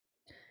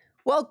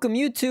Welcome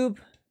YouTube,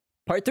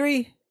 part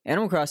 3,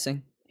 Animal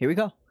Crossing. Here we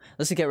go.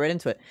 Let's get right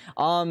into it.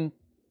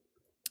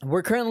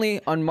 We're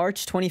currently on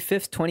March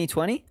 25th,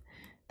 2020.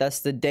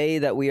 That's the day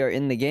that we are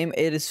in the game.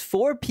 It is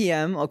 4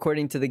 p.m.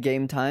 according to the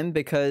game time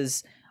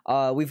because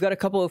we've got a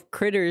couple of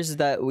critters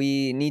that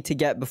we need to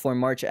get before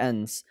March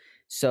ends.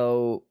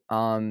 So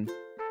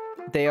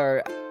they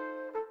are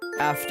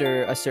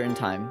after a certain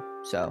time.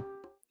 So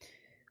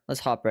let's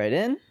hop right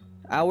in.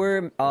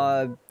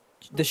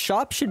 The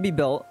shop should be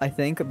built, I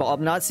think, but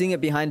I'm not seeing it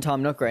behind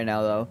Tom Nook right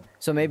now, though.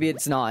 So maybe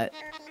it's not.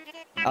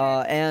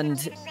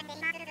 And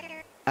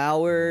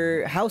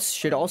our house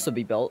should also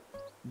be built,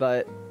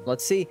 but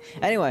let's see.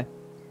 Anyway,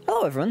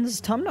 hello everyone, this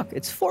is Tom Nook.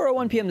 It's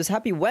 4:01 p.m. this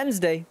happy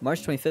Wednesday,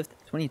 March 25th,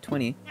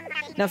 2020.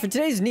 Now for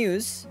today's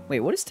news... Wait,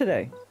 what is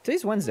today?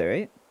 Today's Wednesday,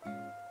 right?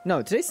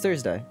 No, today's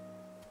Thursday.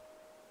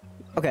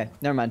 Okay,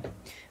 never mind.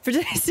 For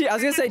today's... I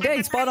was gonna say,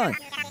 dang, spot on.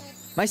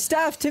 My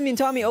staff, Timmy and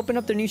Tommy, opened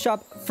up their new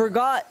shop.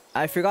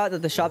 I forgot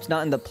that the shop's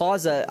not in the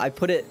plaza. I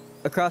put it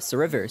across the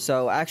river,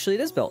 so actually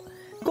it is built.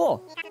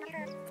 Cool.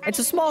 It's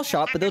a small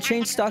shop, but they'll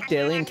change stock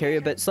daily and carry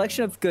a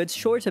selection of goods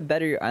sure to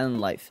better your island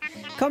life.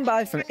 Come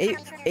by from 8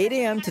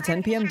 a.m. to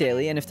 10 p.m.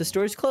 daily, and if the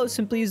store is closed,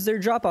 simply use their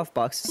drop-off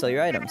box to sell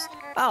your items.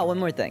 Ah, one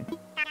more thing.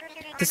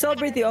 To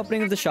celebrate the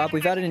opening of the shop,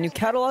 we've added a new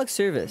catalog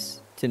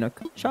service to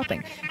Nook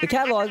Shopping. The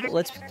catalog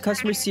lets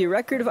customers see a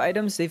record of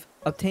items they've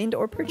obtained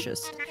or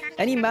purchased.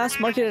 Any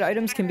mass-marketed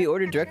items can be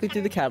ordered directly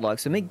through the catalog,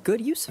 so make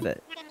good use of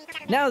it.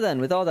 Now then,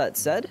 with all that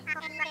said,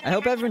 I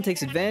hope everyone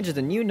takes advantage of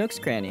the new Nook's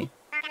Cranny.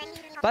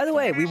 By the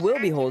way, we will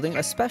be holding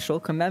a special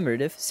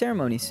commemorative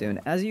ceremony soon,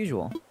 as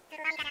usual.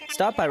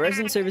 Stop by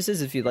Resident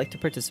Services if you'd like to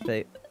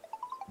participate.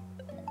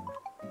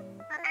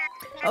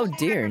 Oh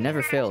dear,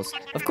 never fails.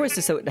 Of course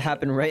this would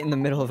happen right in the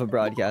middle of a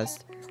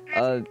broadcast.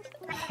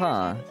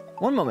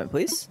 One moment,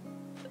 please.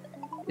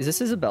 Is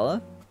this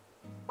Isabella?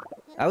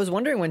 I was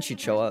wondering when she'd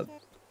show up.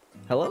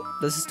 Hello?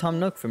 This is Tom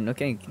Nook from Nook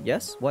Inc.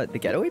 Yes? What, the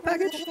getaway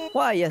package?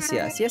 Why, yes,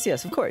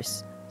 of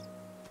course.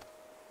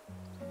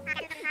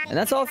 And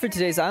that's all for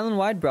today's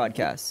island-wide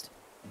broadcast.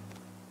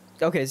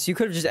 Okay, so you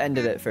could have just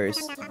ended it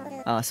first.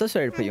 So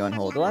sorry to put you on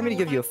hold. Allow me to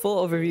give you a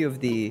full overview of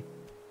the...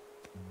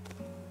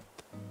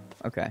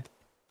 Okay.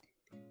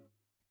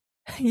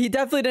 You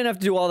definitely didn't have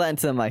to do all that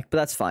into the mic, but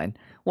that's fine.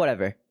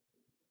 Whatever.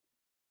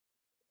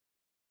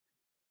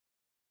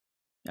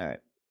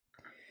 Alright.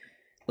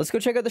 Let's go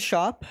check out the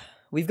shop.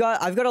 I've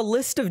got a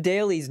list of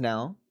dailies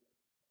now.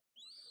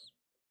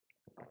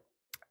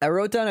 I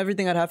wrote down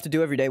everything I'd have to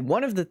do every day.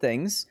 One of the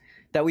things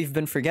that we've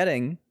been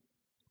forgetting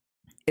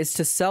is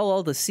to sell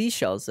all the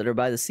seashells that are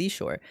by the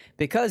seashore,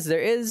 because there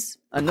is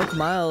a Nook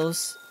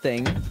Miles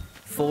thing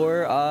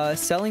for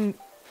selling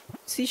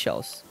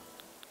seashells.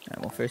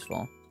 Alright, well, first of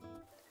all,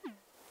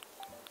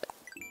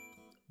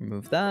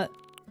 remove that.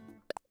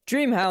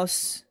 Dream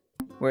house.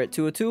 We're at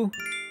 202.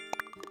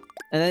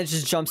 And then it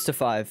just jumps to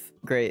 5.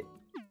 Great.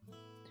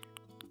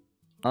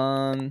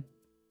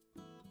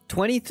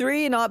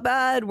 23, not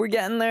bad. We're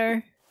getting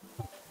there.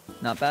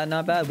 Not bad,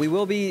 not bad. We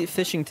will be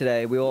fishing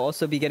today. We will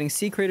also be getting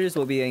sea critters.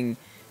 We'll be getting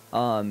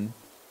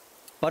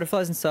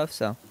butterflies and stuff,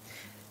 so.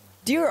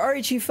 Dear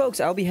RHE folks,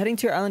 I'll be heading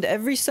to your island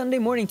every Sunday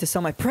morning to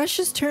sell my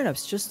precious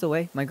turnips, just the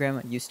way my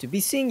grandma used to.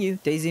 Be seeing you,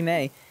 Daisy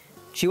May.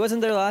 She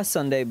wasn't there last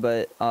Sunday,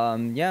 but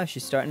yeah,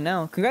 she's starting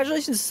now.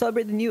 Congratulations to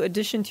celebrate the new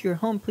addition to your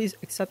home. Please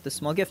accept a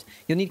small gift.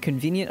 You'll need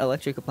convenient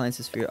electric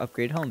appliances for your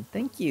upgrade home.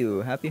 Thank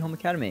you. Happy Home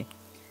Academy.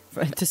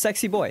 To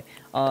Sexy Boy.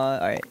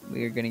 Alright,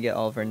 we're gonna get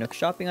all of our Nook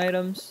shopping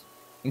items,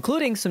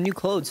 including some new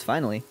clothes,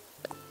 finally.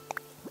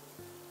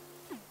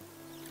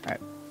 Alright.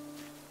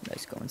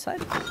 Let's go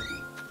inside.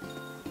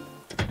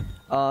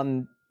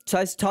 So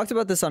I talked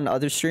about this on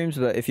other streams,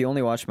 but if you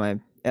only watch my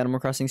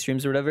Animal Crossing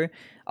streams or whatever,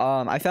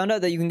 I found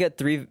out that you can get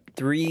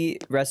three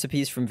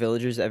recipes from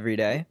villagers every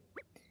day.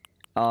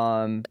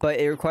 But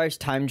it requires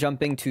time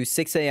jumping to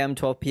 6 a.m.,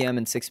 12 p.m.,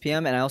 and 6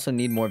 p.m. And I also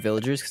need more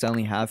villagers because I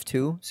only have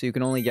 2. So you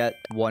can only get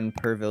 1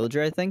 per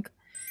villager, I think.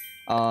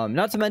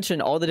 Not to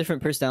mention, all the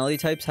different personality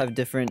types have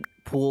different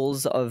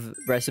pools of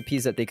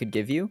recipes that they could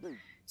give you.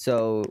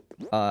 So,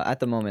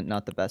 at the moment,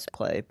 not the best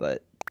play,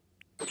 but...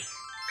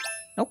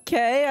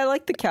 Okay, I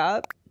like the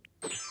cap.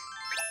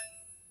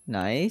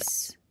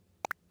 Nice.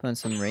 Put on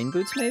some rain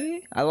boots,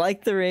 maybe? I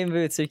like the rain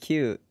boots, they're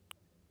cute.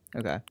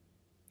 Okay.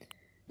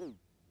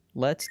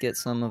 Let's get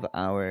some of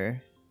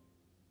our...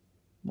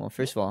 Well,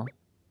 first of all...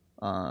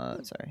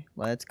 sorry.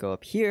 Let's go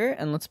up here,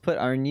 and let's put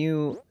our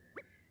new...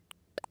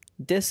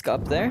 disc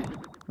up there.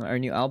 Our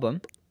new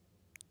album.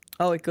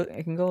 Oh, it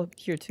can go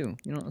here, too.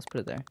 You know what? Let's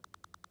put it there.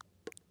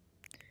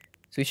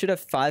 So we should have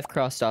 5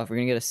 crossed off. We're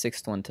gonna get a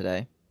 6th one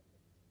today.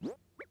 Let's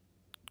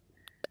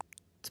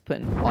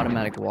put an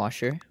automatic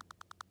washer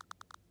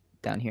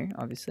down here,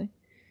 obviously.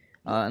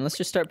 And let's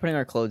just start putting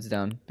our clothes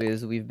down,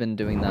 because we've been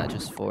doing that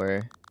just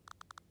for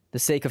the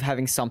sake of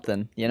having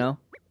something, you know?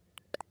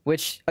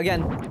 Which,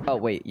 again... Oh,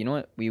 wait, you know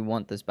what? We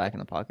want this back in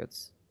the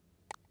pockets.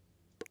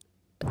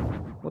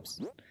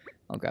 Whoops.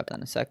 I'll grab that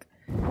in a sec.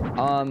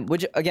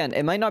 Which, again,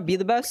 it might not be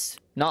the best.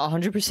 Not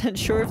 100%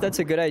 sure if that's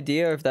a good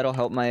idea or if that'll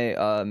help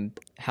my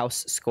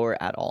house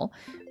score at all.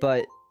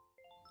 But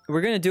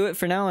we're gonna do it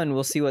for now, and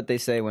we'll see what they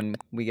say when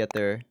we get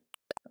their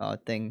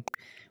thing.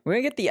 We're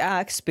gonna get the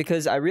axe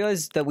because I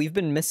realized that we've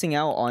been missing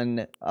out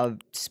on a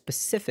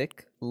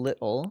specific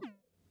little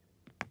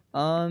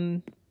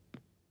thingy.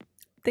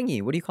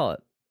 What do you call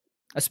it?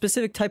 A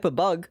specific type of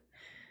bug.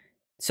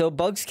 So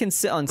bugs can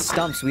sit on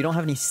stumps. We don't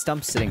have any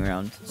stumps sitting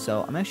around.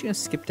 So I'm actually gonna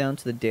skip down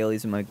to the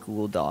dailies in my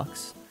Google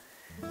Docs.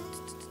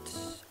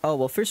 Oh,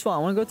 well, first of all, I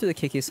want to go through the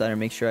Kiki slider and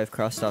make sure I've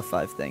crossed off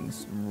 5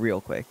 things real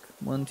quick.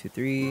 1, 2,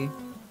 3,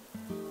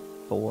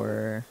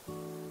 4,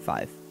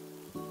 5.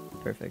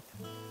 Perfect.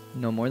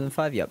 No more than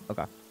 5? Yep,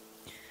 okay.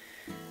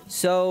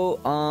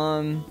 So,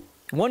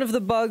 one of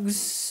the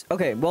bugs...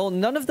 Okay, well,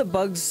 none of the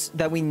bugs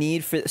that we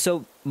need for...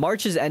 So,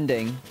 March is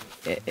ending.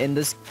 In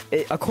this...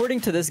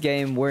 according to this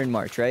game, we're in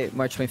March, right?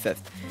 March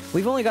 25th.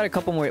 We've only got a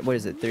couple more... What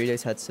is it? 30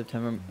 days had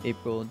September,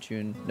 April,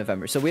 June,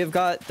 November. So, we have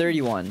got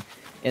 31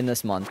 in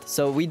this month.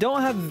 So, we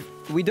don't have...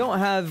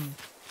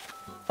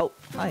 Oh,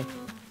 hi. Are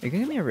you gonna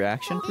give me a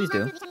reaction? Please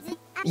do.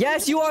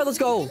 Yes, you are! Let's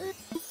go!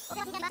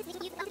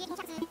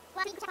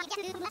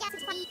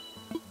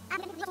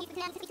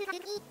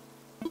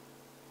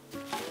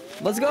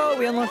 Let's go!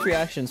 We unlocked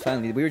reactions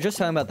finally. We were just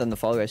talking about that in the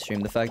Fall Guys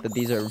stream. The fact that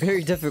these are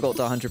very difficult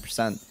to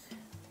 100%.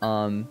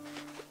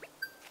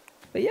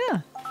 But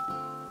yeah.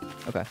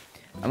 Okay.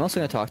 I'm also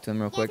gonna talk to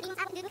him real quick.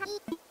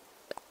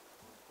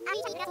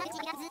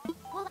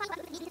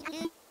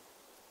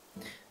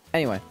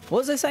 Anyway, what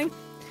was I saying?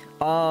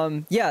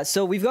 Yeah,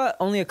 so we've got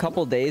only a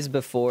couple days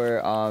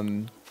before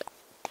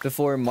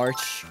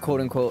March,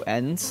 quote-unquote,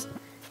 ends.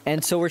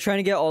 And so we're trying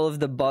to get all of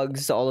the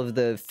bugs, all of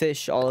the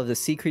fish, all of the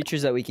sea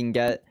creatures that we can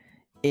get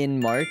in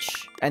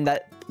March. And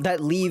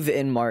that leave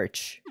in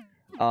March.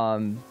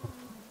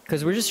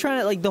 Because we're just trying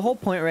to, like, the whole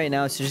point right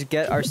now is to just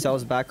get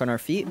ourselves back on our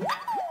feet.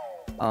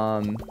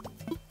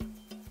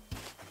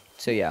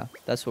 So yeah,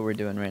 that's what we're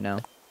doing right now.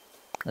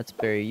 Let's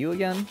bury you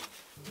again.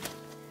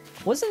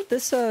 Wasn't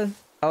this a...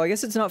 Oh, I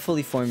guess it's not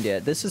fully formed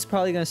yet. This is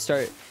probably going to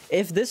start...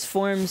 If this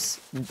forms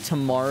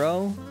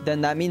tomorrow, then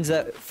that means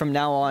that from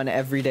now on,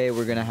 every day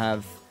we're going to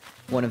have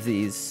one of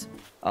these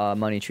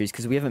money trees.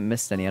 Because we haven't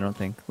missed any, I don't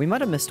think. We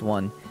might have missed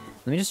one.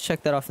 Let me just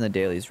check that off in the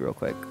dailies real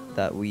quick.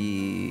 That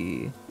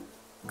we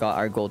got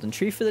our golden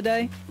tree for the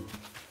day.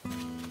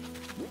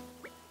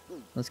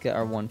 Let's get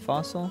our 1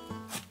 fossil.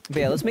 But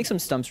yeah, let's make some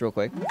stumps real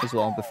quick as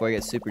well before I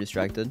get super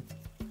distracted.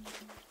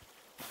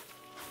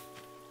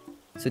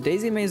 So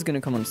Daisy May is going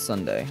to come on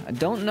Sunday. I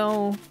don't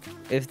know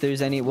if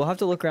there's any... We'll have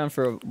to look around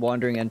for a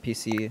wandering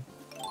NPC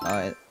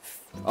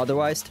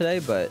otherwise today,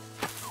 but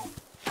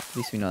at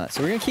least we know that.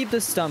 So we're going to keep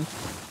this stump.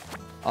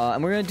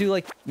 And we're going to do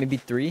like maybe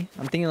 3.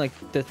 I'm thinking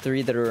like the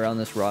 3 that are around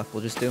this rock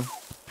we'll just do.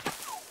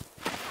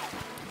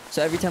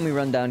 So every time we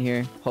run down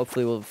here,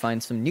 hopefully we'll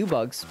find some new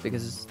bugs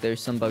because there's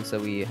some bugs that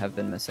we have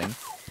been missing.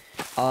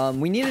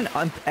 We need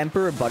an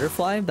emperor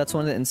butterfly. That's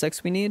one of the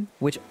insects we need,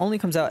 which only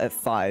comes out at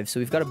 5.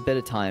 So we've got a bit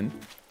of time.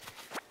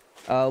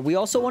 We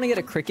also want to get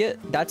a cricket.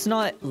 That's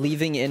not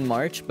leaving in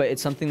March, but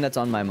it's something that's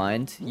on my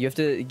mind. You have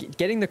to...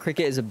 Getting the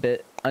cricket is a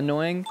bit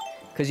annoying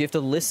because you have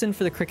to listen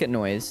for the cricket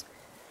noise,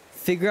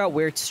 figure out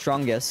where it's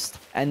strongest,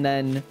 and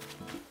then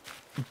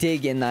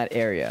dig in that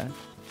area.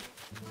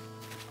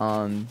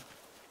 I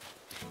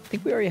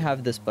think we already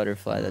have this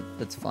butterfly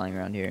that's flying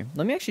around here.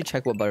 Let me actually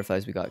check what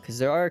butterflies we got because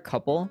there are a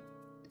couple.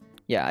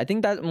 Yeah, I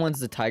think that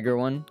one's the tiger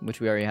one, which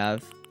we already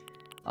have.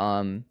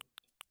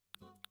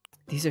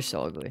 These are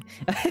so ugly.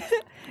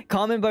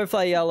 Common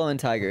butterfly, yellow, and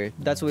tiger.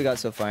 That's what we got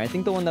so far. I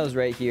think the one that was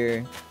right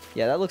here...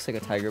 Yeah, that looks like a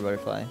tiger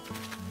butterfly.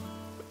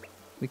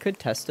 We could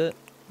test it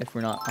if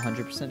we're not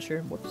 100%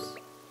 sure. Whoops.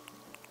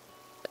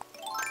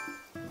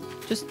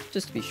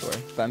 Just to be sure,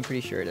 but I'm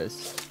pretty sure it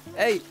is.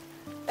 Hey!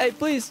 Hey,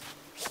 please!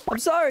 I'm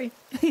sorry!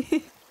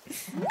 It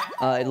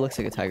looks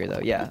like a tiger,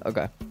 though. Yeah,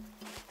 okay.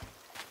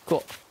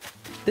 Cool.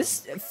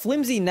 This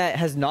flimsy net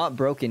has not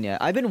broken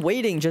yet. I've been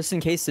waiting just in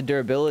case the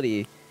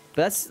durability...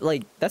 But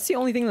that's the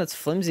only thing that's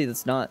flimsy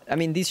that's not... I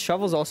mean, these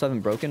shovels also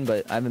haven't broken,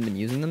 but I haven't been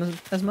using them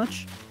as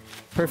much.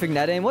 Perfect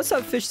net aim. What's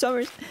up, Fish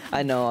Summers?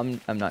 I know,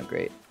 I'm not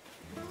great.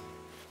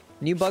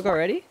 New bug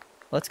already?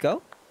 Let's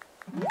go.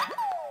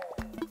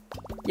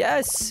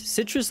 Yes!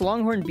 Citrus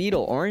Longhorn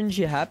Beetle. Orange,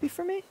 you happy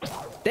for me?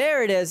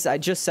 There it is! I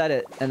just said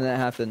it, and then it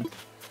happened.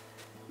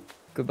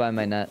 Goodbye,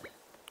 my net.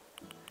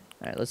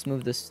 Alright, let's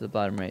move this to the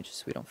bottom right, just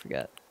so we don't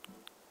forget.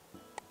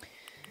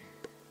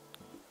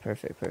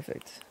 Perfect,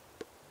 perfect.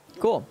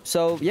 Cool.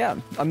 So, yeah.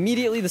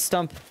 Immediately the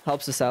stump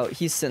helps us out.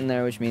 He's sitting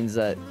there, which means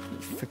that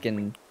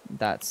freaking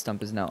that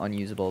stump is now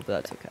unusable, but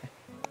that's okay.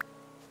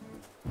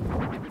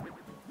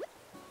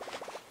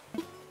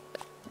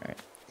 Alright.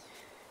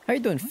 How are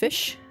you doing,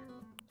 fish?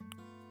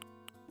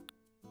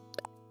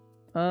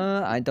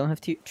 I don't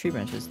have tree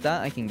branches.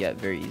 That I can get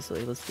very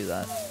easily. Let's do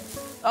that.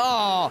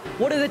 Oh!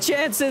 What are the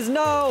chances?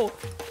 No!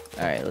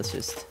 Alright, let's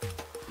just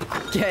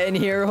get in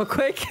here real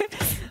quick.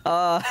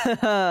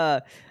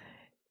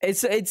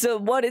 It's a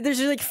what? There's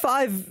just like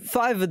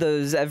five of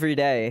those every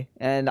day,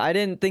 and I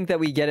didn't think that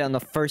we get it on the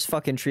first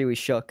fucking tree we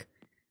shook.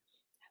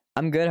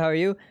 I'm good. How are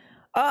you?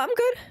 I'm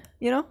good.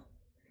 You know,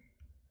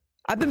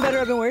 I've been better.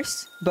 I've been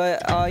worse,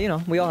 but you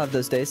know, we all have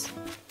those days.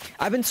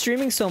 I've been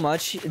streaming so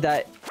much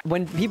that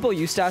when people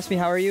used to ask me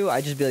how are you,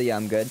 I just be like, yeah,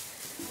 I'm good.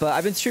 But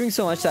I've been streaming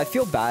so much that I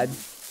feel bad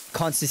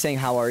constantly saying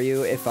how are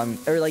you if I'm,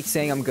 or like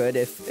saying I'm good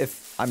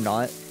if I'm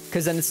not,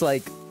 because then it's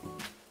like.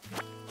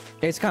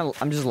 It's kind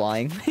of, I'm just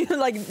lying.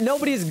 Like,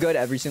 nobody's good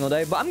every single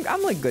day, but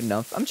I'm like good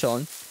enough. I'm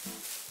chilling.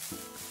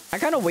 I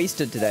kind of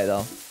wasted today,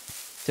 though,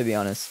 to be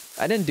honest.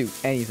 I didn't do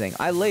anything.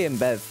 I lay in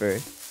bed for,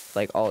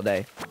 like, all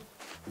day.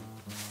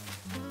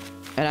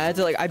 And I had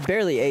to, like, I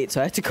barely ate,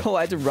 so I had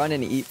to run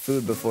and eat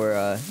food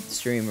before,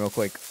 stream real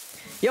quick.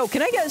 Yo,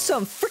 can I get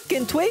some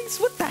freaking twigs?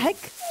 What the heck?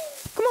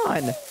 Come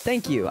on.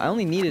 Thank you. I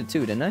only needed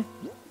 2, didn't I?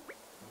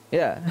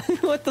 Yeah.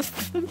 What the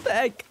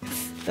heck?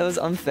 That was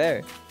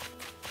unfair.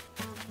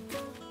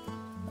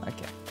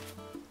 Okay.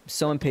 I'm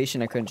so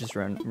impatient I couldn't just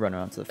run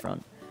around to the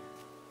front.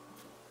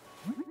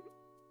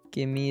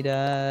 Give me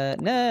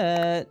that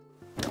net.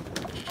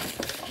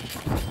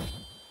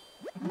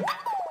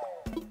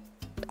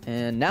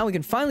 And now we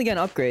can finally get an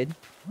upgrade.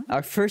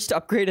 Our first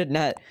upgraded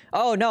net.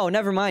 Oh no,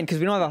 never mind, because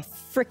we don't have a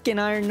freaking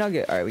iron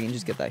nugget. Alright, we can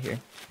just get that here.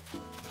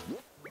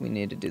 We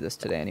need to do this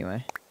today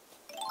anyway.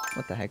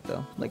 What the heck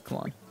though? Like, come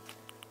on.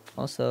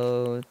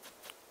 Also,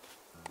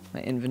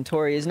 my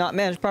inventory is not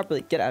managed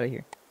properly. Get out of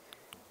here.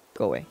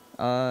 Go away.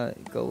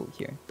 Go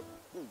here.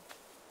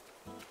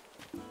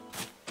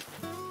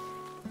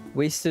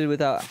 Wasted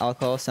without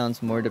alcohol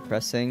sounds more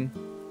depressing.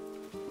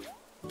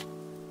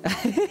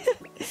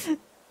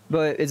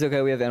 But it's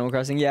okay, we have Animal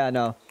Crossing. Yeah,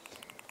 no.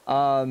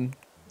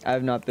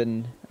 I've not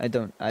been... I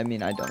don't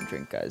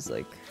drink, guys.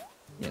 Like,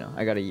 you know,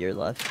 I got a year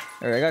left.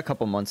 Or I got a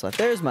couple months left.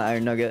 There's my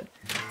iron nugget.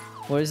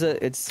 What is it?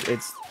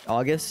 It's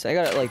August. I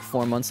got like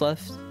 4 months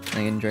left. I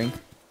can drink.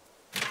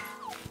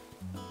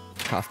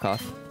 Cough,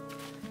 cough.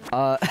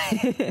 Oh.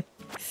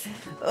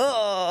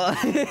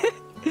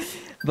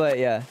 But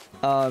yeah,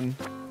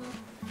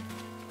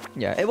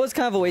 yeah, it was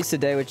kind of a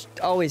wasted day, which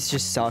always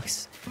just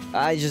sucks.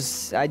 I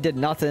did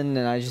nothing,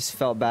 and I just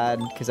felt bad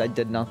because I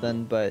did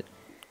nothing, but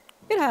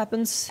it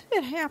happens.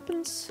 It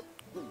happens.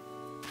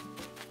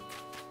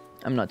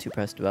 I'm not too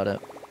pressed about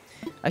it.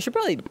 I should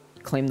probably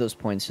claim those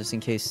points just in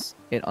case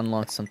it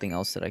unlocks something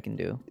else that I can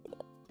do.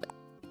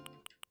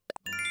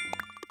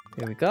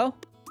 There we go.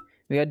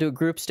 We gotta do a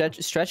group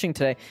stretching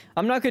today.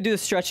 I'm not gonna do the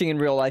stretching in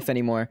real life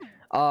anymore.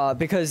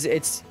 Because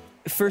it's,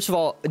 first of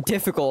all,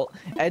 difficult.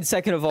 And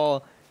second of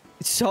all,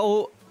 it's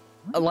so,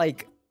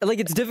 like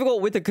it's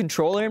difficult with the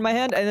controller in my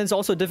hand. And it's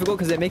also difficult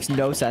because it makes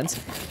no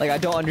sense. Like, I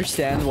don't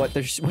understand what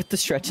the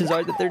stretches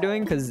are that they're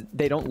doing. Because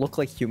they don't look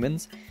like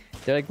humans.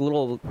 They're like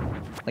little,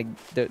 like,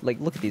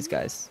 look at these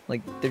guys.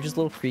 Like, they're just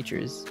little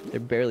creatures. They're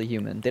barely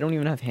human. They don't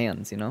even have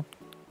hands, you know?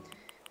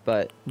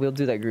 But we'll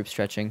do that group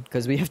stretching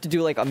because we have to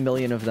do like 1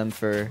 million of them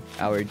for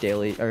our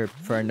daily, or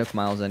for our Nook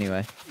Miles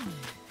anyway.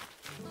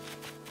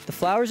 The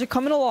flowers are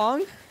coming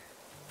along.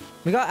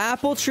 We got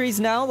apple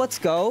trees now. Let's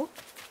go.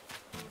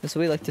 That's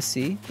what we like to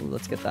see. Ooh,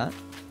 let's get that.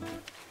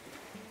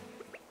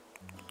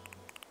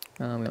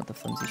 We want the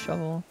flimsy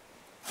shovel.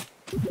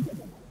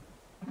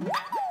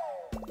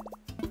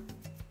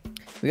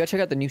 We gotta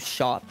check out the new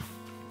shop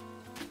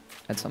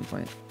at some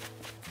point.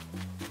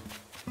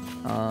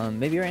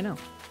 Maybe right now.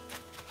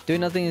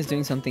 Doing nothing is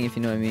doing something, if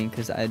you know what I mean,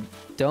 because I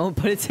don't,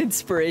 but it's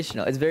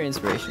inspirational. It's very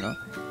inspirational.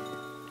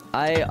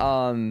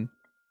 The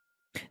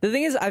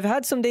thing is, I've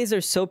had some days that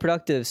are so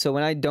productive, so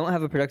when I don't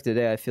have a productive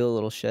day, I feel a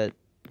little shit.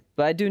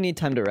 But I do need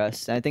time to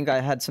rest, and I think I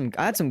had some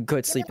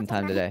good sleeping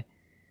time today.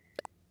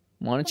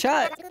 Wanna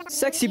chat?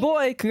 Sexy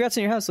boy! Congrats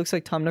on your house. Looks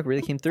like Tom Nook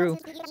really came through.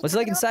 What's it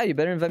like inside? You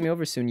better invite me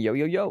over soon. Yo,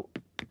 yo, yo.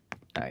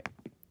 Alright.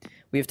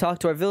 We have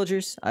talked to our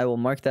villagers. I will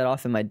mark that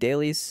off in my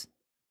dailies.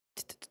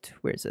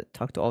 Where is it?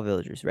 Talk to all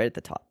villagers. Right at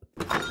the top.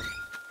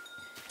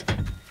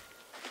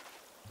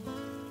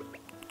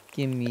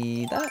 Give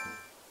me that.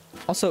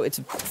 Also, it's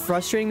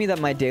frustrating me that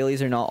my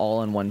dailies are not all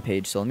on one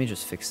page, so let me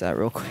just fix that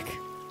real quick.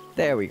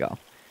 There we go.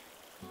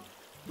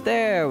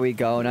 There we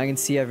go, and I can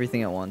see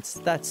everything at once.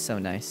 That's so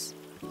nice.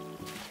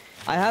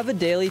 I have a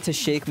daily to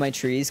shake my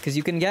trees, because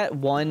you can get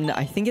one...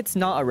 I think it's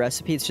not a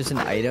recipe, it's just an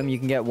item. You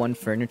can get one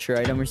furniture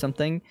item or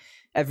something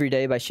every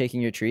day by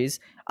shaking your trees.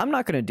 I'm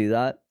not going to do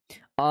that.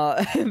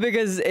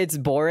 Because it's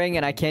boring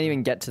and I can't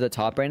even get to the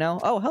top right now.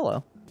 Oh,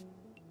 hello.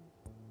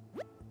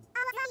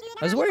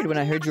 I was worried when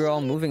I heard you were all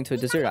moving to a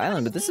deserted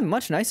island, but this is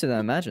much nicer than I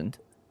imagined.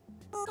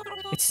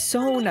 It's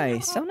so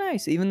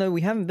nice, even though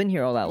we haven't been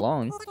here all that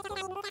long.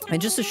 In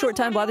just a short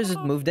time, Blathers has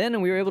moved in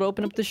and we were able to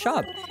open up the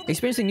shop.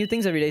 Experiencing new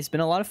things every day has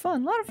been a lot of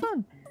fun,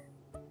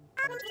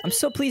 I'm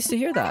so pleased to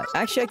hear that.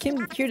 Actually, I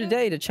came here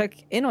today to check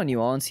in on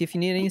you all and see if you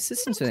need any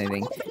assistance with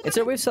anything. It's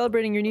our way of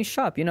celebrating your new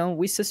shop. You know,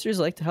 we sisters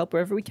like to help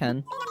wherever we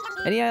can.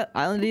 Any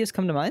island ideas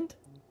come to mind?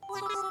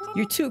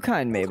 You're too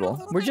kind,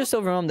 Mabel. We're just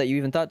overwhelmed that you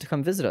even thought to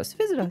come visit us.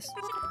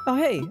 Oh,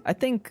 hey, I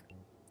think...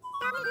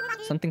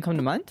 Something come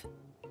to mind?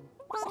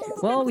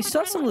 Well, we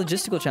still have some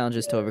logistical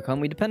challenges to overcome.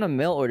 We depend on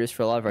mail orders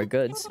for a lot of our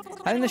goods.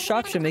 Having the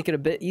shop should make it a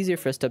bit easier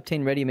for us to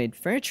obtain ready-made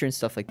furniture and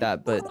stuff like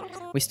that, but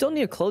we still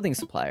need a clothing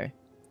supplier.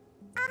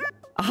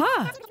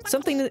 Aha!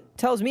 Something that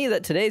tells me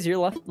that today's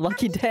your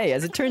lucky day.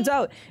 As it turns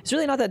out, it's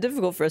really not that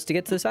difficult for us to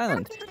get to this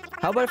island.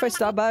 How about if I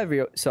stop by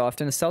every so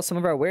often to sell some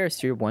of our wares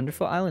to your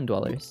wonderful island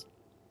dwellers?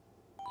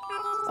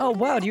 Oh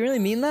wow, do you really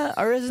mean that?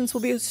 Our residents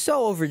will be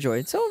so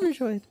overjoyed, so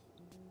overjoyed.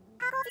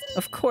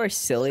 Of course,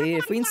 silly.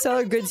 If we can sell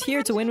our goods here,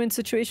 it's a win-win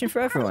situation for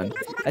everyone.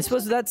 I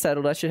suppose with that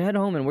settled, I should head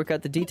home and work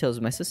out the details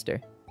with my sister.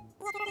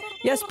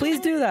 Yes, please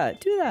do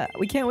that. Do that.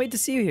 We can't wait to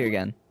see you here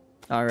again.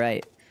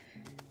 Alright.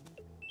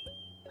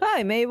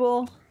 Hi,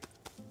 Mabel.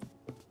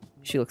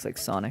 She looks like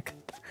Sonic.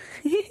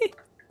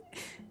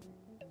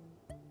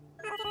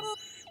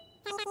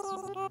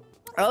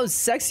 Oh,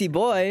 sexy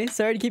boy.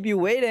 Sorry to keep you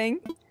waiting.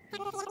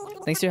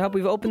 Thanks to your help,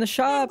 we've opened the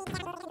shop.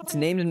 It's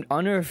named in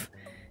honor of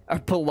our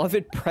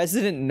beloved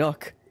President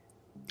Nook.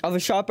 Of a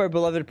shop our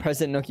beloved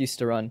President Nook used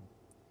to run.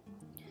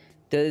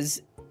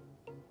 Does...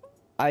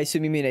 I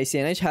assume you mean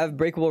ACNH have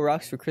breakable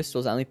rocks for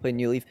crystals? I only play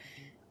New Leaf.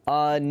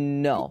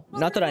 No.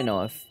 Not that I know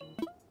of.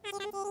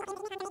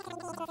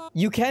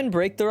 You can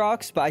break the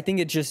rocks, but I think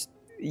it's just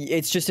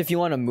if you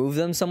want to move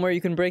them somewhere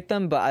you can break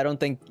them, but I don't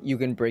think you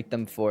can break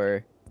them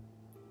for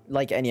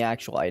like any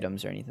actual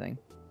items or anything.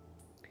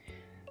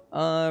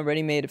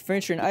 Ready-made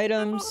furniture and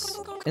items.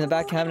 In the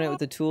back cabinet with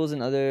the tools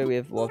and other, we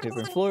have wallpaper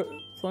and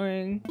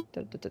flooring.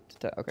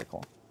 Okay,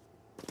 cool.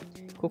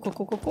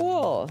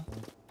 Cool.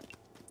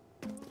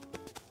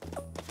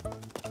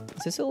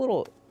 Is this a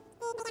little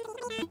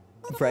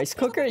rice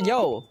cooker?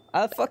 Yo,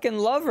 I fucking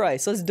love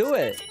rice. Let's do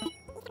it.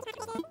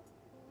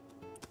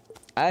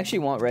 I actually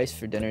want rice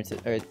for dinner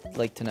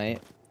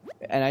tonight.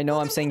 And I know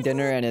I'm saying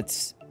dinner and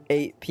it's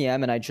 8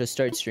 p.m. and I just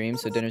started stream,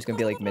 so dinner's gonna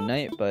be like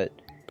midnight, but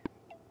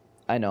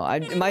I know.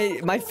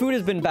 My food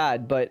has been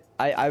bad, but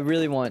I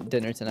really want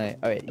dinner tonight.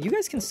 Alright, you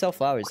guys can sell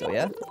flowers though,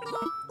 yeah?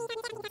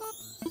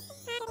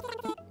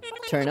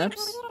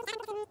 Turnips.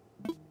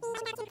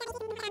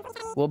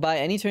 We'll buy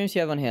any turnips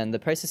you have on hand. The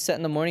price is set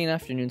in the morning and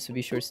afternoon, so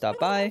be sure to stop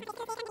by.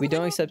 We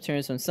don't accept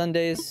turnips on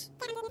Sundays.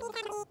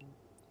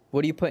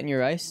 What do you put in your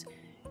rice?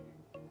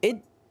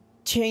 It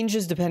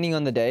changes depending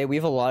on the day. We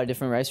have a lot of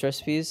different rice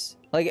recipes.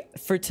 Like,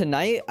 for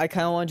tonight, I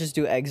kind of want to just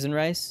do eggs and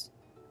rice.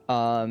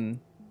 Hot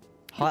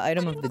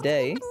item of the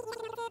day.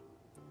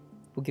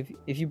 We'll give you,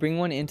 if you bring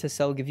one in to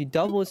sell, we'll give you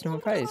double its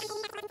normal price.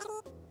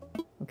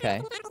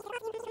 Okay.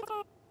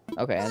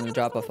 Okay, and the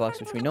drop-off box,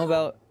 which we know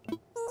about.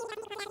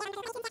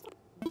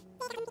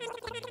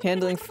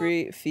 Handling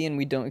fee, and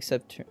we don't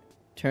accept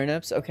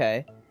turnips.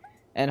 Okay.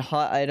 And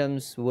hot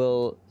items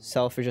will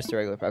sell for just a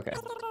regular price. Okay.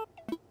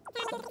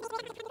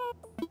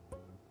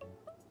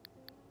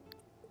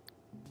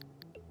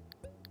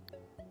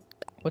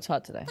 What's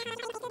hot today?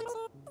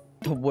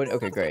 The wood.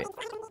 Okay, great.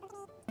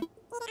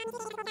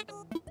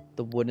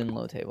 The wooden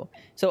low table.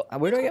 So,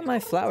 where do I get my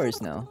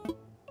flowers now?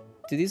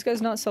 Do these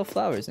guys not sell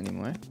flowers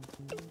anymore?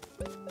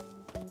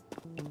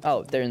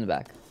 Oh, they're in the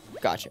back.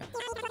 Gotcha.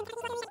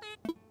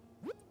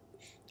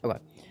 Okay.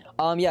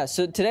 Yeah,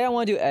 so today I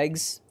want to do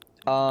eggs,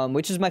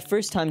 which is my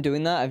first time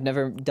doing that. I've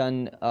never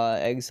done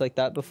eggs like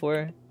that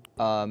before,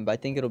 but I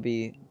think it'll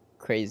be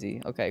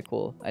crazy. Okay,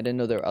 cool. I didn't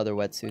know there were other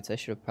wetsuits. I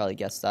should have probably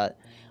guessed that.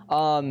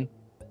 But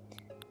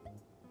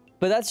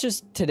that's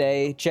just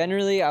today.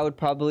 Generally, I would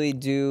probably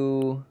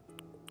do...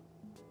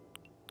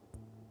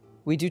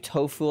 We do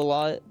tofu a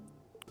lot,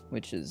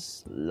 which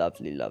is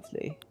lovely,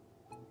 lovely.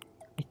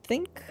 I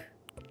think...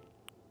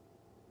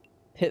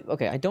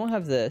 Okay, I don't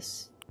have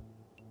this.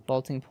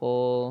 Vaulting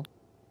pole.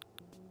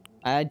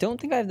 I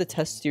don't think I have the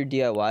test your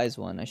DIYs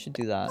one. I should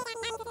do that.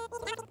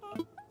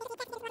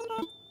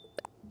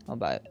 I'll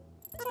buy it.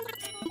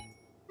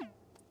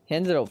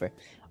 Hand it over.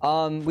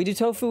 We do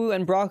tofu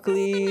and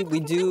broccoli. We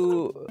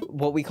do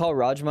what we call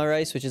rajma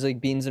rice, which is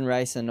like beans and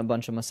rice and a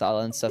bunch of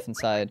masala and stuff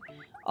inside.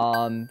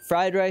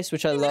 Fried rice,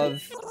 which I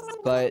love,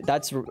 but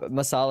that's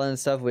masala and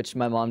stuff, which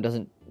my mom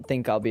doesn't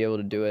think I'll be able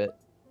to do it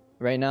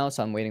right now,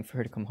 so I'm waiting for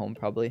her to come home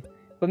probably.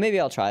 But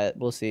maybe I'll try it.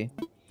 We'll see.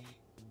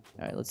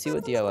 Alright, let's see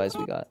what DIYs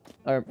we got.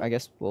 Or, I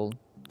guess we'll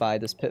buy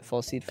this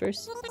pitfall seed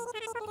first.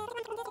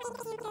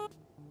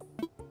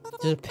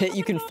 There's a pit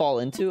you can fall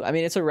into? I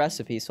mean, it's a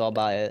recipe, so I'll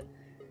buy it.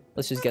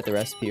 Let's just get the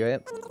recipe, right?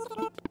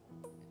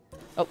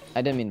 Oh,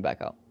 I didn't mean to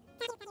back out.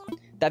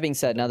 That being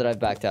said, now that I've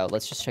backed out,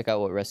 let's just check out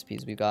what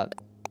recipes we got.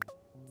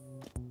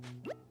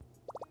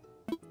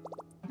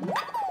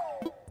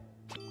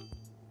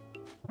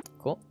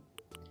 Cool.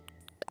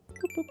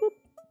 Boop, boop, boop.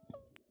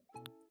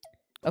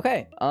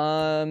 Okay,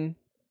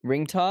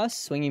 ring toss,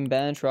 swinging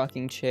bench,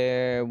 rocking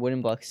chair,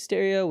 wooden block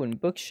stereo, wooden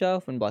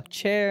bookshelf, wooden block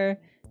chair,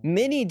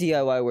 mini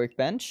DIY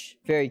workbench,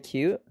 very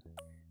cute,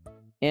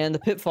 and the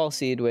pitfall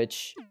seed,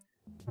 which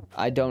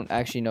I don't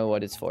actually know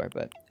what it's for,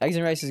 but eggs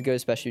and rice is good,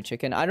 especially with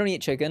chicken. I don't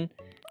eat chicken,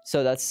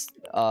 so that's,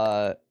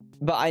 but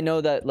I know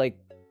that, like,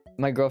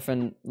 my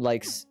girlfriend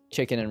likes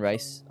chicken and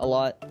rice a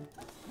lot,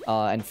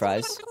 and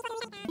fries.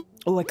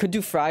 Oh, I could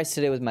do fries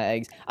today with my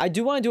eggs. I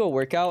do want to do a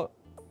workout.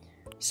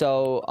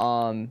 So,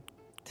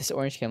 This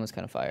orange camo is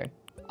kind of fire.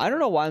 I don't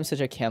know why I'm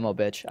such a camo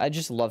bitch. I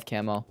just love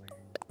camo.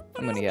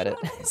 I'm gonna get it.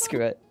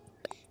 Screw it.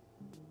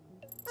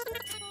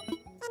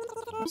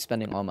 I'm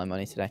spending all my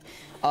money today.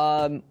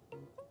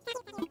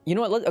 You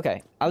know what?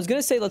 Okay. I was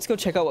gonna say let's go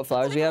check out what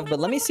flowers we have,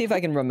 but let me see if I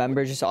can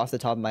remember just off the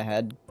top of my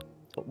head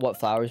what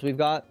flowers we've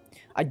got.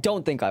 I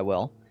don't think I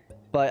will,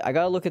 but I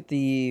gotta look at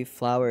the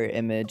flower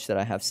image that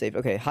I have saved.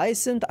 Okay,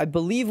 hyacinth. I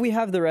believe we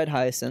have the red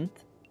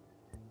hyacinth.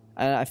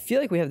 And I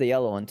feel like we have the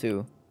yellow one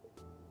too.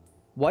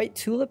 White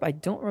tulip, I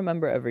don't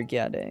remember ever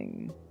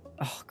getting.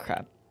 Oh,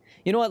 crap.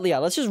 You know what, Leah?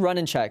 Let's just run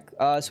and check.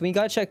 So we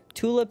gotta check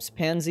tulips,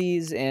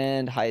 pansies,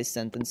 and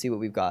hyacinth and see what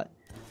we've got.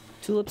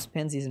 Tulips,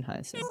 pansies, and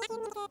hyacinth.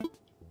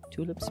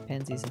 Tulips,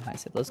 pansies, and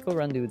hyacinth. Let's go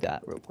run do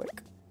that real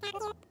quick.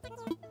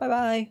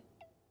 Bye-bye.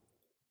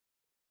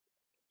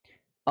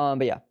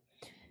 But yeah.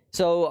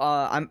 So,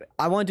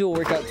 I want to do a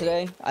workout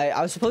today.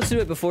 I was supposed to do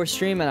it before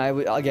stream, and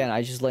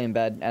I just lay in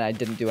bed, and I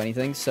didn't do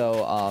anything.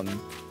 So,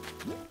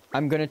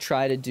 I'm gonna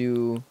try to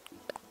do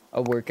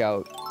a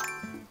workout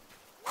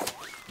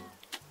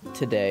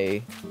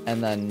today,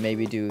 and then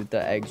maybe do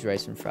the eggs,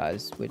 rice, and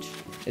fries, which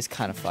is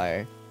kind of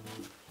fire.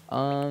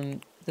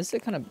 This is a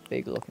kind of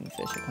big looking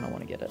fish. I kind of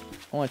want to get it.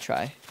 I want to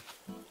try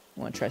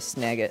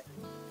snag it.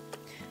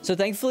 So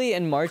thankfully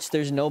in March,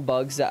 there's no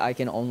bugs that I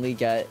can only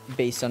get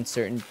based on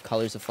certain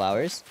colors of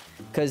flowers.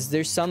 Because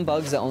there's some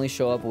bugs that only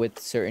show up with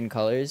certain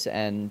colors,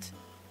 and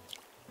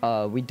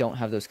we don't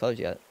have those colors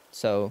yet.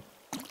 So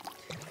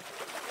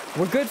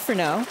we're good for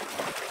now.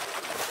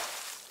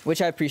 Which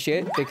I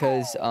appreciate,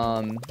 because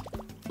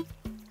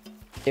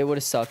it would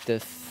have sucked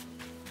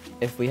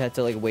if we had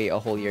to like wait a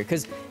whole year.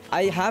 Because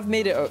I have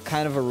made it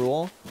kind of a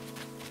rule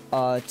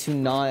to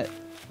not...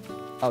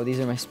 Oh, these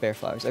are my spare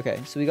flowers. Okay,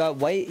 so we got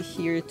white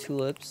here,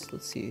 tulips.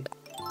 Let's see.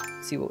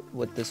 Let's see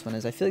what this one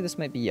is. I feel like this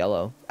might be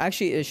yellow.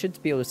 Actually, it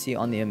should be able to see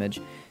on the image.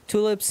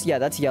 Tulips, yeah,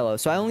 that's yellow.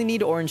 So I only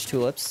need orange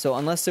tulips. So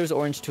unless there's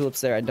orange tulips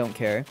there, I don't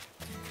care.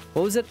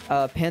 What was it?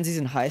 Pansies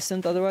and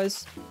hyacinth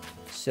otherwise.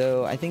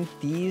 So I think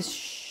these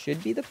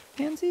should be the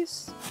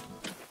pansies.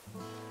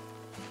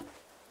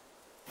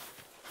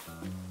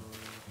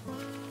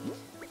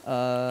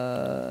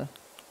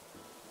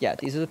 Yeah,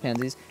 these are the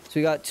pansies. So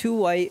we got 2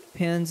 white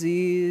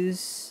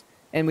pansies,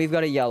 and we've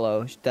got a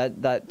yellow.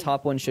 That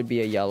top one should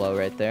be a yellow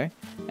right there,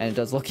 and it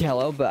does look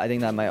yellow, but I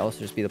think that might also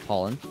just be the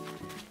pollen.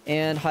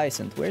 And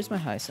hyacinth. Where's my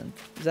hyacinth?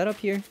 Is that up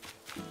here?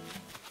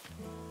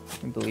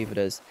 I believe it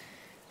is.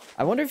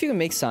 I wonder if you can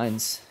make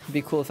signs. It'd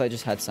be cool if I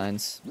just had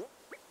signs.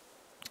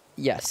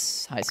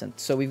 Yes, hyacinth.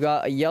 So we've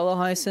got a yellow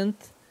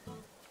hyacinth.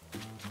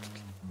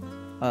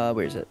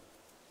 Where is it?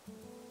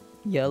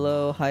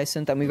 Yellow,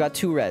 hyacinth, and we've got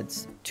 2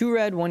 reds. 2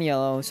 red, 1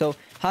 yellow. So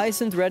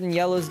hyacinth, red, and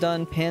yellow is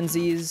done.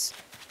 Pansies,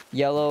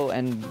 yellow,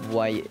 and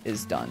white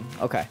is done.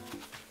 Okay.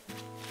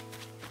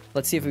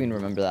 Let's see if we can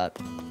remember that.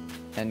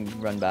 And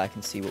run back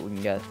and see what we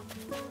can get.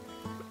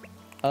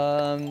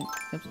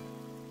 Oops.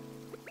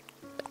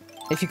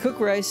 If you cook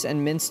rice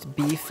and minced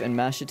beef and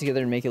mash it together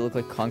and make it look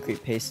like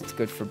concrete paste, it's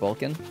good for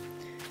bulking.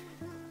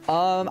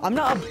 I'm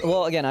not...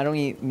 Well, again, I don't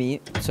eat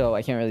meat, so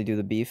I can't really do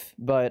the beef.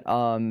 But,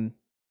 I'm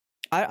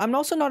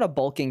also not a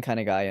bulking kind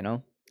of guy, you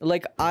know?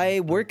 Like, I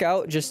work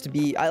out just to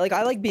be... I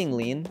like being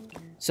lean.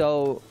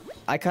 So,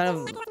 I kind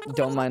of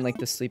don't mind, like,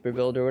 the sleeper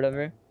build or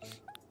whatever.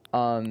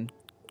 Let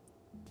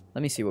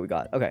me see what we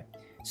got. Okay.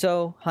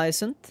 So,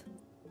 hyacinth.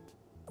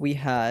 We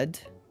had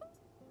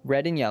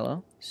red and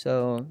yellow.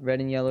 So,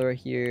 red and yellow are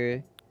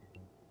here.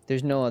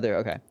 There's no other...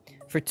 Okay.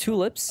 For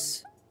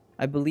tulips,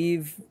 I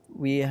believe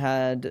we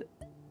had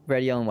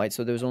red, yellow, and white.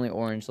 So, there was only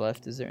orange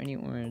left. Is there any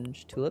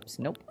orange tulips?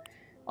 Nope.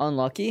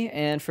 Unlucky.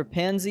 And for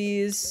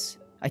pansies,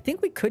 I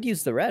think we could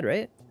use the red,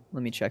 right?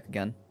 Let me check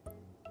again.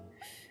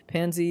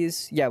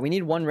 Pansies. Yeah, we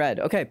need 1 red.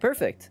 Okay,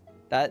 perfect.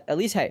 That, at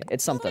least, hey,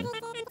 it's something.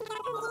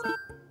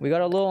 We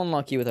got a little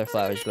unlucky with our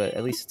flowers, but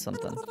at least it's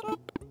something.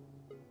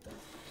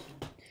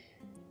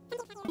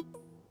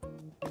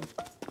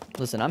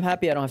 Listen, I'm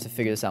happy I don't have to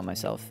figure this out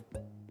myself.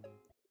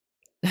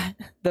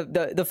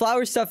 The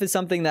flower stuff is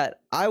something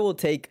that I will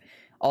take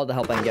all the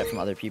help I can get from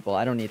other people.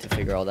 I don't need to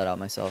figure all that out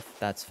myself.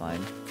 That's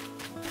fine.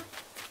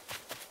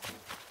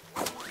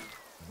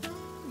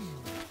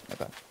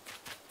 Okay.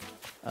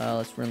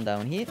 Let's run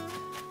down here.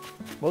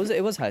 What was it?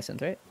 It was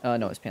hyacinth, right?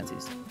 No, it's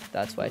pansies.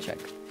 That's why I check.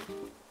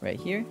 Right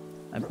here.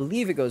 I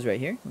believe it goes right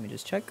here. Let me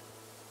just check.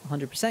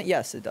 100%.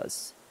 Yes, it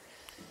does.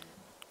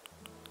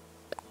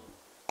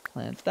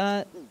 Plant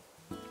that.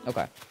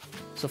 Okay.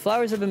 So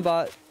flowers have been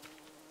bought.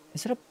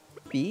 Is it a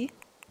bee?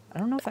 I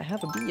don't know if I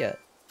have a bee yet.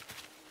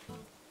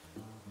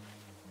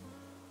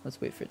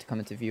 Let's wait for it to come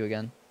into view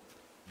again.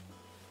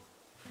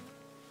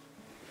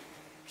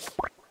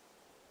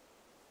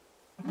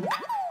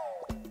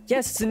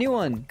 Yes, it's a new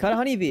one. Caught a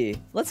honeybee.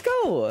 Let's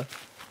go.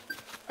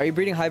 Are you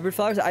breeding hybrid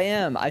flowers? I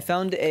am. I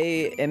found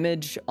a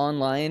image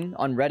online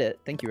on Reddit.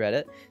 Thank you,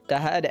 Reddit.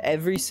 That had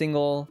every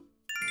single...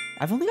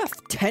 I've only got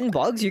 10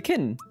 bugs? You're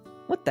kidding.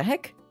 What the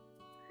heck?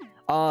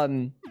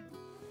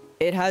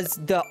 It has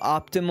the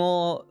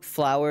optimal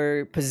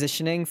flower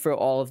positioning for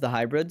all of the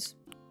hybrids.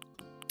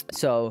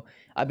 So,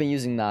 I've been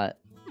using that.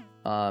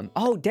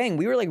 Oh, dang,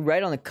 we were like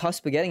right on the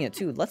cusp of getting it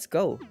too. Let's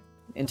go.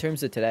 In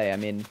terms of today, I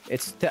mean,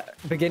 it's the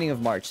beginning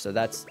of March, so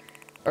that's...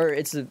 Or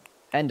it's the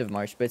end of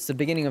March, but it's the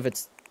beginning of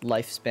its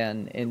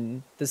lifespan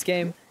in this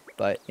game.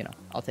 But, you know,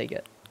 I'll take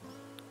it.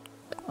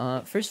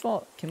 First of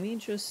all, can we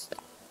just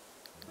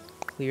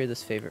clear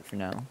this favorite for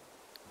now?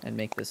 And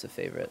make this a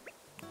favorite.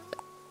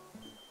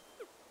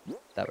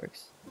 That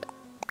works.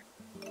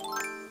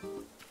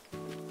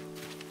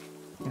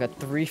 I got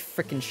 3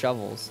 freaking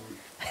shovels.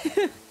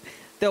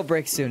 They'll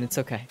break soon, it's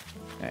okay.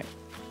 Alright.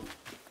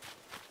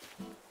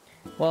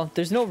 Well,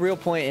 there's no real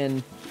point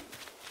in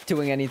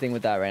doing anything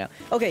with that right now.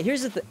 Okay,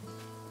 here's the thing.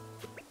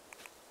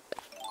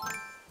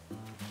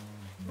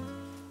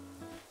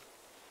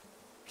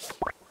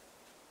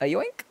 A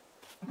yoink?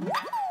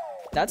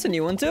 That's a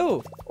new one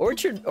too!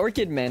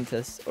 Orchid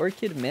mantis.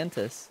 Orchid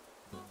mantis.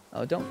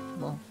 Oh, don't...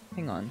 Well,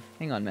 hang on.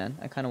 Hang on, man.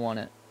 I kind of want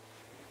it.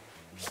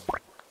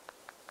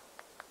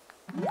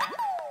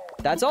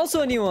 That's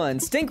also a new one!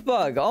 Stink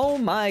bug! Oh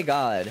my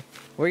god.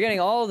 We're getting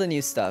all the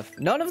new stuff.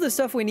 None of the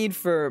stuff we need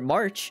for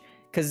March,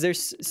 because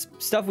there's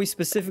stuff we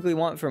specifically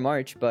want for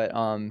March, but,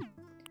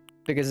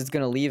 because it's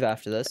gonna leave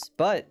after this.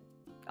 But,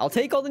 I'll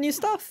take all the new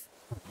stuff!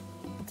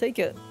 I'll take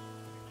it.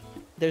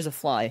 There's a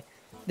fly.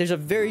 There's a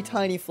very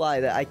tiny fly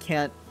that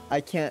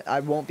I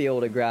won't be able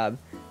to grab.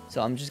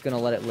 So I'm just gonna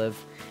let it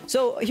live.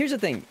 So, here's the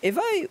thing. If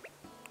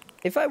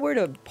I were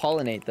to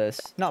pollinate this,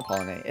 not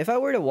pollinate, if I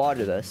were to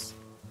water this,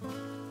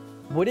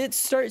 would it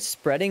start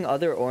spreading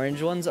other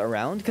orange ones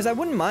around? Because I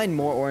wouldn't mind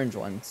more orange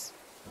ones.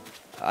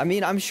 I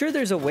mean, I'm sure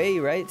there's a way,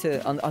 right,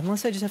 to...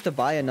 unless I just have to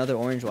buy another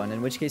orange one,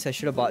 in which case I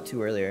should have bought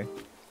 2 earlier.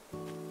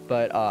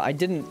 But, I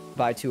didn't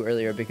buy 2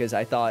 earlier because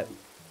I thought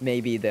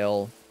maybe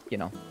they'll, you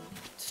know,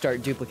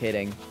 start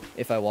duplicating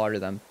if I water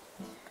them.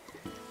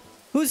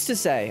 Who's to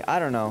say? I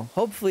don't know.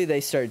 Hopefully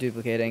they start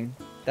duplicating.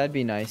 That'd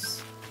be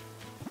nice.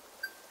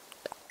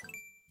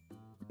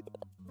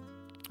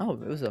 Oh,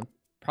 it was a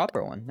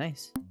proper one.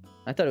 Nice.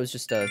 I thought it was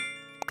just a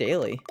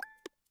daily.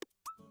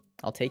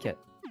 I'll take it.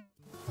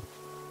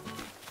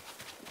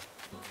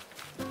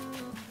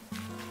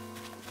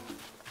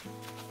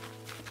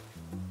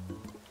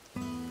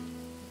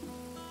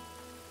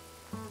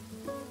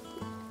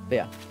 But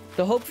yeah,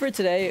 the hope for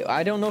today,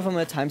 I don't know if I'm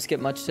gonna time skip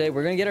much today.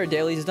 We're gonna get our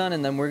dailies done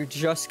and then we're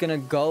just gonna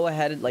go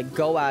ahead and like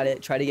go at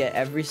it, try to get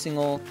every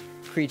single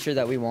creature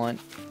that we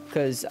want.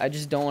 Because I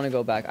just don't want to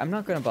go back. I'm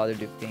not going to bother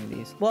duplicating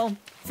these. Well,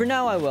 for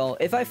now I will.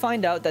 If I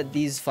find out that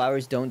these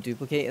flowers don't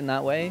duplicate in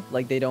that way,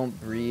 like they don't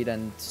breed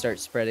and start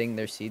spreading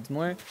their seeds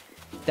more,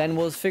 then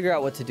we'll figure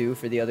out what to do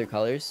for the other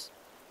colors.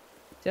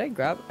 Did I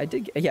grab? I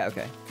did. Yeah,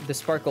 okay. The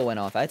sparkle went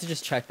off. I had to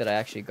just check that I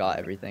actually got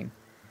everything.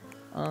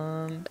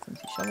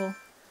 Empty shovel.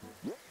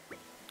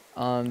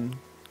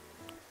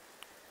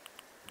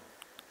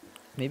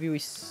 Maybe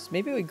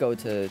we go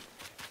to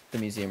the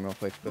museum real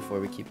quick before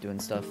we keep doing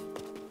stuff.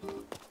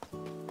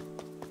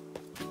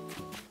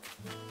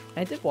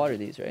 I did water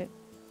these, right?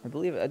 I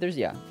believe there's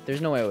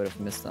no way I would have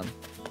missed them.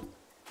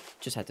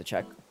 Just had to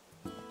check.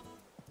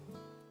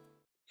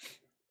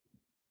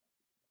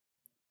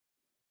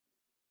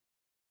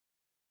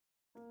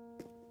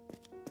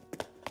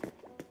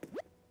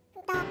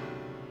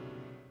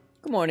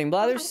 Good morning,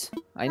 Blathers.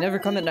 I never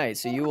come at night,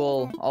 so you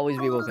will always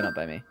be woken up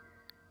by me.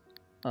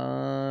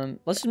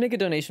 Let's just make a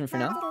donation for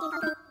now.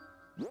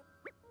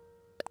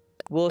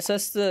 We'll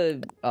assess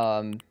the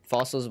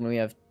fossils when we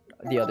have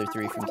the other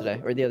 3 from today.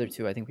 Or the other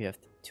 2. I think we have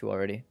 2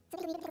 already.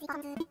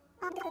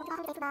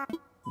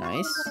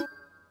 Nice.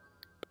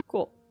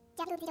 Cool.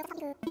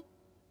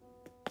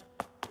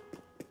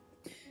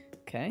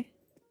 Okay.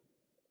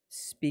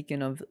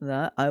 Speaking of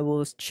that, I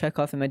will check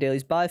off in my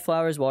dailies. Buy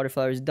flowers, water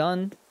flowers,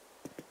 done.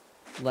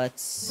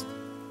 Let's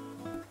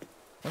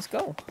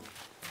go.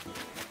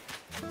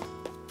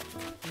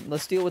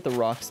 Let's deal with the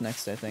rocks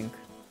next, I think.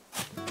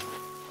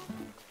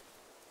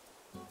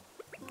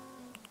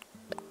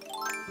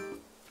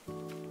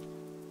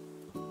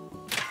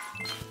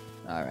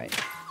 Alright.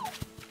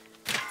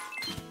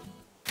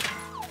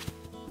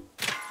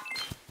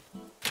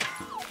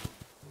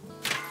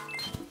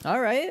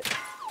 Alright.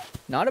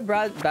 Not a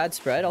bad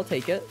spread, I'll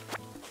take it.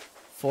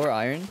 4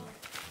 iron.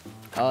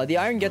 The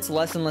iron gets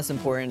less and less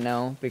important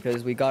now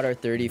because we got our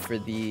 30 for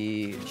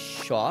the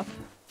shop.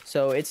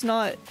 So it's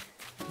not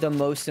the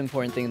most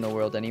important thing in the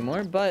world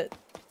anymore, but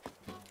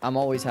I'm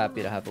always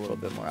happy to have a little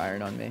bit more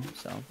iron on me,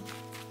 so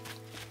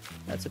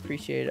that's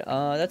appreciated.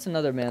 That's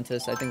another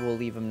mantis. I think we'll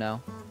leave him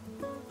now.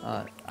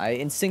 I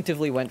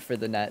instinctively went for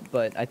the net,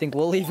 but I think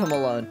we'll leave him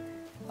alone.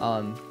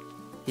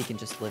 He can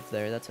just live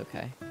there. That's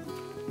okay.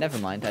 Never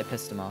mind. I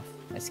pissed him off.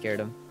 I scared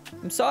him.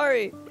 I'm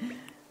sorry!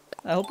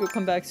 I hope you'll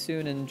come back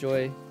soon and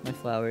enjoy my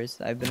flowers.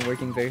 I've been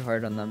working very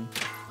hard on them,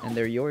 and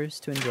they're yours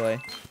to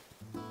enjoy.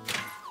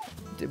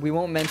 We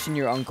won't mention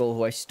your uncle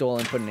who I stole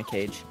and put in a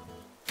cage.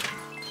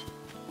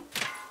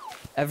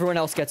 Everyone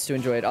else gets to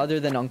enjoy it,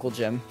 other than Uncle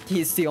Jim.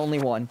 He's the only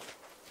one.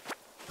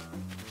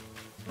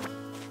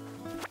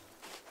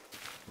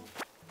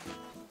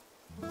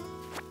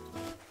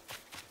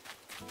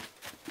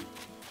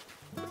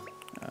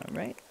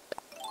 Alright.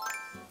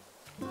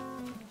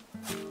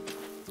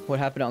 What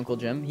happened to Uncle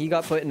Jim? He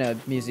got put in a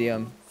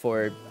museum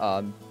for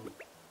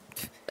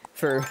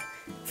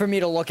me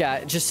to look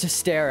at, just to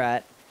stare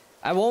at.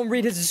 I won't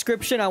read his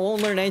description, I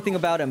won't learn anything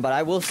about him, but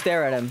I will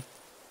stare at him.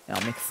 And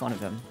I'll make fun of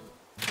him.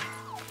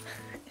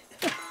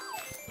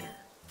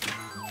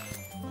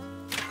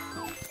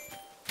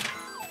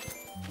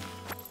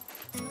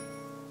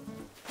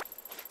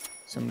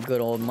 Some good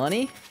old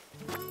money.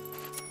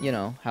 You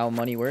know how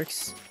money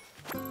works.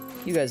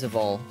 You guys have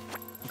all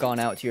gone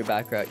out to your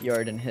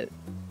backyard and hit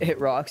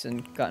rocks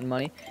and gotten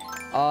money.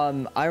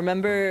 I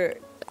remember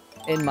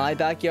in my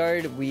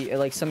backyard,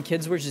 some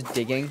kids were just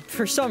digging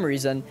for some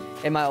reason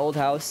in my old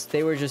house.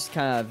 They were just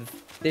they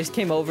just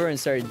came over and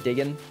started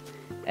digging,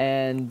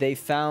 and they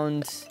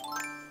found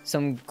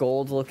some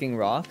gold-looking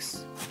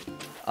rocks.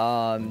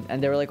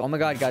 And they were like, "Oh my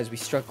God, guys, we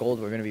struck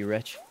gold. We're gonna be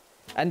rich."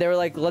 And they were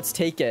like, "Let's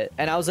take it."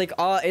 And I was like,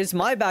 "It's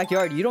my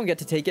backyard. You don't get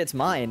to take it. It's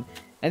mine."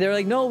 And they were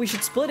like, "No, we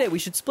should split it. We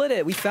should split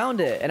it. We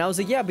found it." And I was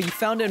like, "Yeah, but you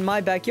found it in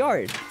my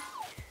backyard."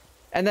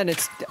 And then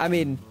it's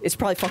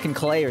probably fucking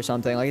clay or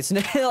something. Like, it's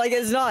like,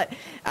 it's not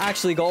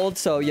actually gold.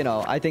 So, you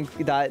know, I think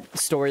that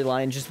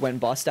storyline just went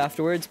bust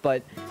afterwards.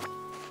 But,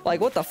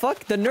 like, what the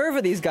fuck? The nerve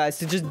of these guys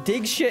to just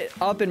dig shit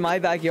up in my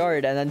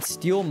backyard and then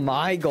steal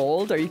my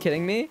gold? Are you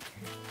kidding me?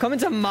 Come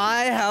into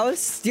my house,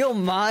 steal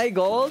my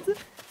gold?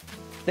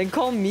 Then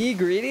call me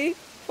greedy?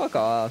 Fuck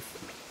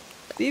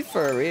off. Be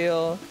for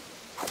real.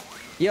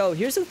 Yo,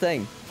 here's the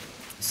thing.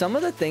 Some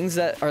of the things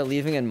that are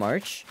leaving in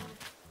March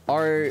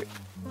are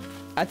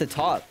at the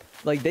top.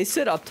 Like, they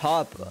sit up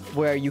top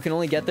where you can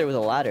only get there with a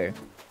ladder.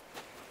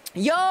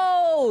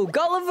 Yo,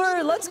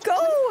 Gulliver, let's go.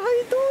 How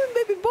you doing,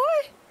 baby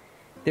boy?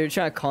 They were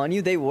trying to con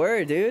you? They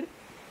were, dude. It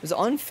was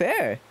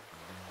unfair.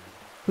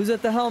 Who's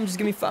at the helm? Just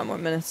give me 5 more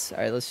minutes. All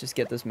right, let's just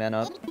get this man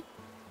up.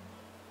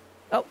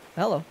 Oh,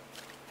 hello.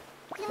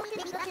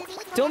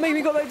 Don't make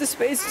me go back to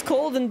space. It's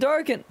cold and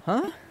dark and...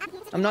 Huh?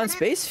 I'm not in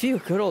space? Phew,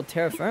 good old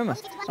terra firma.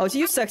 Oh, it's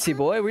you, sexy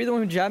boy. Were you the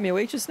one who jabbed me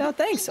awake just now?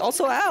 Thanks.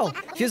 Also, ow.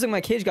 Feels like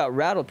my cage got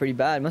rattled pretty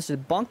bad. Must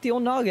have bonked the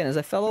old noggin as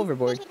I fell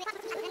overboard.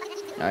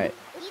 Alright.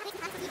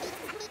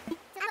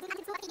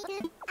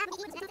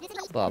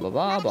 Blah, blah,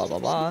 blah, blah, blah,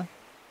 blah.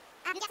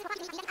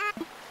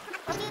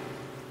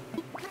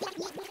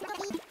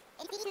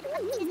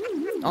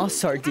 Oh,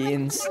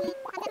 sardines.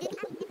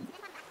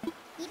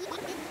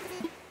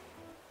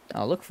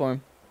 I'll look for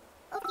him.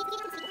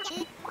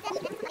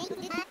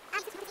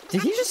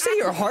 Did he just say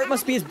your heart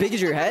must be as big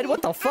as your head?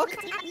 What the fuck?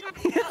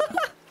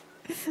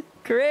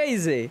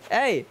 Crazy.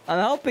 Hey, I'm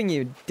helping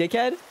you,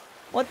 dickhead.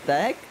 What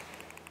the heck?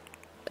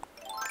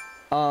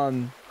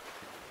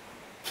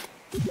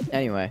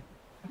 Anyway.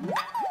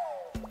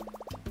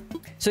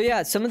 So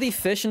yeah, some of the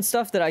fish and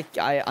stuff that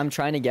I'm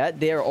trying to get,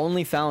 they are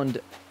only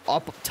found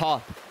up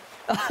top.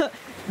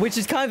 Which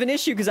is kind of an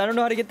issue because I don't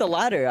know how to get the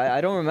ladder.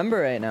 I don't remember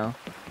right now.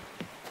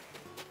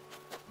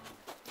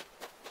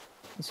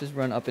 Let's just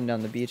run up and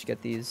down the beach,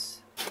 get these.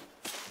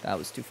 That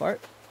was too far.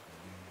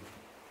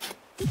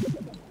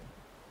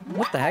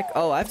 What the heck?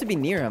 Oh, I have to be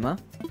near him, huh?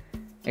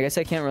 I guess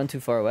I can't run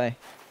too far away.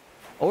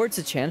 Or it's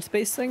a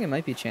chance-based thing? It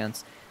might be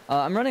chance.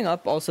 I'm running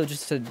up also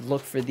just to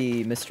look for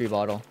the mystery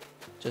bottle.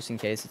 Just in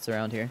case it's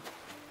around here.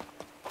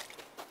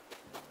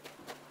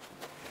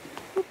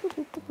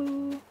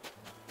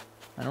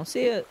 I don't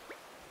see it.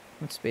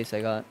 What space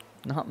I got?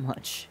 Not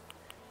much.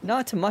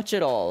 Not much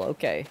at all.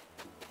 Okay.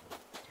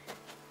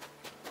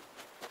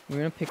 We're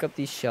gonna pick up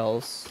these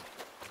shells.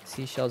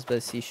 Seashells by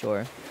the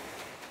seashore.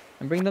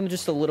 And bring them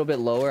just a little bit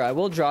lower. I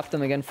will drop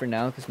them again for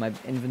now because my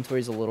inventory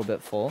is a little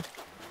bit full.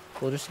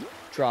 We'll just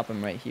drop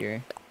them right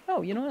here.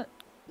 Oh, you know what?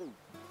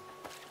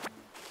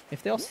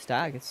 If they all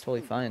stack, it's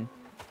totally fine.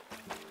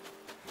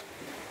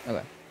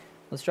 Okay.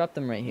 Let's drop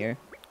them right here.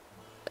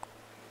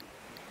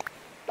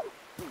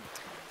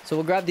 So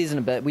we'll grab these in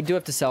a bit. We do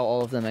have to sell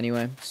all of them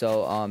anyway.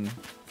 So,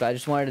 but I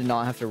just wanted to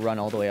not have to run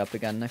all the way up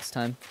again next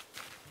time.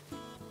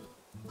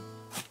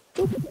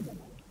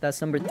 That's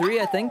number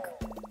 3, I think.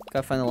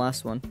 Gotta find the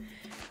last one.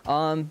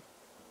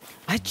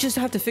 I just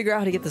have to figure out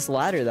how to get this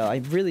ladder, though.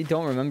 I really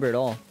don't remember at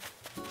all.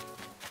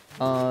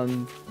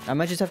 I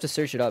might just have to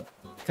search it up.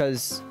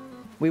 Because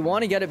we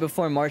want to get it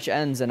before March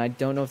ends, and I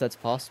don't know if that's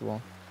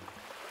possible.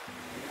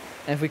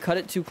 And if we cut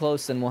it too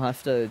close, then we'll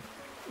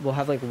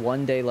have like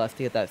 1 day left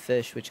to get that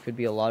fish, which could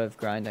be a lot of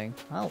grinding.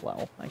 Oh,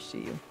 well, I see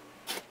you.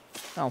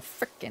 Oh,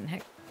 frickin'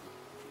 heck.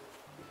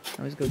 I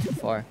always go too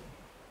far.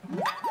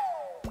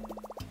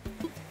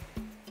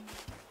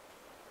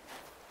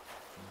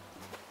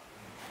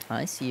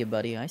 I see you,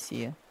 buddy. I see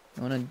you.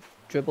 You want to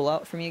dribble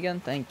out for me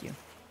again? Thank you.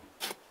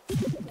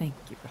 Thank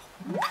you,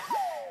 bro.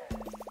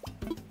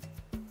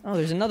 Oh,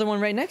 there's another one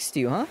right next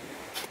to you, huh?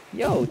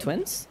 Yo,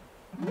 twins.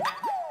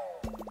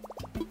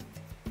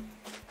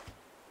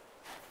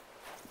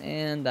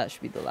 And that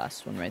should be the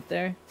last one right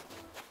there.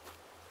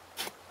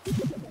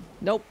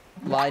 Nope.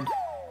 Lied.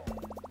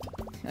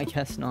 I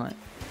guess not.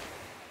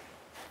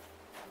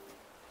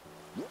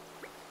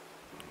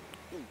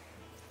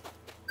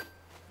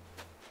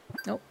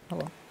 Nope.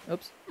 Hello.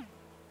 Oops.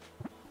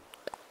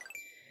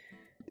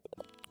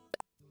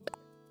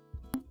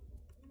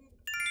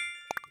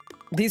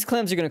 These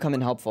clams are gonna come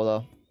in helpful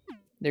though.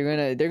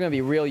 They're gonna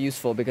be real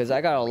useful because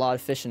I got a lot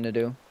of fishing to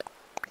do.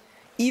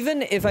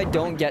 Even if I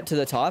don't get to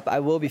the top, I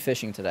will be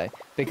fishing today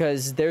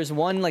because there's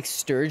one like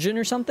sturgeon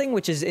or something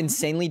which is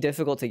insanely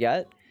difficult to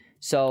get.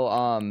 So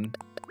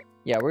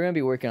yeah, we're gonna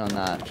be working on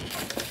that.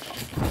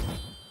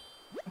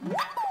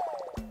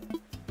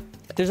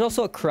 There's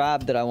also a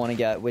crab that I want to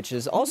get, which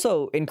is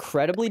also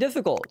incredibly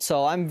difficult.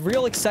 So I'm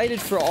real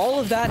excited for all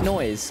of that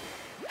noise.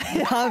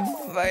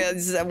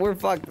 We're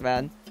fucked,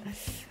 man.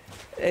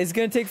 It's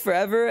gonna take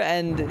forever,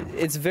 and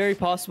it's very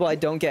possible I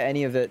don't get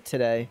any of it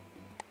today.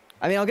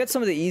 I mean, I'll get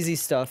some of the easy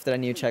stuff that I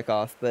need to check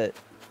off, but,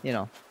 you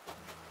know,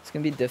 it's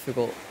gonna be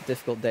difficult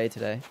day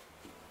today.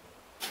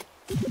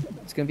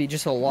 It's gonna be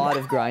just a lot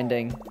of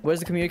grinding. What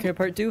does the communicator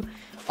part do?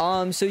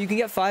 So you can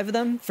get 5 of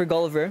them for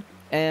Gulliver,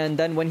 and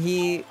then when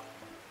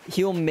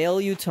he'll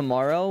mail you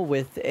tomorrow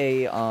with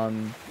a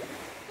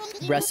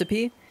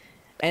recipe.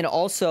 And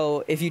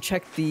also, if you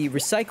check the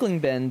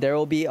recycling bin, there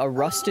will be a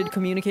rusted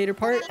communicator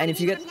part, and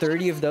if you get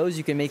 30 of those,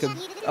 you can make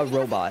a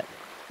robot,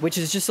 which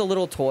is just a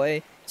little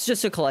toy. It's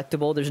just a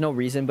collectible. There's no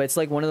reason, but it's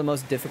like one of the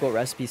most difficult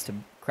recipes to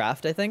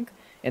craft, I think,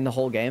 in the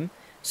whole game.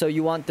 So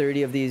you want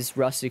 30 of these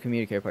rusted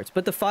communicator parts.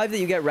 But the 5 that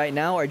you get right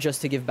now are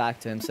just to give back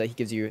to him, so he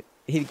gives you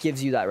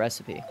that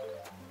recipe.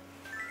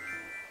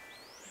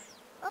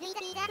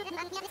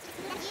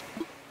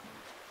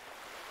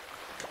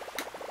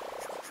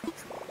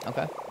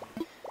 Okay.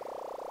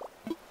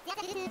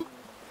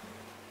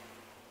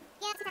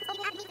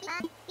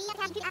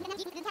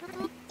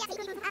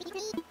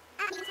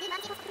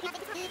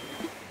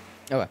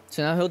 Okay,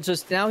 so now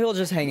he'll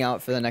just hang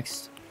out for the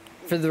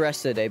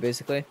rest of the day,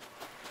 basically.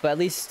 But at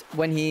least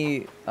when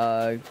he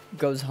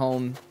goes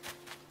home,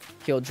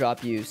 he'll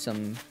drop you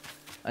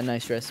a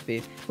nice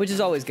recipe, which is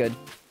always good.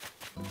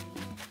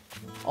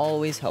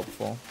 Always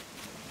helpful.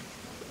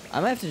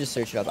 I might have to just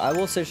search it up. I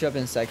will search it up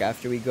in a sec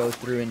after we go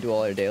through and do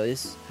all our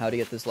dailies, how to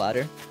get this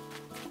ladder.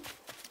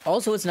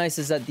 Also, what's nice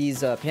is that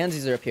these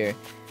pansies are up here,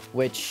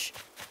 which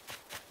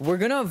we're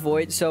gonna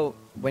avoid. So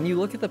when you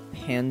look at the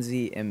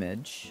pansy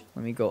image,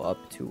 let me go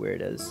up to where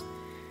it is.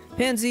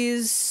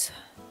 Pansies.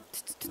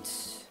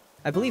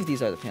 I believe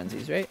these are the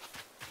pansies, right?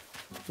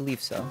 I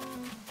believe so.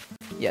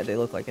 Yeah, they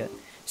look like it.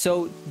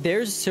 So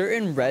there's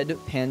certain red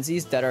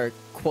pansies that are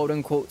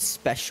quote-unquote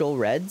special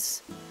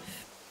reds.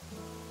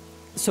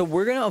 So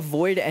we're gonna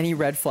avoid any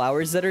red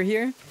flowers that are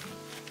here.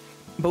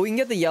 But we can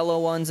get the yellow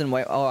ones and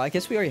white. Oh, I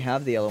guess we already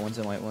have the yellow ones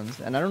and white ones.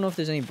 And I don't know if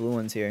there's any blue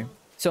ones here.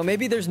 So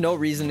maybe there's no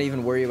reason to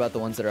even worry about the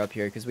ones that are up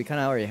here, because we kind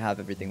of already have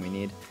everything we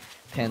need,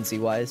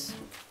 pansy-wise.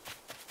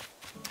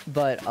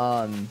 But,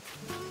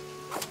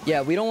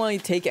 yeah, we don't want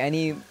to take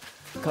any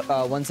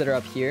ones that are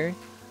up here.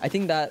 I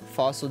think that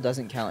fossil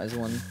doesn't count as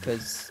one,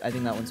 because I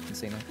think that one's been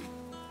signaled.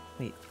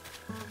 Wait.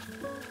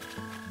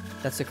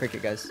 That's the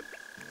cricket, guys.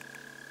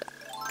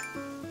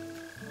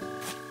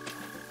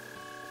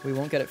 We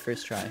won't get it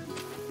first try.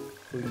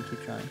 We can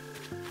keep trying.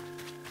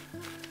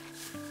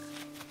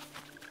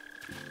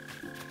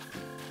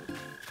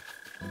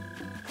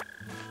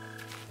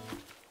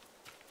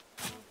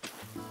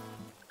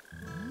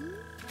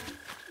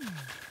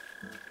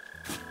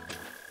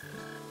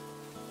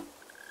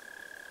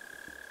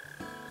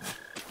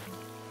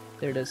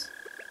 There it is.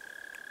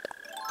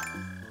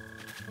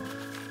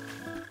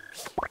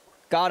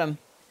 Got him.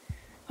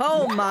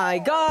 Oh my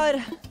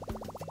god!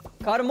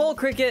 Got a mole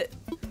cricket!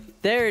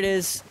 There it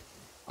is.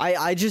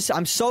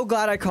 I'm so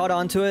glad I caught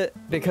on to it,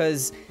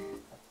 because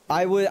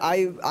I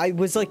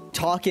was like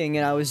talking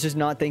and I was just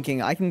not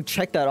thinking. I can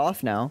check that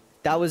off now.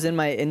 That was in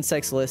my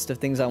insects list of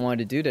things I wanted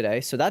to do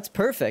today, so that's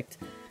perfect.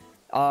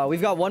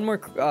 We've got one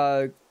more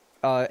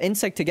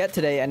insect to get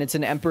today, and it's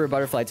an emperor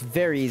butterfly. It's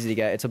very easy to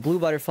get. It's a blue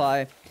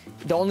butterfly.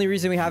 The only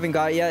reason we haven't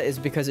got it yet is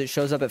because it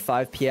shows up at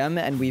 5 p.m.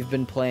 and we've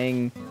been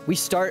playing. We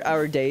start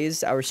our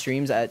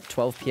streams at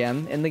 12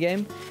 p.m. in the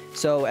game,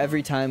 so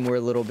every time we're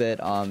a little bit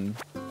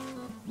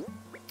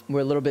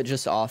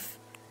just off.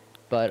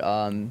 But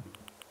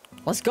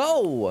let's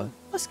go.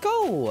 Let's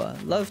go.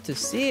 Love to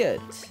see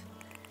it.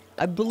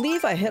 I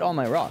believe I hit all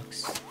my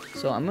rocks,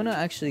 so I'm gonna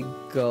actually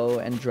go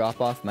and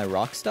drop off my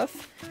rock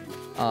stuff,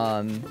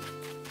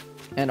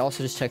 and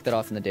also just check that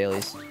off in the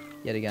dailies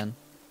yet again.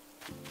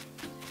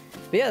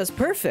 But yeah, that's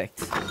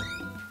perfect.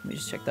 Let me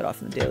just check that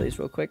off in the dailies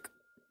real quick.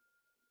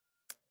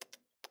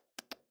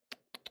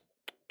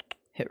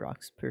 Hit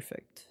rocks,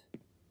 perfect.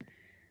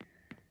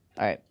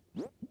 Alright,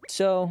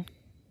 so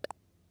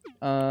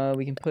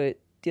we can put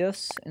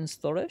this in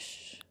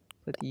storage.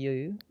 Put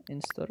you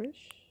in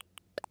storage.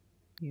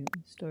 You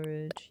in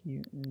storage.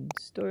 You in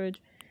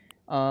storage.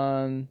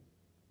 We're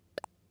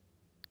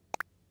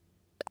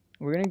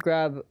gonna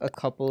grab a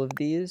couple of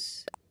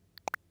these.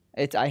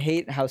 I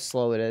hate how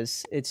slow it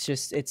is.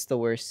 It's the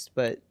worst,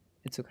 but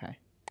it's okay.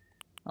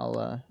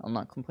 I'll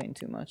not complain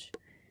too much.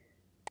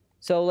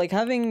 So like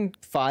having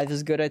 5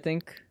 is good, I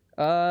think.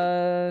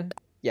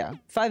 Yeah,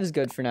 5 is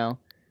good for now.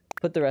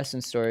 Put the rest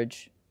in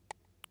storage.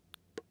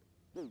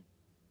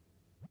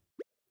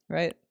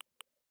 Right?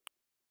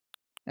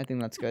 I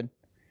think that's good.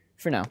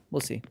 For now,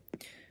 we'll see.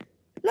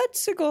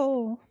 Let's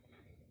go!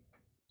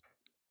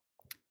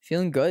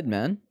 Feeling good,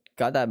 man.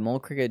 Got that mole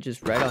cricket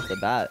just right off the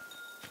bat.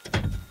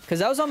 Because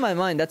that was on my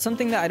mind. That's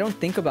something that I don't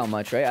think about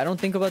much, right? I don't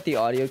think about the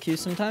audio cues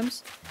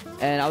sometimes.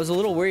 And I was a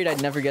little worried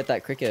I'd never get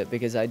that cricket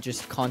because I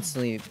just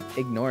constantly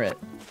ignore it.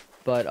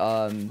 But,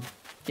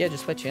 yeah,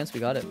 just by chance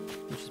we got it,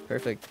 which is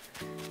perfect.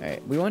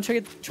 Alright, we want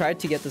to try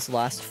to get this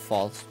last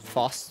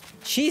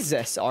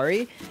Jesus,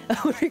 Ari!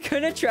 We're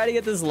gonna try to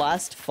get this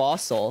last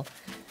fossil.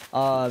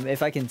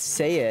 If I can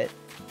say it.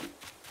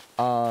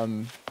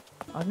 I've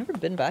never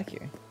been back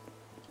here.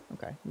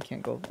 Okay, we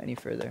can't go any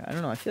further. I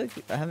don't know, I feel like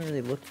I haven't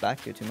really looked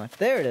back here too much.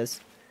 There it is!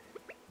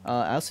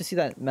 I also see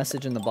that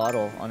message in the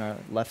bottle on our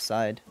left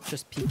side.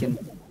 Just peeking.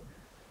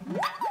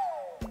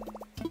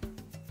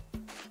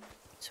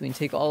 So we can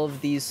take all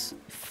of these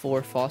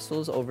 4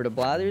 fossils over to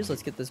Blathers.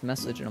 Let's get this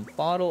message in a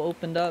bottle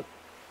opened up.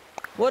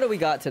 What do we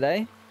got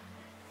today?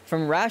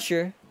 From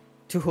Rasher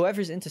to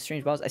whoever's into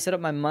strange bottles. I set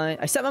my mind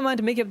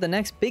to make up the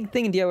next big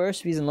thing in DIY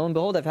recipes, and lo and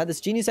behold, I've had this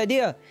genius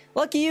idea.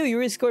 Lucky you, you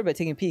really scored by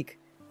taking a peek.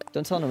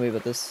 Don't tell nobody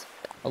about this.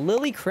 A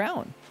lily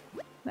crown.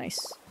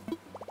 Nice.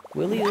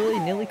 Willy lily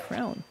nilly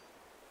crown.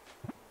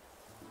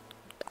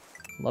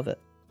 Love it.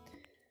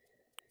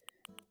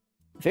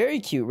 Very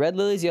cute. Red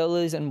lilies, yellow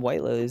lilies, and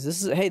white lilies.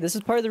 This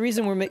is part of the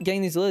reason we're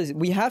getting these lilies.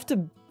 We have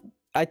to...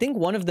 I think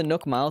one of the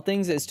Nook Mile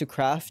things is to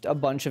craft a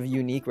bunch of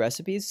unique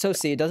recipes. So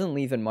see, it doesn't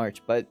leave in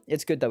March, but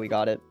it's good that we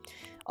got it.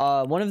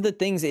 One of the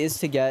things is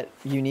to get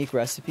unique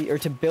recipe, or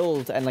to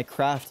build and like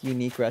craft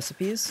unique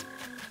recipes.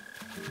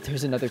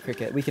 There's another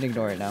cricket. We can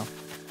ignore it now.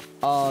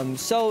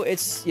 So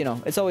it's, you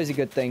know, it's always a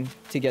good thing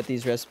to get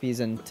these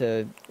recipes and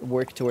to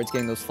work towards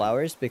getting those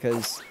flowers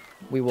because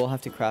we will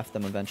have to craft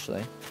them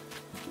eventually.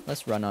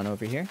 Let's run on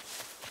over here.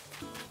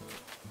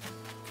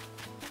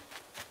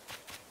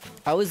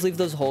 I always leave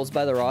those holes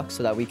by the rocks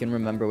so that we can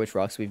remember which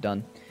rocks we've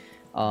done.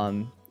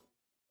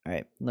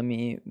 Alright,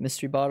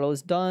 mystery bottle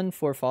is done.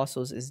 4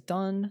 fossils is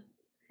done.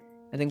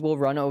 I think we'll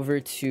run over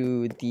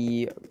to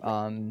the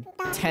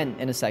tent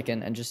in a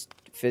second and just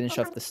finish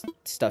up the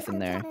stuff in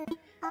there.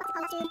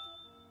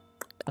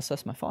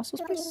 Assess my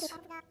fossils, please.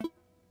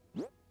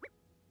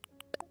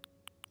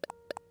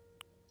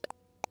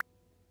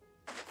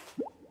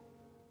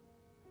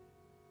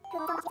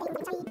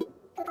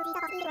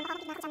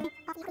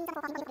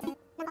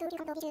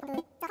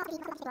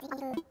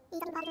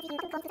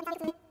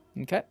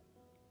 Okay.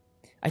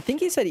 I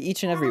think he said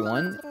each and every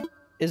one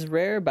is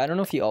rare, but I don't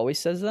know if he always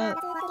says that.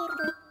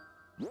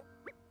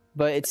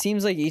 But it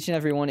seems like each and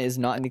every one is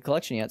not in the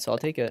collection yet, so I'll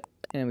take it.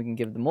 And we can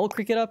give the mole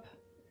cricket up.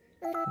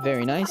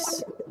 Very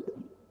nice.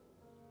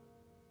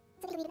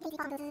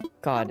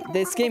 God,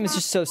 this game is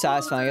just so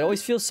satisfying. It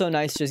always feels so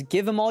nice. Just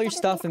give him all your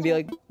stuff and be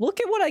like, look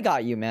at what I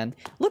got you, man.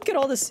 Look at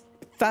all this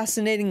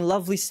fascinating,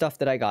 lovely stuff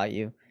that I got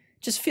you.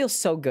 Just feels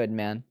so good,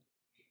 man.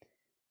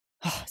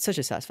 Such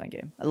a satisfying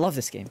game. I love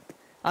this game.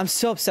 I'm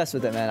so obsessed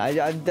with it, man.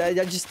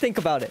 I just think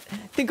about it.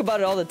 Think about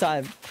it all the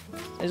time.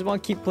 I just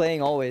want to keep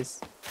playing always.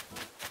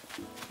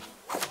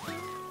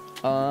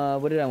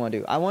 What did I want to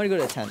do? I want to go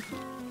to a tent.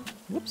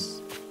 Whoops.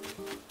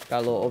 Got a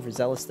little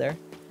overzealous there.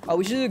 Oh,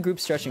 we should do a group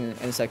stretching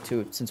in a sec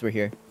too, since we're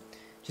here.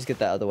 Just get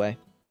that out of the way.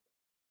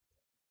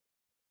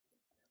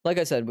 Like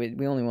I said,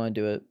 we only want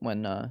to do it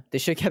when, they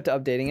should have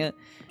kept updating it.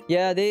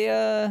 Yeah, they,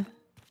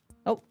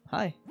 Oh,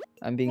 hi.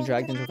 I'm being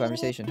dragged into a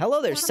conversation.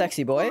 Hello there,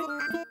 sexy boy.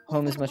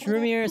 Home is much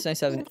roomier. It's nice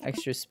to have an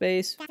extra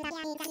space.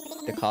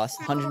 The cost,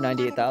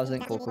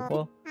 198,000. Cool, cool,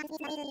 cool.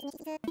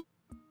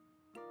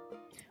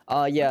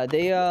 Yeah,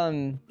 they,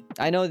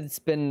 I know it's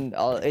been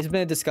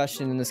a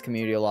discussion in this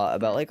community a lot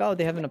about like, oh,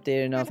 they haven't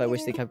updated enough. I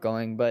wish they kept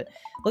going, but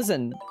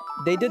listen,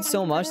 they did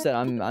so much that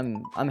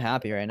I'm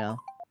happy right now.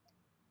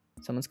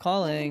 Someone's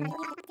calling.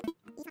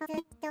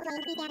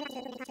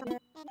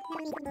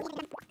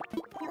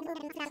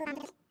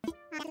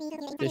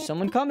 There's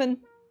someone coming.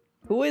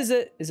 Who is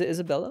it? Is it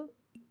Isabella?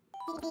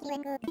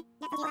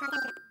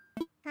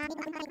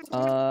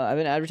 I've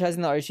been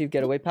advertising the Archive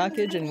Getaway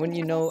package, and wouldn't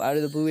you know, out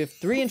of the blue, we have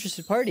 3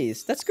 interested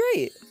parties. That's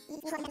great.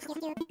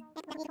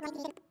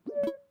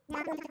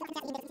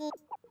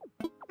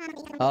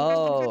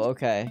 Oh,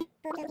 okay.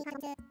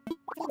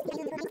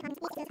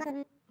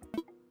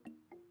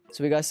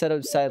 So we gotta set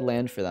aside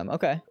land for them.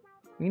 Okay,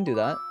 we can do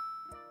that.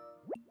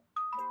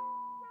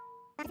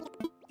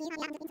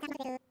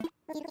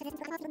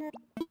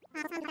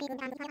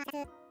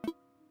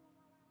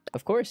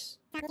 Of course.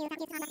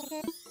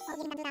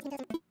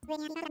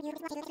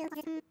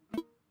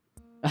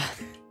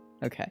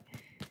 Okay.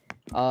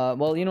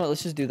 Well, you know what?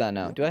 Let's just do that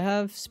now. Do I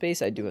have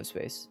space? I do have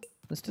space.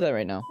 Let's do that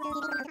right now.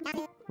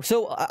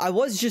 So, I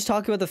was just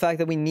talking about the fact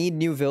that we need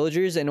new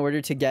villagers in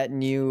order to get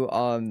new,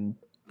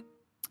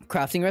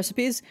 crafting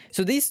recipes.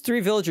 So these 3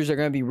 villagers are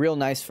going to be real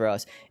nice for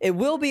us. It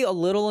will be a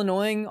little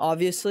annoying,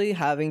 obviously,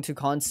 having to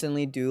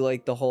constantly do,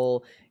 like, the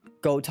whole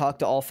go talk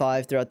to all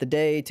 5 throughout the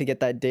day to get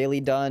that daily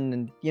done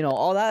and, you know,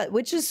 all that,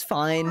 which is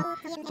fine.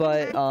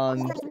 But,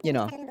 you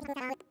know,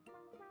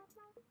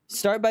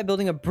 start by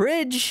building a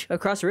bridge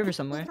across a river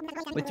somewhere.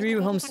 With 3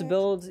 homes to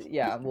build,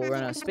 yeah, we'll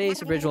run out of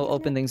space. A bridge will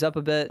open things up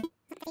a bit.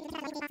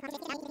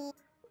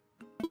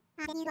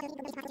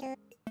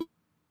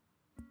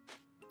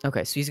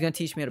 Okay, so he's gonna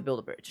teach me how to build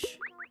a bridge.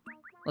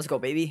 Let's go,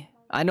 baby.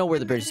 I know where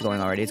the bridge is going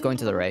already. It's going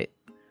to the right.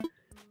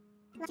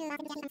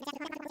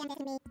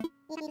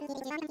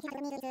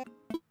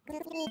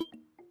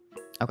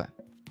 Okay.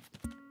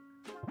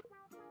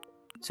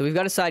 So we've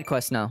got a side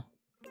quest now.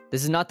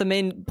 This is not the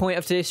main point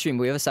of today's stream,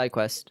 but we have a side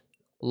quest.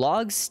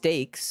 Log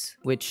stakes,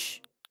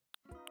 which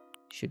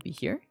should be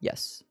here.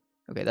 Yes.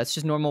 Okay, that's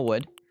just normal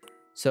wood.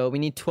 So we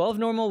need 12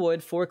 normal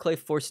wood, 4 clay,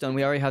 4 stone.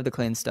 We already have the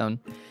clay and stone.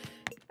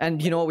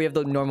 And you know what? We have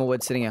the normal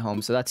wood sitting at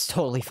home, so that's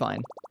totally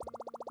fine.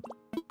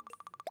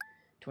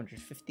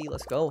 250,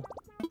 let's go.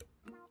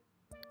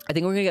 I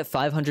think we're gonna get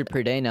 500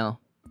 per day now.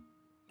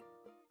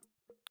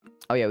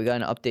 Oh yeah, we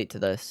got an update to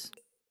this.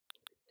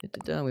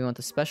 We want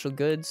the special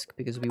goods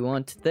because we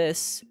want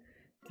this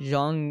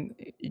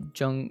Jungara,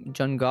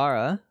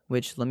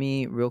 which let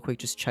me real quick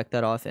just check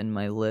that off in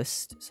my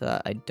list so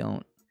that I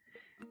don't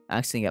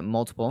accidentally get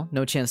multiple.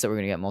 No chance that we're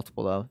gonna get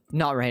multiple though.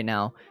 Not right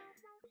now.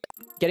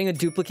 Getting a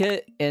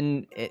duplicate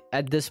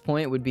at this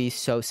point would be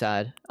so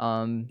sad.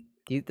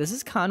 This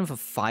is kind of a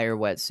fire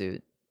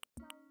wetsuit.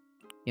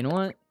 You know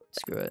what?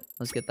 Screw it.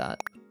 Let's get that.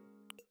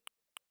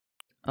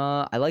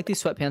 I like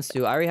these sweatpants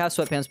too. I already have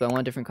sweatpants, but I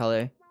want a different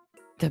color.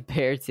 The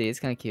bear tee, it's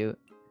kind of cute.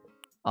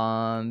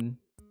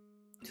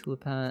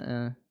 Tulip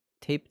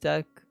tape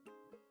deck,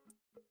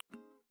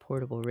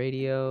 portable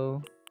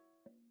radio.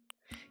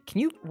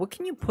 What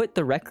can you put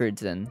the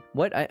records in?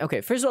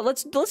 Okay, first of all,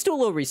 let's do a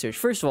little research.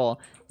 First of all,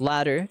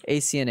 ladder,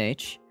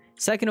 ACNH.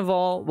 Second of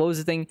all, what was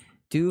the thing?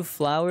 Do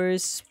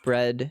flowers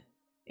spread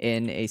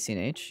in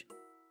ACNH?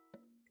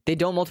 They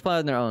don't multiply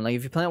on their own. Like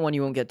if you plant one,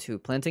 you won't get two.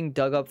 Planting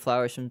dug up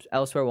flowers from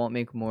elsewhere won't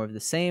make more of the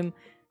same.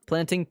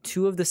 Planting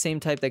two of the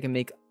same type that can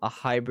make a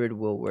hybrid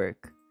will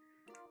work.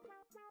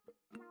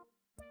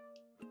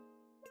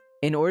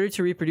 In order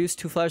to reproduce,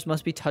 two flowers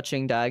must be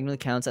touching diagonal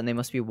counts and they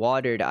must be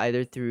watered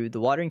either through the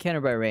watering can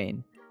or by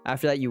rain.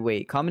 After that, you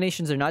wait.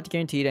 Combinations are not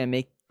guaranteed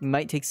and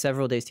might take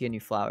several days to get a new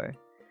flower.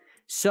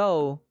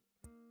 So...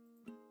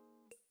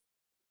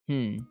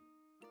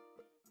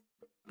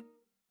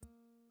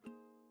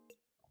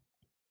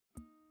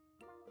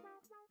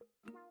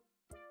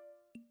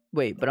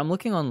 Wait, but I'm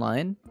looking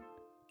online.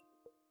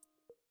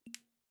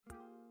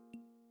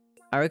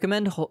 I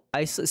recommend...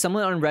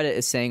 Someone on Reddit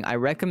is saying, I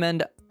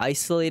recommend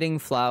isolating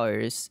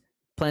flowers,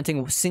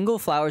 planting single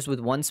flowers with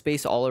one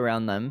space all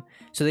around them,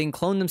 so they can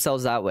clone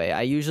themselves that way.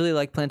 I usually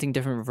like planting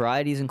different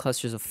varieties in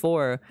clusters of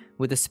 4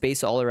 with a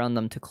space all around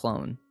them to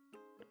clone.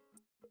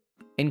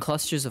 In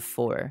clusters of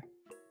 4.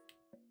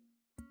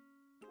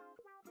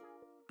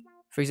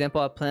 For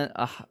example, I'll plant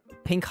a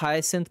pink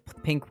hyacinth,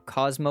 pink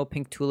cosmo,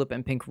 pink tulip,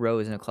 and pink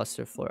rose in a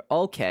cluster of 4.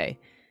 Okay,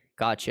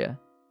 gotcha.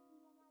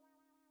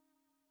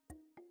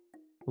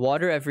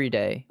 Water every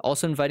day.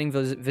 Also inviting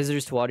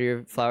visitors to water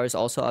your flowers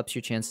also ups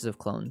your chances of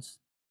clones.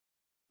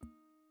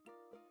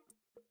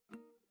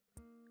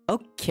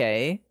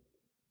 Okay.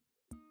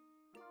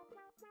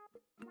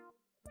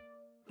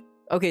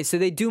 Okay, so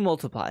they do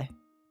multiply.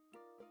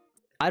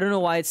 I don't know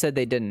why it said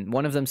they didn't.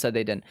 One of them said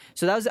they didn't.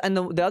 So that was, and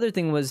the other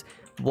thing was,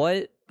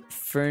 what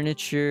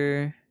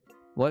furniture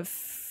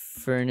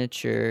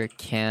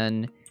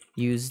can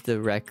use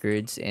the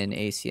records in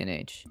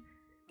ACNH?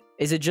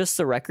 Is it just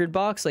the record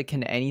box? Like,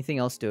 can anything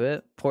else do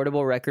it?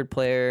 Portable record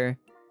player,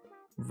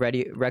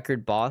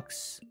 record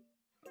box.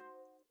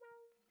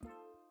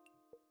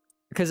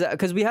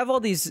 Because we have all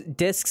these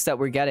discs that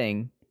we're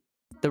getting.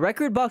 The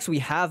record box we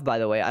have, by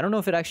the way. I don't know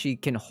if it actually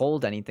can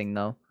hold anything,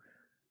 though.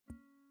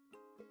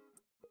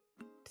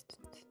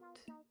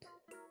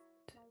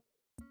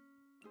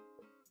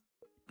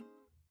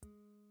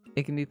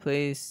 It can be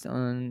placed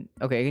on...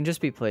 Okay, it can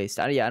just be placed.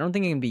 Yeah, I don't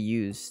think it can be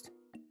used.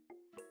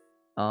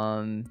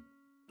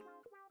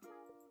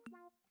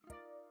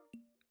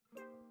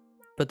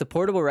 But the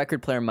portable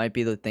record player might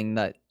be the thing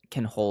that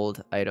can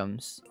hold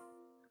items.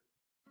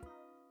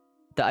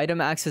 The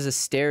item acts as a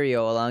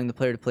stereo, allowing the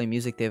player to play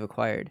music they've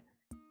acquired.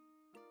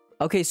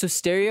 Okay, so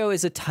stereo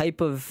is a type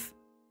of...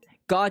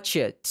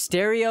 Gotcha!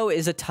 Stereo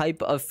is a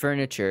type of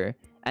furniture,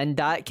 and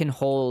that can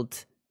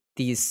hold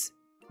these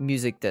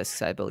music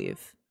discs, I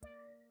believe.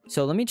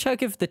 So let me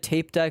check if the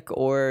tape deck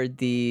or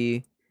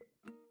the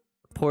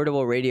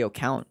portable radio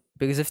count.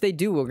 Because if they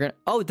do, we're gonna...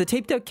 Oh, the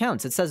tape deck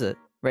counts. It says it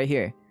right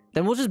here.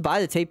 Then we'll just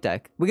buy the tape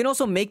deck. We can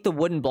also make the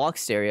wooden block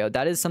stereo.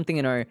 That is something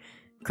in our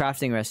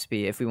crafting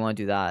recipe if we want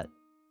to do that.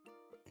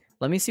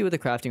 Let me see what the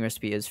crafting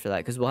recipe is for that.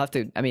 Because we'll have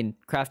to... I mean,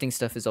 crafting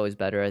stuff is always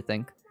better, I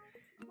think.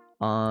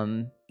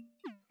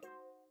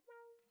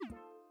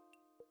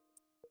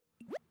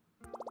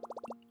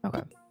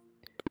 Okay.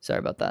 Sorry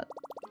about that.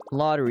 A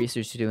lot of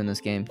research to do in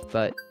this game,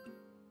 but...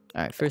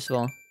 Alright, first of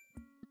all...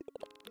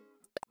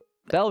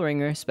 Bell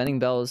ringer. Spending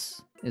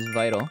bells is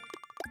vital.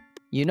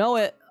 You know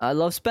it. I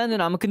love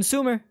spending. I'm a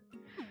consumer.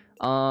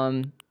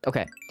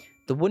 Okay.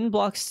 The wooden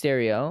block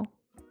stereo...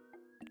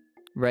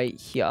 right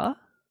here...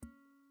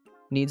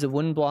 needs a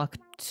wooden block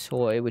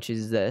toy, which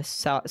is this.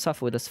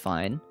 Softwood, that's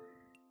fine.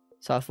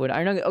 Softwood.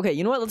 Iron nugget. Okay,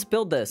 you know what? Let's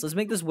build this. Let's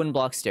make this wooden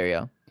block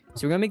stereo.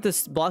 So we're gonna make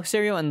this block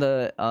stereo and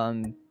the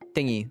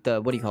thingy.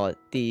 The, what do you call it?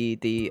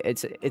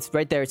 It's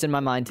right there. It's in my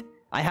mind.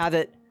 I have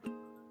it.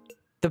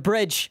 The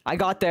bridge. I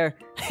got there.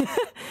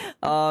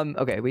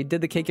 Okay, we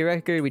did the cake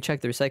record. We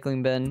checked the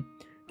recycling bin.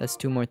 That's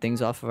 2 more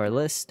things off of our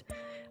list.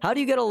 How do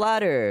you get a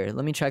ladder?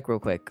 Let me check real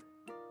quick.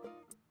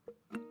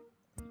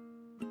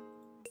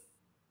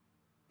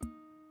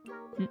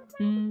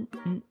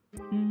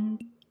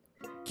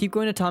 Keep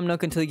going to Tom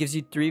Nook until he gives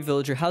you 3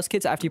 villager house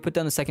kits. After you put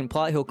down the second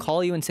plot, he'll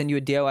call you and send you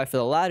a DIY for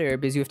the ladder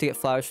because you have to get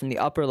flowers from the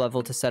upper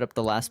level to set up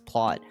the last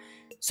plot.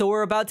 So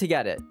we're about to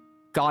get it.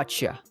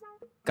 Gotcha.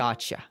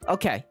 Gotcha.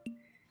 Okay.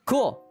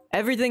 Cool.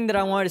 Everything that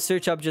I wanted to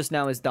search up just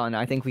now is done.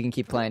 I think we can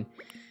keep playing.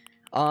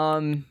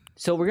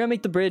 So we're gonna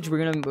make the bridge.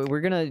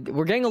 We're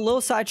getting a little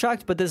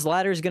sidetracked, but this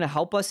ladder is gonna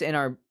help us in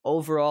our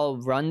overall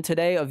run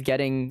today of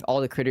getting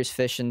all the critters,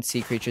 fish, and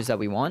sea creatures that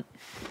we want.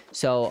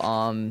 So,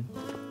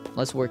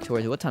 let's work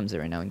towards it. What time is it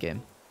right now in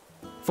game?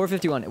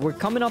 4:51. We're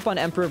coming up on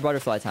Emperor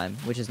Butterfly time,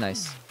 which is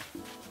nice.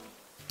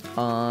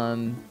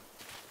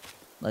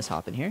 Let's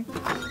hop in here.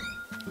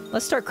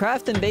 Let's start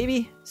crafting,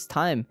 baby. It's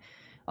time.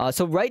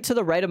 So right to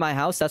the right of my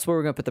house, that's where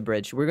we're gonna put the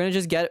bridge. We're gonna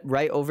just get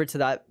right over to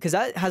that, because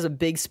that has a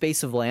big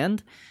space of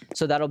land.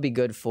 So that'll be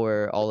good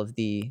for all of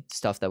the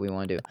stuff that we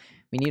want to do.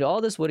 We need all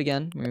this wood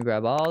again. We're gonna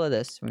grab all of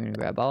this. We're gonna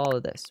grab all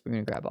of this. We're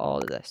gonna grab all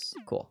of this.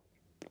 Cool.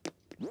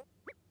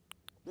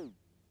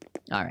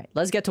 All right,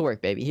 let's get to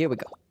work, baby. Here we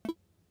go.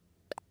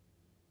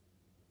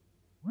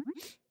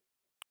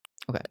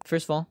 Okay,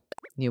 first of all,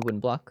 need a wooden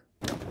block.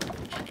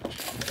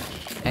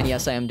 And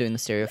yes, I am doing the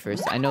stereo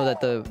first. I know that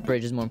the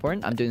bridge is more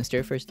important. I'm doing the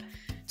stereo first.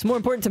 It's more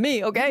important to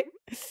me, okay?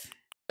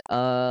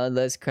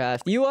 Let's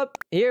craft you up.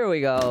 Here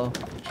we go.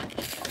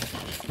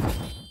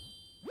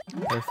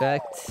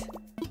 Perfect.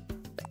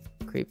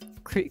 Creep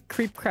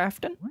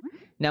crafting.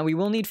 Now we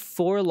will need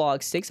 4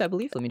 log sticks, I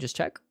believe. Let me just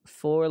check.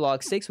 4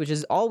 log sticks, which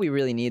is all we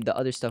really need. The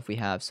other stuff we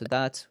have. So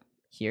that's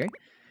here.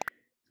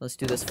 Let's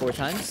do this 4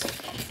 times.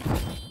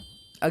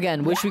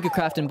 Again, wish we could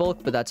craft in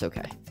bulk, but that's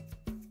okay.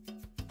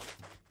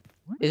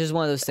 It's just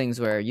one of those things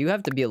where you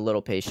have to be a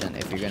little patient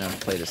if you're gonna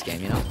play this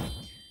game, you know?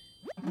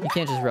 You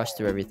can't just rush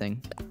through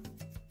everything.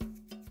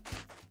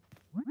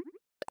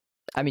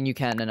 I mean, you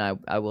can, and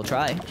I will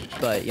try,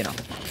 but, you know.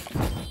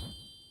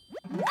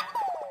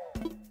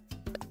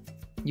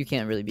 You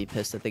can't really be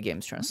pissed that the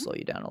game's trying to slow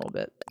you down a little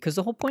bit. Because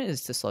the whole point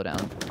is to slow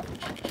down.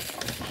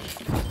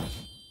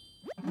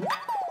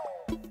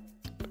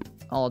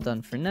 All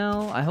done for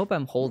now. I hope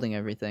I'm holding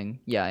everything.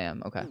 Yeah, I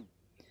am. Okay.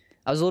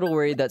 I was a little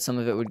worried that some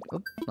of it would...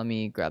 Oop, let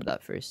me grab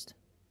that first.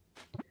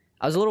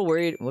 I was a little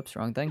worried... Whoops,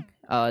 wrong thing.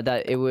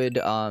 That it would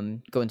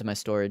go into my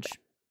storage.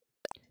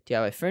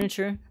 DIY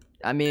furniture.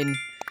 I mean,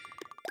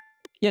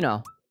 you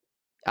know,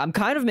 I'm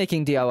kind of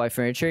making DIY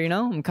furniture, you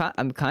know?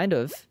 I'm kind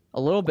of. A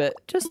little bit.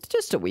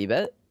 Just a wee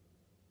bit.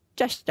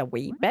 Just a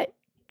wee bit.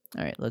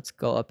 Alright, let's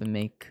go up and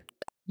make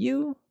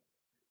you.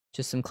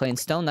 Just some clay and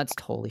stone. That's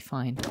totally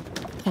fine.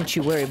 Don't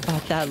you worry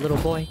about that, little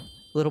boy.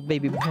 Little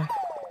baby boy.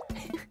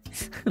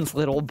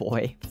 Little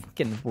boy.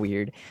 Fucking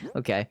weird.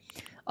 Okay.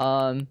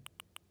 Oh,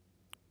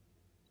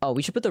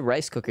 we should put the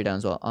rice cooker down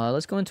as well.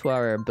 Let's go into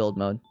our build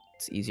mode.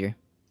 It's easier.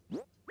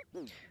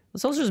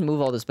 Let's also just move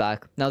all this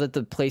back. Now that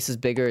the place is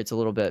bigger, it's a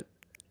little bit...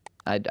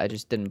 I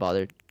just didn't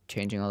bother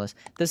changing all this.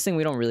 This thing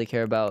we don't really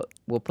care about.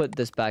 We'll put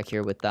this back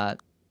here with that.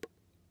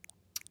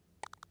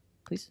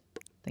 Please.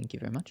 Thank you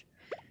very much.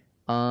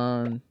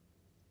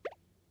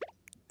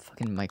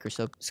 Fucking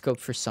microscope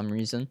for some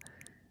reason.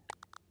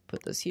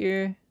 Put this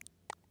here.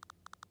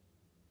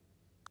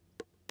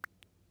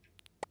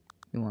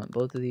 We want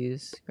both of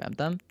these. Grab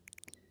them.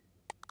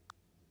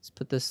 Let's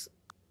put this,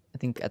 I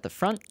think, at the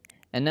front.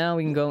 And now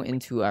we can go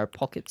into our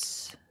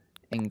pockets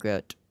and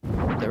get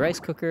the rice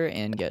cooker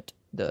and get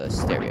the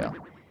stereo.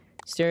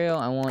 Stereo,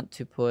 I want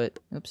to put,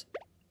 oops,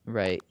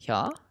 right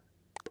here.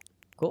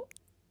 Cool.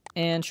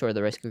 And sure,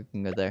 the rice cooker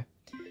can go there.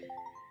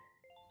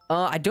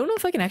 I don't know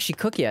if I can actually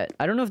cook yet.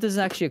 I don't know if this is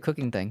actually a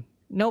cooking thing.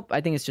 Nope,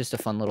 I think it's just a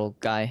fun little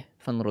guy.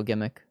 Fun little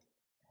gimmick.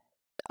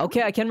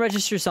 Okay, I can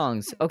register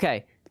songs.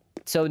 Okay,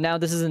 so now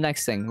this is the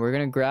next thing. We're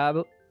gonna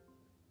grab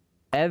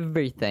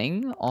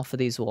everything off of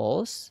these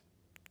walls.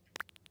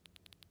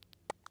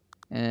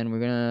 And we're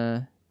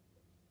gonna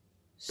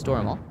store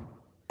them all.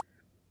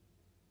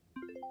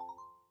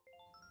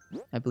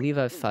 I believe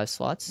I have 5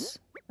 slots.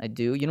 I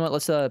do. You know what?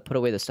 Let's put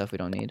away the stuff we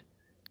don't need.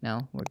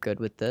 Now we're good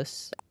with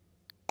this.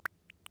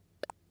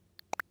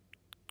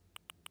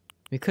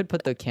 We could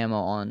put the camo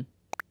on.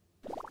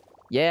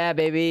 Yeah,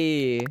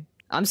 baby.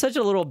 I'm such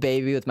a little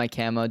baby with my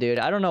camo, dude.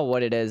 I don't know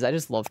what it is. I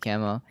just love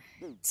camo.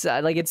 It's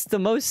like it's the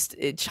most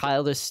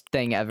childish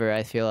thing ever,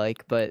 I feel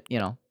like. But you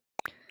know.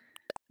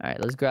 All right,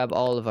 let's grab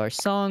all of our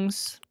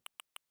songs.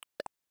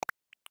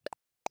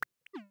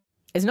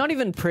 It's not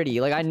even pretty.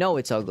 Like, I know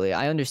it's ugly.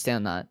 I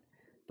understand that.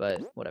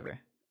 But, whatever.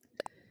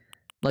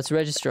 Let's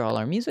register all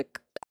our music.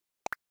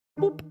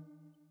 Boop.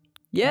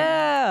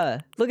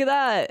 Yeah! Look at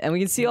that! And we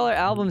can see all our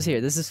albums here.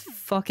 This is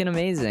fucking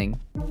amazing.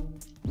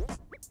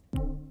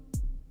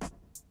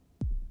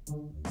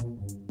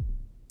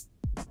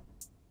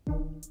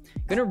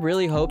 Gonna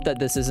really hope that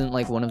this isn't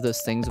like one of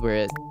those things where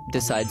it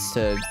decides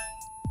to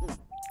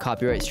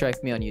copyright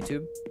strike me on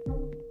YouTube.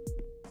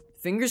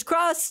 Fingers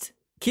crossed.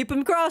 Keep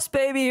them crossed,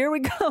 baby. Here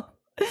we go.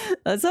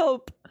 Let's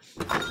hope.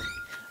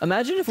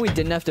 Imagine if we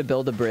didn't have to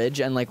build a bridge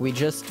and like we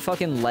just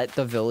fucking let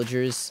the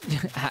villagers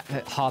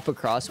hop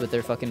across with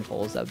their fucking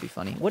poles. That would be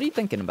funny. What are you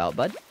thinking about,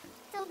 bud?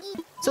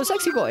 So,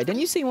 sexy boy, didn't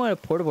you say you wanted a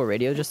portable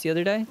radio just the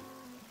other day?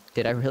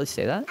 Did I really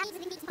say that?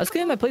 I was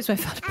cleaning my place when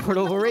I found a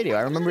portable radio.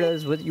 I remember that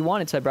was what you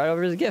wanted, so I brought it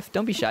over as a gift.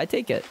 Don't be shy,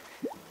 take it.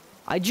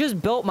 I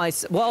just built my...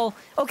 Well,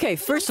 okay,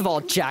 first of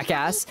all,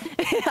 jackass.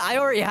 I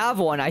already have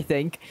one, I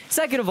think.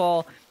 Second of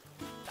all,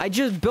 I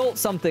just built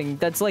something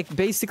that's like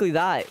basically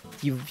that.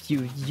 You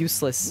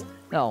useless...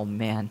 Oh,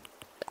 man.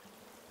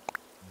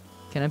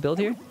 Can I build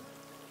here?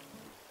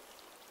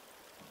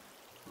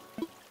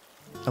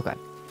 Okay.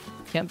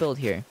 Can't build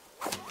here.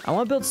 I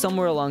want to build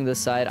somewhere along this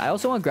side. I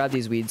also want to grab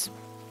these weeds.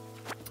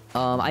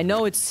 I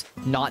know it's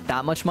not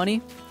that much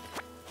money,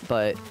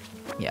 but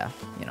yeah,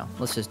 you know,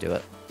 let's just do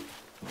it.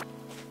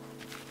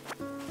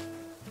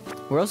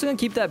 We're also going to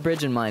keep that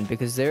bridge in mind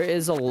because there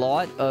is a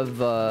lot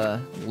of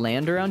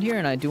land around here,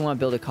 and I do want to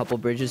build a couple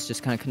bridges,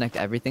 just kind of connect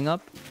everything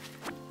up.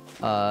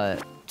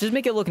 Just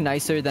make it look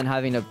nicer than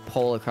having to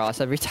pole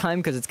across every time,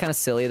 because it's kind of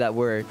silly that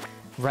we're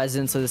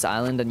residents of this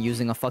island and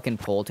using a fucking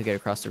pole to get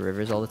across the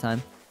rivers all the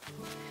time.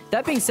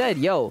 That being said,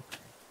 yo,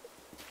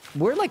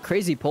 we're like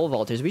crazy pole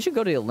vaulters. We should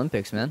go to the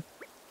Olympics, man.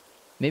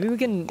 Maybe we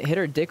can hit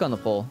our dick on the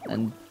pole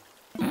and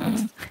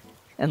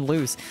and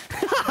lose.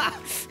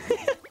 Oh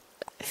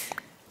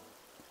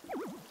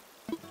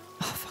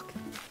fuck!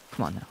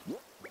 Come on now,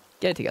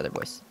 get it together,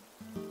 boys.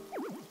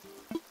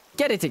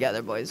 Get it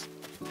together, boys.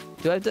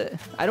 Do I have to?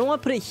 I don't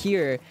want to put it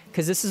here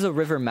because this is a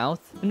river mouth.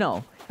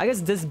 No, I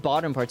guess this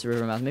bottom part's a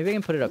river mouth. Maybe I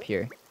can put it up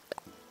here.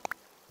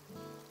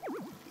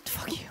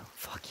 Fuck you.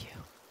 Fuck you.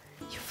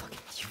 You fucking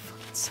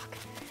suck.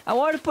 I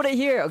wanted to put it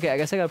here. Okay, I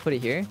guess I gotta put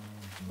it here.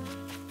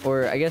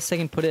 Or I guess I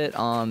can put it,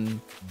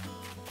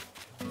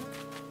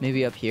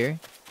 maybe up here.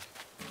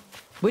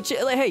 Which,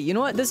 like, hey, you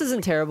know what? This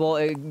isn't terrible.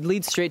 It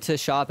leads straight to the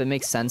shop. It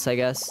makes sense, I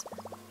guess.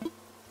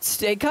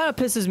 It kind of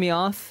pisses me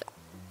off.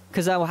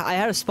 Because I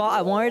had a spot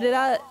I wanted it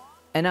at.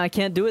 And I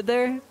can't do it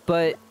there.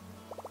 But,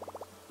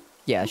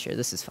 yeah, sure.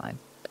 This is fine.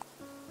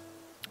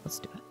 Let's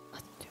do it.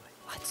 Let's do it.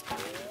 Let's do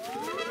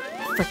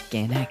it.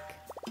 Frickin'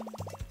 heck.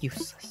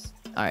 Useless.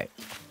 Alright.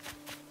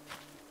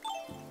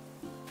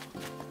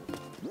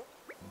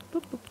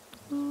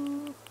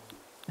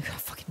 I got a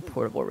fucking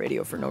portable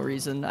radio for no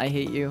reason. I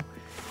hate you.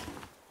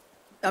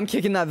 I'm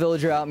kicking that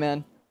villager out,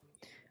 man.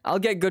 I'll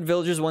get good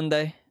villagers one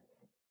day.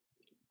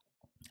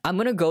 I'm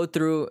gonna go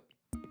through...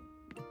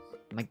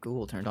 My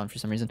Google turned on for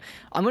some reason.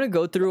 I'm gonna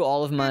go through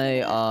all of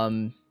my...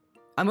 I'm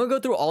gonna go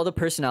through all the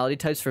personality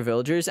types for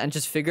villagers and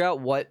just figure out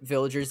what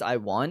villagers I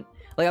want.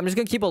 Like, I'm just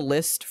gonna keep a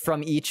list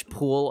from each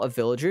pool of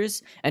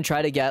villagers and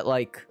try to get,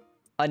 like,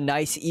 a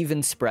nice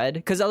even spread.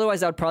 Because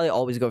otherwise, I would probably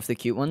always go for the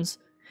cute ones.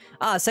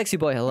 Ah, sexy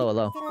boy, hello,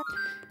 hello.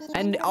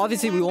 And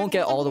obviously, we won't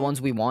get all the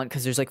ones we want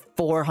because there's like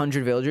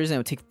 400 villagers and it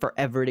would take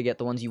forever to get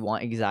the ones you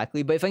want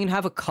exactly. But if I can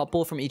have a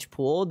couple from each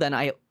pool, then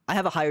I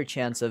have a higher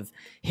chance of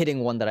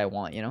hitting one that I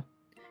want, you know?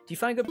 Do you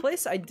find a good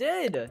place? I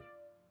did!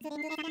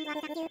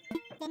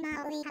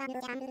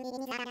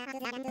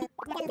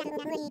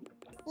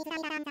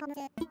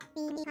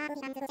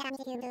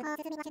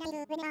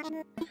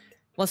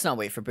 Let's not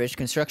wait for bridge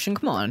construction.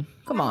 Come on.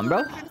 Come on,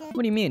 bro.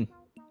 What do you mean?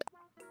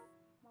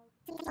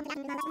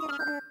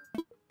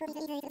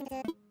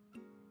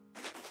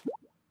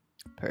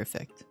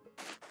 Perfect.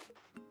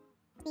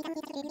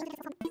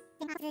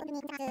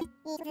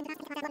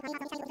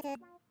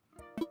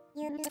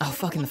 Oh,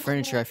 fucking the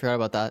furniture. I forgot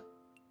about that.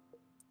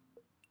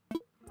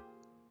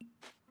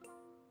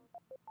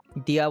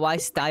 DIY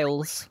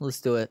styles.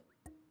 Let's do it.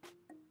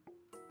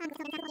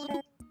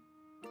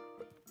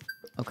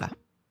 Okay.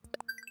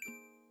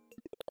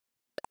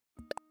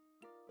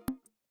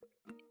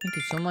 Thank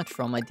you so much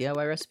for all my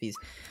DIY recipes.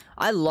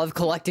 I love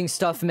collecting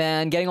stuff,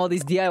 man. Getting all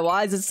these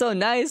DIYs is so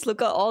nice.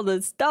 Look at all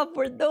the stuff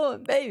we're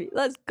doing, baby.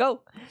 Let's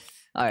go.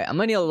 All right, I'm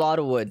gonna need a lot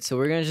of wood, so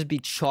we're gonna just be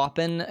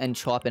chopping and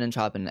chopping and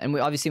chopping. And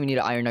we obviously need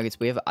iron nuggets.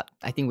 We have,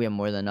 I think we have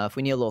more than enough.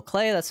 We need a little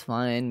clay. That's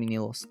fine. We need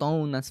a little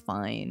stone. That's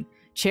fine.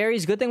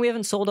 Cherries. Good thing we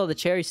haven't sold all the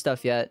cherry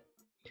stuff yet.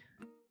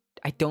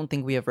 I don't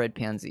think we have red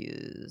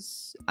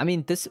pansies. I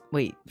mean, this...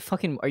 Wait,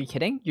 fucking... Are you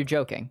kidding? You're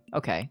joking.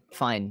 Okay,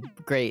 fine.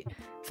 Great.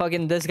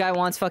 Fucking... This guy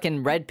wants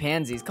fucking red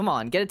pansies. Come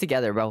on, get it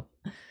together, bro.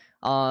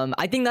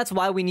 I think that's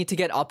why we need to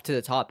get up to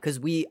the top. Because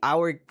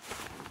our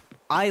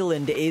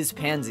island is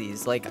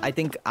pansies. Like, I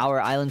think our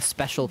island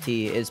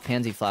specialty is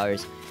pansy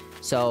flowers.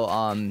 So,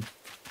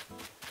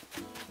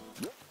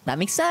 that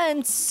makes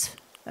sense.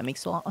 That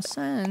makes a lot of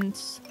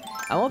sense.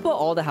 I want to put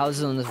all the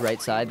houses on this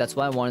right side. That's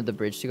why I wanted the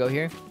bridge to go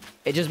here.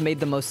 It just made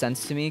the most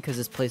sense to me because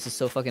this place is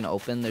so fucking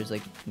open. There's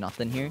like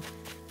nothing here.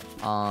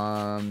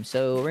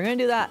 So we're gonna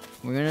do that.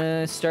 We're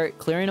gonna start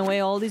clearing away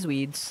all these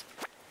weeds.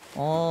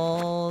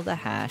 All the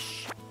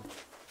hash.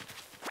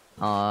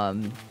 We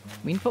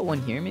can put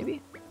one here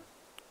maybe?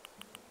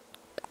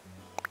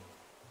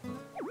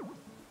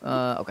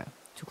 Okay.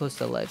 Too close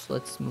to the ledge.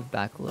 Let's move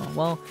back a little.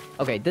 Well,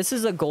 okay, this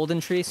is a golden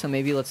tree, so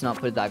maybe let's not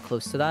put it that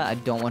close to that. I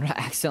don't want to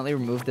accidentally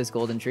remove this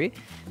golden tree.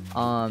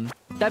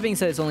 That being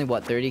said, it's only,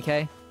 what,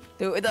 30k?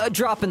 A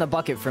drop in the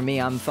bucket for me.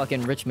 I'm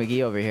fucking Rich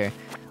McGee over here.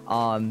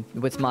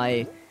 With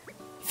my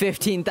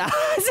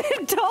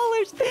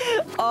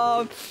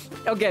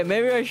 $15,000. Okay,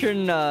 maybe I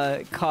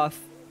shouldn't, cough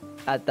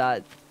at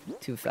that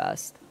too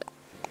fast.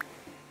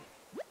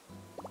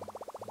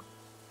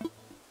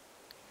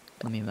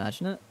 Let me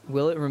imagine it.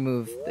 Will it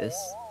remove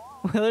this?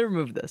 Will it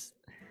remove this?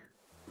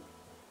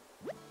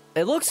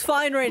 It looks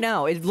fine right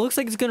now. It looks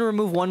like it's gonna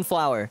remove one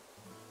flower.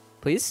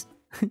 Please?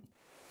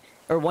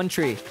 Or one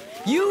tree.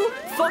 You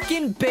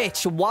fucking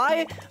bitch!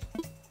 Why?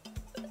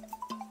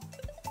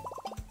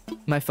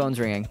 My phone's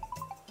ringing.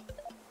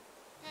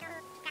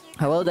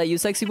 Hello, that you,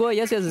 sexy boy?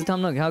 Yes, it's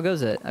Tom Nook. How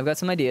goes it? I've got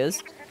some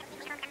ideas.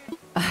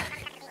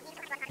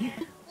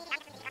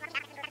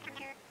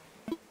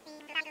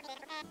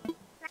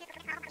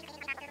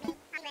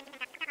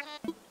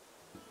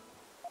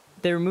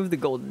 They removed the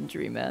golden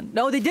tree, man.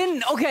 No, they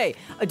didn't. Okay.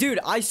 Dude,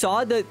 I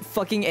saw the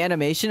fucking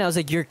animation. I was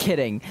like, you're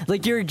kidding.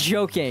 Like, you're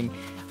joking.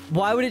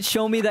 Why would it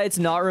show me that it's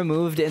not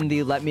removed in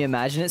the Let Me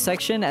Imagine It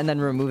section and then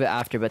remove it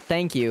after? But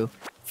thank you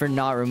for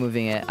not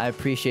removing it. I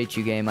appreciate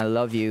you, game. I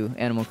love you,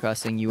 Animal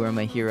Crossing. You are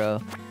my hero.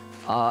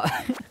 I'll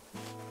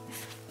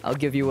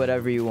give you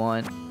whatever you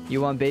want.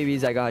 You want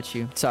babies? I got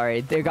you. Sorry.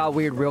 They got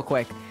weird real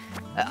quick.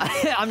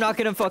 I'm not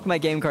gonna fuck my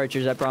game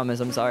cartridge, I promise.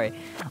 I'm sorry.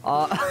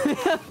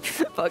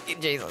 Fucking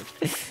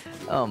Jesus.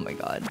 Oh my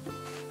god.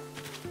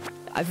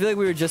 I feel like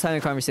we were just having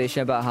a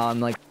conversation about how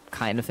I'm like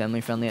kind of family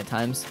friendly at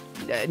times.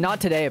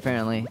 Not today,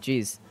 apparently.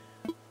 Jeez.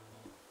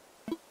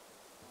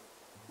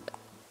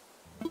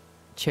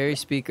 Cherry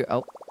speaker.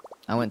 Oh,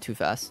 I went too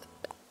fast.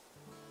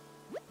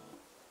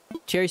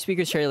 Cherry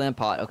speakers, cherry lamp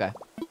pot. Okay.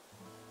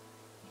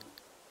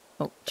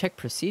 Oh, check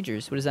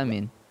procedures. What does that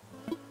mean?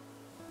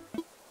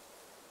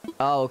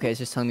 Oh, okay. It's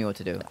just telling me what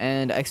to do.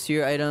 And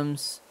exterior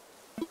items.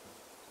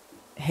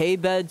 Hay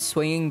bed,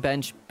 swinging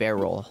bench,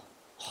 barrel.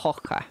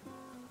 Hoka.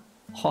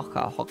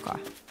 Hoka, hoka.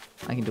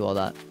 I can do all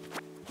that.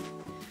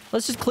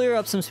 Let's just clear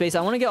up some space.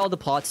 I want to get all the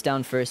plots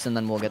down first, and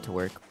then we'll get to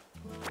work.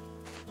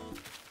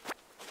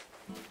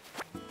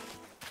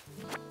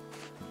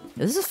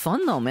 This is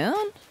fun, though, man.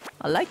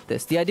 I like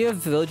this. The idea of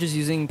villagers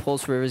using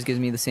poles for rivers gives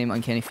me the same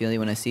uncanny feeling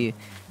when I see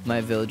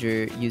my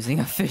villager using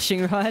a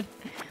fishing rod.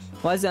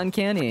 Why is it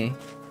uncanny?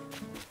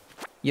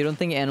 You don't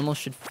think animals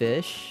should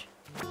fish?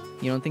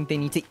 You don't think they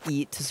need to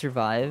eat to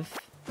survive?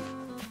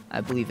 I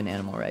believe in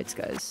animal rights,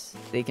 guys.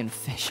 They can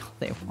fish all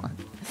they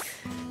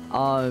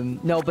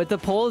want. No, but the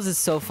poles is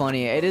so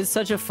funny. It is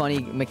such a funny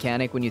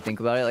mechanic when you think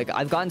about it. Like,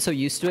 I've gotten so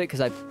used to it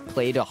because I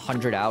played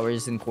 100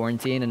 hours in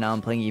quarantine and now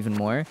I'm playing even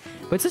more.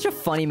 But it's such a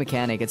funny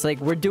mechanic. It's like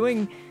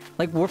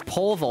we're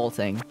pole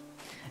vaulting.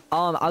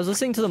 I was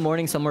listening to the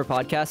Morning Somewhere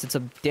podcast. It's a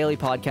daily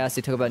podcast.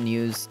 They talk about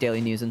news,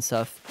 daily news and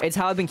stuff. It's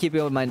how I've been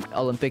keeping up with my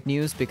Olympic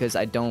news because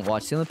I don't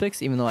watch the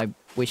Olympics, even though I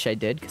wish I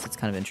did because it's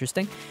kind of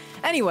interesting.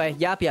 Anyway,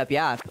 yap.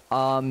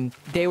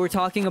 They were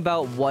talking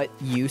about what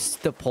use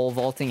the pole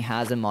vaulting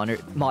has in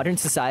modern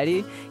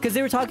society. Because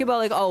they were talking about,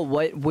 like, oh,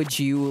 what would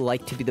you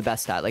like to be the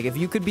best at? Like, if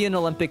you could be an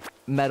Olympic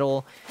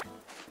medal,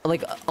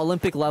 like,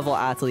 Olympic level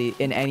athlete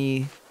in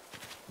any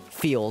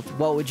field,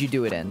 what would you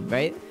do it in,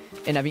 right?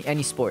 In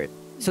any sport.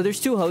 So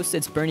there's two hosts.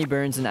 It's Bernie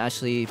Burns and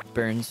Ashley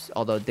Burns,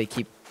 although they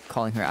keep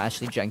calling her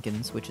Ashley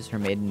Jenkins, which is her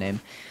maiden name.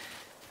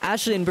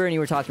 Ashley and Bernie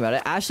were talking about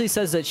it. Ashley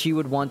says that she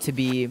would want to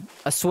be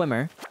a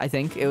swimmer, I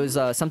think. It was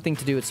something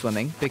to do with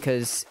swimming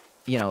because,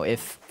 you know,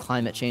 if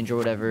climate change or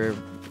whatever,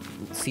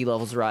 sea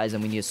levels rise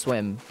and we need to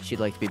swim, she'd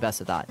like to be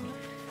best at that.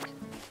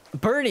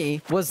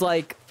 Bernie was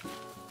like,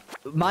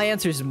 my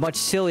answer is much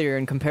sillier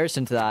in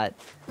comparison to that.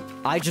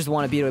 I just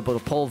want to be able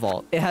to pole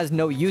vault. It has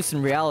no use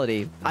in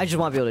reality. I just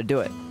want to be able to do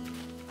it.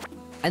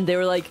 And they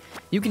were like,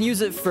 you can use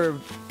it for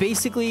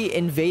basically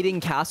invading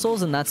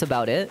castles and that's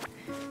about it.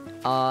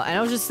 And I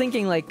was just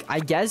thinking, like, I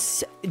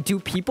guess, do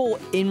people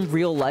in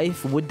real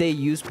life, would they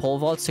use pole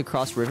vaults to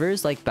cross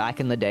rivers, like, back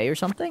in the day or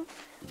something?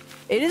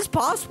 It is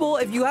possible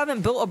if you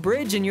haven't built a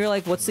bridge and you're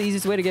like, what's the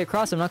easiest way to get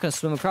across? I'm not going to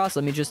swim across.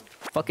 Let me just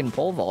fucking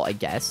pole vault, I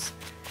guess.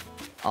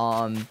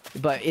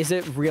 But is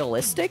it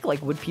realistic?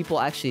 Like, would people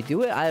actually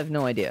do it? I have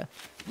no idea.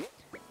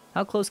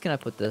 How close can I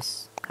put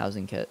this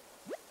housing kit?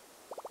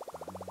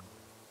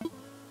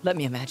 Let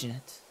me imagine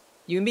it.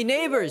 You can be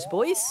neighbors,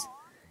 boys.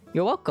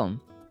 You're welcome.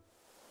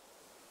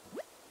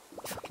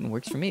 Fucking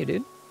works for me,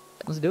 dude.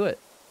 Let's do it.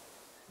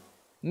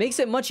 Makes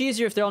it much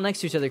easier if they're all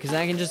next to each other, because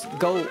then I can just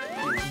go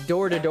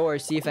door to door,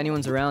 see if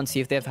anyone's around, see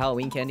if they have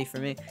Halloween candy for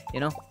me, you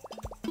know?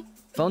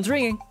 Phone's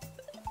ringing.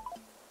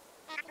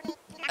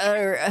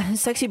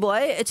 Sexy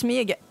boy, it's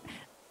me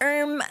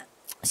again.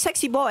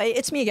 Sexy boy,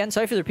 it's me again.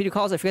 Sorry for the repeated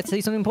calls. I forgot to tell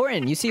you something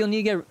important. You see, you'll need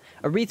to get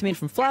a wreath made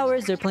from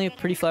flowers. There are plenty of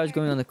pretty flowers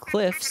growing on the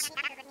cliffs.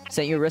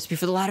 Sent you a recipe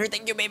for the ladder.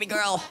 Thank you, baby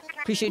girl.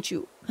 Appreciate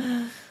you.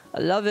 I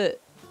love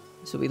it.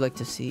 So we'd like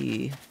to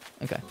see...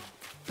 Okay.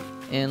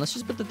 And let's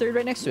just put the third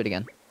right next to it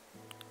again.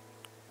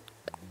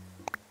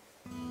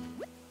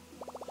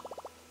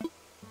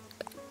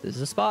 This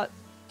is a spot.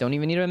 Don't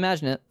even need to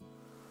imagine it.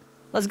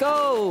 Let's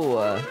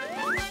go!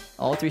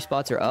 All 3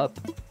 spots are up.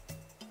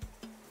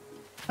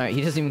 Alright,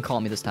 he doesn't even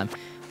call me this time.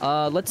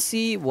 Let's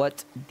see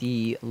what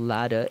the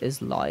ladder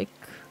is like.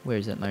 Where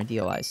is it? My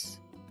DOIs.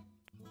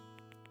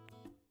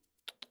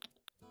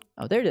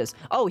 Oh, there it is.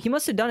 Oh, he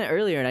must have done it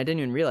earlier and I didn't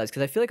even realize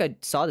because I feel like I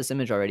saw this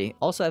image already.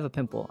 Also, I have a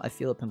pimple. I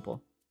feel a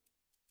pimple.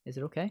 Is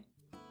it okay?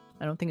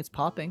 I don't think it's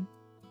popping.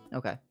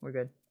 Okay, we're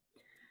good.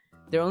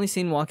 They're only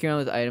seen walking around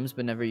with items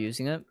but never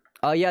using it.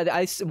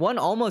 Yeah, one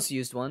almost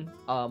used one.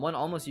 One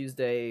almost used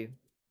a...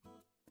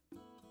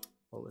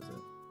 What was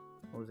it?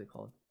 What was it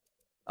called?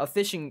 A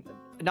fishing...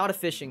 Not a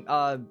fishing.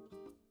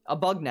 A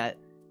bug net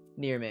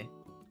near me.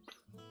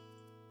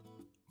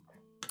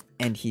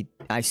 And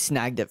I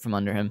snagged it from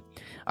under him.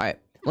 Alright,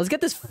 let's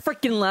get this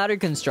freaking ladder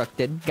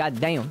constructed. God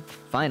damn.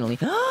 Finally.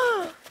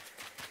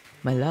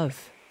 My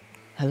love.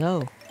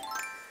 Hello.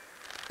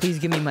 Please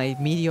give me my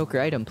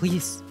mediocre item,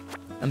 please.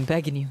 I'm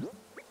begging you.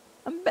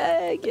 I'm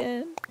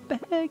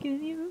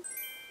begging you.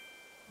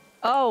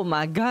 Oh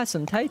my god,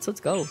 some tights.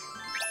 Let's go.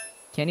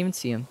 Can't even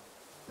see him.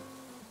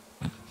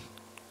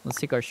 Let's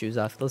take our shoes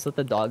off. Let's let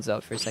the dogs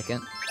out for a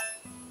second.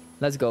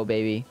 Let's go,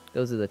 baby.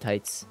 Those are the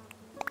tights.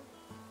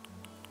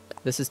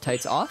 This is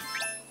tights off?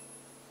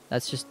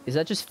 That's just... Is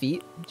that just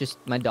feet? Just...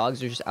 My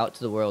dogs are just out to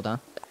the world, huh?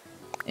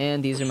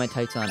 And these are my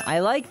tights on. I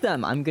like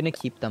them. I'm gonna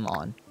keep them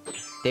on.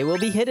 They will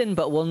be hidden,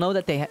 but we'll know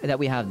that that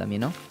we have them, you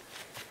know?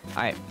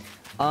 Alright.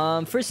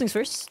 First things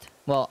first.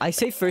 Well, I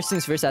say first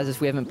things first as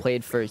if we haven't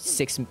played for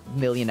 6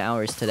 million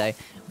hours today.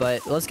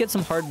 But let's get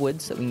some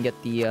hardwood so we can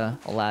get the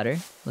ladder.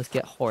 Let's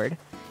get hard.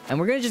 And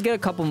we're gonna just get a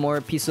couple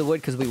more pieces of wood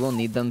because we will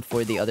need them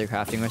for the other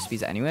crafting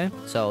recipes anyway.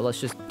 So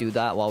let's just do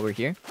that while we're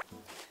here.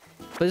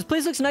 But this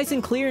place looks nice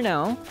and clear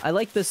now. I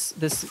like this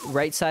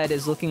right side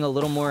is looking a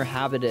little more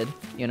habited,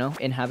 you know?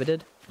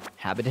 Inhabited.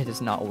 Habited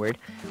is not a word.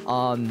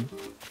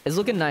 It's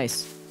looking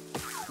nice.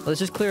 Let's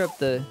just clear up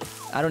the...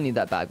 I don't need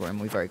that bagworm.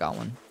 We've already got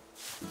one.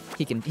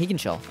 He can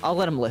chill. I'll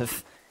let him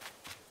live.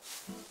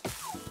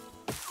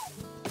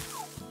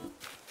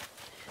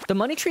 The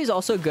money tree is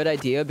also a good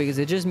idea because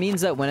it just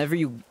means that whenever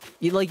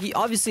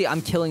obviously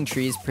I'm killing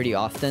trees pretty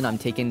often. I'm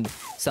taking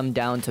some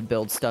down to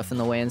build stuff in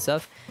the way and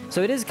stuff.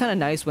 So it is kind of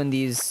nice when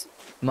these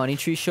money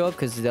trees show up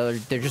because they're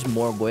just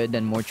more wood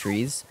and more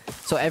trees.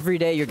 So every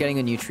day you're getting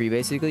a new tree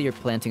basically. You're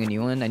planting a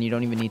new one and you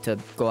don't even need to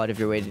go out of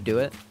your way to do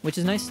it, which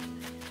is nice.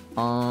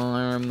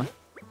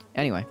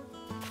 Anyway.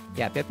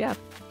 Yap.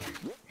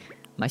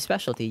 My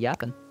specialty,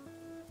 yapping.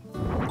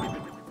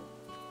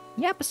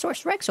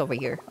 Yaposaurus Rex over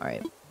here.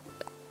 Alright.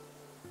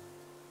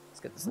 Let's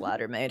get this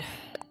ladder made.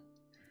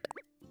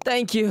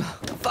 Thank you.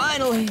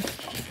 Finally!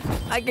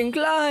 I can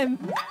climb!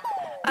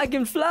 I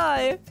can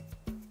fly!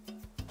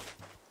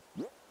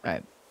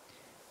 Alright.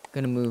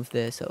 Gonna move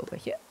this over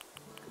here.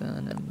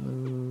 Gonna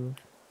move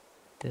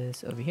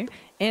this over here.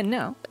 And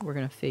now, we're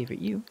gonna favorite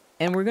you.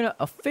 And we're gonna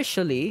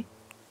officially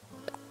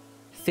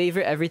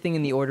favorite everything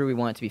in the order we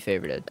want it to be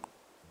favorited.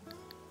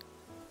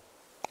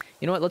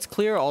 You know what? Let's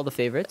clear all the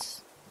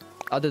favorites.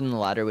 Other than the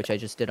ladder, which I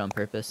just did on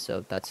purpose,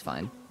 so that's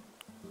fine.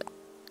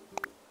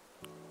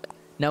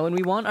 Now, when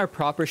we want our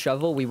proper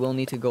shovel, we will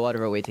need to go out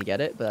of our way to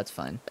get it, but that's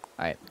fine.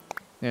 Alright.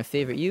 I'm gonna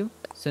favorite you.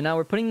 So now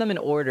we're putting them in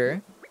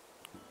order.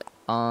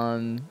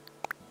 Because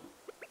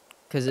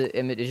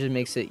it just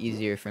makes it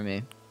easier for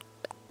me.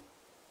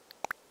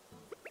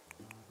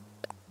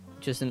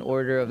 Just in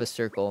order of a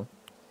circle.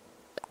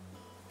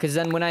 Because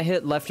then when I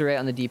hit left or right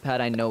on the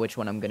D-pad, I know which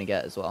one I'm gonna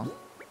get as well.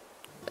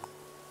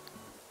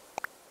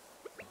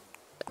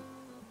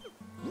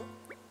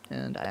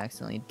 And I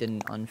accidentally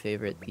didn't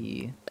unfavorite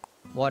the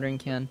watering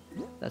can.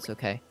 That's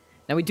okay.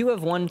 Now we do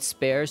have one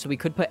spare, so we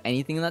could put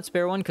anything in that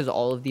spare one because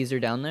all of these are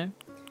down there.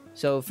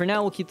 So for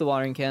now, we'll keep the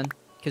watering can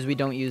because we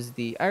don't use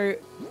the...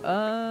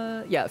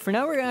 yeah, for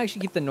now, we're going to actually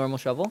keep the normal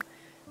shovel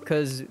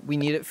because we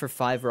need it for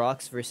 5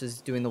 rocks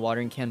versus doing the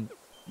watering can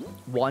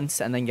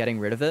once and then getting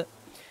rid of it.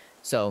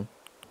 So,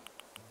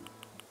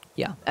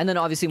 yeah. And then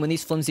obviously when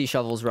these flimsy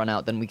shovels run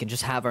out, then we can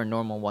just have our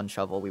normal one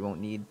shovel. We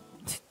won't need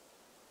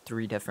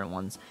 3 different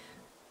ones.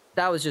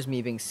 That was just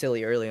me being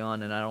silly early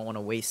on, and I don't want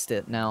to waste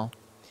it now.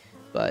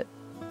 But,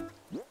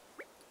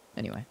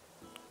 anyway.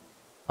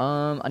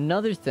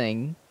 Another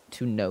thing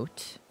to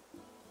note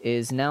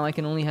is now I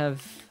can only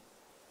have...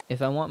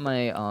 If I want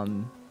my,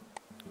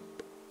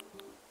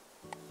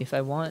 If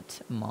I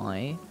want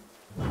my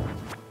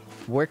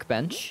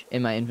workbench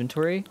in my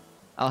inventory,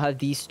 I'll have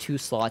these 2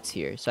 slots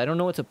here. So I don't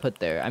know what to put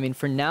there. I mean,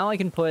 for now I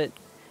can put...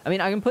 I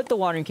can put the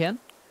watering can,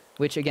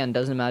 which again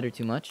doesn't matter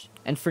too much.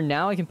 And for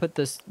now I can put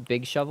this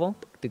big shovel,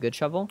 the good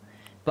shovel,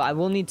 but I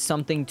will need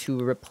something to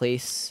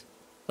replace,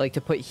 like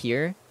to put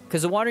here,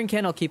 because the watering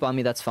can I'll keep on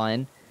me, that's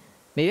fine.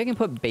 Maybe I can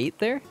put bait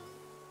there,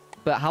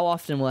 but how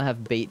often will I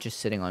have bait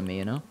just sitting on me,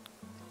 you know?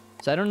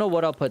 So I don't know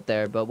what I'll put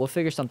there, but we'll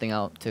figure something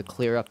out to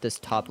clear up this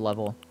top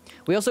level.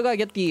 We also gotta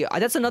get the...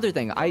 that's another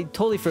thing. I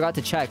totally forgot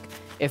to check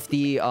if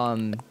the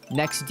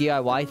next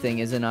DIY thing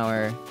is in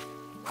our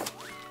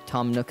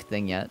Tom Nook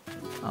thing yet.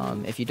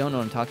 If you don't know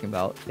what I'm talking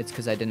about, it's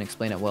because I didn't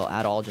explain it well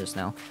at all just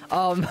now.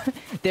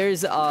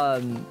 There's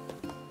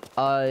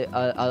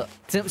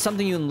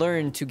something you can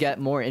learn to get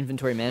more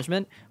inventory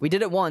management. We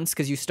did it once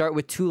because you start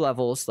with 2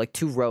 levels, like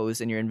 2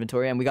 rows in your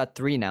inventory, and we got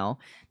 3 now.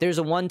 There's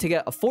a one to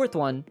get a 4th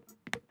one,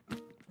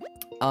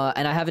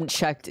 and I haven't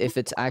checked if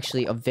it's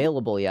actually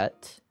available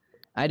yet.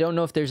 I don't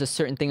know if there's a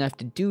certain thing I have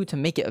to do to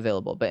make it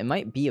available, but it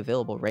might be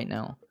available right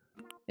now.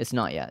 It's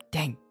not yet.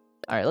 Dang.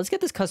 All right, let's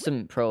get this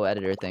custom pro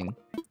editor thing.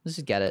 Let's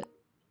just get it.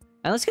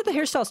 And let's get the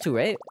hairstyles too,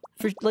 right?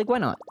 For, like, why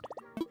not?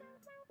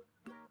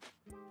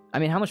 I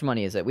mean, how much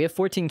money is it? We have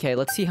 14k.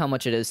 Let's see how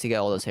much it is to get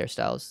all those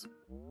hairstyles.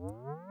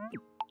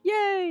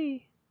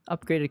 Yay!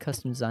 Upgraded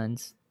custom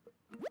designs.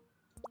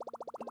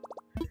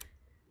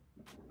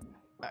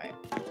 Alright.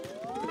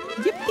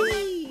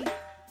 Yippee!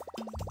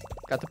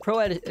 Got the pro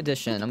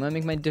edition. I'm gonna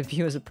make my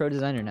debut as a pro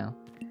designer now.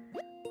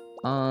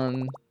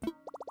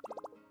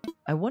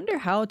 I wonder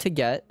how to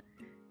get...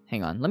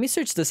 Hang on. Let me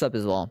search this up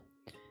as well.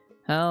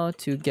 How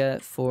to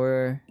get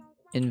 4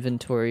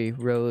 inventory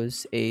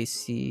rows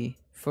AC...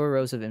 4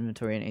 rows of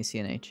inventory in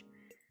ACNH.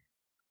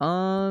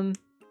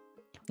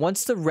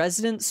 Once the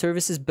resident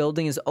services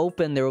building is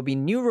open, there will be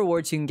new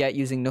rewards you can get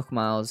using Nook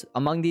Miles.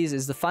 Among these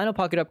is the final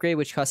pocket upgrade,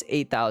 which costs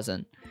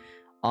 8,000.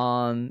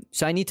 So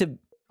I need to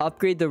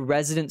upgrade the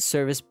resident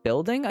service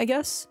building, I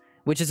guess,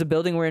 which is a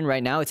building we're in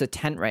right now. It's a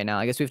tent right now.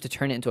 I guess we have to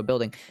turn it into a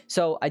building.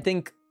 So I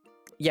think,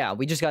 yeah,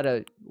 we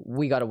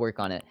gotta work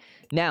on it.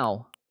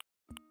 Now,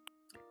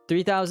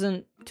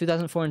 3,000,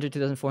 2,400,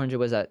 2,400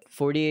 was at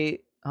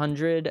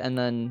 4,800, and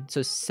then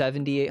so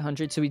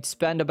 7,800. So we'd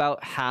spend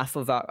about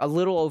a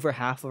little over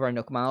half of our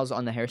Nook Miles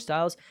on the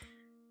hairstyles.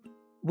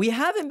 We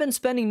haven't been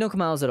spending Nook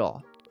Miles at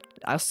all.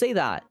 I'll say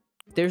that.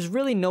 There's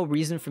really no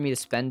reason for me to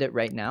spend it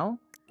right now,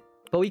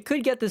 but we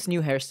could get this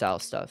new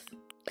hairstyle stuff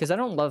because I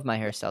don't love my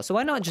hairstyle. So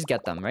why not just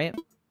get them, right?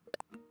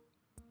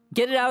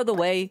 Get it out of the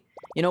way.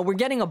 You know, we're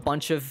getting a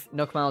bunch of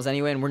Nook Miles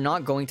anyway, and we're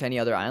not going to any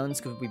other islands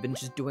because we've been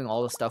just doing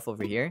all the stuff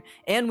over here.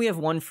 And we have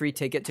 1 free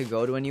ticket to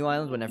go to a new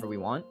island whenever we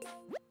want.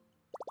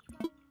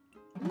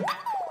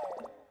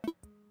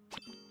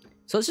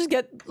 So let's just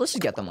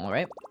get them all,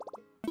 right?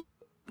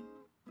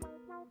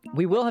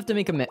 We will have to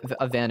make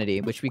a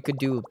vanity, which we could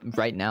do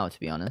right now, to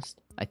be honest.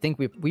 I think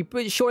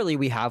surely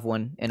we have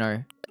one in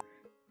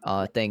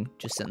our thing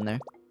just sitting there.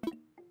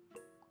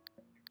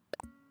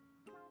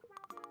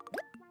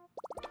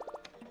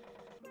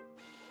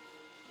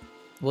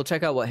 We'll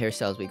check out what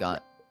hairstyles we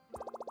got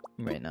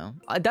right now.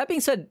 That being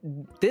said,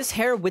 this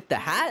hair with the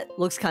hat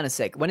looks kind of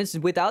sick. When it's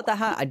without the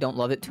hat, I don't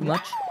love it too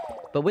much.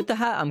 But with the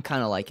hat, I'm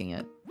kind of liking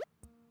it.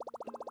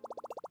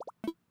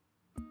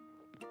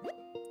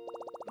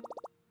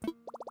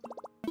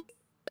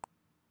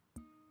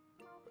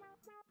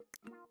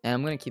 And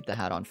I'm going to keep the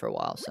hat on for a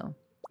while, so.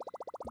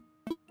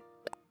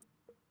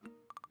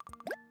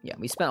 Yeah,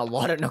 we spent a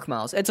lot of Nook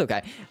Miles. It's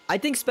okay. I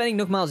think spending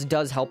Nook Miles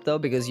does help, though,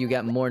 because you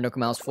get more Nook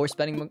Miles for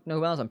spending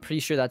Nook Miles. I'm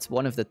pretty sure that's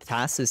one of the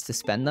tasks is to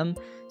spend them.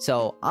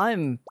 So,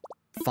 I'm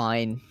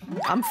fine.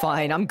 I'm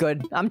fine. I'm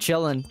good. I'm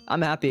chilling.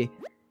 I'm happy.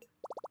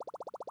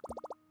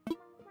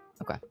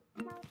 Okay.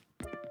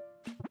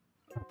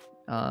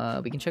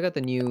 We can check out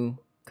the new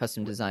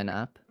custom design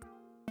app.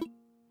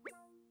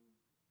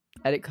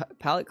 Edit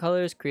palette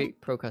colors,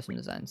 create pro custom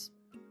designs.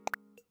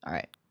 All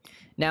right.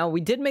 Now,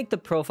 we did make the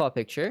profile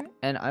picture,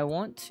 and I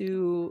want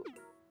to...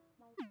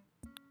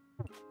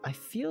 I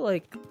feel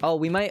like... Oh,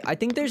 we might... I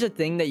think there's a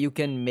thing that you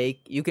can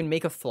make... You can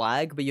make a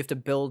flag, but you have to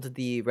build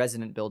the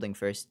resident building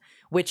first.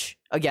 Which,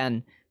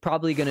 again,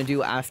 probably gonna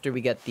do after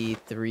we get the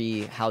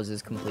 3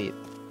 houses complete.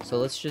 So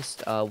let's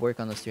just work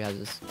on those 3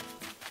 houses.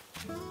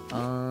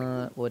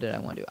 What did I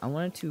want to do? I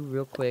wanted to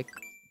real quick...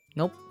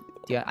 Nope.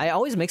 Yeah, I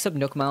always mix up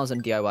Nook Miles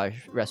and DIY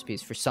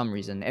recipes for some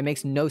reason. It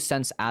makes no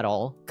sense at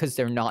all, because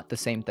they're not the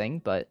same thing,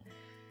 but...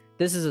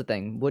 This is a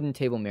thing. Wooden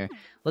table mirror.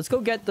 Let's go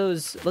get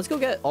those... Let's go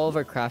get all of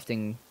our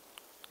crafting...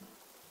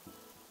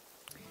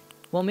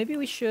 Well, maybe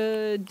we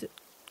should...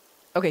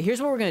 Okay, here's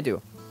what we're gonna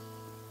do.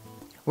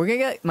 We're gonna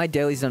get my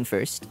dailies done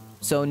first.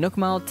 So, Nook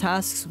Mile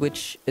tasks,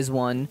 which is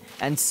 1,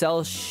 and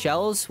sell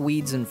shells,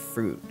 weeds, and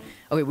fruit.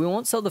 Okay, we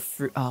won't sell the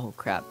fruit... Oh,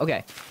 crap.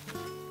 Okay.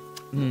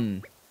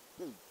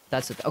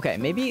 That's it. Okay,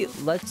 maybe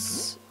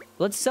let's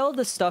sell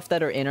the stuff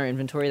that are in our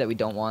inventory that we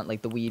don't want,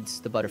 like the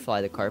weeds, the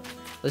butterfly, the carp.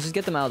 Let's just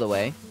get them out of the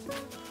way.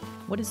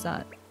 What is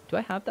that? Do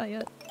I have that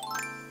yet?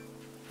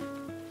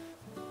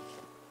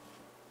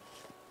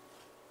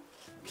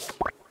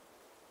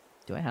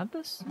 Do I have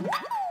this?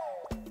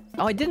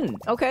 Oh, I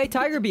didn't. Okay,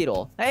 tiger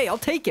beetle. Hey, I'll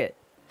take it.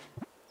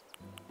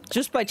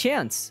 Just by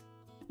chance.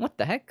 What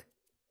the heck?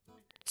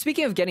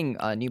 Speaking of getting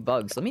new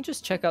bugs, let me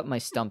just check out my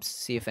stumps,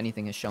 see if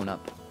anything has shown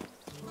up.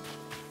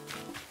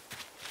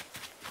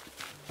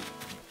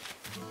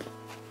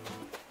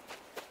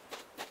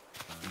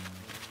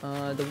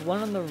 The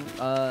one on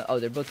the... oh,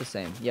 they're both the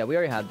same. Yeah, we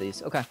already have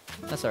these. Okay,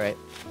 that's alright.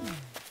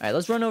 Alright,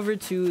 let's run over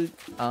to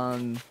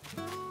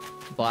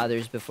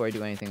Blathers before I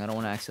do anything. I don't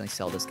want to accidentally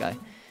sell this guy.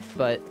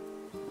 But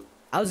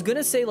I was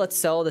gonna say let's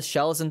sell the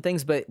shells and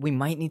things, but we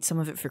might need some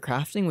of it for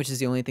crafting, which is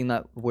the only thing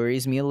that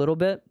worries me a little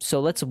bit.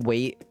 So let's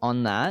wait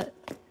on that.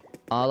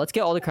 Let's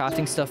get all the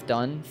crafting stuff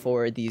done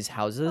for these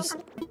houses.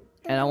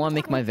 And I want to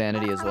make my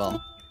vanity as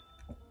well.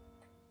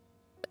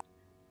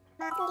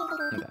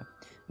 Okay.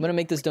 I'm gonna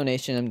make this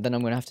donation and then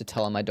I'm gonna have to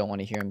tell him I don't want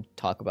to hear him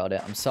talk about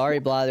it. I'm sorry,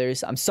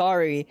 Blathers. I'm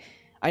sorry.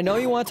 I know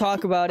you want to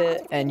talk about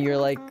it and you're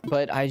like,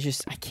 but I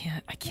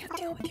can't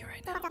deal with you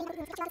right now.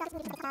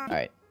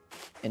 Alright.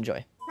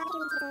 Enjoy.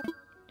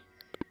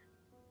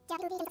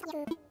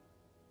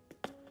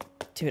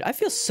 Dude, I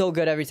feel so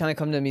good every time I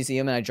come to the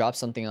museum and I drop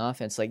something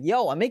off and it's like,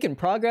 yo, I'm making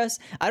progress.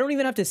 I don't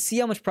even have to see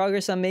how much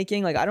progress I'm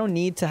making. Like, I don't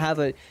need to have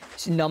a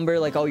number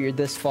like, oh, you're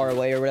this far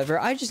away or whatever.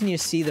 I just need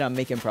to see that I'm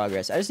making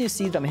progress. I just need to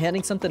see that I'm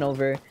handing something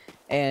over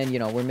and, you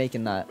know, we're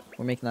making that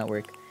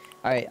work.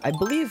 All right, I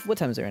believe, what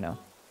time is it right now?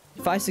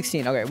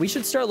 5:16. Okay, we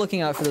should start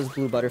looking out for those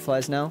blue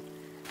butterflies now.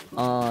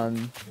 But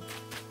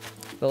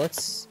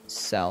let's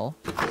sell.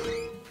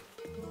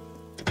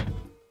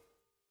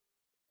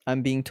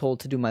 I'm being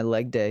told to do my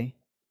leg day.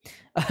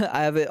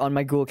 I have it on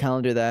my Google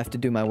Calendar that I have to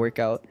do my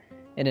workout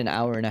in an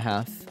hour and a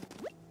half.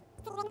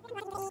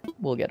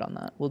 We'll get on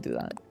that. We'll do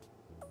that.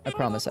 I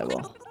promise I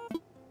will.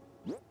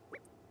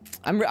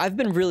 I've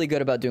been really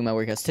good about doing my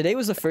workouts. Today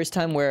was the first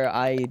time where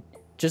I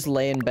just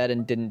lay in bed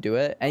and didn't do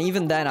it. And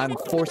even then, I'm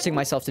forcing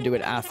myself to do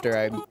it after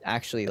I'm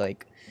actually,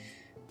 like,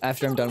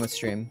 after I'm done with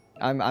stream.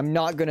 I'm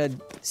not gonna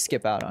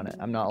skip out on it.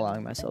 I'm not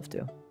allowing myself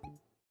to.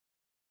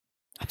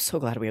 I'm so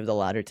glad we have the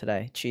ladder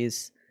today.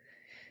 Jeez.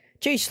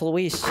 Jeez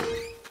Louise.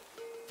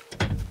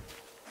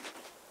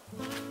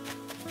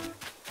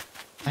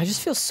 I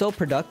just feel so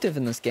productive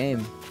in this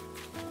game.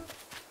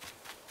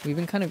 We've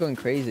been kind of going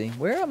crazy.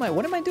 Where am I?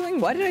 What am I doing?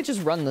 Why did I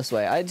just run this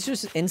way? It's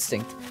just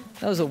instinct.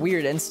 That was a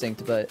weird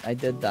instinct, but I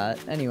did that.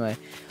 Anyway,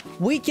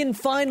 we can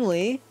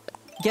finally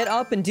get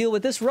up and deal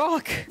with this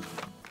rock.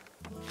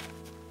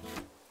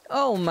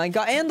 Oh my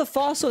god. And the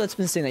fossil that's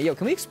been sitting there. Yo,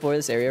 can we explore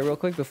this area real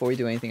quick before we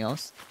do anything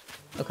else?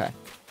 Okay.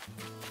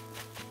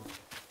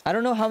 I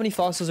don't know how many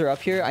fossils are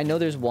up here. I know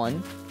there's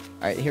one.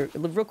 Alright, here,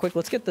 real quick,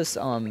 let's get this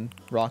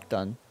rock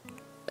done.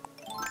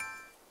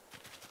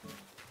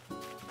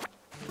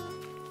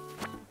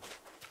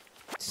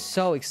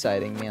 So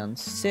exciting, man.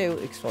 So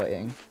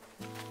exciting.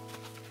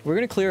 We're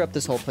gonna clear up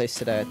this whole place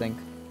today, I think.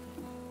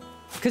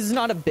 Because it's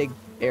not a big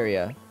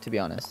area, to be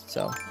honest,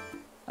 so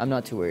I'm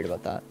not too worried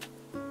about that.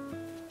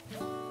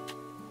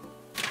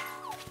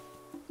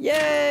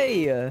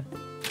 Yay!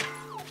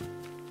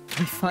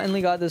 We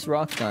finally got this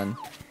rock done.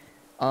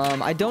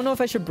 I don't know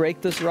if I should break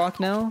this rock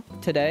now,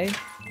 today.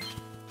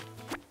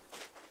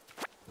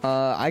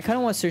 I kind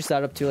of want to search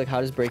that up too, like how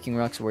does breaking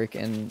rocks work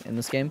in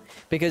this game?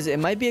 Because it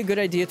might be a good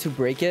idea to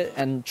break it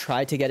and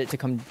try to get it to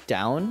come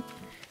down.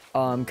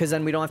 Because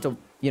then we don't have to,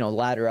 you know,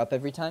 ladder up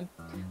every time.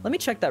 Let me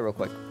check that real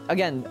quick.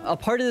 Again, a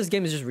part of this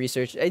game is just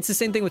research. It's the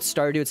same thing with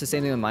Stardew, it's the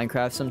same thing with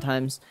Minecraft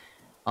sometimes.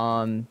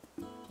 And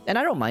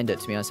I don't mind it,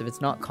 to be honest, if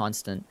it's not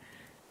constant.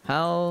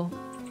 How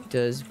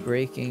does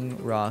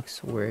breaking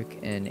rocks work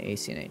in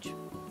ACNH?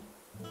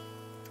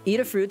 Eat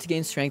a fruit to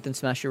gain strength and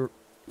smash your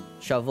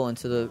shovel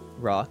into the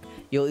rock.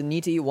 You'll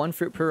need to eat one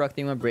fruit per rock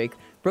that you want to break.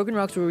 Broken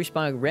rocks will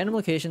respawn at random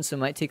locations, so it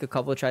might take a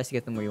couple of tries to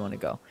get them where you want to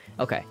go.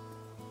 Okay.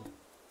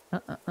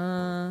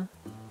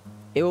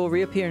 It will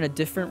reappear in a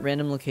different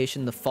random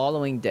location the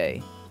following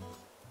day.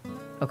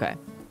 Okay.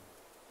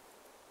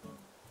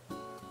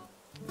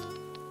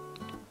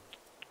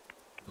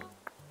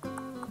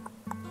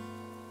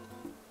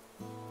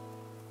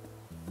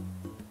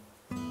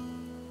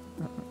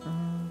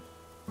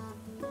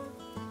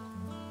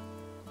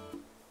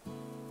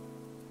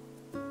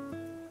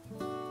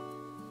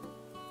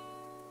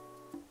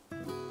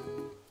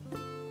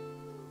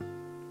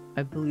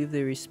 I believe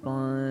they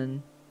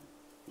respawn...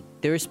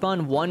 They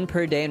respawn one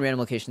per day in random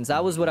locations.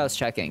 That was what I was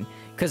checking.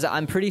 Because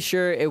I'm pretty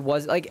sure it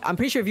was... Like, I'm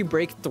pretty sure if you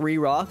break 3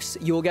 rocks,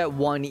 you will get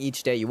 1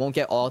 each day. You won't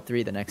get all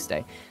 3 the next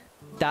day.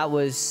 That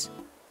was...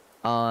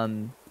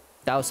 That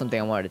was something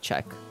I wanted to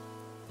check.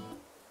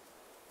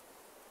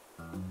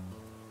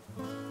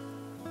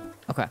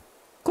 Okay.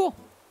 Cool.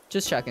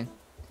 Just checking.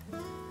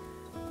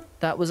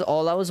 That was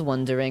all I was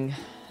wondering.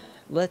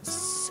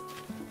 Let's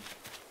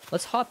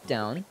hop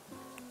down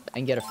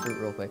and get a fruit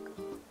real quick.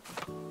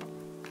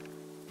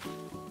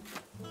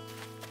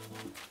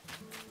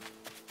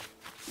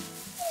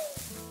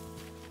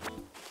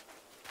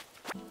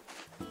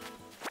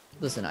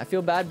 Listen, I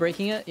feel bad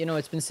breaking it. You know,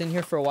 it's been sitting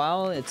here for a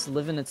while. It's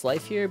living its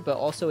life here, but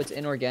also it's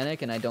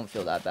inorganic, and I don't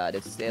feel that bad.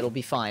 It'll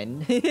be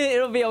fine.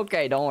 It'll be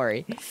okay. Don't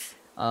worry.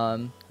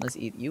 Let's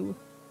eat you.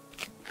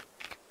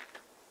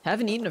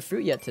 Haven't eaten a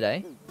fruit yet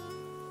today.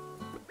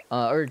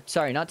 Or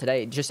sorry, not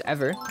today. Just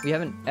ever. We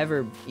haven't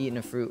ever eaten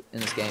a fruit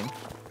in this game.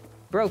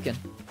 Broken.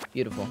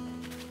 Beautiful.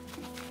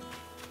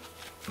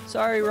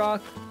 Sorry,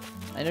 Rock.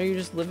 I know you're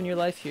just living your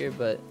life here,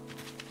 but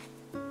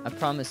I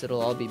promise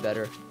it'll all be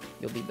better.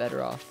 You'll be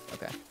better off.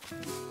 Okay.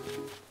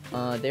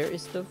 There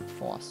is the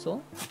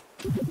fossil.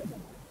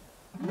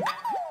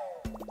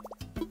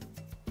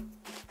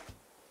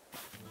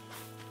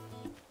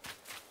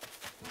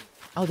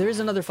 Oh, there is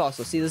another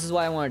fossil. See, this is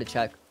why I wanted to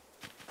check.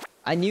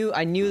 I knew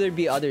there'd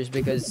be others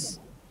because,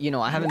 you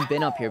know, I haven't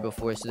been up here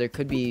before, so there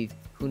could be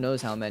who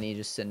knows how many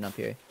just sitting up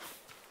here.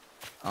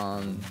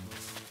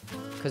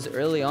 Because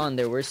early on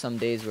there were some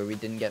days where we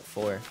didn't get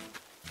 4.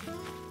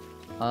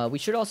 We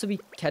should also be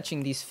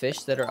catching these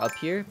fish that are up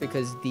here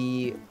because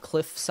the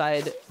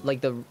cliffside,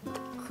 like the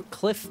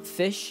cliff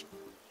fish,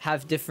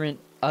 have different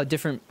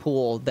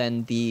pool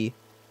than the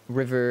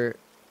river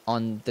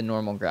on the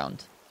normal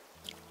ground.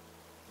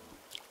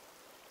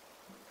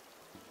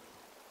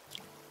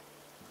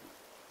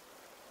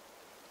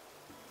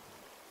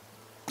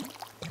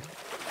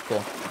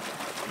 Cool.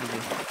 Easy.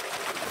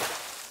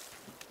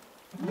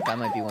 That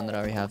might be one that I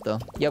already have though.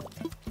 Yep.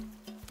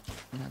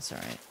 That's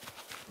alright.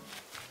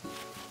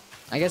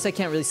 I guess I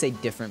can't really say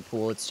different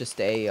pool. It's just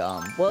a,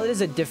 well, it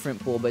is a different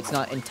pool, but it's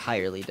not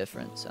entirely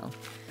different, so.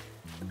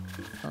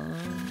 I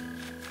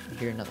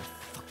hear another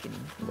fucking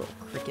little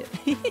cricket.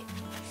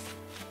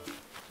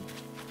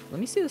 Let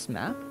me see this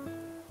map.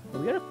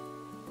 We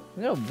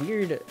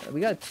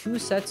got 2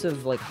 sets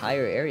of, like,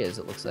 higher areas,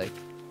 it looks like.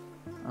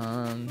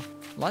 A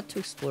lot to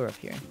explore up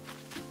here.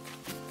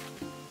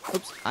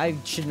 Oops, I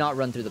should not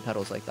run through the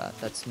petals like that.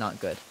 That's not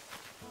good.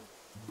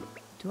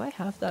 Do I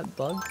have that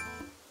bug?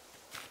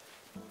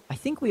 I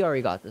think we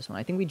already got this one.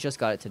 I think we just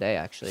got it today,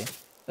 actually.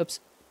 Oops.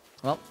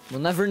 Well, we'll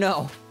never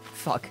know.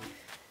 Fuck.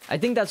 I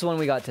think that's one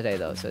we got today,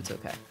 though, so it's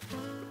okay.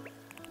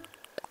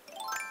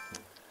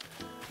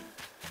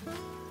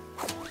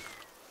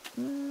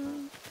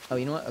 Oh,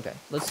 you know what? Okay.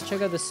 Let's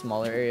check out this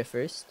smaller area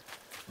first.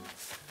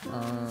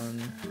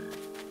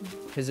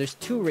 Because there's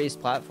 2 raised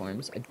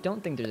platforms. I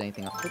don't think there's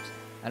anything up. Oops.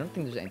 I don't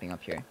think there's anything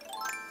up here.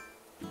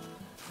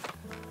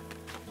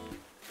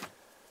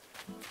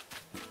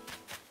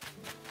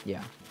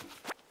 Yeah.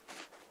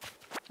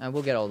 I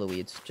will get all the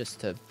weeds just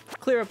to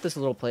clear up this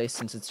little place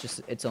since it's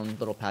just its own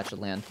little patch of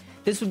land.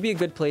 This would be a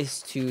good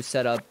place to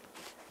set up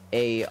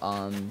a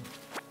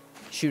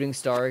shooting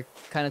star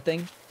kind of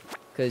thing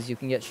because you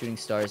can get shooting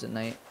stars at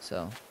night,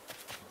 so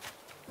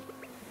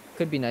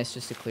could be nice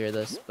just to clear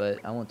this, but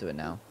I won't do it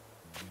now.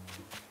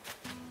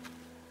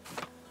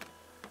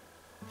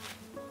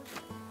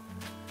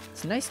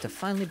 It's nice to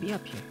finally be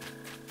up here.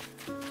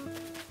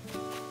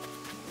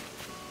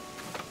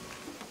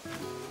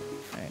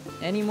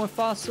 Any more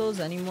fossils?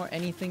 Any more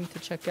anything to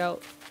check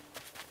out?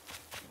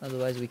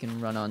 Otherwise, we can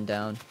run on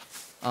down.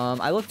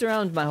 I looked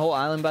around my whole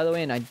island, by the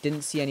way, and I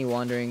didn't see any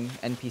wandering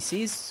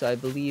NPCs, so I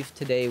believe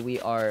today we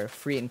are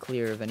free and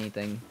clear of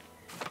anything.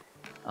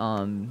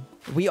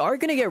 We are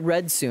gonna get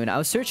red soon. I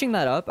was searching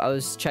that up. I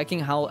was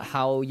checking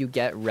how you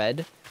get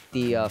red.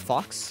 The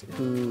fox,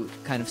 who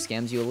kind of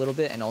scams you a little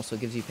bit and also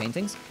gives you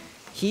paintings.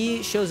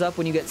 He shows up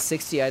when you get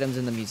 60 items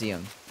in the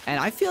museum. And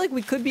I feel like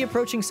we could be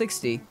approaching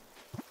 60.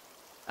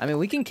 I mean,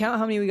 we can count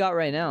how many we got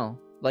right now.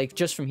 Like,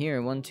 just from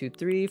here. 1, 2,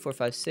 3, 4,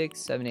 5, 6,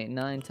 7, 8,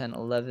 9, 10,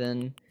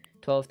 11,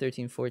 12,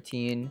 13,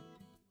 14,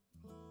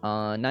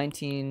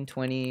 19,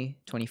 20,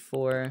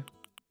 24,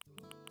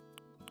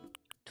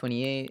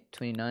 28,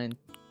 29,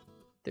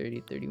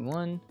 30,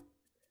 31,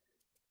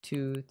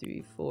 2,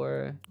 3,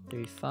 4,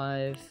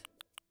 35,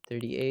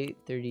 38,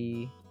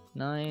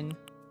 39,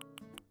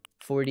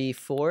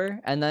 44.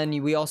 And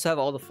then we also have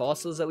all the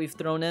fossils that we've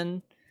thrown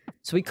in.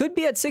 So we could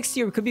be at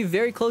 60, or we could be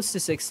very close to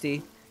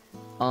 60.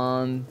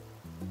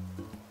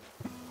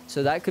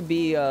 So that could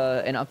be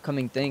an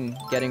upcoming thing.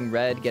 Getting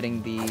red,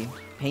 getting the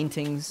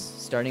paintings,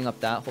 starting up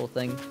that whole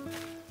thing.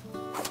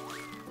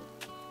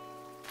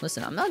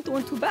 Listen, I'm not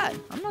doing too bad.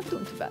 I'm not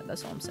doing too bad.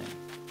 That's all I'm saying.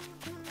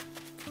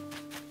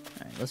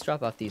 Alright, let's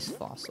drop off these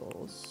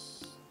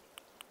fossils.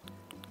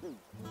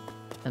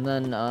 And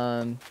then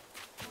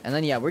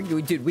yeah,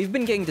 dude, we've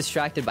been getting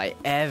distracted by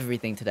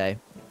everything today.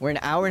 We're an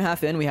hour and a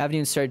half in. We haven't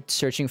even started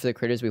searching for the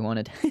critters we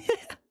wanted.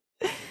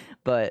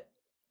 But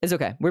it's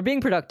okay. We're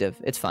being productive.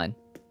 It's fine.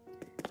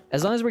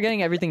 As long as we're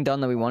getting everything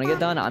done that we want to get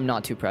done, I'm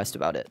not too pressed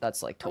about it.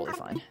 That's, like, totally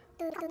fine.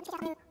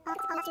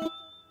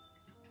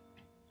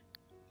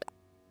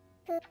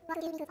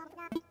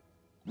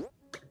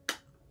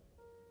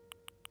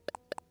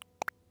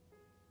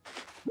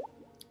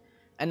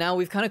 And now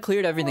we've kind of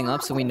cleared everything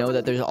up, so we know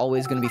that there's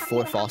always going to be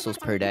 4 fossils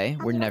per day.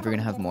 We're never going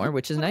to have more,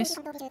 which is nice.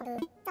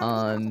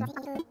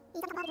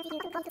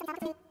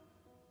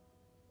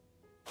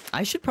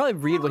 I should probably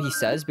read what he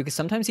says, because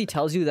sometimes he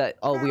tells you that,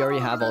 oh, we already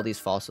have all these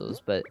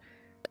fossils, but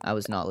I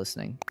was not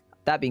listening.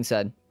 That being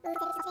said,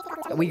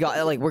 we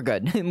got, like, we're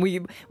good.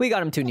 we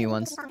got him 2 new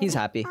ones. He's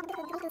happy.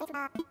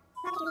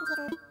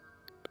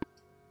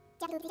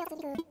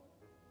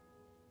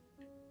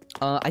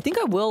 I think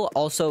I will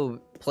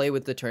also play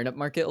with the turnip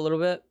market a little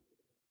bit.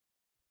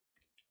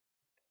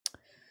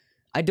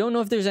 I don't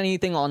know if there's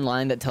anything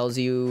online that tells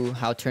you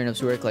how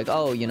turnips work, like,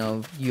 oh, you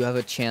know, you have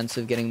a chance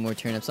of getting more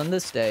turnips on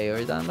this day, or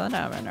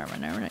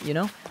you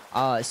know?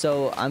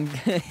 So I'm...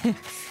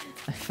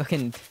 I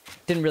fucking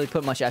didn't really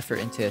put much effort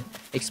into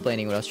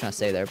explaining what I was trying to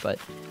say there, but,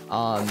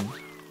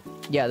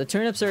 yeah, the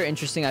turnips are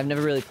interesting. I've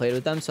never really played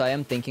with them, so I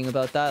am thinking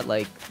about that,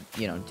 like,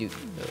 you know,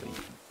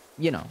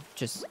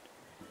 just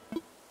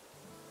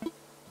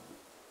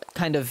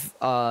kind of,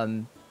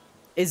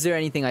 is there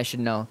anything I should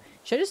know?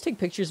 Should I just take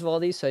pictures of all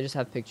these so I just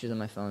have pictures on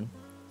my phone?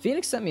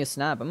 Phoenix sent me a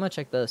snap. I'm gonna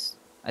check this.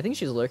 I think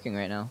she's lurking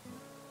right now.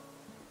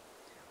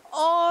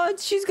 Oh,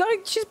 she's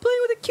playing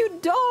with a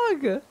cute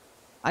dog.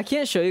 I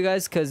can't show you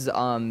guys because,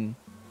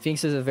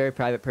 Phoenix is a very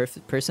private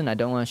person. I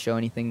don't want to show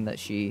anything that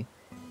she,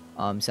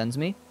 sends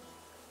me.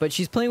 But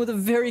she's playing with a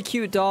very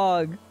cute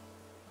dog.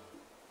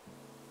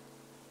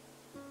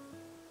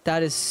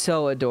 That is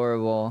so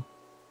adorable.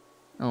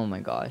 Oh my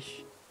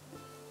gosh.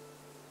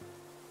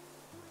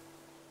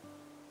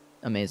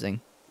 Amazing.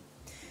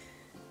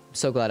 I'm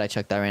so glad I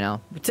checked that right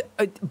now.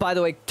 By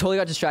the way, totally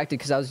got distracted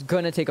because I was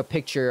going to take a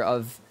picture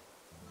of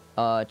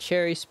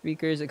cherry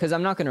speakers because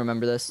I'm not going to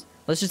remember this.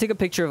 Let's just take a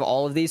picture of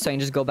all of these so I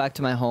can just go back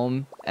to my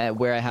home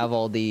where I have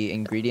all the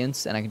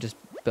ingredients and I can just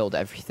build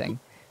everything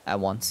at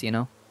once, you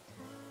know?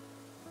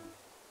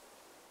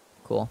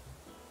 Cool.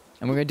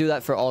 And we're going to do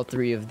that for all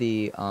three of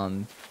the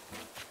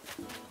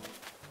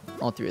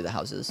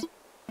houses.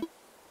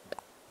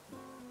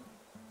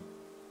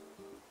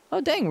 Oh,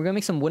 dang, we're gonna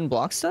make some wooden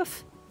block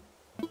stuff?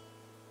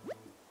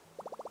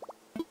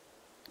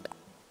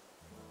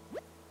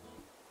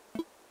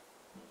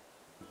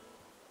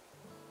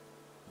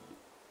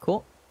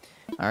 Cool.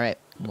 Alright,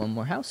 one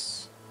more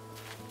house.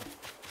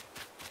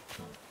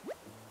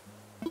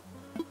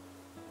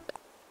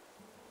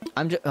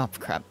 Oh,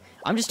 crap.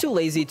 I'm just too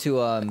lazy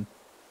to,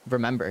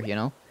 remember, you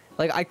know?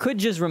 Like, I could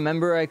just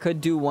remember, I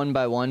could do one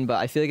by one, but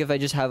I feel like if I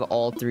just have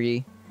all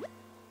three...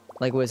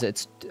 Like, what is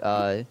it?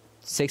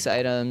 6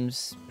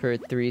 items per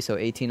 3, so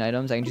 18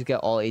 items. I can just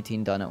get all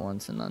 18 done at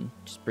once and then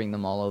just bring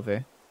them all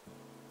over.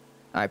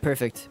 Alright,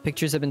 perfect.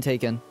 Pictures have been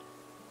taken.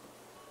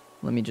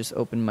 Let me just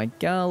open my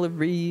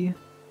gallery.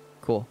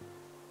 Cool.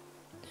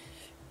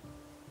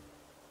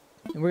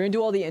 And we're gonna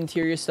do all the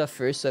interior stuff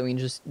first so we can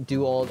just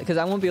do all... Because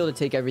I won't be able to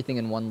take everything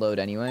in one load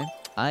anyway.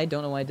 I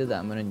don't know why I did that.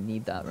 I'm gonna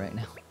need that right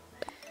now.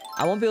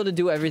 I won't be able to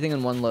do everything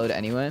in one load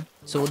anyway.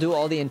 So we'll do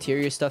all the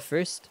interior stuff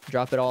first,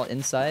 drop it all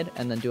inside,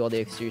 and then do all the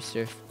exterior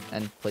stuff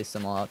and place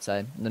them all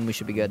outside. And then we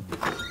should be good.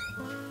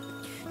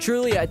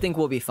 Truly, I think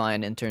we'll be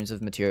fine in terms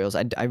of materials.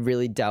 I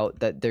really doubt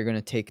that they're going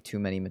to take too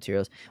many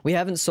materials. We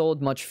haven't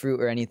sold much fruit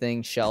or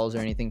anything, shells or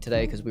anything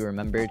today because we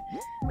remembered.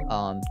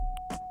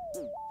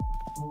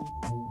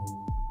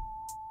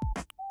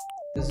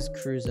 This is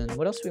cruising.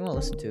 What else do we want to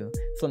listen to?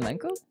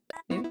 Flamenco?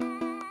 Maybe?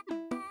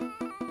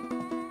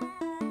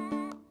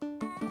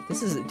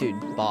 This is, dude,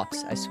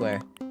 bops, I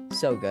swear.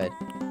 So good.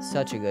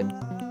 Such a good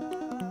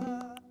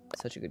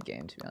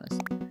game, to be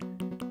honest.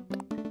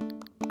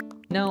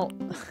 Now,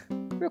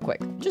 real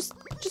quick, just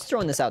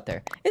throwing this out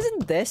there.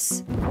 Isn't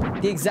this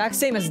the exact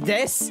same as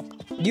this?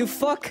 You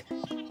fuck.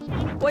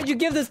 Why'd you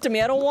give this to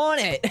me? I don't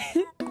want it.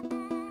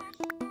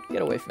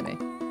 Get away from me.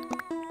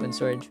 Wind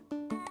storage.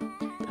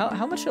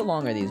 How much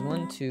long are these?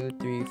 1, 2,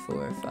 3,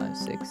 4, 5,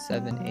 6,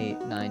 7,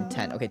 8, 9,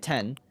 10. Okay,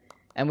 10.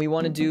 And we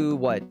want to do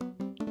what?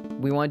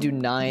 We want to do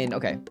 9.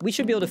 Okay, we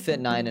should be able to fit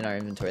 9 in our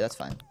inventory. That's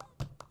fine.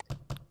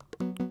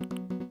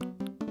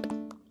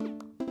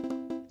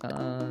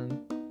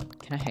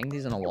 Can I hang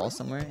these on a wall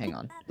somewhere? Hang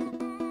on.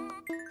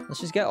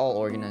 Let's just get all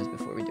organized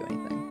before we do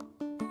anything.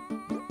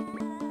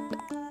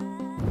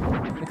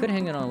 We could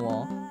hang it on a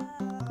wall.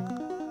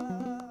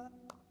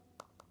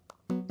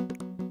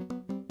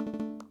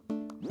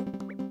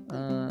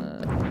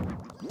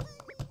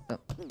 Oh,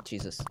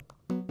 Jesus.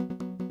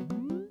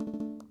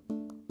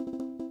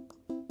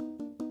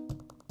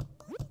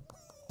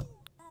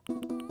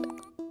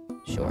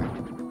 Sure.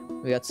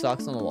 We got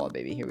socks on the wall,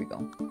 baby. Here we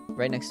go.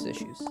 Right next to the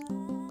shoes.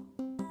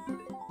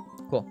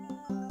 Cool.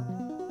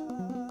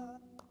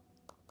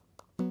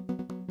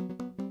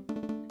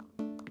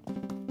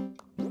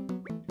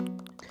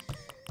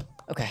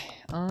 Okay.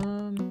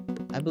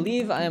 I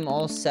believe I am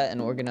all set and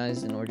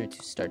organized in order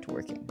to start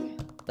working.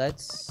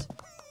 Let's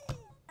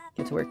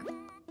get to work.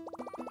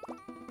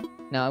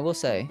 Now, I will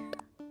say,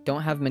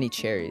 don't have many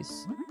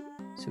cherries.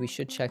 So we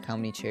should check how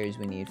many cherries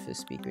we need for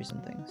speakers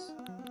and things.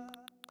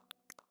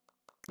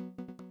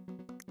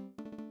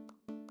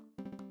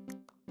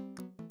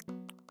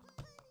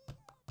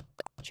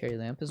 Cherry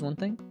lamp is one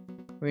thing.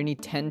 We're gonna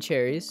need 10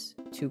 cherries,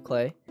 2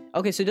 clay.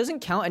 Okay, so it doesn't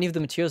count any of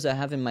the materials that I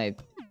have in my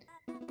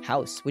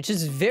house, which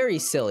is very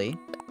silly.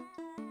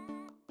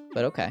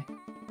 But okay.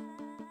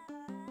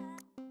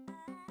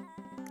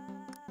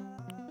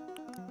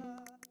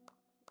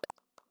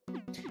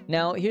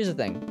 Now, here's the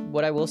thing.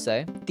 What I will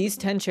say, these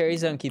 10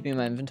 cherries that I'm keeping in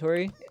my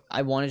inventory,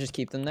 I want to just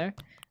keep them there.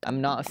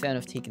 I'm not a fan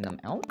of taking them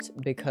out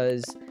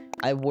because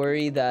I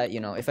worry that, you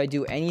know, if I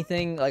do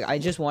anything, like, I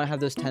just want to have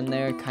those 10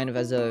 there kind of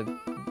as a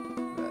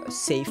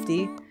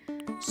safety.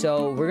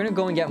 So we're gonna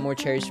go and get more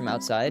cherries from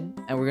outside,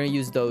 and we're gonna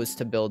use those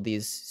to build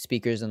these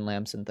speakers and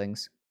lamps and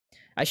things.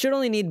 I should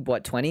only need,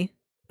 what, 20?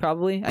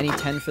 Probably. I need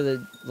 10 for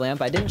the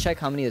lamp. I didn't check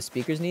how many the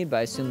speakers need, but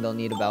I assume they'll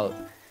need about...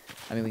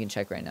 I mean, we can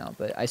check right now,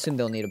 but I assume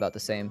they'll need about the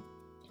same.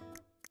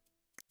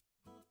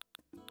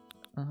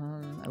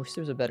 I wish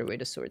there was a better way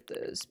to sort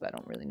this, but I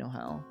don't really know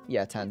how.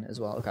 Yeah, 10 as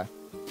well. Okay.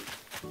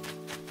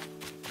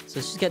 So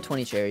let's just get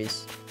 20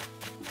 cherries.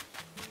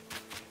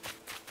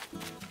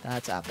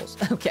 That's apples.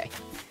 Okay.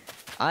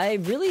 I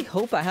really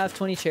hope I have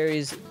 20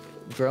 cherries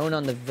grown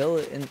on the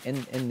villa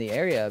in the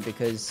area,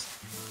 because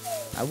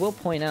I will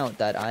point out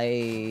that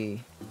I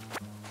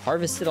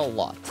harvested a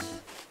lot.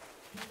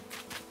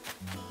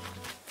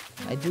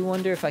 I do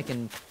wonder if I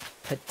can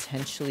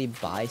potentially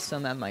buy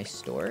some at my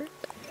store.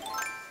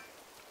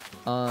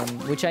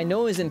 Which I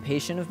know is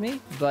impatient of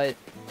me, but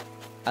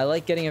I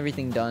like getting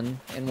everything done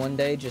in one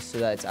day just so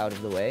that it's out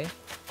of the way.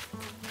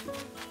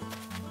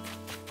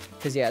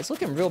 Because, yeah, it's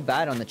looking real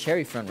bad on the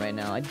cherry front right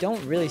now. I don't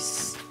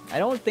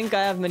think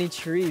I have many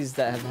trees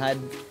that have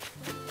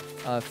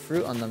had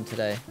fruit on them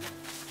today.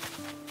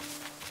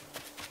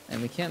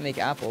 And we can't make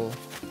apple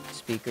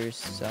speakers,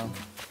 so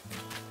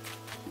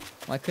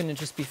why couldn't it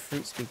just be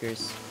fruit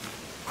speakers?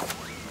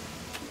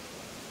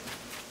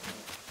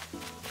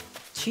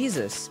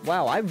 Jesus,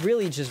 wow, I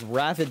really just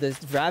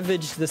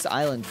ravaged this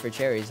island for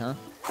cherries, huh?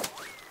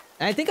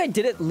 And I think I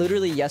did it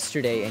literally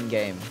yesterday in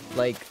game.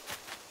 Like,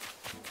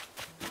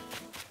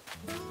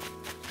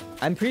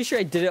 I'm pretty sure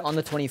I did it on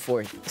the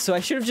 24th. So I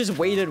should have just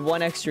waited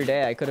one extra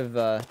day. I could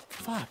have,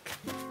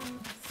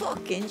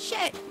 fucking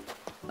shit.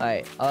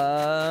 Alright,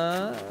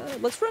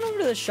 let's run over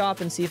to the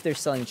shop and see if they're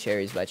selling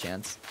cherries by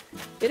chance.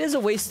 It is a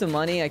waste of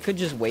money. I could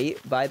just wait,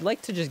 but I'd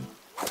like to just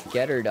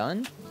get her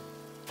done.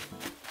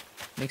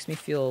 Makes me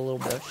feel a little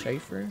bit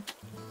safer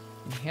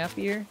and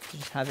happier to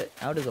just have it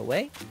out of the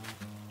way.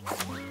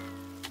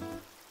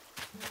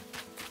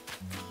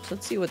 So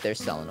let's see what they're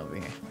selling over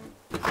here.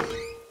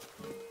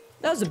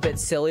 That was a bit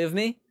silly of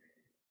me,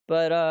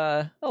 but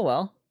oh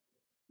well,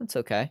 that's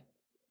okay.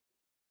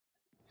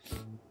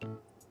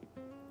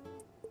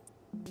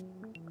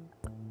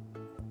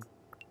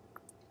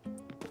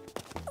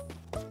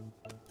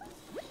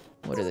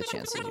 What are the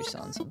chances you're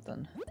selling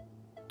something?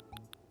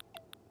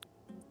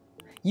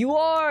 You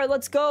are!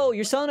 Let's go!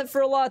 You're selling it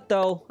for a lot,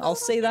 though. I'll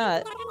say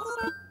that.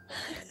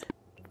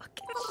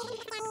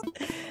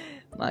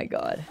 My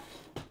god.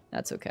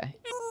 That's okay.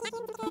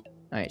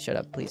 Alright, shut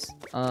up, please.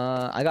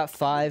 I got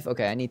 5.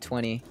 Okay, I need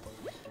 20.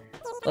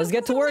 Let's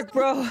get to work,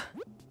 bro!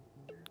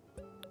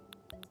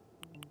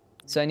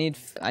 So I need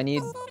 3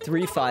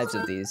 5s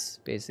of these,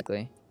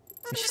 basically.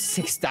 Which is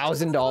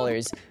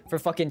 $6,000 for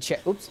fucking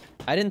oops.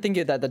 I didn't think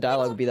that the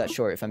dialogue would be that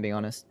short, if I'm being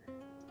honest.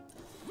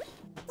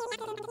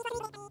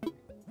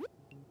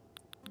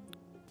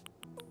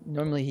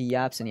 Normally he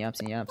yaps and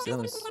yaps and yaps. That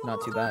was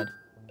not too bad.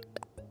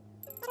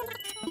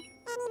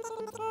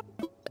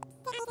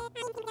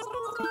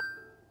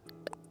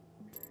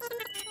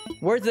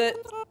 Worth it.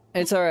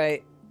 It's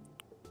alright.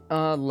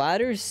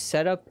 Ladder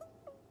setup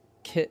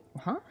kit.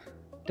 Huh?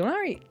 Don't I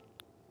already...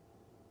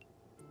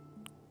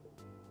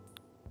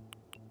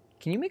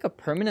 Can you make a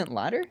permanent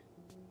ladder?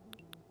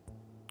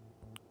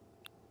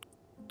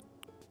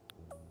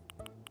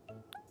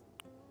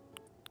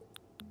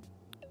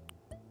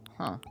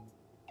 Huh.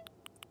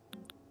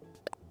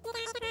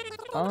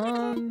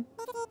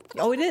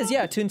 Oh, it is,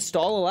 yeah, to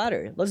install a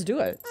ladder. Let's do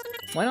it.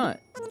 Why not?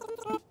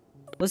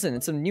 Listen,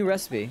 it's a new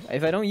recipe.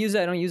 If I don't use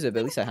it, I don't use it, but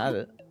at least I have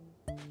it.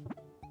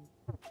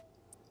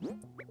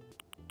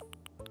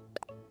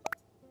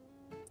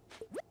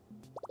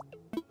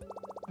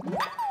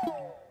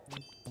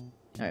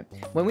 Alright.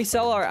 When we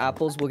sell our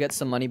apples, we'll get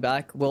some money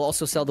back. We'll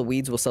also sell the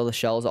weeds, we'll sell the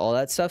shells, all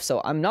that stuff.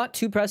 So I'm not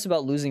too pressed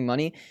about losing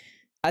money.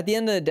 At the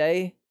end of the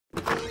day,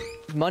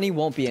 money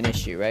won't be an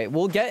issue, right?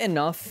 We'll get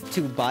enough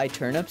to buy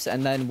turnips,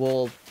 and then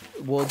we'll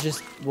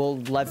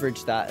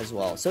leverage that as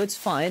well. So it's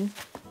fine.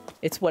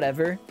 It's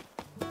whatever.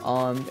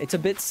 It's a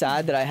bit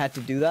sad that I had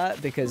to do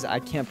that, because I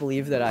can't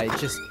believe that I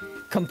just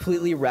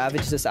completely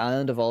ravaged this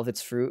island of all of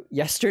its fruit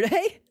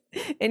yesterday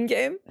in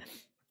game.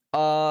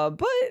 But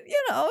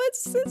you know,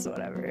 it's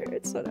whatever.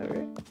 It's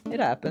whatever. It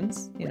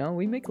happens. You know,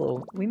 we make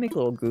little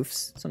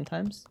goofs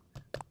sometimes.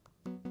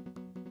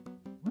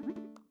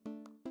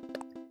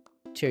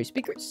 Cherry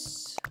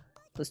speakers.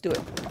 Let's do it.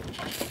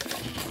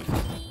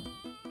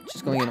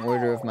 Just going in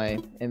order of my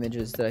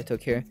images that I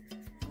took here.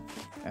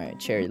 Alright,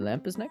 cherry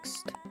lamp is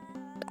next.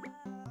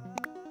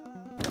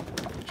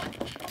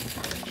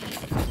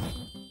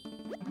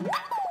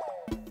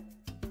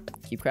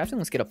 Keep crafting.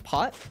 Let's get a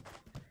pot.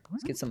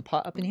 Let's get some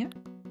pot up in here.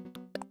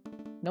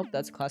 Nope,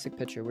 that's a classic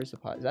picture. Where's the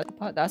pot? Is that the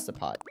pot? That's the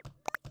pot.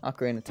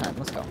 Ocarina of Time.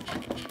 Let's go.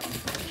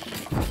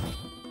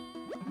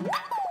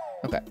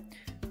 Okay.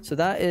 So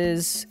that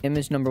is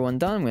image number 1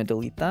 done. I'm going to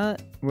delete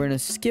that. We're going to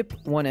skip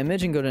one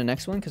image and go to the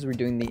next one because we're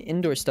doing the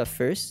indoor stuff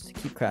first.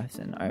 Keep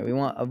crafting. Alright, we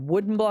want a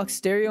wooden block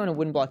stereo and a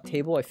wooden block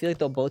table. I feel like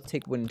they'll both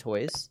take wooden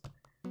toys.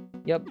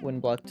 Yep, wooden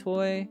block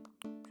toy.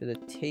 For the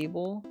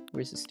table.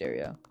 Where's the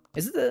stereo?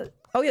 Is it the...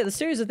 Oh yeah, the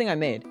stereo is the thing I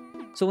made.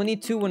 So we'll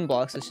need 2 wooden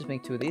blocks. Let's just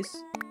make 2 of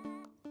these.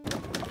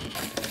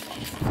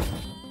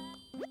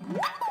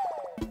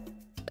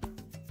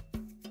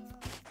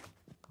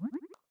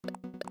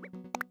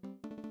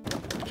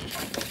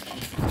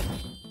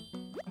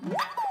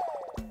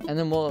 And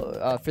then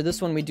we'll, for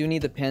this one, we do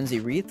need the pansy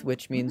wreath,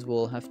 which means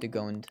we'll have to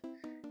go and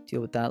deal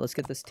with that. Let's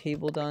get this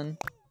table done.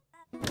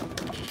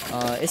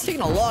 It's taking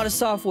a lot of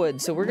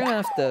softwood, so we're gonna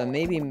have to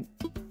maybe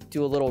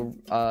do a little,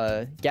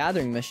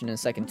 gathering mission in a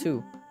second,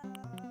 too.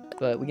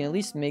 but we can at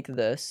least make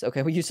this.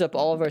 Okay, we used up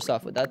all of our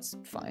softwood. That's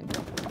fine.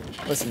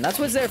 Listen, that's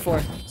what it's there for.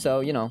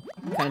 So, you know,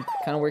 kind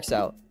of works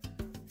out.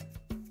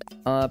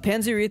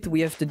 Pansy wreath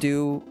we have to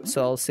do,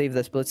 so I'll save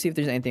this, but let's see if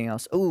there's anything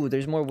else. Ooh,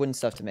 there's more wooden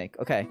stuff to make.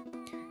 Okay.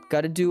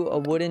 Gotta do a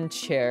wooden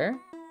chair,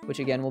 which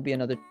again will be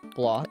another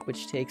block,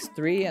 which takes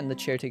 3, and the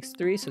chair takes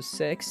 3, so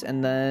 6.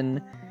 And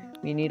then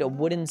we need a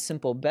wooden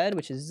simple bed,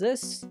 which is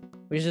this,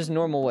 which is just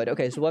normal wood.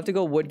 Okay, so we'll have to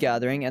go wood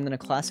gathering, and then a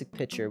classic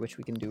pitcher, which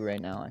we can do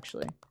right now,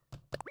 actually.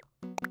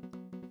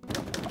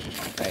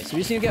 Okay, so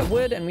we just need to get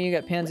wood, and we need to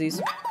get pansies.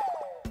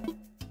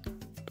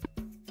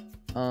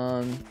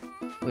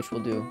 Which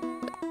we'll do.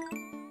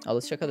 Oh,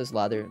 let's check out this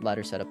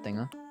ladder setup thing,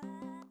 huh?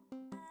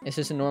 It's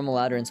just a normal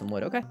ladder and some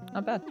wood. Okay,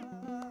 not bad.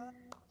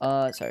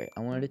 Sorry,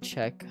 I wanted to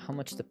check how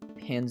much the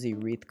pansy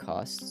wreath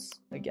costs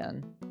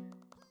again.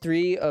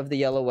 3 of the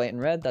yellow, white, and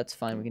red. That's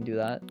fine, we can do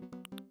that.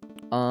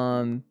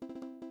 And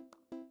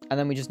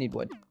then we just need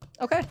wood.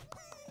 Okay.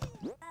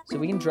 So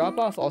we can drop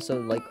off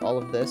also, like, all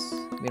of this.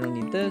 We don't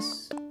need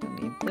this.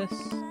 Don't need this.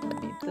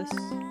 Don't need this.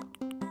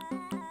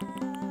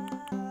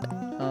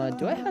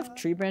 Do I have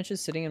tree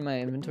branches sitting in my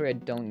inventory? I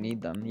don't need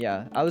them.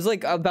 Yeah, I was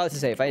like about to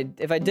say if I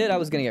did, I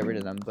was gonna get rid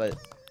of them, but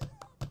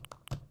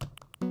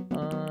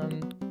all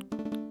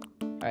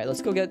right,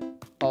 let's go get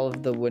all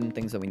of the wooden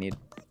things that we need.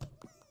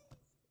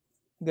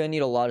 I'm gonna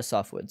need a lot of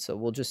softwood, so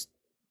we'll just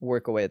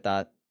work away at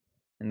that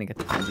and then get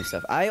the pansy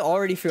stuff. I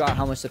already forgot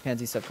how much the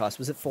pansy stuff cost.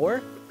 Was it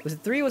 4? Was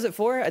it 3? Was it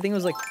 4? I think it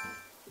was like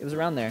it was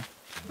around there.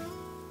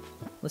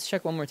 Let's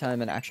check one more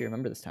time and actually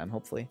remember this time,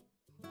 hopefully.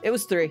 It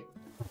was 3.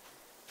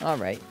 All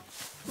right.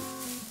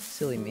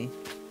 Silly me.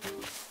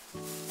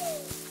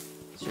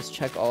 Let's just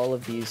check all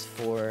of these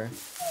for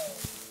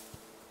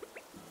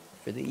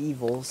the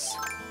evils.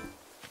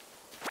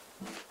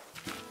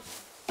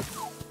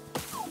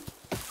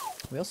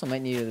 We also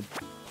might need to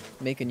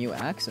make a new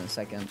axe in a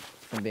second,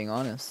 if I'm being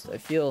honest. I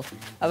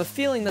have a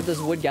feeling that this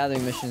wood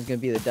gathering mission is going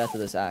to be the death of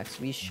this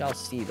axe. We shall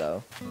see,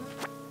 though.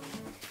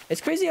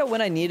 It's crazy how when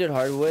I needed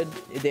hardwood,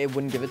 they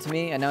wouldn't give it to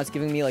me, and now it's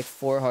giving me like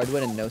 4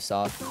 hardwood and no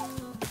soft.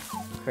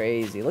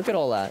 Crazy. Look at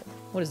all that.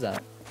 What is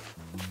that?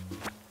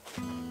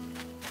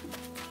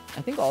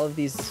 I think all of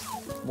these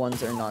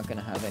ones are not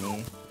gonna have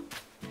any.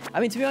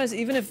 I mean, to be honest,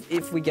 even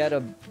if we get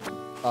a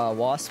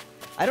wasp,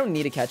 I don't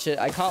need to catch it.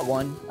 I caught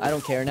one. I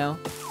don't care now.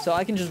 So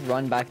I can just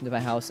run back into my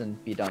house and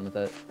be done with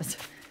it.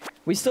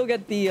 We still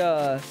get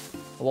the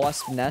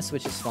wasp nest,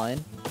 which is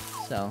fine.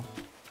 So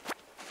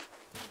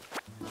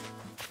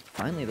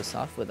finally the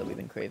softwood that we've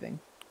been craving.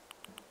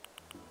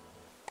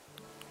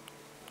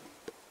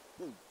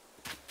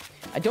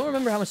 I don't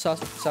remember how much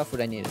softwood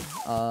I needed.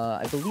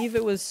 I believe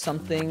it was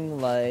something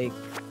like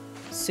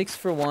 6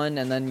 for 1,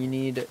 and then you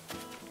need...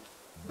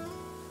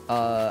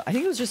 I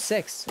think it was just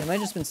 6. It might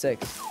have just been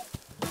 6.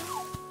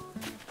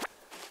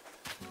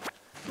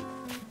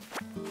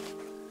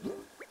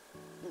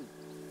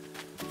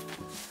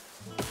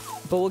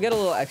 But we'll get a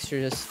little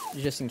extra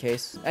just in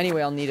case.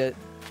 Anyway, I'll need it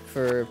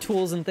for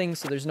tools and things,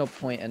 so there's no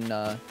point in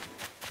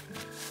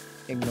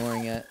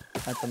ignoring it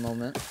at the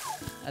moment.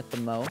 At the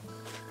mo.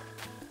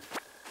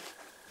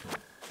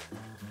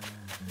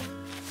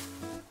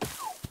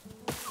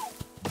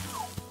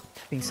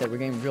 Being said, we're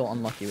getting real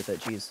unlucky with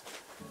it, jeez.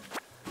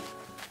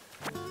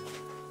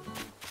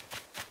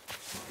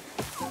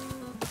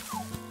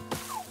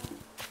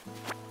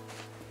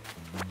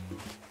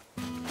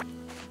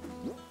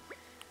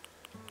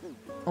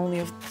 Only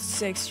have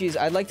 6, jeez.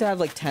 I'd like to have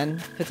like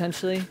 10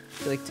 potentially. I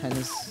feel like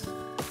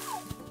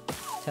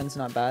 10's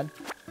not bad.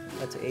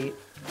 That's 8.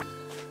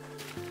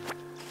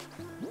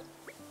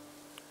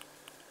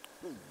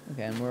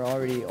 Okay, and we're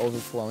already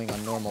overflowing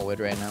on normal wood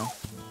right now.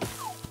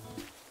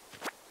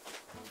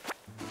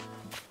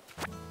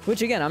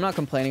 Which, again, I'm not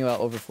complaining about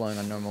overflowing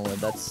on normal wood.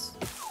 That's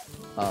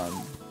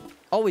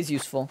always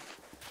useful.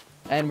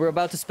 And we're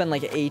about to spend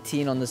like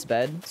 18 on this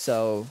bed,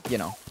 so, you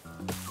know,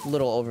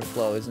 little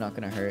overflow is not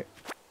going to hurt.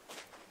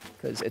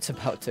 Because it's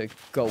about to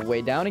go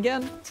way down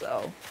again,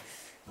 so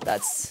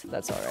that's all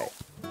right.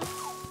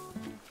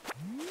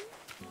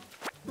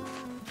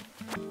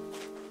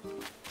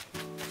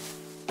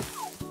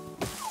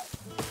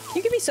 Can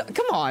you give me some?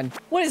 Come on!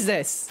 What is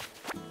this?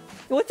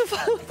 What the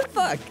fuck? What the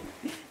fuck?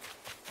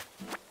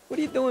 What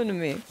are you doing to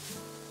me?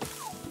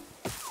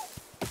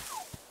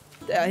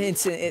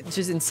 It's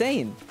just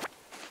insane.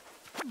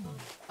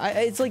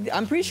 It's like,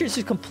 I'm pretty sure it's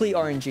just complete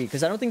RNG,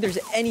 because I don't think there's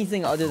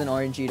anything other than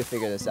RNG to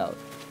figure this out.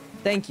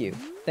 Thank you.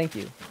 Thank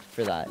you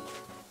for that.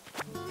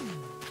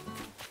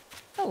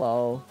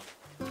 Hello.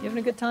 You having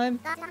a good time?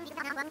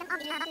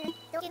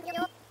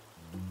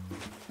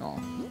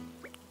 Oh.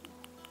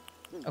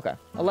 Okay.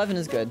 11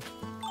 is good.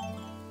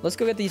 Let's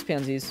go get these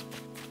pansies.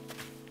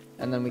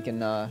 And then we can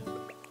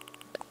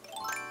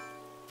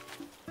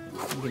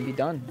be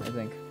done, I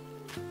think.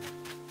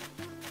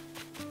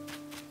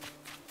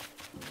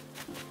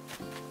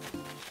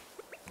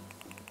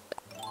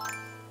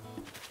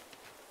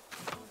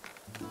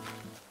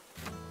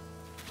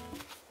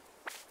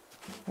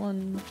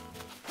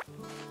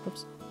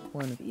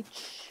 One of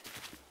each.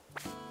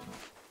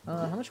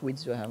 How much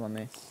weeds do I have on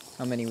me?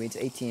 How many weeds?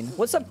 18.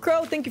 What's up,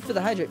 Crow? Thank you for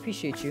the hydrate.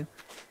 Appreciate you.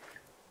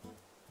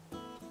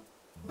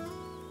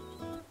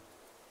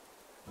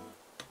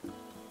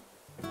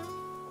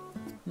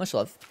 Much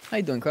love. How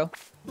you doing, Crow?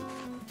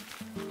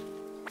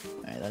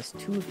 Alright, that's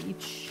 2 of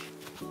each.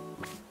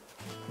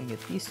 We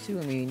get these 2,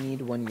 and we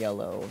need 1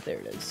 yellow. There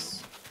it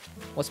is.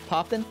 What's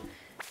poppin'?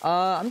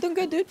 I'm doing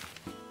good, dude.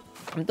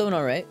 I'm doing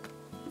alright.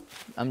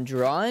 I'm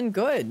drawing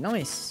good.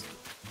 Nice.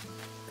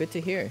 Good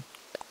to hear.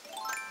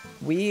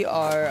 We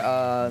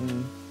are,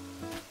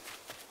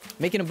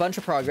 making a bunch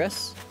of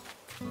progress.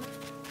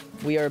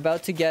 We are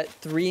about to get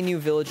 3 new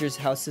villagers'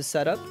 houses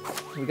set up.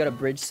 We got a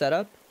bridge set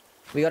up.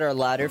 We got our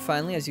ladder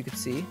finally, as you can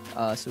see.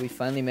 So we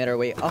finally made our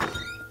way up,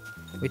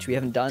 which we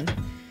haven't done.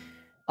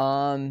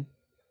 Oh,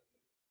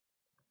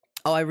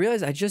 I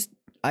realized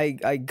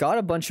I got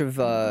a bunch of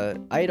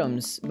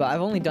items, but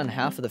I've only done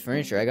half of the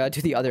furniture. I gotta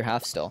do the other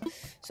half still.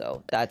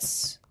 So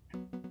that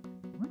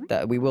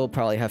we will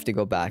probably have to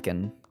go back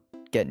and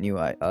get new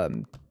what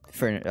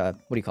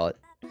do you call it?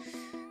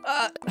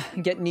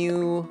 Get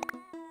new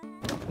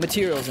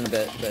materials in a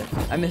bit, but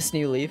I miss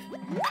New Leaf.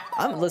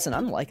 Listen,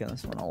 I'm liking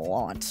this one a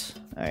lot.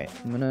 All right,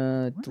 I'm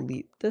gonna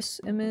delete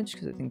this image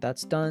because I think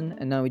that's done,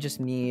 and now we just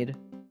need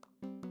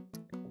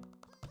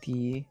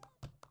the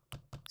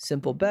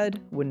simple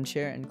bed, wooden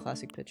chair, and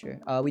classic picture.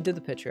 We did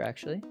the picture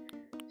actually,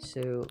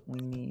 so we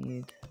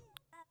need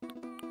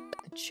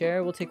the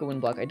chair. We'll take a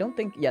wooden block. I don't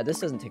think, yeah, this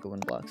doesn't take a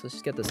wooden block, so let's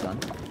just get this done.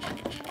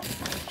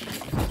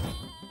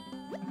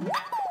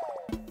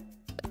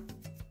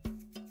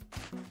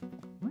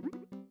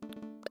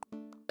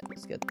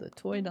 Let's get the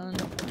toy done.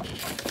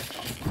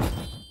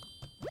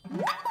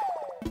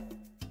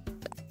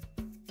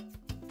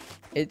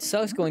 It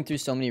sucks going through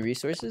so many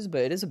resources,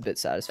 but it is a bit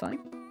satisfying.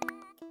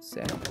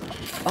 So,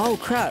 oh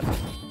crap!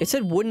 It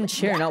said wooden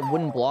chair, not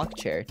wooden block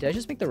chair. Did I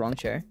just make the wrong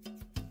chair?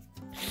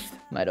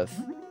 Might have.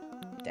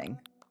 Dang.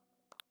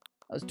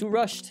 I was too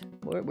rushed.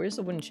 Where's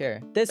the wooden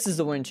chair? This is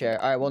the wooden chair.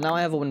 Alright, well now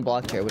I have a wooden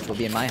block chair, which will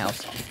be in my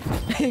house.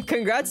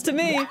 Congrats to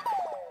me!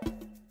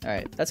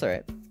 Alright, that's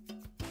alright.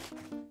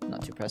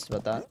 Not too pressed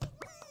about that.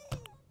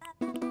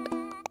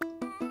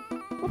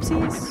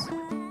 Whoopsies!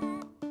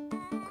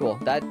 Cool,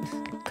 that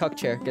cuck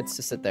chair gets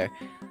to sit there.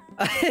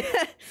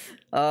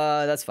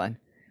 That's fine.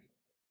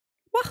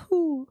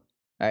 Wahoo!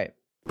 Alright.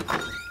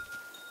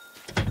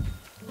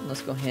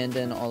 Let's go hand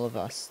in all of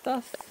our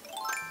stuff.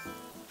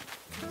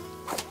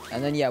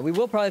 And then, yeah, we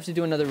will probably have to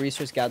do another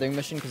resource gathering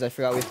mission because I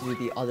forgot we have to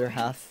do the other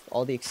half,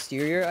 all the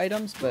exterior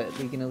items, but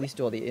we can at least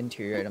do all the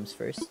interior items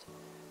first.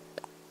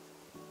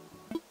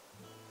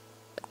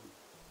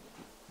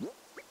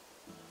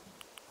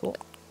 Cool.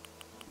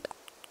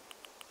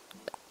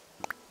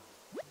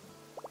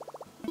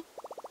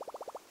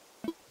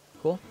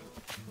 Cool.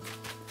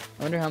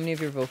 I wonder how many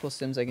of your vocal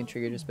sims I can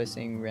trigger just by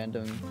saying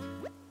random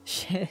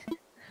shit.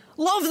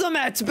 Love the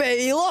Mets,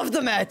 baby! Love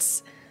the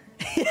Mets!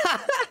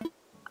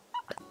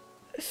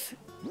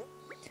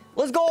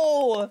 Let's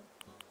go!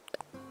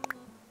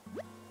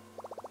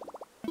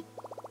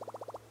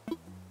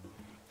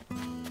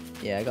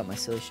 Yeah, I got my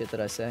silly shit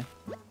that I say.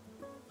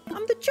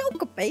 I'm the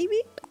Joker,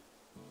 baby!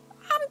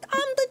 I'm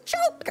the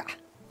Joker!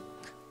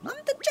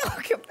 I'm the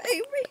Joker,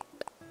 baby!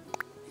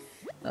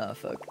 Oh,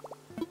 fuck.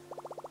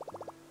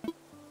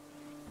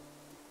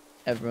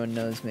 Everyone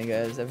knows me,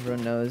 guys.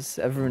 Everyone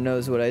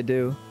knows what I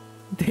do.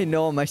 They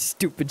know all my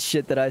stupid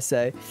shit that I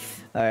say.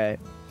 Alright.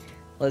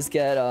 Let's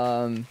get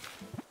ready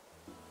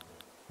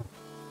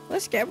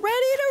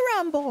to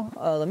rumble.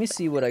 Let me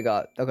see what I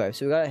got. Okay,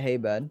 so we got a hay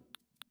bed.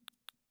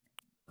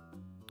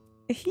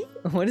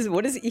 What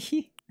is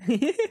E?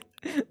 I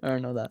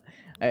don't know that.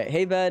 Alright,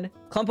 hay bed.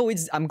 Clump of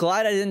weeds. I'm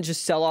glad I didn't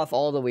just sell off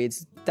all the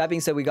weeds. That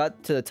being said, we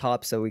got to the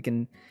top so we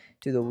can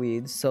do the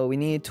weeds. So we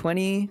need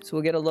 20, so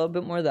we'll get a little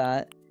bit more of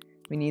that.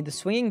 We need the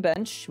swinging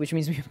bench, which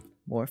means we have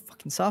more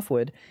fucking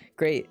softwood.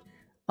 Great.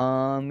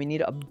 We need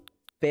a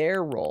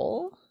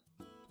barrel,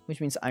 which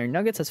means iron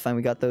nuggets. That's fine.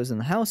 We got those in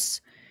the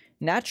house.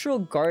 Natural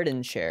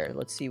garden chair.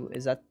 Let's see.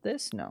 Is that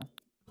this? No.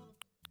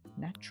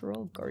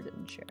 Natural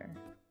garden chair.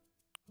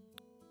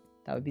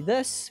 That would be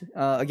this.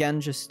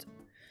 Again, just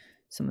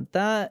some of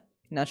that.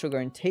 Natural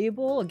garden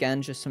table.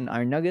 Again, just some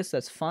iron nuggets.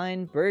 That's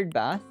fine. Bird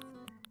bath.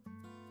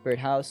 Bird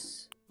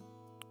house.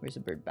 Where's the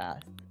bird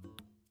bath?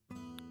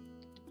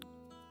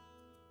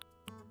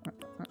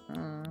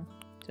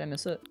 Did I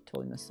miss it?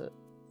 Totally missed it.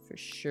 For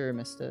sure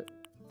missed it.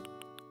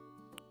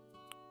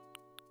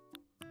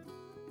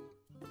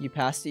 You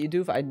passed it, you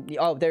do?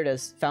 Oh, there it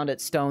is. Found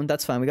it. Stone.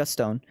 That's fine. We got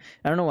stone.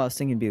 I don't know why I was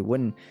thinking it'd be a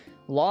wooden.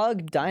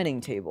 Log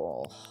dining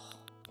table.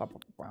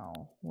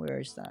 Where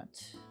is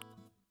that?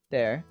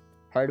 There.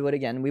 Hardwood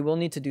again. We will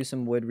need to do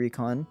some wood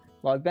recon.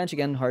 Log bench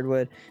again.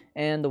 Hardwood.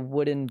 And the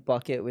wooden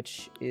bucket,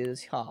 which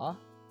is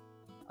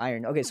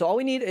iron. Okay, so all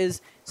we need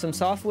is some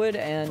softwood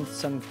and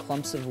some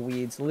clumps of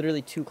weeds.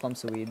 Literally 2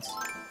 clumps of weeds.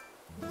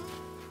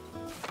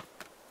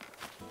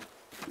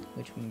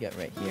 Which we can get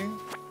right here.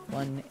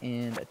 1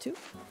 and a 2.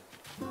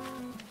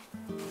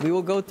 We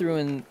will go through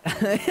and...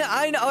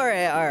 I know,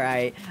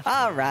 alright.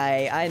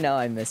 I know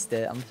I missed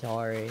it. I'm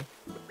sorry.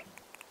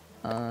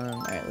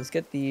 Alright, let's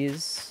get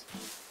these.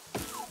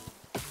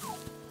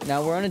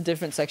 Now we're on a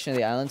different section of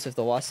the island, so if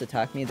the wasps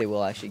attack me, they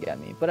will actually get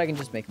me. But I can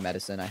just make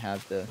medicine. I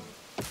have the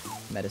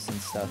medicine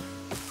stuff.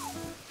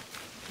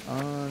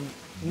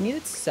 We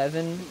needed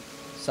 7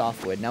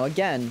 softwood. Now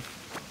again,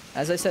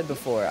 as I said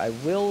before, I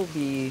will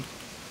be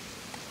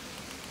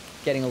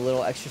getting a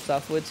little extra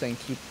softwood so I can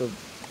keep the,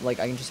 like,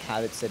 I can just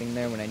have it sitting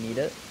there when I need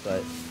it,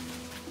 but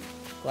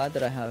glad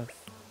that I have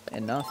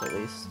enough at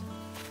least.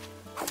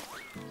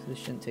 So this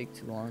shouldn't take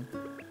too long.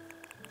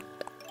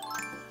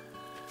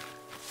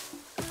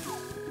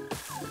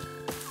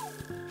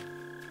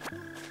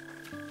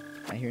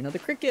 I hear another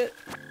cricket.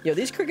 Yo,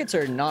 these crickets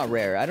are not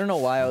rare. I don't know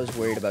why I was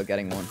worried about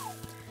getting one.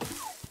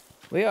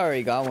 We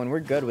already got one. We're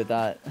good with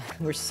that.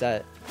 We're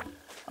set.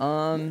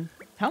 How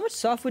much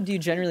softwood do you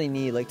generally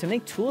need? Like, to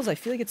make tools, I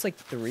feel like it's like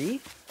 3,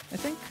 I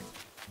think.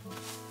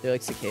 They're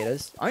like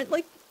cicadas. Aren't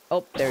like...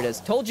 Oh, there it is.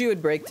 Told you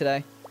it'd break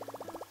today.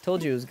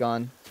 Told you it was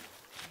gone.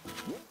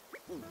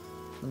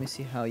 Let me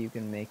see how you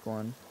can make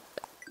one.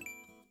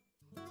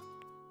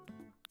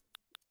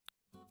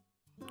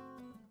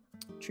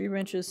 Tree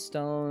branches,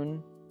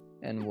 stone,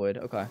 and wood.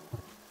 Okay.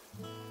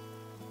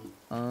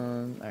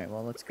 Alright,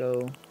 well, let's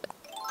go...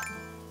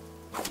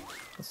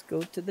 Let's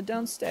go to the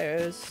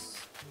downstairs.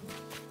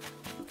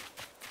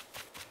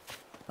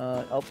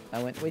 Oh,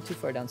 I went way too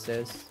far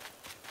downstairs.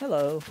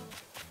 Hello.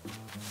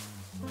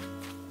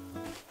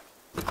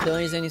 The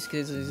only reason these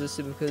cicadas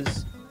existed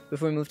because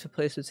before we moved to a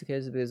place with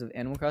cicadas because of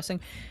Animal Crossing.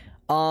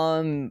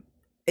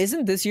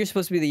 Isn't this year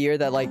supposed to be the year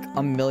that like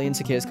 1 million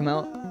cicadas come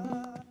out?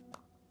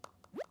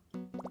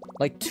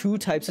 Like 2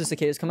 types of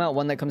cicadas come out.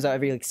 One that comes out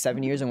every like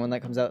 7 years and one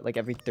that comes out like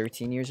every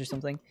 13 years or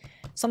something.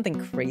 Something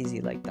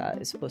crazy like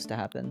that is supposed to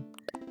happen.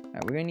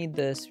 Alright, we're gonna need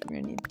this. We're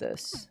gonna need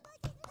this.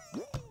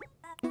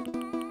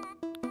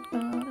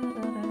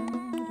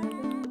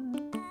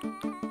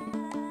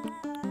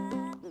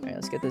 Alright,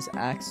 let's get this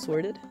axe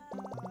sorted.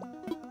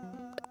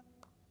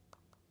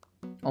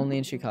 Only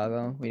in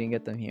Chicago. We didn't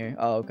get them here.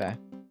 Oh, okay.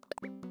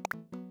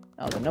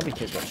 Oh, then nobody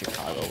cares about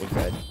Chicago. We're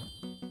good.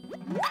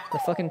 The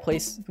fucking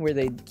place where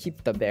they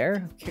keep the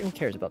bear? Who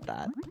cares about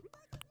that?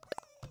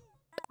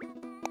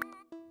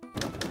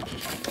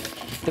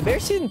 The bear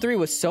season 3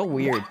 was so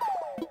weird.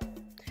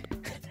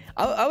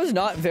 I was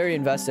not very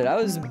invested. I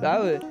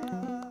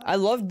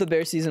loved the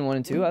bear season 1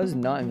 and 2. I was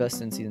not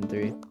invested in season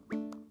 3.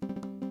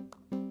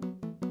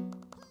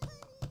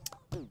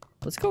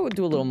 Let's go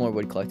do a little more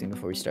wood collecting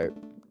before we start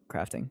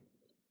crafting.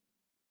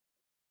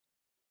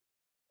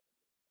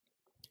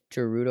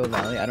 Gerudo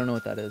Valley. I don't know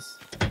what that is.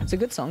 It's a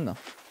good song though.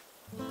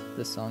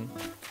 This song.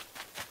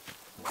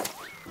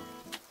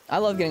 I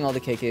love getting all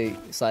the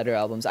KK Slider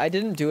albums. I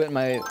didn't do it in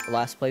my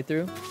last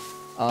playthrough.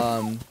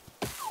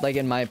 Like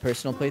in my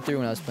personal playthrough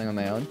when I was playing on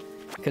my own.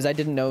 Because I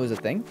didn't know it was a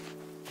thing.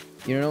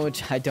 You don't know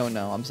which I don't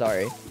know. I'm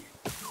sorry.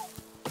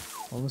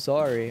 I'm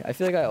sorry. I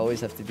feel like I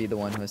always have to be the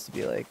one who has to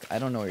be like, I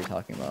don't know what you're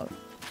talking about.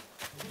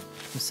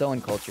 I'm so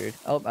uncultured.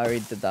 Oh, I already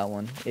did that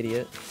one.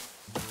 Idiot.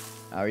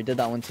 I already did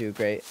that one too.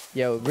 Great.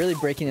 Yo, really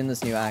breaking in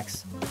this new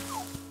axe.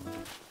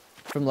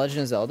 From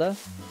Legend of Zelda.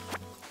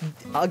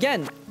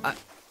 Again,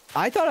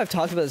 I thought I've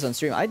talked about this on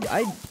stream. I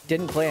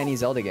didn't play any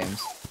Zelda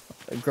games.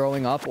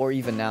 Growing up or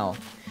even now.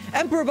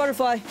 Emperor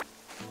Butterfly!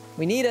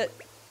 We need it.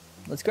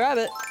 Let's grab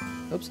it.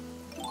 Oops.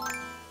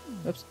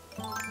 Oops.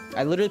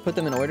 I literally put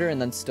them in order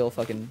and then still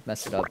fucking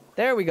messed it up.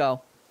 There we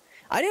go.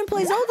 I didn't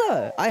play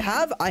Zelda. I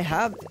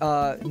have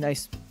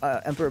nice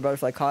Emperor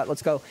Butterfly caught.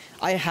 Let's go.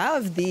 I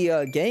have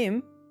the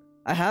game.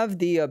 I have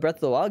the Breath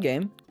of the Wild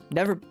game.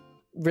 Never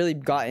really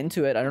got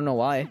into it. I don't know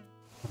why.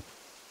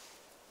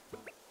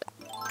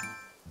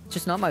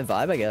 Just not my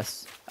vibe, I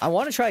guess. I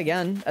want to try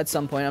again at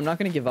some point. I'm not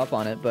going to give up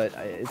on it, but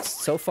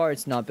so far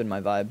it's not been my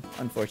vibe,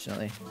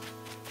 unfortunately.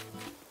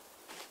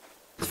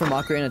 It's from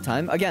Ocarina of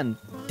Time. Again,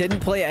 didn't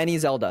play any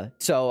Zelda,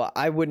 so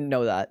I wouldn't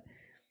know that.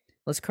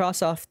 Let's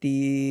cross off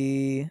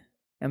the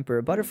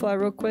Emperor Butterfly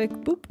real quick.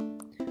 Boop.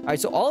 All right,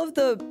 so all of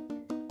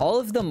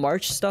the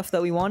March stuff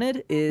that we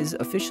wanted is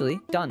officially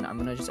done. I'm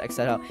gonna just X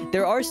that out.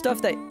 There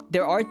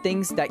are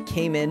things that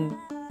came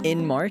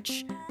in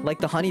March, like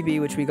the honeybee,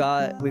 which we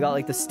got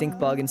like the stink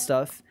bug and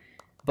stuff.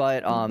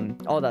 But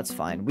oh, that's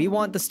fine. We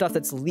want the stuff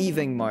that's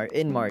leaving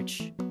in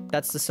March.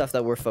 That's the stuff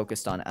that we're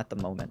focused on at the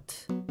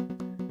moment.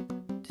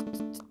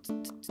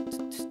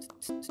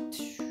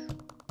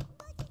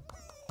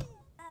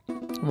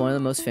 One of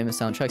the most famous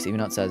soundtracks, even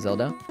outside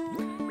Zelda.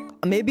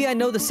 Maybe I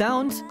know the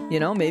sound,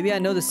 you know? Maybe I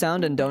know the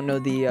sound and don't know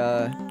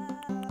the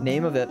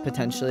name of it,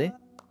 potentially.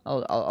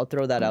 I'll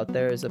throw that out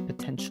there as a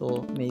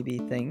potential maybe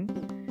thing.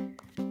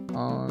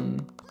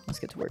 Let's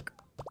get to work.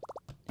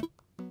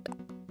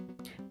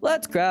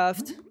 Let's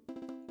craft.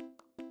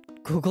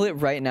 Google it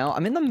right now.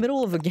 I'm in the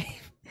middle of a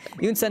game.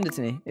 You can send it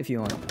to me if you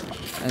want.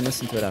 And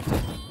listen to it after.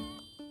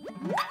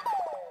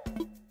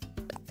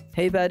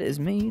 Hay bed is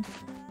made.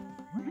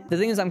 The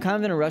thing is, I'm kind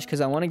of in a rush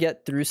because I want to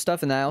get through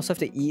stuff, and then I also have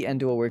to eat and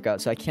do a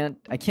workout. So I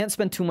can't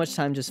spend too much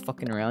time just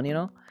fucking around, you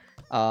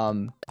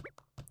know.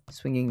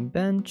 Swinging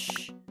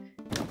bench.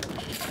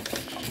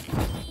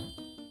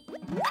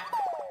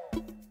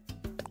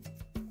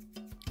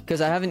 Because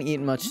I haven't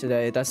eaten much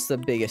today. That's the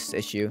biggest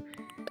issue.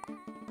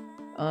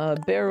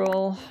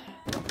 Barrel.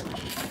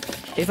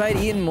 If I'd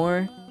eaten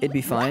more, it'd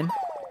be fine.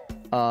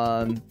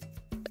 But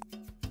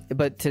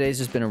today's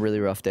just been a really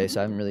rough day, so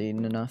I haven't really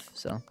eaten enough,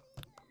 so.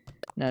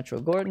 Natural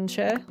Gordon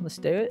chair. Let's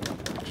do it.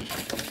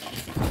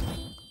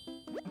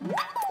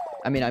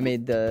 I mean, I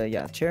made the,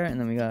 yeah, chair, and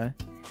then we got...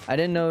 I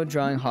didn't know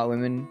drawing hot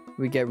women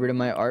would get rid of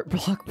my art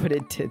block, but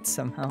it did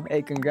somehow.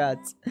 Hey,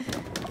 congrats.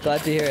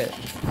 Glad to hear it.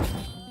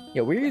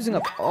 Yeah, we're using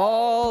up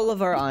all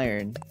of our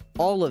iron.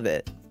 All of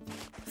it.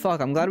 Fuck,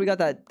 I'm glad we got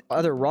that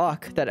other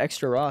rock, that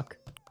extra rock.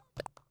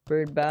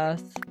 Bird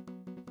bath.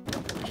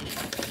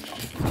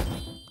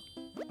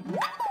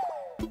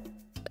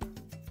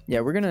 Yeah,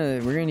 we're gonna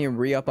need to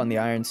re-up on the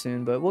iron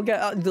soon, but we'll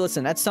get...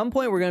 listen, at some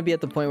point, we're gonna be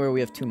at the point where we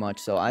have too much,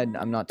 so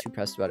I'm not too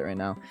pressed about it right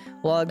now.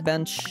 Log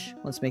bench.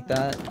 Let's make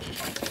that.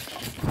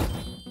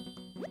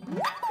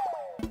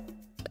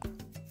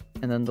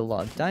 And then the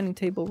log dining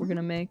table we're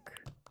gonna make.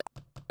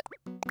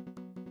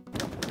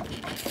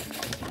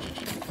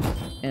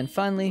 And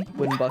finally,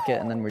 wooden bucket,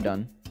 and then we're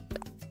done.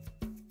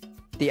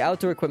 The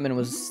outdoor equipment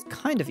was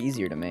kind of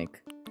easier to make.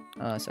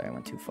 Sorry, I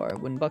went too far.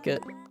 Wooden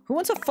bucket. Who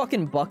wants a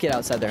fucking bucket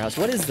outside their house?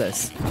 What is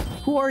this?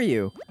 Who are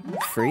you?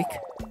 Freak.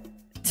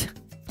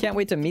 Can't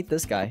wait to meet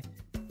this guy.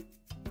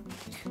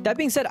 That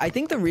being said, I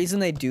think the reason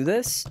they do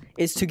this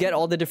is to get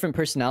all the different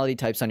personality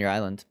types on your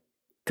island.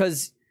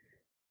 Because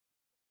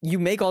you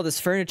make all this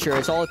furniture,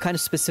 it's all a kind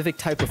of specific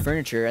type of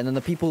furniture, and then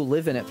the people who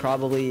live in it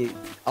probably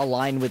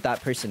align with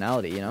that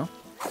personality, you know?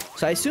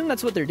 So I assume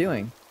that's what they're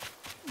doing.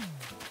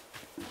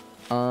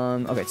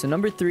 Okay, so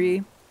number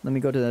 3. Let me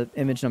go to the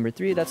image number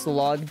 3. That's the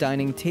log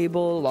dining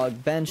table,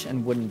 log bench,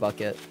 and wooden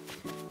bucket.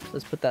 So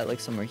let's put that like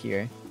somewhere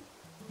here.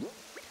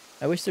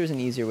 I wish there was an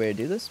easier way to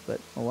do this,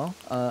 but oh well.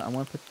 I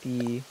want to put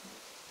the...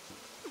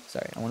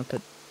 Sorry, I want to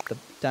put the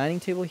dining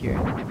table here.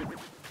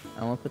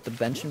 I want to put the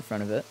bench in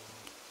front of it.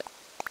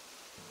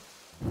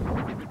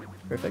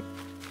 Perfect.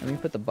 Let me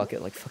put the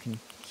bucket like fucking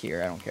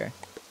here. I don't care.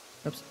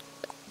 Oops.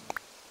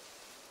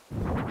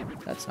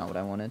 That's not what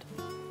I wanted.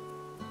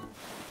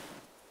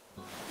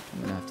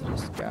 I'm gonna have to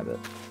just grab it.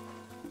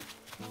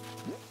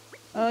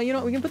 You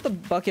know, we can put the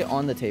bucket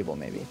on the table,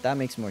 maybe. That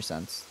makes more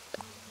sense.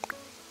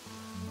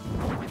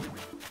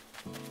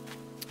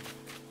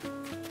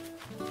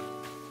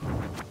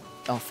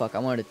 Oh, fuck. I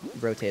wanted to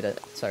rotate it.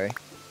 Sorry.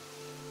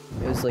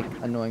 It was, like,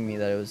 annoying me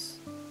that it was...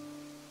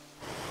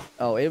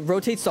 Oh, it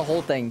rotates the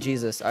whole thing.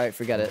 Jesus. Alright,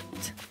 forget it.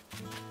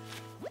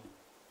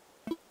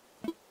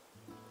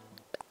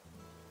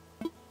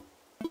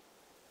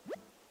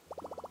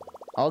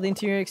 All the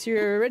interior and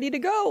exterior are ready to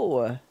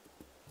go!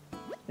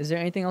 Is there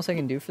anything else I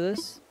can do for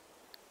this?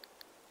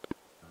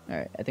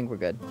 Alright, I think we're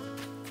good.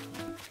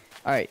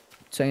 Alright,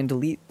 so I can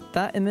delete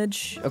that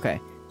image. Okay,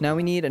 now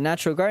we need a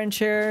natural garden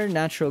chair,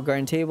 natural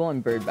garden table,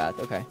 and bird bath.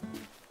 Okay.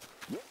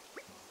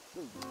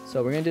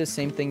 So we're gonna do the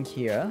same thing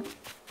here.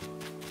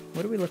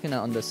 What are we looking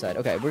at on this side?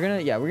 Okay, we're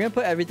gonna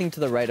put everything to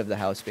the right of the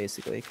house,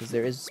 basically, because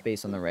there is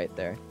space on the right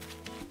there.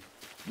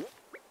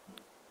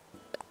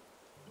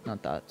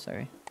 Not that,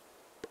 sorry.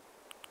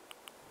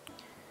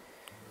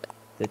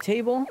 The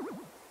table.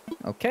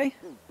 Okay.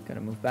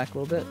 Gotta move back a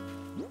little bit.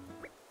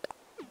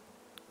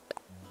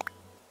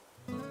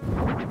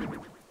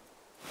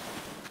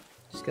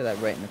 Just get that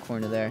right in the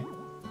corner there.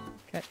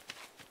 Okay.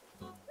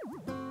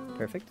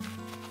 Perfect.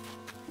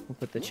 We'll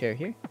put the chair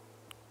here.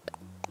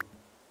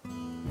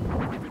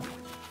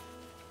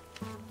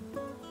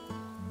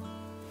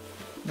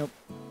 Nope.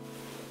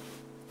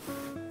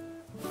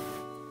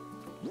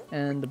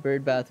 And the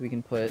bird bath we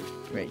can put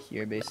right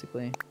here,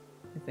 basically.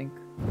 I think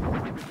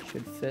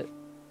should fit.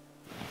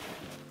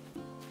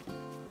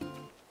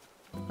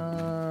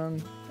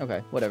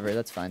 Okay, whatever,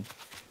 that's fine.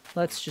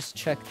 Let's just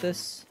check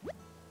this.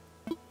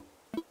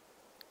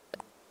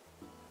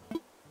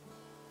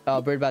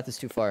 Oh, bird bath is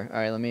too far.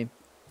 Alright,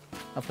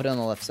 I'll put it on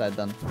the left side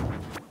then.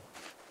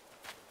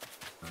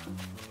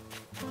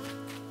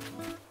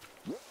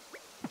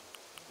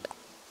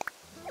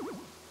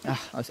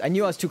 Ah, I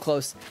knew I was too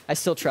close. I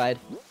still tried.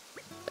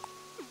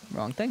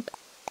 Wrong thing.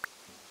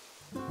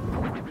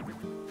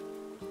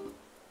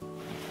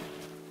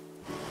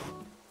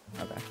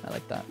 Okay, I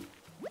like that.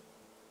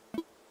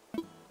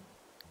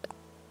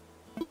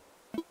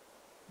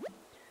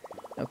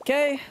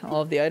 Okay,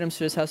 all of the items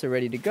for this house are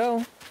ready to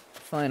go.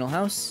 Final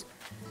house.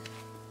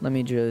 Let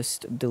me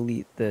just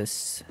delete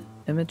this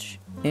image.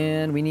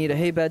 And we need a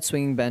hay bed,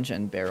 swinging bench,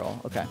 and barrel.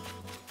 Okay.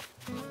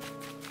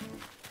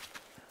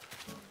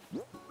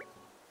 I'm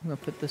gonna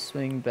put the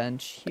swing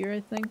bench here, I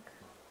think.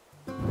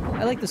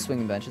 I like the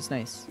swing bench, it's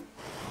nice.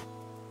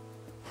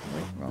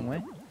 Wait, wrong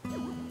way?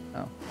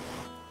 Oh.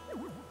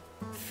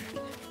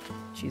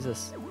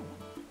 Jesus.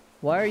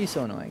 Why are you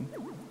so annoying?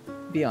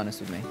 Be honest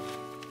with me.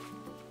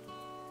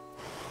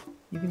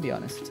 You can be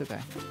honest, it's okay.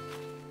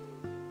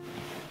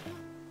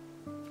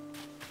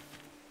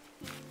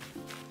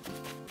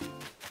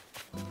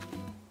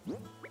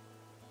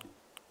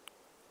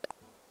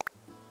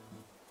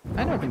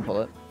 I know I can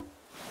pull it.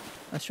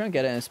 I was trying to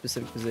get it in a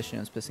specific position,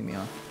 it was pissing me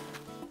off.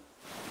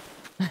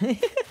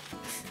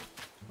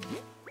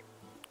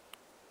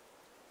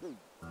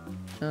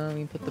 We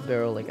can put the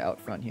barrel like out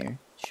front here.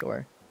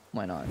 Sure.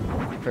 Why not?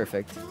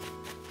 Perfect.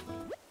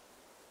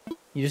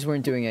 You just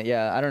weren't doing it.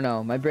 Yeah, I don't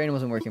know. My brain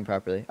wasn't working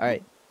properly.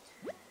 Alright.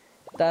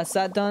 That's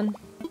that done.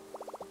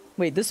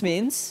 Wait, this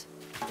means...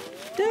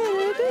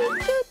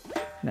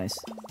 Nice.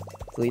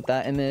 Delete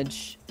that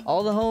image.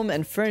 All the home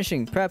and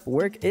furnishing prep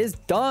work is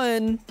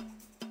done.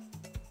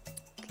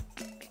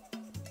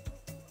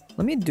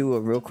 Let me do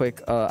a real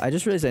quick... I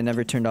just realized I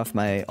never turned off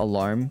my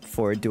alarm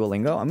for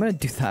Duolingo. I'm gonna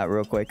do that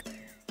real quick.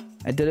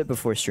 I did it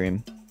before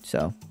stream,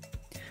 so...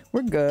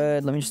 We're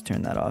good. Let me just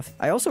turn that off.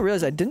 I also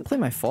realized I didn't play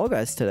my Fall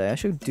Guys today. I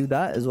should do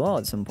that as well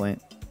at some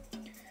point.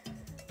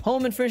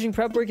 Home and furnishing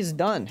prep work is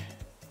done.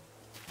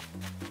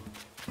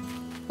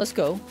 Let's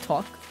go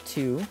talk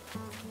to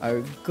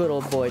our good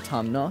old boy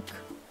Tom Nook.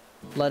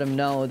 Let him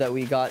know that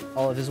we got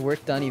all of his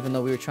work done, even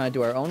though we were trying to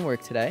do our own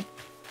work today.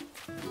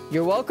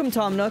 You're welcome,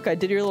 Tom Nook. I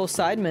did your little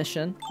side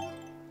mission.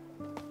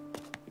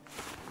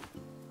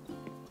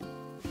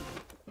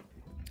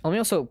 Let me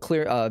also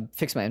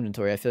fix my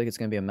inventory. I feel like it's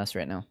gonna be a mess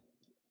right now.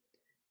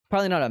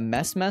 Probably not a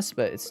mess,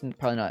 but it's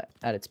probably not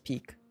at its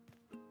peak.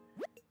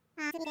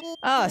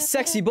 Ah,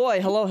 sexy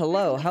boy. Hello,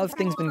 hello. How have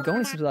things been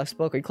going since we last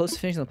spoke? Are you close to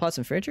finishing the pots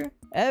and furniture?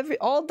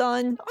 All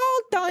done.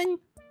 All done.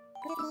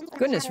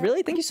 Goodness,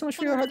 really? Thank you so much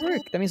for your hard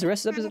work. That means the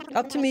rest is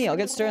up to me. I'll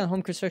get started on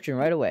home construction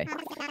right away.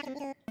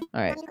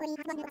 Alright.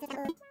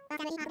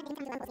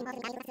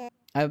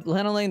 I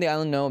plan on letting the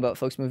island know about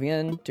folks moving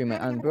in during my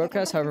island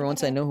broadcast. However,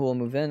 once I know who will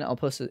move in, I'll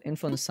post the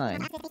info on the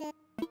sign.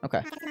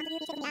 Okay.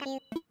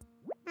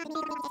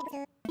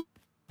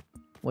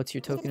 What's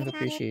your token of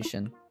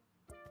appreciation?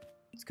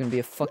 It's gonna be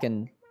a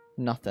fucking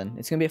nothing.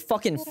 It's gonna be a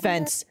fucking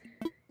fence,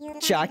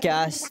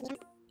 jackass.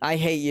 I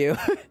hate you.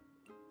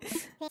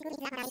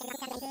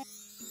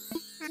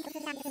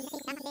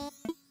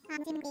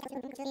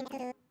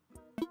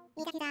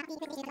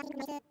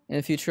 In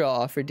the future, I'll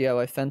offer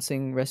DIY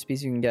fencing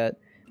recipes you can get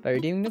by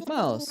redeeming the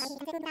miles.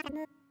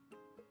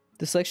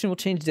 The selection will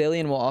change daily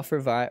and will offer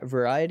a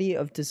variety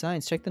of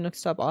designs. Check the Nook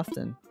Stop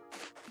often.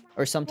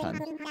 Or sometime.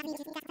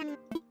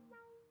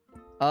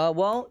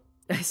 Well,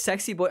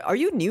 Sexy Boy. Are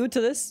you new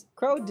to this,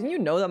 Crow? Didn't you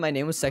know that my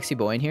name was Sexy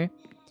Boy in here?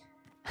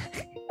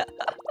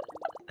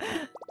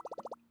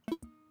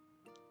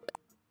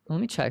 Let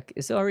me check.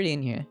 Is it already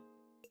in here?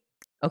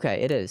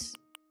 Okay, it is.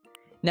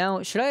 Now,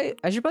 I should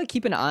probably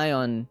keep an eye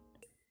on...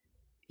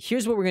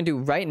 Here's what we're gonna do.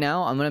 Right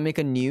now, I'm gonna make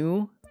a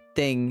new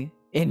thing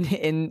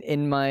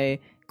in my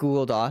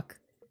Google Doc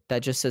that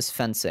just says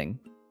fencing.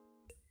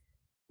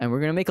 And we're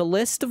gonna make a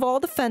list of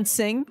all the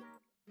fencing,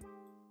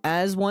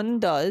 as one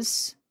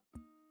does.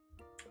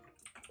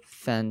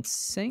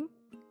 Fencing.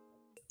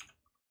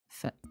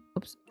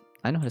 Oops.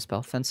 I know how to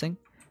spell fencing.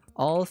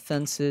 All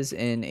fences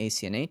in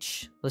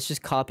ACNH. Let's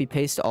just copy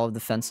paste all of the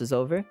fences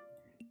over.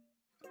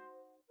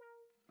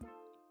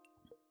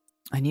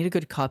 I need a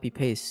good copy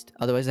paste.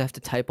 Otherwise I have to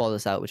type all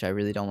this out, which I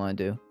really don't want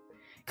to do.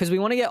 Because we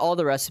want to get all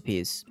the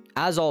recipes.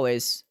 As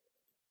always,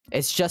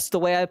 it's just the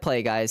way I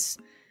play, guys.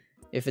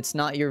 If it's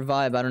not your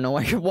vibe, I don't know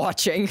why you're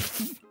watching.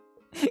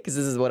 Because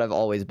this is what I've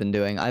always been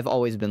doing. I've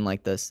always been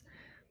like this.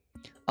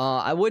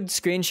 I would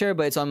screen share,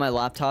 but it's on my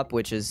laptop,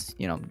 which is,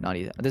 you know, not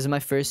easy. This is my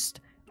first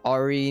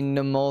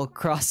Animal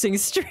Crossing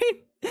stream.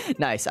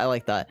 Nice, I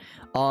like that.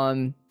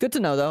 Good to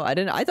know though.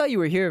 I thought you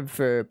were here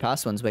for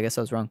past ones, but I guess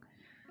I was wrong.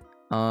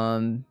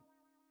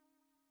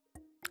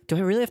 Do I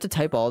really have to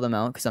type all of them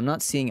out? Because I'm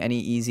not seeing any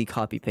easy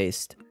copy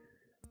paste.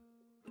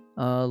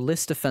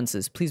 List of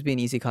fences. Please be an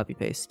easy copy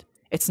paste.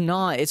 It's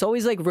not. It's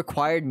always like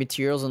required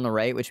materials on the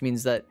right, which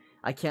means that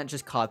I can't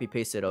just copy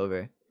paste it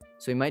over.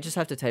 So we might just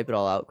have to type it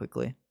all out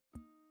quickly.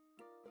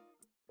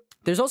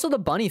 There's also the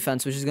bunny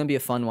fence, which is going to be a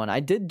fun one. I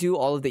did do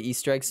all of the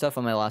Easter egg stuff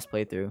on my last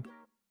playthrough.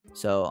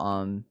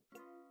 So,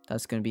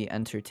 that's going to be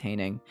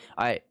entertaining.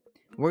 Alright,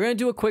 we're going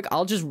to do a quick...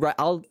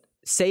 I'll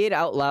say it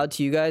out loud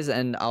to you guys,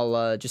 and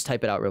I'll just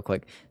type it out real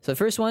quick. So the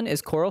first one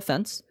is coral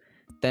fence.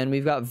 Then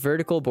we've got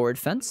vertical board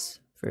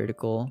fence.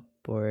 Vertical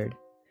board.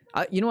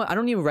 You know what? I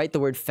don't even write the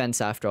word fence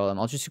after all of them.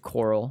 I'll just do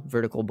coral,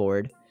 vertical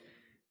board.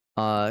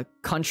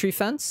 Country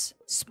fence.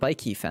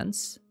 Spiky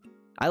fence.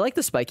 I like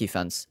the spiky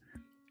fence.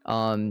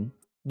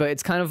 But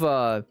it's kind of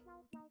a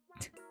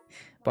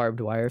barbed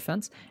wire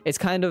fence. It's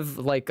kind of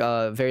like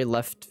very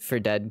Left 4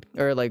 Dead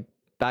or like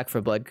Back 4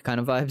 Blood kind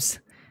of vibes.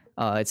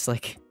 It's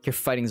like you're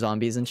fighting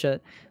zombies and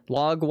shit.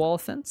 Log wall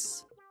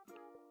fence.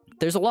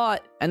 There's a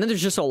lot. And then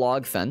there's just a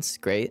log fence.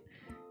 Great.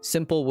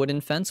 Simple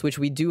wooden fence, which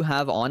we do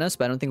have on us,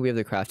 but I don't think we have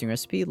the crafting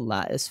recipe.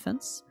 Lattice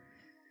fence.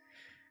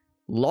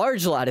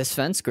 Large lattice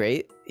fence.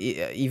 Great.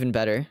 Even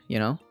better, you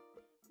know.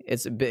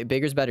 It's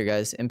bigger's better,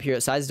 guys.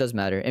 Size does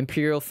matter.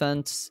 Imperial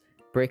fence.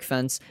 Brick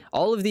fence.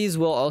 All of these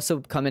will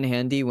also come in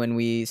handy when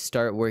we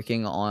start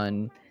working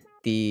on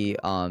the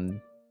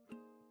what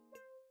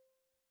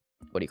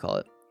do you call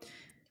it?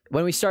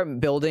 When we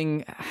start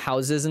building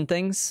houses and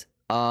things,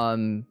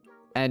 and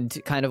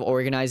kind of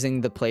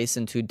organizing the place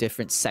into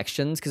different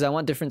sections, because I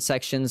want different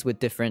sections with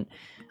different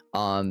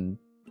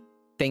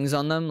things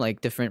on them,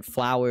 like different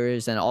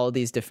flowers and all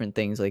these different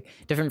things, like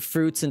different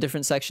fruits in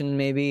different sections,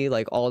 maybe,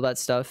 like all that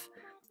stuff.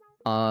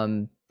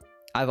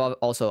 I've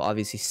also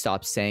obviously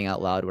stopped saying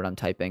out loud what I'm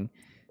typing.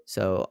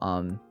 So,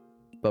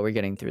 but we're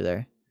getting through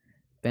there.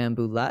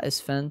 Bamboo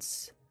lattice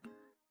fence.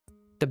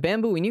 The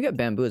bamboo, we need to get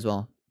bamboo as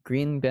well.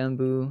 Green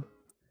bamboo.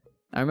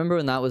 I remember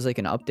when that was like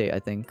an update, I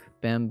think.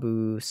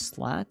 Bamboo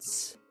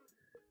slats.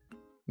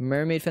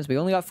 Mermaid fence. We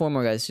only got 4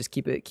 more, guys. Just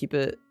keep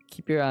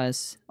your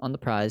eyes on the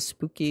prize.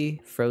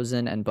 Spooky,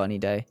 Frozen, and Bunny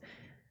Day.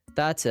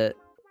 That's it.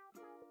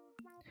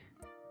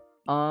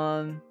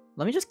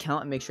 Let me just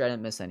count and make sure I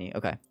didn't miss any.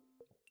 Okay.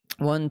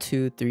 1,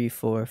 2, 3,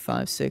 4,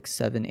 5, 6,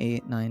 7,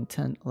 8, 9,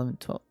 10, 11,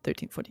 12,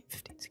 13, 14,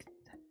 15, 16,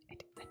 17,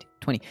 18, 19,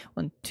 20.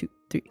 1, 2,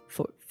 3,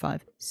 4,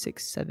 5,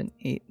 6, 7,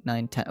 8,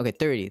 9, 10. Okay,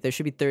 30. There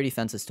should be 30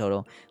 fences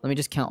total. Let me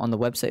just count on the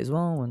website as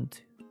well. 1,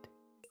 2,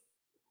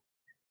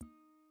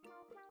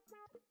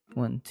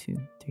 1, 2,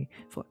 3,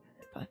 4,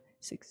 5,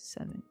 6,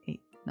 7,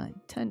 8,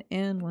 9, 10.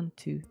 And 1,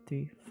 2,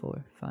 3,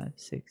 4, 5,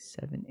 6,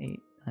 7, 8,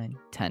 9,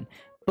 10.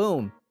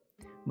 Boom.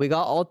 We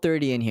got all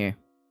 30 in here.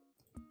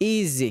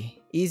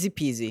 Easy. Easy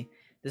peasy.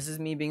 This is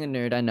me being a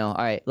nerd, I know.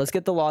 Alright, let's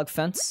get the log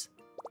fence.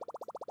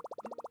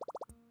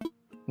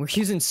 We're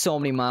using so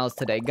many miles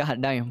today.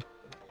 God damn.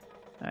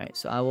 Alright,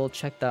 so I will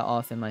check that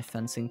off in my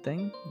fencing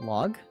thing.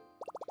 Log.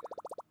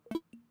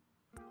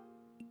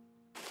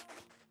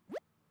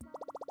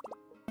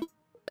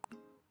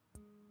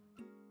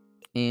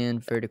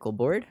 And vertical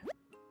board.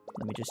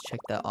 Let me just check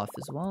that off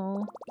as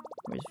well.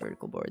 Where's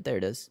vertical board? There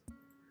it is.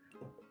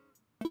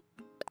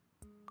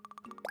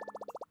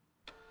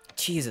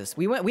 Jesus,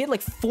 we had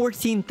like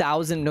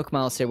 14,000 Nook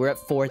miles today. We're at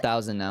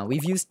 4,000 now.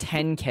 We've used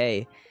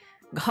 10k.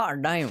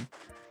 God damn.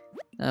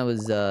 That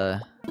was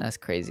that's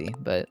crazy.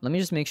 But let me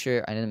just make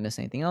sure I didn't miss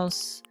anything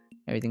else.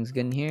 Everything's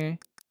good in here.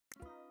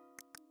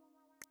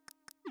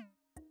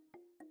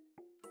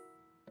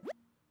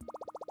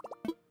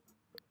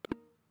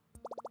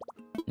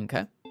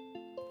 Okay.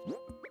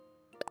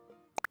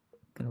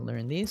 Gonna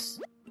learn these.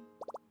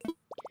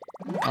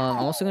 I'm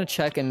also gonna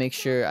check and make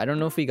sure. I don't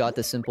know if we got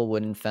the simple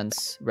wooden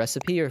fence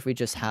recipe or if we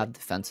just have the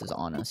fences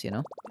on us, you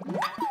know?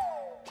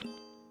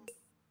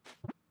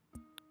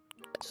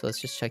 So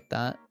let's just check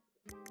that.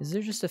 Is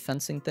there just a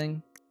fencing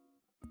thing?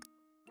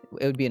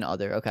 It would be an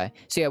other. Okay.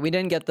 So yeah, we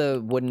didn't get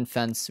the wooden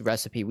fence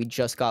recipe. We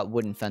just got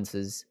wooden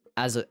fences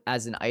as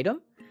an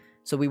item.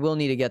 So we will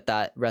need to get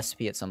that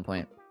recipe at some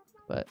point.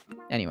 But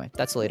anyway,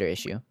 that's a later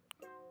issue.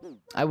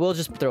 I will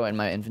just throw it in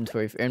my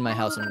inventory, in my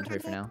house inventory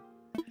for now.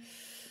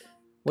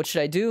 What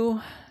should I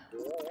do?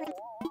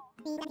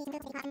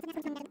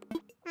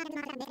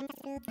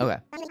 Okay.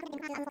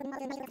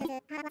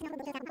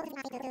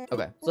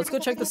 Okay, so let's go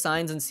check the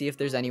signs and see if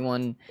there's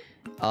anyone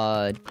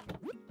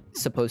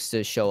supposed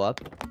to show up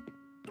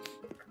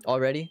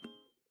already.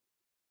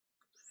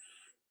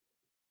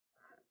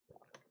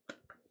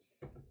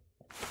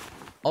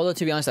 Although,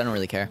 to be honest, I don't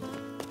really care.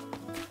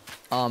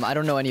 I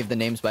don't know any of the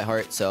names by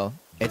heart, so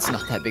it's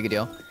not that big a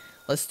deal.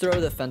 Let's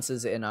throw the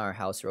fences in our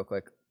house real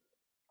quick.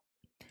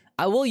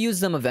 I will use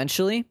them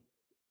eventually,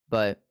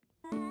 but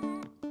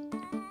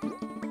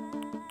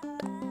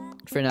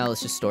for now,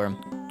 let's just store them.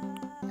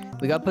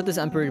 We gotta put this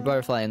emperor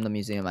butterfly in the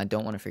museum. I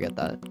don't want to forget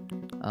that.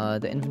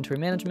 The inventory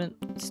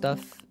management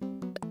stuff.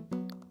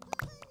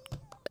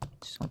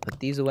 Just want to put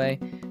these away.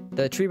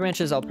 The tree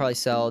branches I'll probably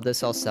sell.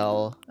 This I'll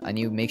sell. I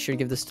need to make sure to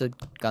give this to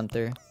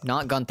Gunther.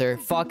 Not Gunther.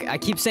 Fuck, I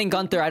keep saying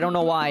Gunther. I don't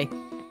know why.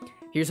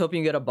 Here's hoping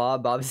you get a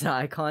Bob. Bob's an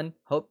icon.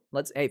 Hope.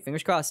 Let's. Hey,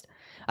 fingers crossed.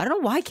 I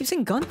don't know why I keep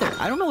saying Gunther.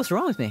 I don't know what's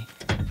wrong with me.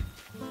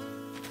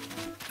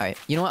 Alright,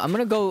 you know what? I'm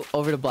gonna go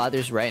over to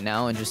Blathers right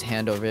now and just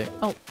hand over...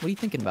 Oh, what are you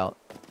thinking about?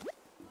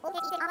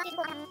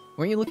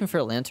 Weren't you looking for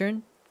a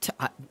lantern?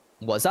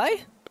 Was I?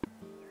 Do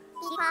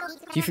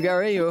you forget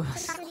already?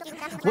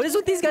 What is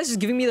with these guys just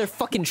giving me their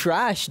fucking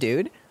trash,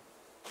 dude?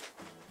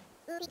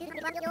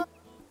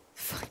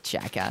 Fuck,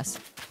 jackass.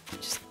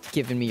 Just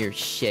giving me your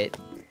shit.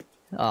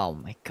 Oh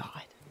my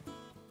god.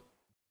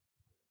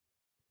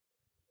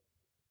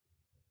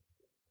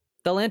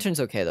 The lantern's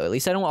okay, though. At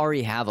least I don't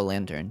already have a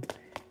lantern.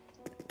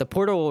 The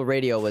portable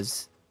radio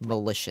was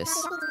malicious.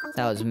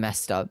 That was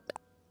messed up.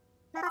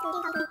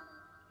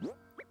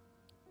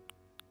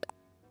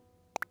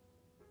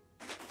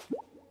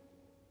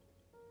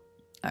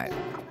 Alright.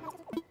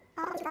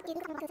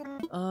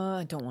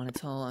 I don't want to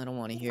tell. I don't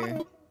want to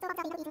hear.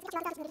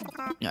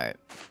 Alright.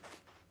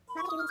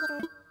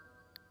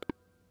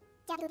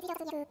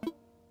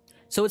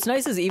 So what's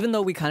nice is even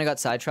though we kind of got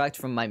sidetracked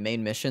from my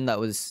main mission that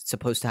was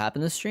supposed to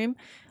happen this stream,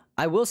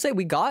 I will say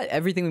we got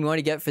everything we want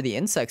to get for the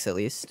insects at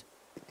least.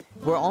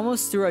 We're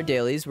almost through our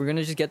dailies. We're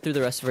gonna just get through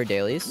the rest of our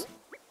dailies.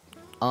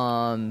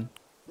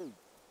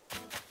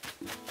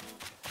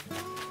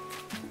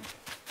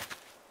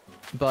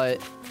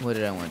 But what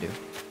did I want to do?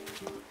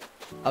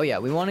 Oh yeah,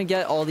 we want to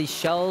get all these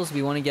shells.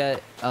 We want to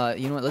get,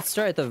 you know what? Let's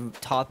start at the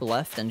top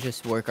left and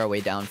just work our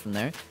way down from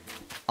there.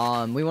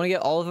 We want to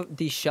get all of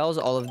these shells,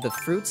 all of the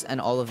fruits, and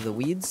all of the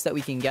weeds that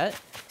we can get.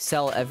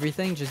 Sell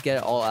everything, just get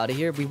it all out of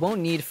here. We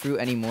won't need fruit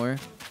anymore,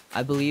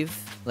 I believe,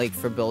 like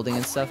for building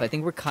and stuff. I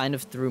think we're kind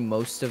of through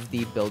most of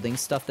the building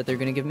stuff that they're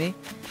gonna give me.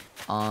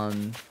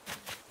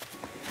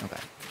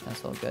 Okay.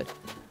 That's all good.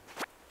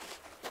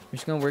 We're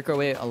just gonna work our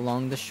way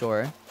along the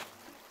shore.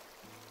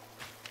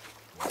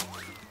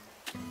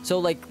 So,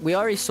 like, we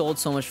already sold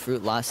so much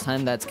fruit last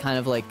time that's kind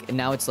of like...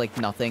 Now it's, like,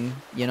 nothing.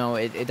 You know,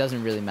 it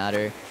doesn't really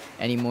matter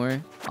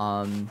anymore.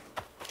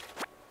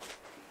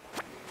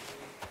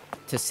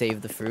 To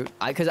save the fruit.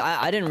 Because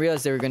I didn't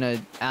realize they were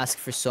gonna ask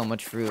for so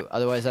much fruit.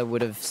 Otherwise, I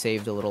would have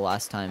saved a little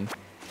last time.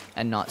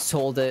 And not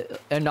sold it.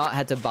 And not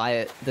had to buy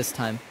it this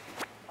time.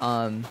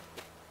 But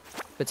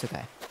it's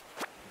okay.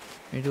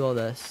 We're gonna do all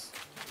this.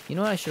 You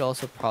know what I should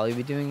also probably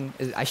be doing?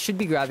 Is I should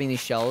be grabbing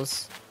these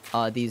shells.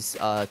 These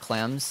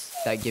clams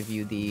that give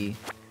you the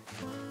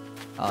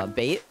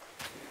bait.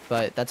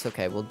 But that's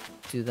okay. We'll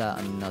do that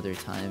another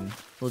time.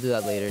 We'll do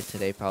that later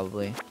today,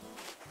 probably.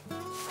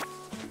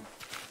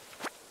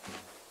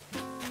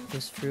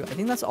 This fruit. I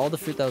think that's all the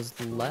fruit that was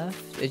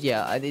left.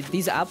 Yeah,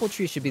 these apple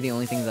trees should be the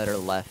only things that are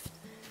left.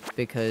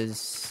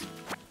 Because...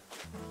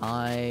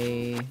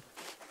 I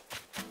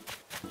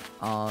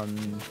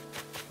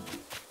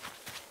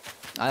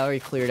already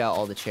cleared out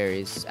all the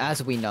cherries,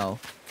 as we know.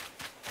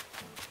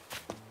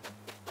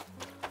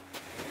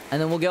 And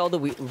then we'll get all the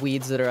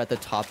weeds that are at the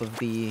top of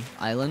the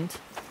island.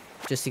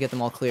 Just to get them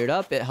all cleared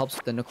up. It helps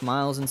with the Nook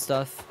Miles and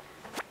stuff.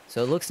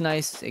 So it looks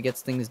nice. It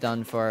gets things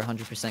done for our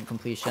 100%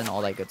 completion.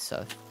 All that good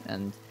stuff.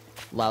 And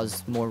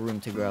allows more room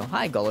to grow.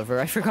 Hi, Gulliver.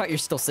 I forgot you're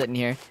still sitting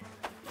here.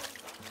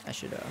 I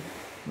should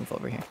move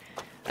over here.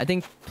 I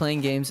think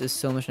playing games is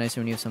so much nicer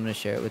when you have someone to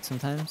share it with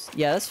sometimes.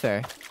 Yeah, that's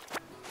fair.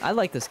 I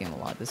like this game a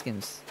lot. This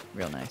game's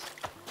real nice.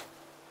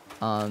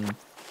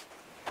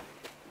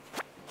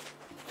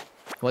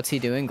 What's he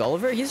doing?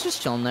 Gulliver? He's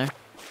just chilling there.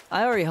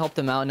 I already helped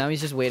him out. Now he's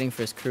just waiting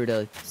for his crew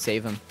to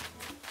save him.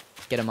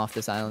 Get him off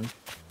this island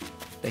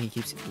that he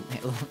keeps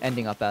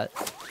ending up at.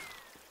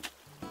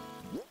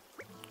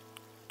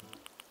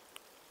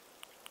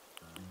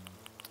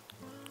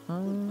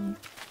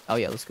 Oh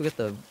yeah, let's go get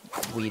the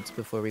weeds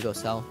before we go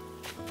sell.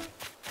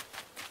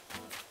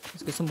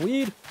 Let's get some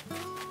weed.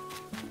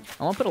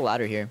 I want to put a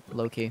ladder here,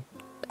 low-key.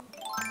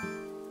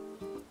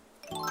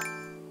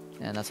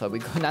 And that's why we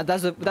go.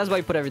 That's why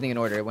we put everything in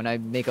order. When I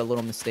make a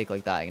little mistake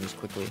like that, I can just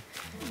quickly.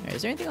 Alright,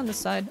 is there anything on this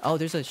side? Oh,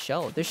 there's a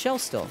shell. There's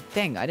shells still.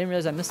 Dang, I didn't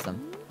realize I missed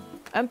them.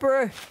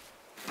 Emperor,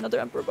 another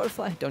emperor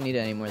butterfly. Don't need it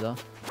anymore though.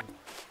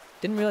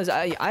 Didn't realize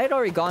I had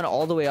already gone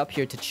all the way up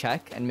here to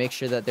check and make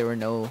sure that there were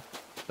no.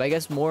 But I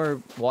guess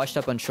more washed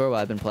up on shore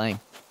while I've been playing.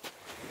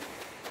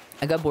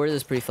 I got bored of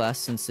this pretty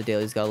fast since the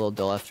dailies got a little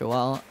dull after a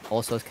while.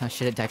 Also, I was kind of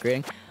shit at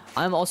decorating.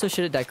 I'm also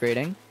shit at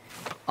decorating.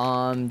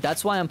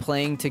 That's why I'm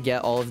playing to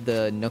get all of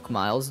the Nook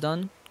Miles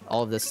done.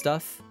 All of this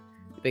stuff.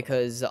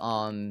 Because,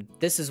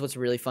 this is what's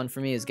really fun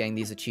for me, is getting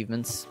these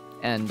achievements.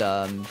 And,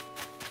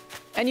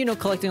 you know,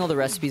 collecting all the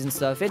recipes and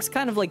stuff. It's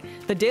kind of like,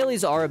 the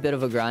dailies are a bit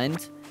of a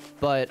grind.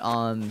 But,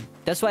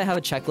 that's why I have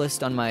a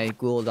checklist on my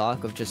Google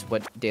Doc of just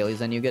what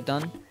dailies I need to get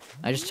done.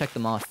 I just check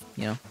them off,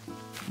 you know,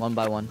 one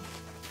by one.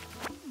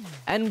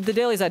 And the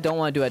dailies I don't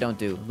want to do, I don't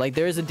do. Like,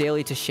 there is a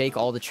daily to shake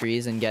all the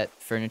trees and get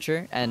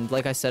furniture. And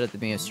like I said at the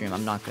beginning of the stream,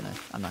 I'm not gonna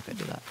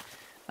do that.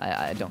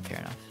 I don't care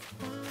enough.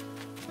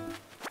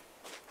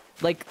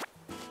 Like,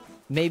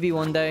 maybe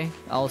one day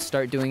I'll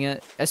start doing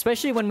it.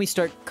 Especially when we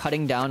start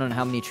cutting down on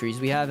how many trees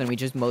we have and we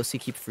just mostly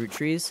keep fruit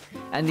trees.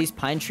 And these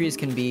pine trees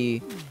can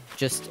be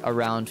just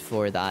around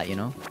for that, you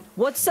know?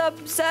 What's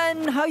up,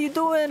 Zen? How you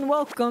doing?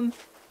 Welcome.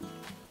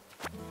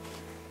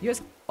 You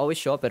guys always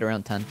show up at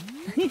around 10.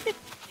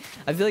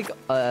 I feel like,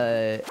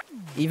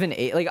 even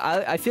 8, like,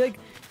 I feel like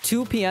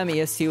 2 p.m.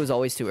 EST was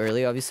always too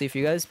early, obviously, for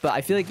you guys, but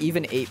I feel like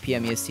even 8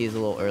 p.m. EST is a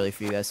little early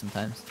for you guys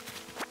sometimes.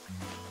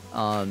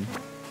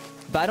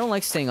 But I don't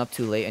like staying up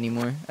too late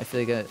anymore. I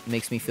feel like it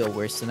makes me feel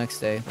worse the next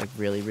day, like,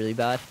 really, really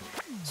bad.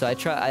 So I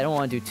don't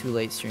want to do too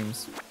late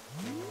streams.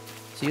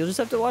 So you'll just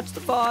have to watch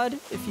the VOD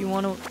if you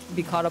want to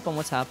be caught up on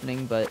what's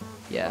happening, but,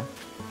 yeah.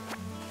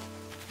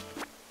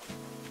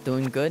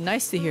 Doing good?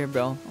 Nice to hear,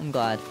 bro. I'm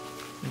glad.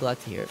 I'm glad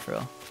to hear it,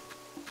 bro.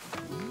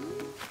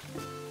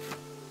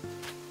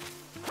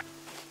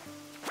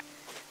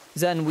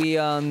 Then we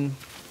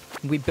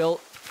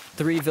built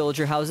 3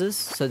 villager houses,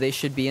 so they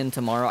should be in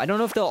tomorrow. I don't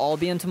know if they'll all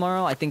be in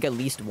tomorrow. I think at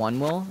least one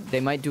will. They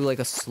might do like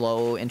a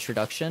slow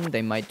introduction.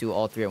 They might do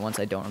all 3 at once.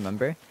 I don't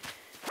remember.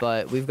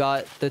 But we've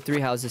got the 3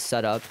 houses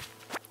set up.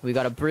 We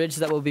got a bridge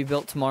that will be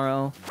built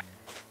tomorrow.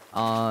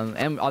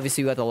 And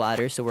obviously we got the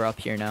ladder, so we're up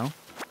here now.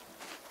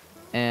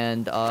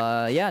 And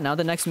yeah, now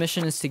the next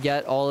mission is to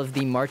get all of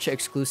the March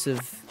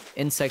exclusive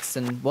insects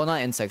and, well,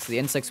 not insects, the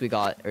insects we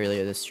got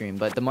earlier this stream,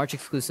 but the March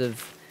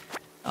exclusive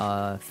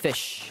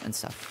fish and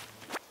stuff.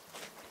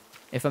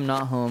 If I'm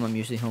not home, I'm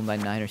usually home by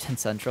 9 or 10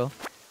 Central.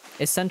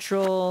 Is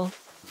Central...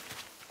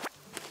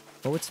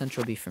 What would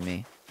Central be for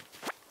me?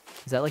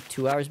 Is that like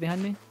 2 hours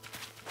behind me?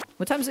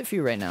 What time is it for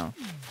you right now?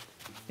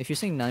 If you're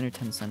saying 9 or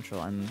 10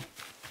 Central, I'm...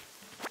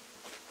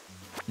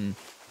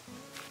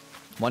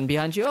 1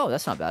 behind you? Oh,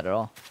 that's not bad at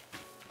all.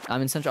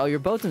 I'm in Central. Oh, you're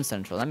both in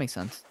Central. That makes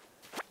sense.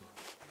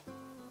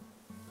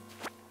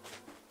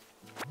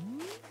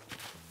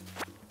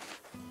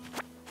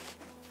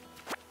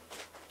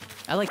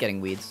 I like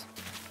getting weeds.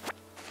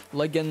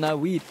 Like getting that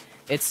weed.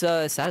 It's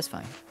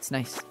satisfying. It's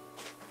nice.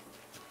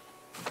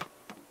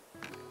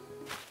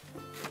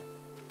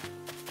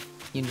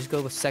 You can just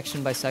go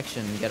section by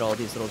section and get all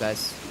these little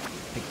guys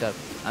picked up.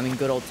 I'm in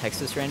good old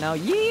Texas right now.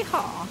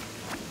 Yeehaw!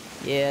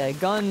 Yeah,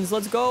 guns,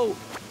 let's go!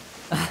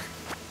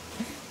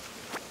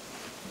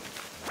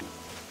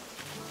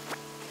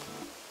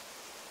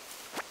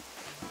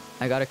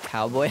 I got a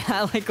cowboy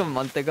hat like a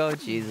month ago.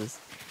 Jesus.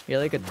 You're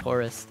like a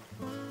tourist.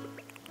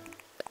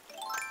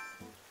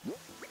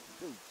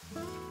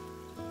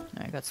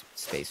 I got some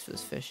space for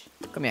this fish.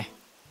 Come here.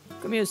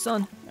 Come here,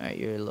 son. Alright,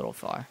 you're a little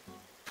far.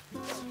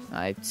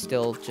 I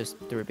still just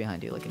threw it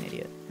behind you like an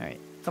idiot. Alright,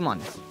 come on.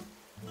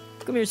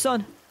 Come here,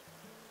 son.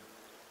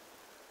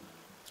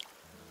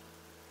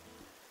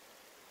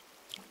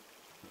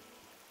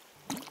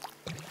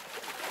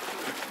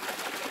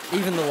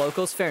 Even the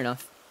locals? Fair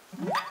enough.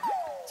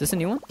 Is this a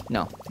new one?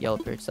 No. Yellow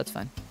perch, that's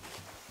fine.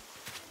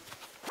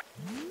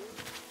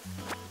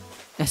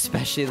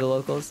 Especially the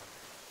locals.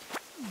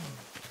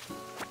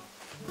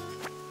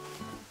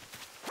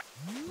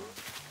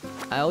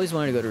 I always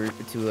wanted to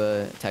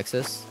go to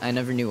Texas. I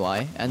never knew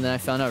why. And then I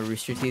found out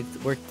Rooster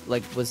Teeth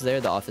was there,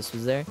 the office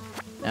was there.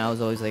 And I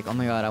was always like, oh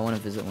my god, I want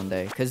to visit one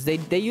day. Because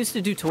they used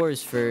to do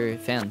tours for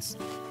fans.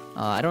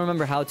 I don't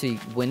remember how to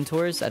win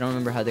tours. I don't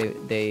remember how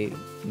they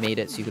made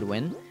it so you could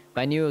win.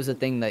 But I knew it was a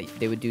thing that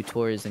they would do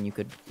tours and you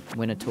could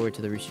win a tour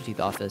to the Rooster Teeth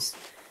office.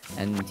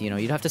 And, you know,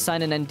 you'd have to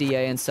sign an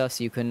NDA and stuff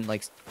so you couldn't,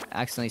 like,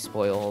 accidentally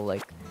spoil,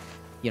 like,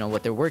 you know,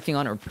 what they're working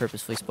on or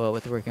purposefully spoil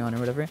what they're working on or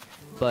whatever.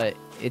 But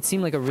it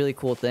seemed like a really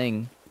cool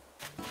thing.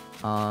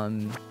 But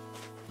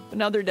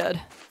now they're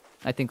dead.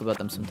 I think about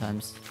them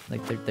sometimes.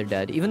 Like, they're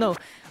dead. Even though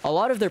a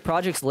lot of their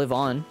projects live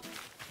on.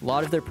 A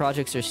lot of their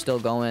projects are still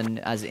going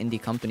as indie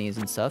companies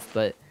and stuff,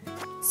 but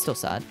it's still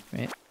sad,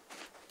 right?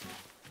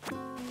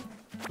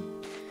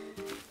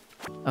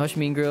 I watched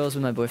Mean Girls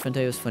with my boyfriend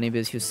today. It was funny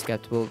because he was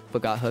skeptical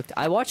but got hooked.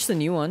 I watched the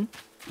new one.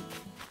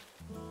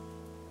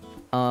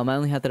 My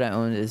only hat that I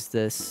own is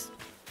this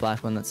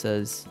black one that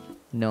says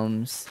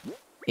Gnomes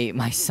ate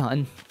my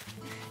son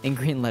in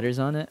green letters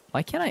on it.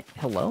 Why can't I?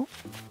 Hello?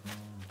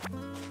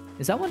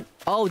 Is that one?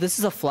 Oh, this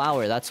is a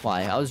flower. That's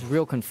why. I was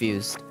real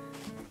confused.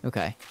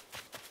 Okay.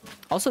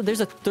 Also,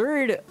 there's a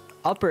third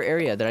upper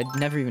area that I'd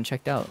never even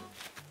checked out.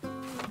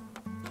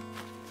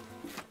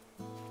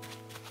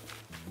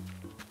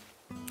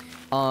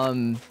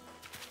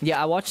 Yeah,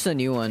 I watched the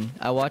new one.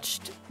 I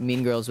watched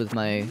Mean Girls with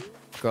my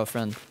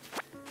girlfriend.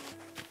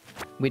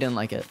 We didn't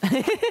like it.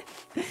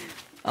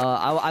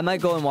 I might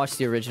go and watch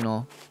the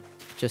original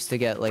just to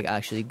get, like,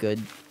 actually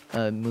good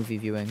movie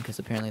viewing, because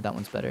apparently that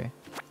one's better.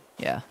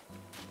 Yeah.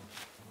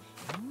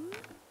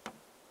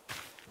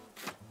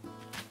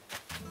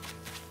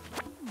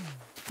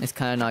 It's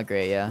kind of not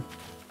great, yeah.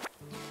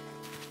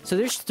 So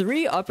there's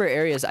 3 upper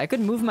areas. I could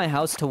move my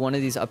house to one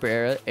of these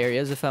upper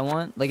areas if I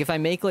want. Like, if I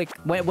make, like...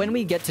 When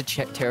we get to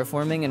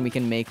terraforming and we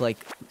can make, like,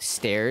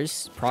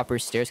 stairs, proper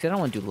stairs, because I don't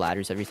want to do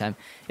ladders every time.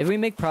 If we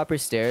make proper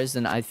stairs,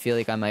 then I feel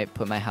like I might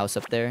put my house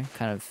up there,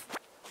 kind of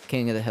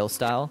King of the Hill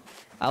style.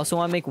 I also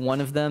want to make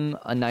one of them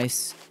a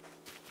nice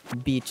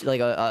beach,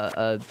 like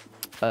a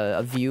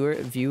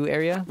view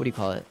area. What do you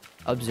call it?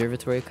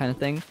 Observatory kind of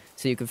thing.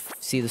 So you could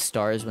see the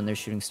stars when they're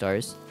shooting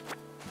stars.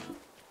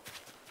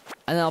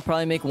 And then I'll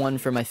probably make one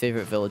for my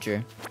favorite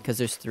villager, because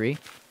there's 3.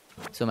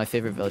 So my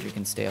favorite villager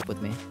can stay up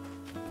with me.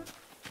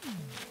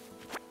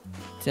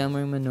 Today I'm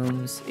wearing my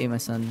Gnomes ate my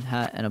son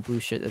hat and a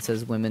blue shirt that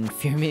says women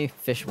fear me,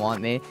 fish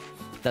want me.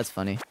 That's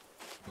funny.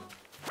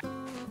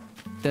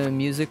 The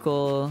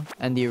musical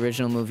and the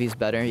original movie is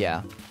better,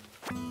 yeah.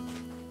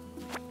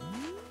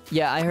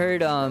 Yeah, I heard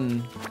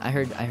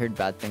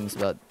bad things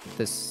about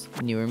this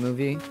newer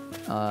movie.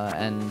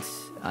 And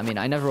I mean,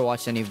 I never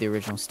watched any of the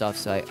original stuff,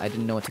 so I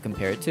didn't know what to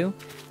compare it to,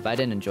 but I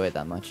didn't enjoy it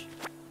that much.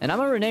 And I'm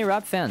a Renee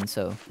Rapp fan,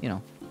 so, you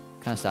know,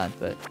 kind of sad,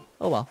 but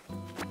oh well.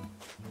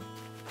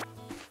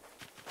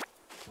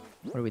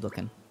 What are we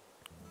looking?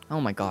 Oh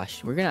my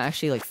gosh, we're gonna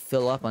actually, like,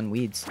 fill up on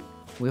weeds.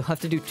 We'll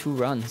have to do 2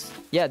 runs.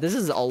 Yeah, this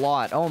is a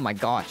lot. Oh my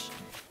gosh.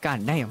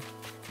 God damn.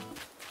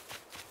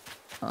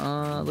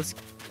 Let's...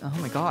 Oh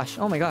my gosh.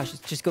 Oh my gosh.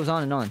 It just goes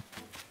on and on.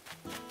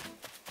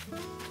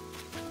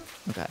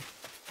 Okay.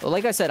 Well,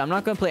 like I said, I'm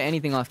not going to play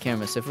anything off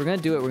camera. So if we're going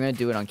to do it, we're going to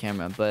do it on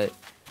camera. But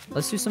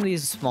let's do some of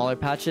these smaller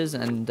patches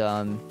and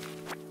then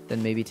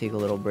maybe take a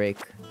little break.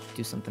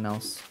 Do something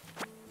else.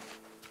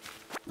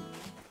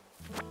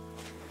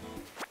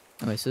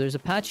 Okay, so there's a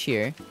patch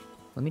here.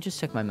 Let me just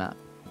check my map.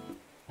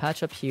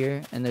 Patch up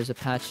here, and there's a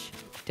patch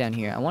down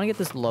here. I want to get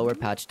this lower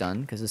patch done,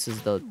 because this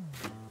is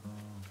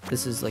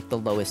like the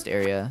lowest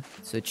area.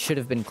 So it should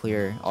have been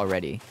clear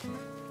already.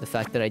 The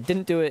fact that I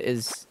didn't do it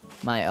is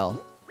my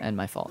L and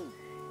my fault.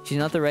 She's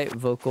not the right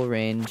vocal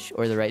range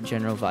or the right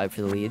general vibe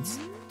for the leads.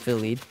 For the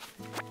lead.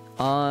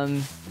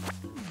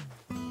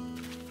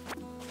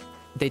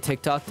 They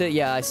TikToked it?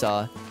 Yeah, I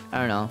saw. I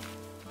don't know.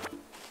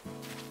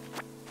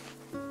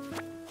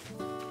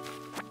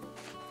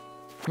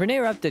 Renee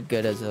Rapp did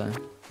good as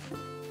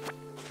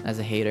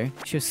a hater.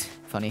 She was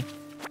funny.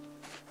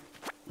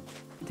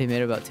 They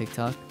made it about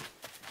TikTok.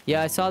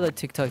 Yeah, I saw the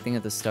TikTok thing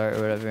at the start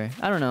or whatever.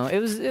 I don't know. It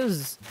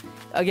was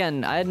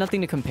again, I had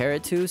nothing to compare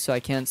it to, so I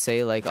can't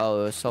say like,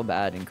 oh, it was so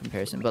bad in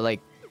comparison. But like,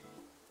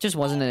 just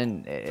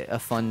wasn't a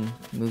fun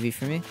movie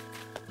for me.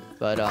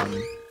 But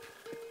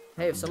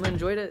hey, if someone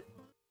enjoyed it,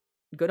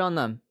 good on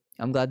them.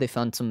 I'm glad they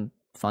found some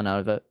fun out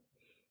of it.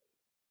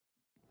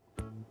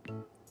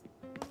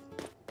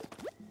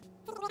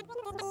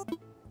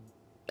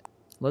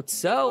 Let's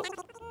sell.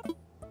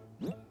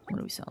 What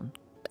are we selling?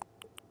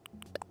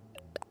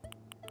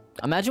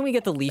 Imagine we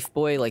get the leaf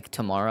boy like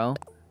tomorrow.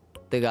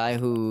 The guy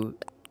who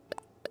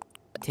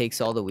takes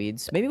all the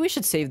weeds. Maybe we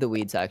should save the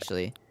weeds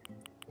actually.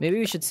 Maybe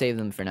we should save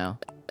them for now.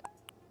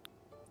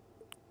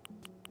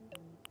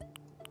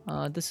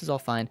 This is all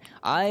fine.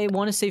 I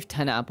want to save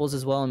 10 apples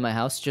as well in my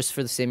house, just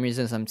for the same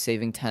reason as I'm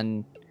saving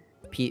 10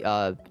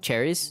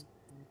 cherries.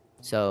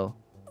 So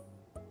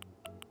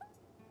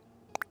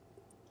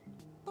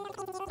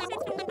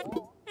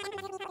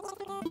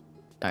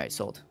alright,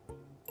 sold.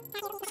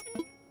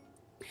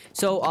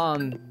 So,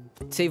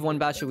 save one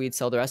batch of weeds,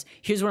 sell the rest.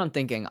 Here's what I'm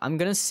thinking. I'm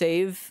gonna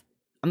save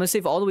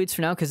all the weeds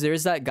for now, because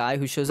there's that guy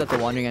who shows up, the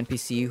wandering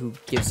NPC, who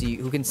gives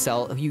you, who can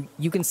sell,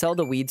 you can sell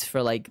the weeds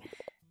for like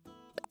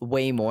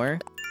way more,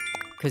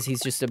 because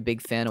he's just a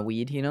big fan of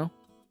weed, you know?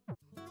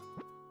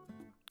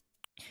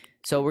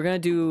 So we're gonna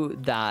do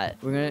that.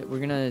 We're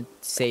gonna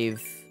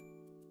save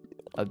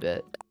a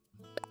bit.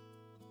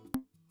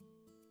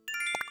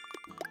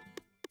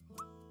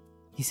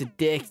 He's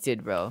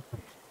addicted, bro.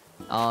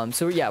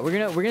 So yeah,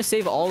 we're gonna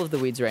save all of the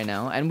weeds right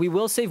now, and we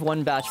will save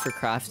one batch for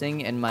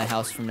crafting in my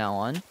house from now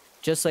on,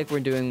 just like we're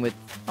doing with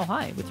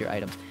with your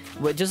items.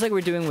 Just like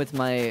we're doing with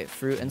my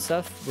fruit and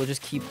stuff. We'll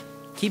just keep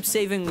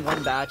saving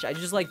one batch. I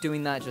just like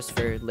doing that just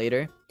for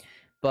later.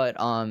 But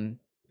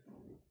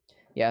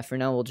yeah, for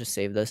now we'll just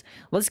save this.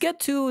 Let's get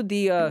to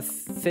the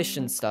fish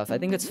and stuff. I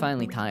think it's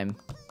finally time.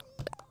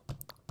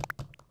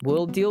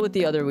 We'll deal with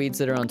the other weeds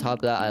that are on top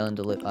of that island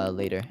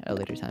later, at a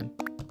later time.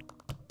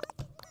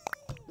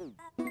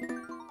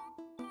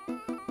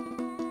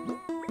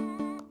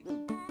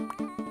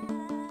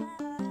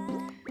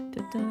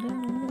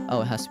 Oh,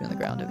 it has to be on the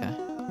ground, okay.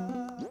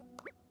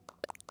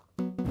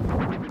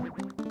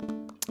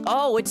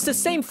 Oh, it's the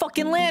same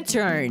fucking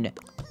lantern!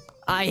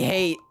 I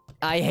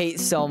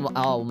hate so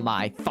oh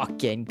my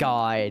fucking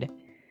god.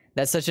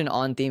 That's such an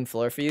on-theme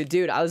floor for you.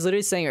 Dude, I was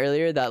literally saying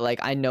earlier that,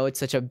 like, I know it's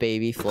such a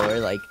baby floor,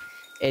 like,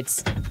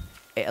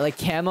 like,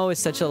 camo is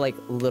such a, like,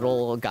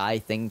 little guy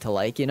thing to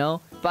like, you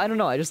know? But I don't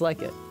know, I just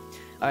like it.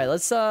 Alright,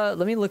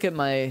 let me look at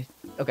my...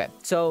 Okay,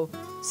 so,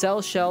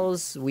 sell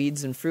shells,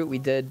 weeds, and fruit we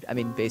did. I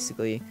mean,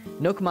 basically.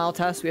 Nook Mile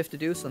task we have to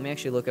do, so let me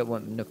actually look at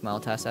what Nook Mile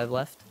tasks I have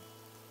left.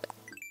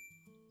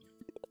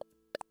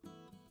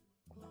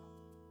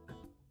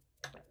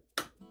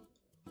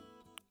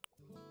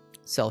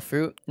 Sell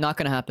fruit. Not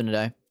gonna happen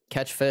today.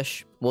 Catch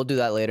fish. We'll do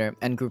that later.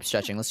 And group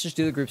stretching. Let's just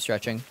do the group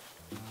stretching.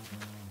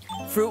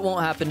 Fruit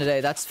won't happen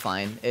today. That's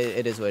fine.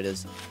 It is what it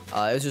is. It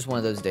was just one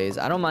of those days.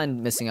 I don't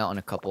mind missing out on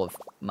a couple of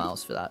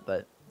miles for that,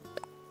 but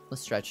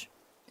let's stretch.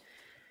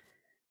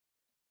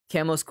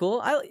 Camo's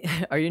cool.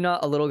 Are you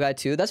not a little guy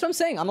too? That's what I'm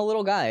saying. I'm a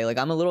little guy. Like,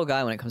 I'm a little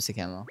guy when it comes to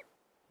camo.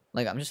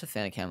 Like, I'm just a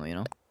fan of camo, you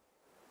know?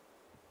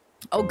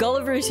 Oh,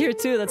 Gulliver is here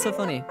too. That's so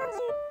funny.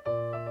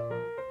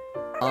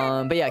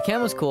 But yeah,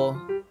 camo's cool.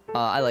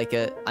 I like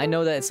it. I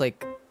know that it's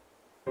like...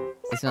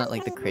 It's not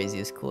like the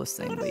craziest, coolest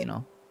thing, but you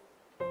know.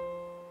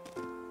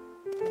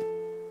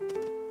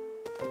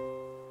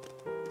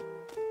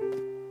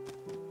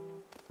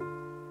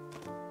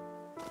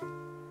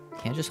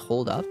 Can't just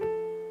hold up?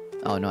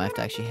 Oh no, I have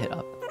to actually hit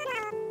up.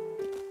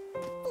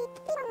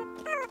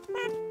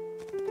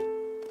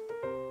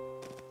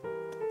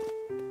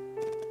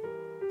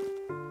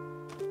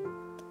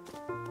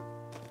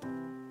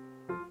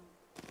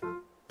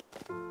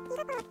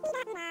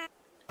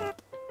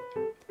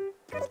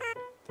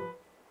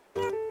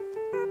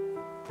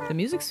 The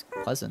music's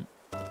pleasant.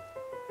 I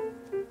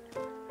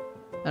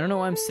don't know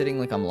why I'm sitting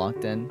like I'm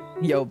locked in.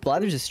 Yo,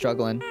 Blather's is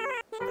struggling.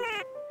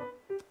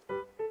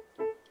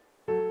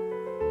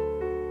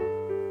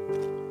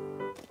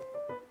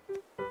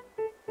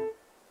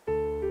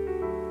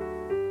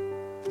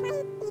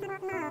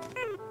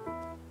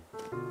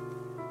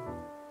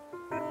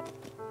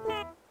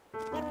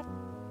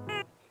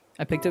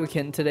 I picked up a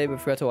kitten today but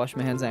forgot to wash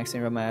my hands and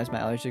accidentally rubbed my eyes. My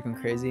allergies are going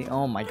crazy.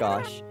 Oh my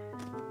gosh.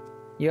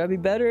 You gotta be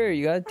better.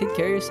 You gotta take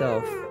care of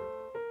yourself.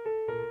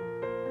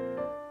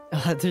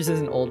 This is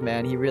an old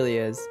man. He really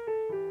is.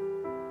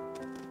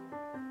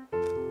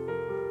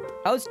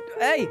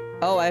 Hey!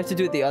 Oh, I have to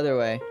do it the other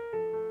way.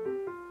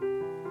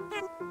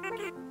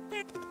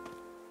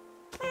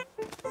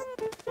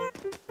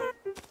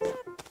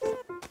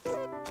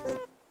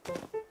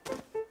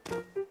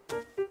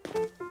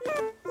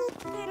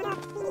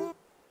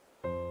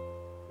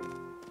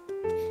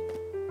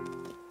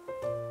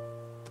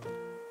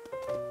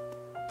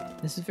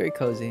 This is very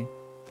cozy.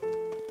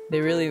 They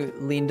really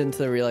leaned into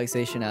the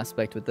relaxation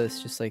aspect with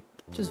this. Just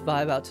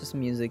vibe out to some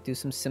music, do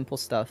some simple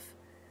stuff.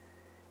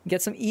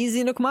 Get some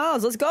easy Nook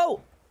Miles, let's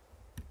go!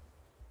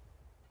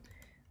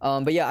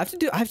 But yeah, I have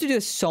to do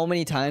this so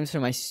many times for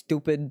my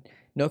stupid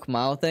Nook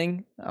Mile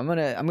thing. I'm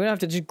gonna have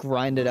to just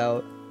grind it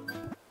out.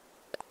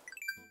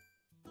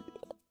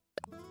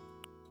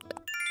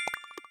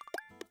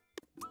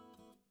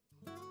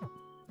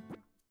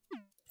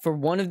 For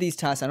one of these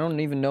tasks, I don't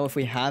even know if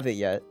we have it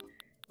yet.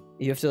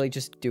 You have to like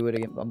just do it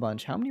a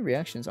bunch. How many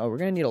reactions? Oh, we're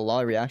gonna need a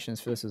lot of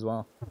reactions for this as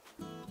well.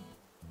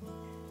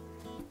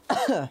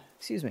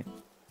 Excuse me.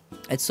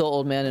 It's so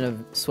old man in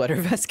a sweater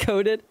vest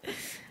coated.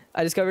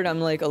 I discovered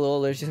I'm like a little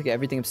allergic to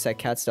everything except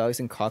cats,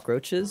 dogs, and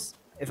cockroaches.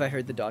 If I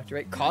heard the doctor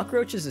right.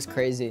 Cockroaches is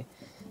crazy.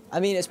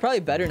 I mean, it's probably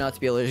better not to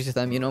be allergic to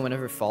them, you know,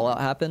 whenever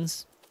fallout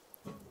happens.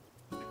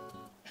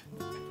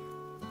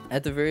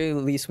 At the very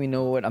least, we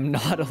know what I'm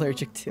not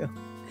allergic to.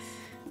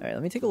 Alright,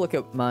 let me take a look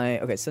at my...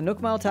 Okay, so Nook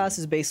Mile task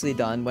is basically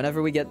done.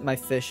 Whenever we get my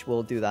fish,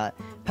 we'll do that.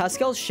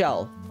 Pascal's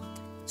shell.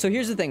 So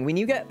here's the thing. When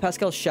you get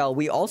Pascal's shell,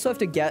 we also have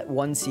to get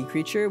one sea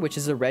creature, which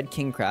is a red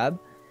king crab.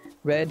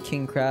 Red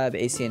king crab,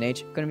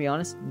 ACNH. Gonna be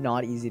honest,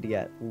 not easy to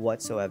get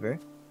whatsoever.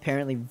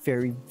 Apparently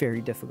very,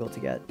 very difficult to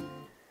get.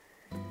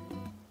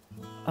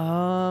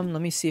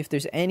 Let me see if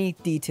there's any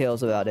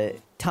details about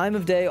it. Time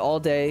of day, all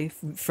day,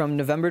 from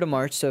November to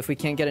March. So if we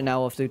can't get it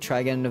now, we'll have to try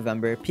again in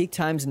November. Peak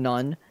times,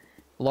 none.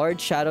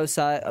 Large shadow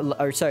size,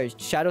 or sorry,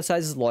 shadow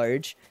size is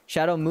large.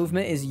 Shadow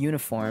movement is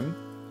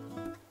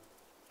uniform.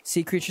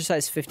 Sea creature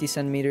size 50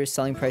 centimeters.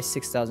 Selling price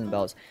 6,000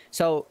 bells.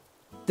 So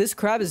this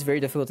crab is very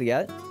difficult to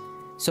get.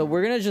 So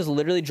we're gonna just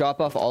literally drop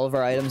off all of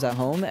our items at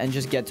home and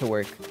just get to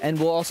work. And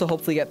we'll also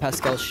hopefully get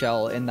Pascal's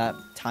shell in that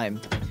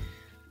time.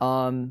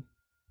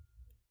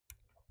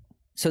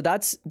 So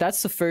that's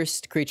the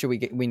first creature we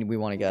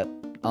want to get.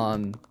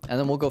 And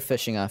then we'll go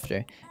fishing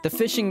after. The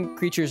fishing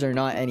creatures are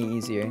not any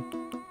easier.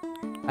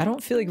 I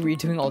don't feel like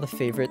redoing all the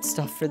favorite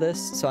stuff for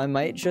this, so I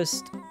might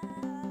just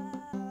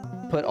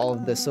put all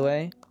of this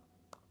away.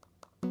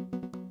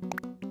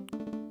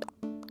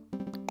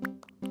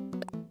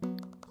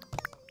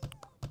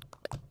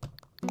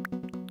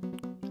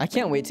 I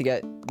can't wait to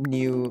get a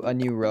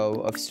new row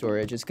of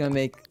storage. It's gonna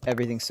make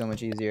everything so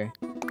much easier.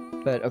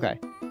 But okay.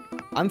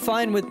 I'm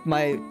fine with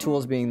my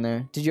tools being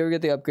there. Did you ever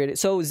get the upgraded?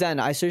 So Zen,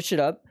 I searched it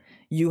up.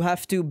 You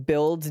have to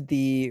build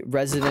the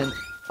resident...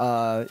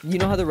 you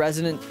know how the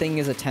resident thing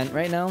is a tent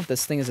right now?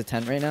 This thing is a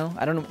tent right now?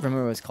 I don't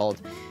remember what it's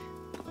called.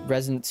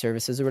 Resident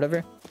services or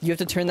whatever. You have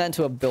to turn that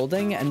into a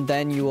building and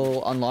then you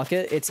will unlock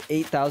it. It's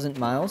 8,000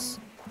 miles.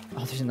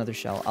 Oh, there's another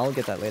shell. I'll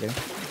get that later.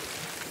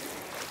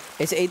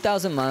 It's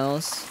 8,000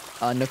 miles,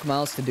 Nook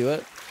miles to do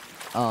it.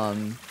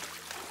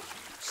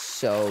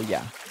 So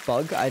yeah.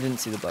 Bug? I didn't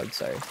see the bug,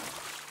 sorry.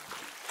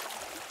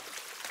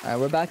 Alright,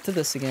 we're back to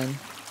this again.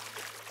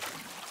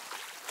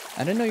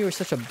 I didn't know you were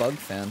such a bug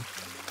fan.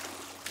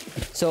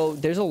 So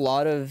there's a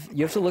lot of...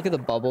 You have to look at the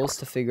bubbles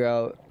to figure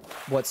out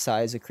what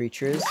size a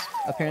creature is,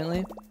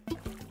 apparently.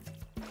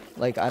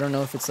 Like, I don't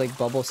know if it's like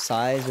bubble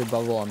size or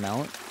bubble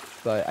amount,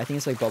 but I think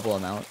it's like bubble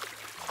amount.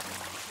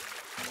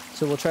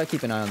 So we'll try to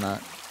keep an eye on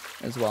that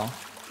as well.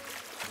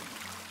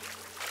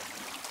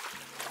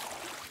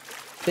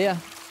 But yeah,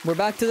 we're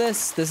back to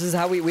this. This is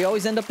how we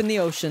always end up in the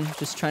ocean,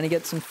 just trying to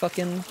get some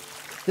fucking...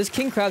 This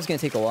king crab's gonna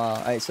take a while.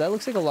 Alright, so that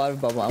looks like a lot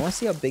of bubble. I want to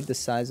see how big the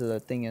size of the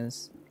thing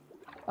is.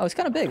 Oh, it's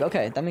kind of big.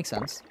 Okay, that makes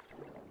sense.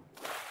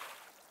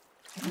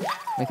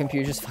 My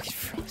computer just fucking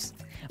froze.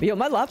 But yo,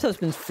 my laptop's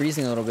been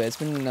freezing a little bit. It's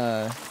been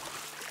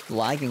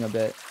lagging a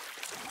bit.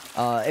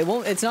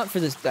 It's not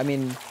for this. I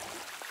mean,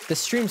 the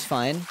stream's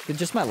fine. But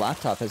just my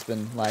laptop has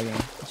been lagging.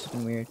 It's just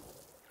been weird.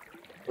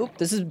 Oop,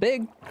 this is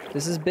big.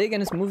 This is big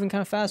and it's moving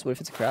kind of fast. What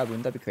if it's a crab?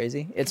 Wouldn't that be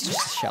crazy? It's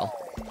just a shell.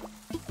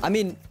 I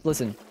mean,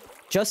 listen.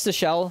 Just a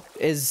shell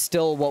is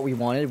still what we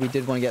wanted. We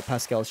did want to get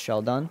Pascal's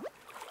shell done.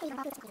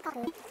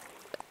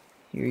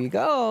 Here you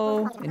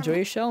go. Enjoy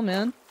your shell,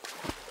 man.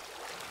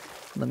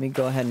 Let me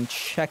go ahead and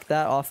check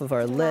that off of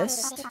our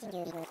list.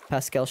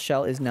 Pascal's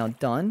shell is now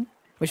done.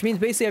 Which means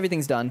basically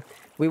everything's done.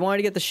 We wanted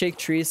to get the shake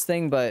trees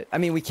thing, but... I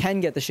mean, we can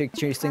get the shake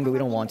trees thing, but we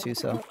don't want to,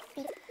 so...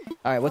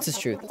 Alright, what's his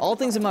truth? All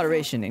things in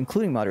moderation,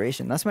 including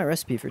moderation. That's my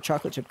recipe for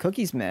chocolate chip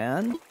cookies,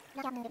 man.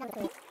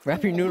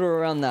 Wrap your noodle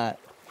around that.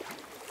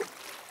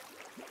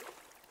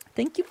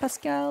 Thank you,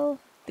 Pascal.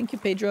 Thank you,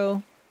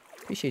 Pedro.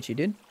 Appreciate you,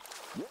 dude.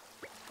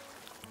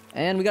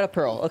 And we got a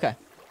pearl. Okay.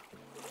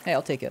 Hey,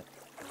 I'll take it.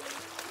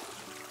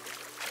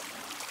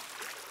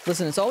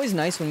 Listen, it's always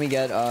nice when we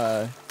get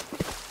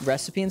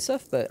recipe and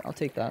stuff, but I'll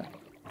take that.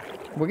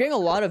 We're getting a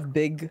lot of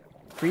big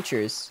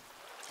creatures.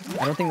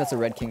 I don't think that's a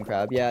red king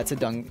crab. Yeah, it's a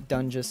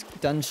dungeness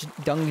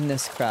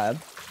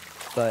crab,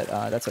 but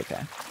that's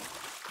okay.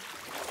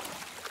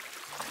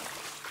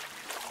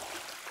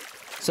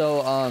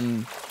 So,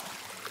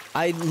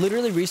 I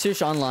literally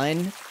researched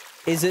online,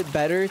 is it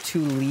better to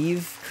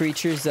leave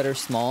creatures that are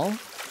small,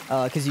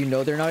 because you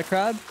know they're not a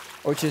crab,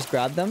 or just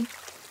grab them?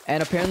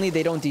 And apparently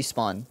they don't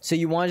despawn. So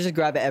you want to just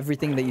grab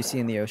everything that you see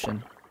in the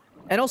ocean.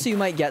 And also you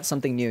might get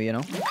something new, you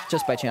know?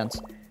 Just by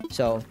chance.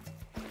 So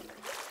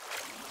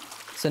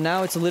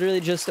now it's literally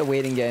just a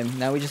waiting game.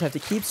 Now we just have to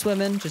keep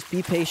swimming, just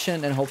be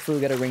patient, and hopefully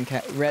we'll get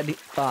a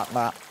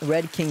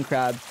red king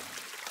crab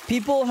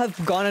people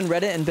have gone on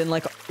Reddit and been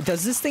like,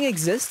 does this thing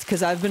exist?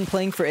 Because I've been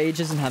playing for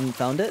ages and haven't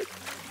found it.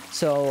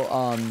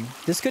 So,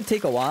 this could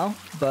take a while,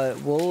 but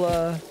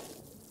we'll,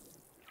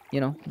 you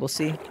know, we'll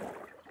see.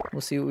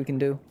 We'll see what we can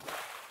do.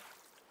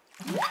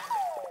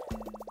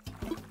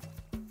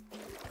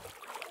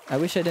 I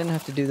wish I didn't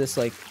have to do this,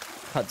 like,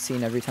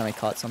 cutscene every time I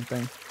caught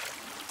something.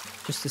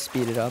 Just to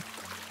speed it up.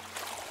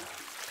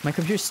 My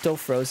computer's still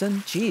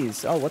frozen?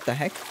 Jeez. Oh, what the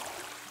heck?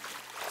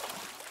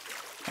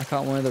 I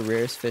caught one of the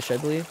rarest fish, I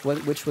believe.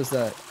 Which was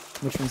that?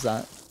 Which one's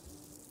that?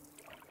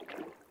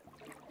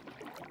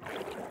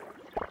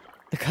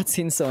 The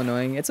cutscene's so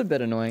annoying. It's a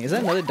bit annoying. Is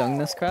that another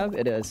dungness crab?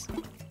 It is.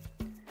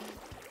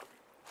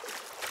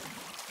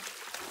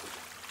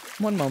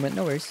 One moment,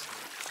 no worries.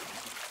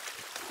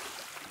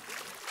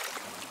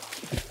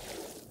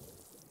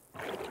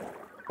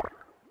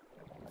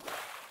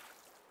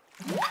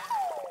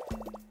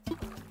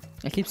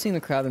 I keep seeing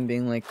the crab and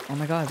being like, oh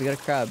my god, we got a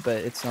crab, but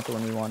it's not the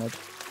one we wanted.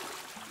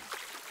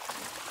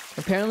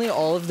 Apparently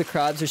all of the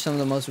crabs are some of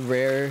the most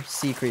rare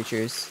sea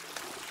creatures.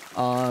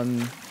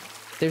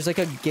 There's like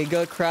a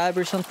giga crab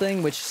or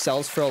something, which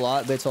sells for a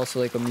lot, but it's also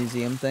like a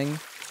museum thing.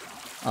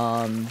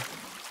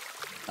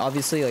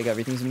 Obviously, like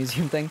everything's a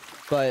museum thing,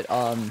 but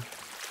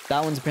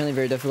that one's apparently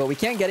very difficult. We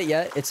can't get it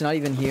yet. It's not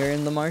even here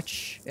in the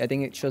March. I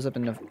think it shows up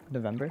in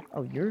November.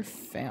 Oh, you're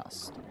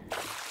fast.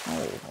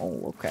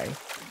 Oh, okay.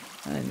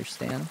 I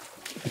understand.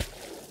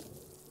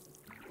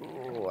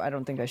 Oh, I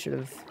don't think I should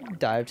have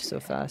dived so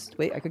fast.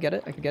 Wait, I could get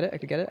it. I could get it. I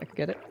could get it. I could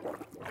get it.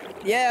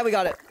 Yeah, we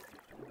got it.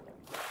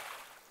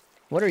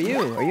 What are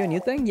you? Are you a new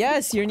thing?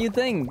 Yes, you're a new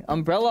thing.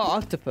 Umbrella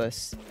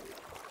octopus.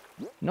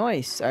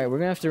 Nice. Alright, we're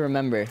gonna have to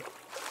remember.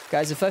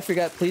 Guys, if I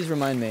forget, please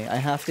remind me. I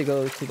have to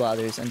go to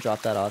Blathers and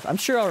drop that off. I'm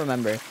sure I'll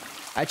remember.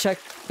 I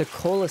checked the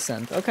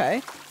coelacanth.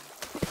 Okay.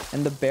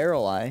 And the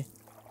barrel eye.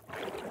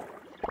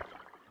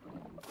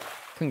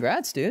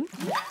 Congrats, dude.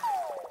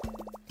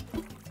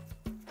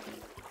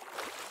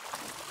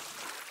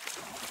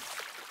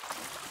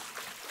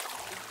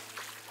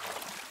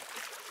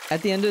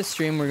 At the end of the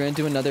stream, we're going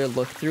to do another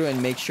look through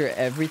and make sure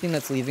everything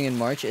that's leaving in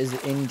March is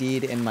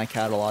indeed in my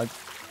catalog.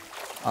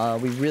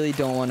 We really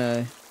don't want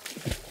to...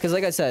 Because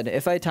like I said,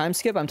 if I time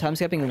skip, I'm time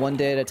skipping one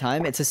day at a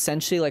time. It's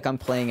essentially like I'm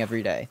playing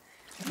every day.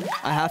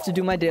 I have to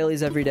do my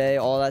dailies every day,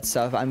 all that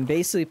stuff. I'm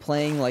basically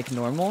playing like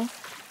normal.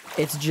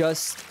 It's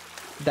just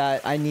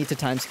that I need to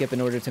time skip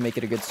in order to make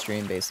it a good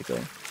stream, basically.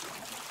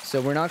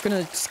 So we're not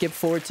going to skip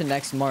forward to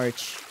next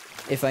March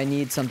if I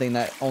need something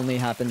that only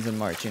happens in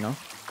March, you know?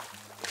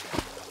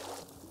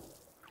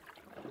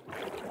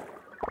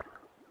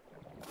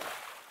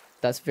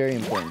 That's very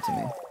important to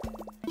me.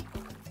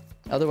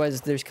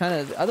 Otherwise, there's kind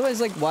of...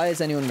 Otherwise, like, why is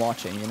anyone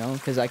watching, you know?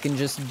 Because I can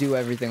just do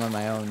everything on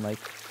my own, like...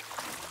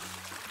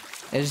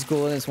 It's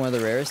cool and it's one of the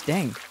rarest.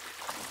 Dang.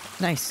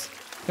 Nice.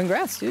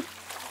 Congrats, dude.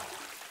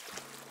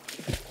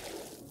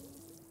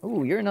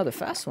 Ooh, you're another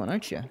fast one,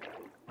 aren't you?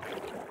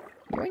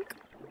 Yoink.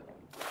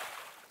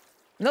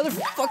 Another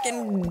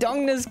fucking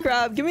dungness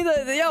crab. Give me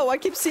the... Yo, I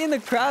keep seeing the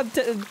crab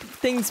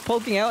things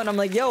poking out, and I'm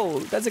like, yo,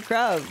 that's a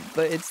crab.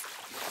 But it's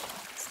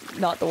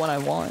not the one I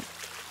want.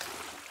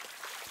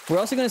 We're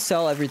also gonna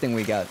sell everything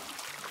we get.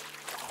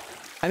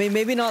 I mean,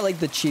 maybe not like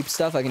the cheap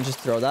stuff, I can just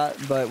throw that,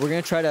 but we're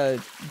gonna try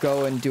to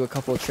go and do a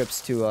couple of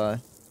trips to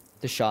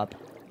the shop.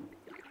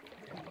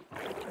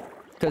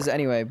 Because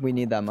anyway, we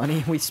need that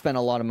money. We spent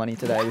a lot of money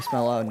today. We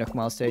spent a lot of Nook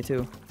Miles today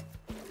too.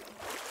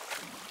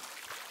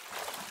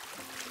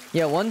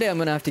 Yeah, one day I'm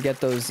gonna have to get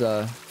those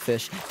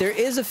fish. There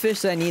is a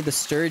fish that I need, the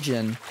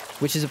sturgeon,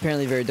 which is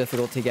apparently very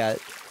difficult to get.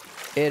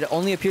 It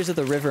only appears at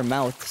the river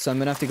mouth, so I'm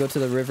gonna have to go to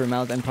the river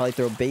mouth and probably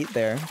throw bait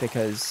there,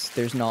 because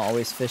there's not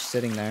always fish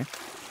sitting there.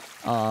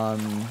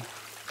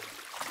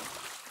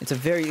 It's a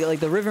very,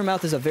 like, the river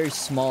mouth is a very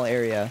small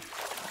area,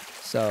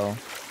 so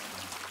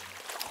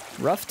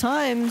rough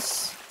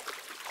times.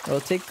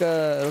 It'll take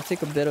a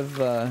bit of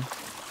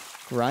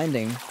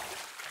grinding.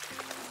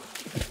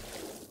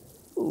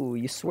 Ooh,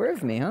 you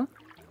swerved me, huh?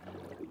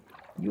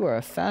 You are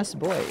a fast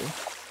boy.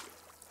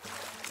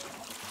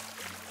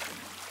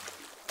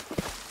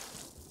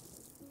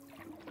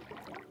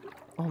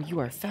 Oh, you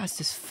are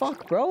fast as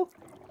fuck, bro.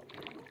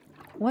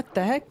 What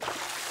the heck?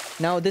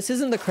 Now, this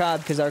isn't the crab,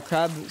 because our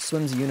crab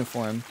swims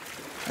uniform.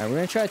 Alright, we're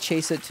gonna try to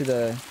chase it to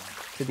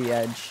the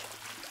edge.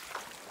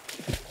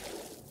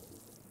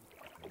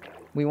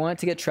 We want it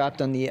to get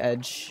trapped on the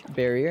edge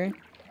barrier.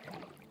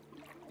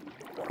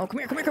 Oh, come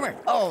here, come here, come here.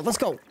 Oh, let's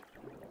go.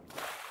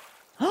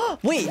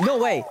 Wait, no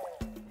way.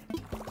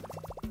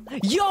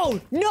 Yo,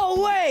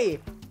 no way.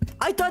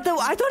 I thought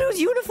it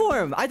was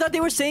uniform. I thought they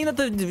were saying that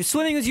the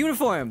swimming was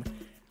uniform.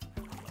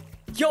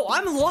 Yo,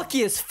 I'm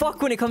lucky as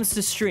fuck when it comes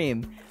to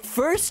stream.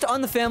 First,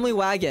 on the family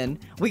wagon,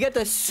 we get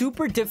the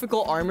super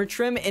difficult armor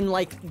trim in,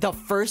 like, the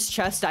first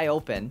chest I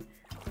open.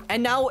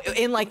 And now,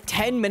 in, like,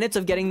 10 minutes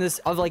of getting this,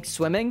 of, like,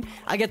 swimming,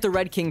 I get the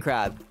red king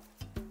crab.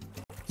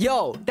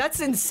 Yo, that's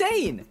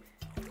insane!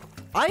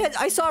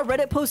 I saw a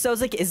Reddit post, I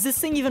was like, is this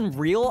thing even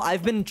real?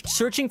 I've been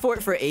searching for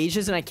it for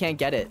ages and I can't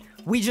get it.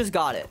 We just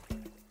got it.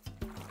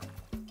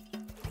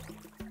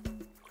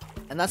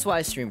 And that's why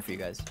I stream for you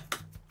guys.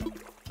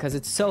 Because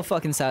it's so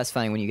fucking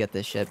satisfying when you get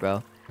this shit,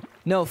 bro.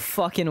 No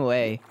fucking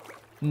way.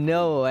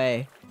 No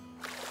way.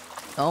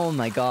 Oh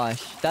my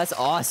gosh. That's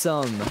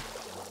awesome.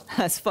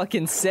 That's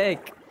fucking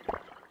sick.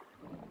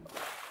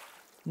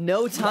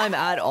 No time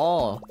at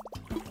all.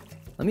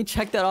 Let me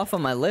check that off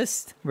on my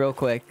list real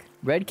quick.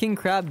 Red King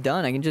Crab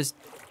done. I can just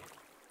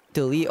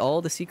delete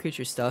all the sea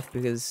creature stuff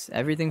because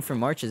everything for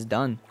March is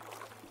done.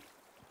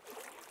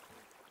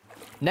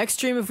 Next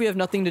stream, if we have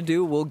nothing to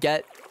do, we'll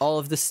get all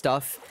of the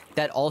stuff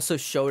that also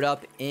showed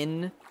up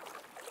in...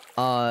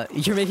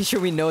 You're making sure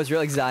we know it's real?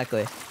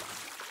 Exactly.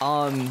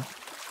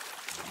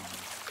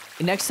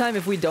 Next time,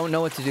 if we don't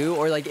know what to do,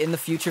 or like in the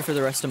future for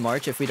the rest of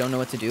March, if we don't know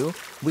what to do,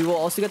 we will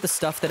also get the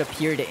stuff that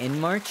appeared in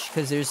March,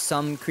 because there's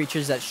some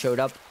creatures that showed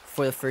up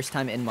for the first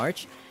time in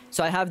March.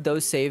 So I have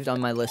those saved on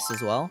my list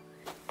as well.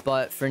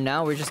 But for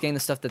now, we're just getting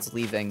the stuff that's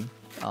leaving.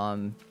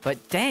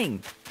 But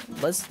dang,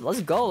 let's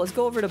go. Let's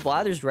go over to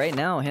Blathers right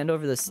now. Hand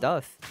over the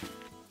stuff.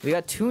 We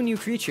got 2 new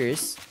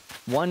creatures.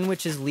 One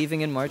which is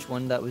leaving in March.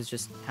 One that was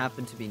just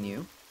happened to be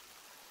new.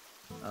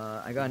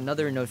 I got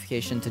another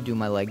notification to do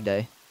my leg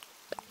day.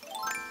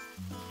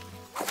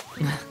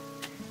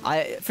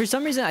 For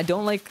some reason, I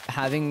don't like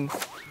having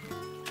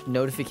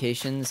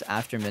notifications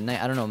after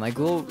midnight. I don't know, my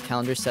Google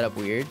Calendar set up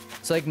weird.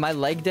 So like my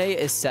leg day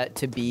is set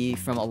to be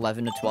from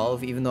 11 to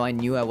 12, even though I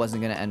knew I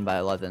wasn't gonna end by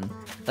 11.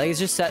 Like it's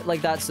just set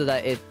like that so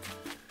that it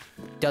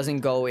doesn't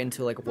go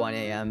into like 1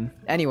 a.m.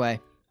 Anyway,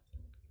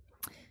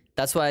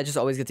 that's why I just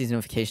always get these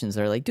notifications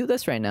that are like, do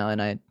this right now,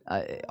 and I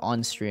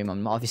on stream,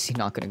 I'm obviously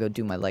not gonna go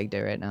do my leg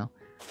day right now.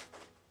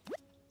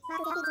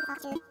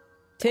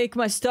 Take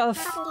my stuff,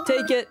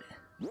 take it.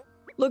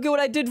 Look at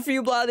what I did for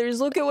you, Blathers.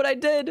 Look at what I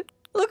did.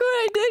 Look what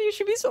I did. You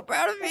should be so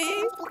proud of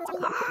me.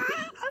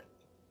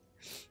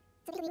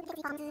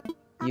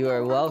 You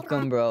are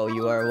welcome, bro.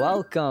 You are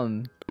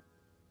welcome.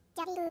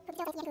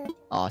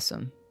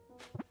 Awesome.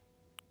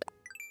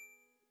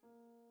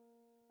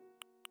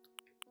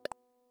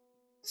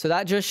 So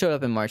that just showed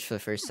up in March for the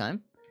first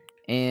time.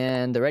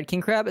 And the Red King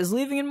Crab is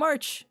leaving in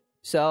March.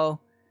 So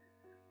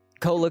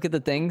go look at the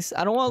things.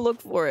 I don't want to look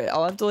for it.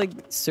 I'll have to like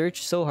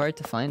search so hard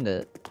to find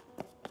it.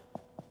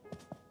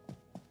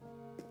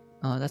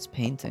 Oh, that's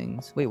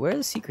paintings. Wait, where are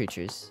the sea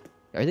creatures?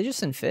 Are they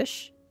just in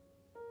fish?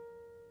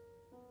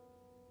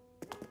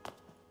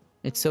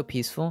 It's so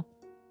peaceful.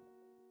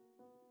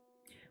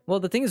 Well,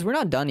 the thing is, we're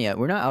not done yet.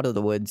 We're not out of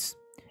the woods.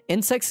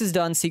 Insects is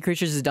done, sea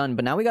creatures is done,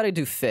 but now we gotta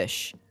do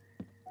fish.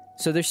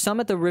 So there's some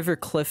at the river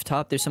cliff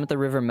top, there's some at the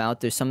river mouth,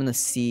 there's some in the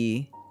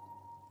sea.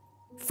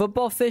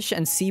 Football fish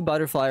and sea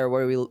butterfly are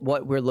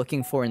what we're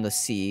looking for in the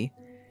sea.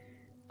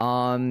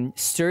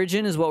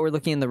 Sturgeon is what we're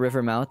looking in the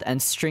river mouth,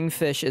 and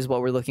stringfish is what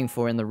we're looking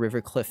for in the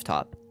river cliff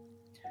top.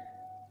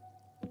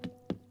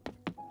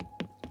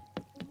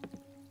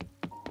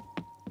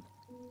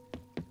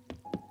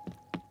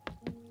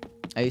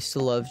 I used to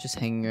love just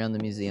hanging around the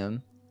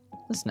museum.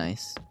 That's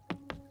nice.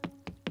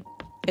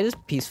 It is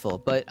peaceful,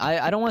 but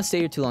I don't want to stay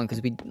here too long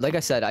because like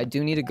I said, I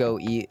do need to go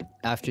eat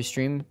after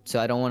stream, so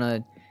I don't want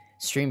to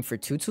stream for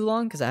too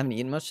long because I haven't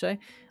eaten much today.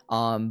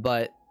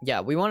 But yeah,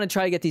 we want to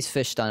try to get these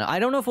fish done. I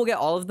don't know if we'll get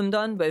all of them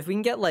done, but if we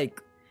can get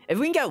like, if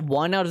we can get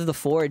 1 out of the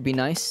 4, it'd be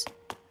nice.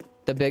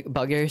 The big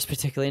bug area is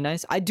particularly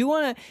nice. I do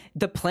want to,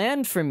 the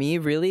plan for me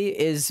really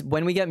is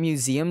when we get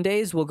museum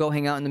days, we'll go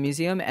hang out in the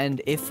museum.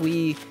 And if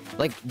we,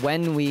 like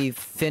when we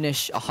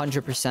finish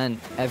 100%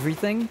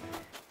 everything,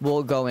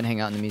 we'll go and hang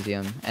out in the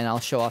museum and I'll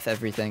show off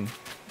everything.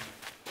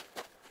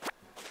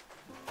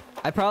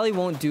 I probably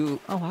won't do,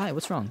 oh hi,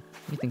 what's wrong?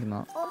 What are you thinking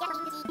about?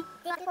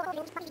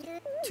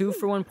 2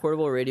 for 1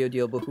 portable radio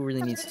deal, but who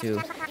really needs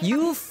 2?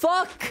 You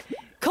fuck!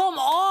 Come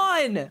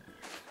on!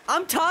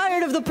 I'm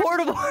tired of the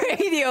portable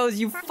radios,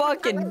 you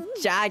fucking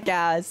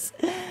jackass.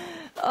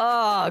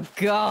 Oh,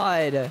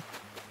 God.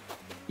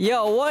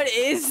 Yo, what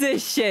is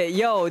this shit?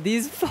 Yo,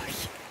 these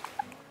fucking...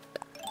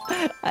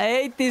 I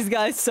hate these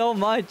guys so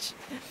much.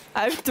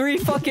 I have 3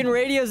 fucking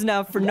radios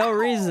now for no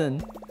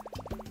reason.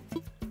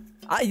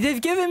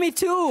 They've given me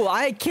 2.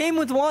 I came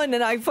with 1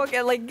 and I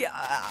fucking like...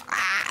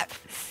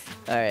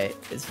 Alright,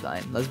 it's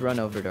fine. Let's run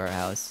over to our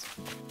house.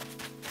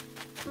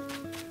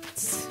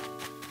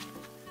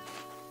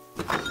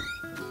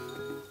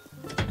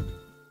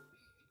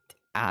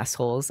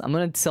 Assholes. I'm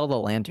gonna sell the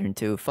lantern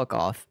too. Fuck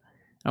off.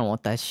 I don't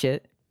want that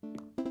shit.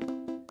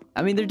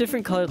 I mean, they're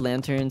different colored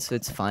lanterns, so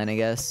it's fine, I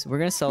guess. We're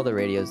gonna sell the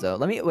radios though.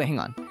 Wait, hang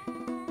on.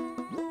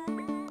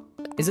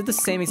 Is it the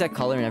same exact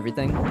color and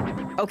everything?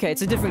 Okay,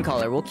 it's a different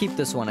color. We'll keep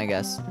this one, I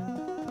guess.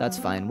 That's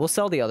fine. We'll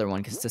sell the other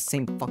one because it's the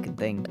same fucking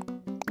thing.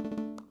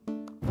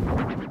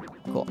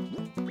 Cool.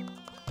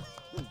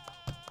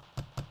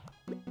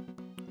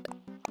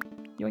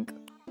 Yoink.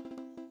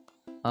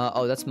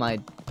 Oh, that's my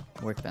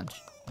workbench.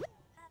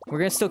 We're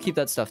gonna still keep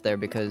that stuff there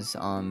because,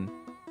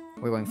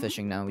 we're going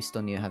fishing now. We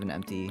still need to have an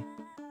empty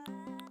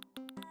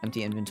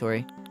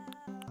inventory.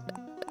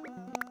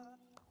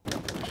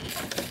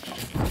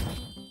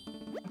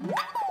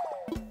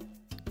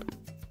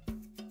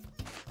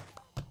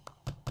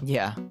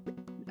 Yeah.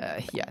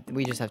 Yeah,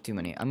 we just have too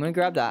many. I'm gonna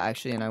grab that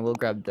actually, and I will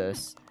grab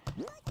this.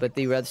 But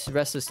the rest of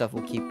the stuff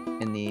we'll keep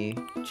in the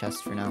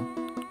chest for now.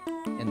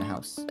 In the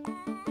house.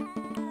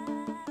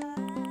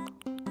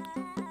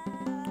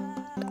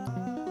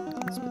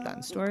 Let's put that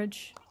in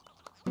storage.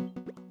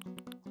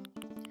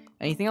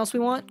 Anything else we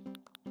want?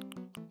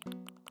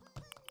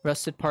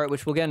 Rusted part,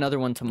 which we'll get another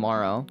one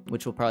tomorrow,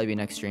 which will probably be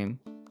next stream.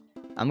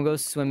 I'm gonna go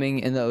swimming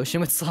in the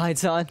ocean with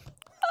slides on.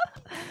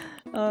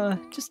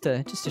 Just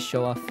to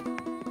show off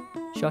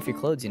your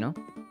clothes, you know?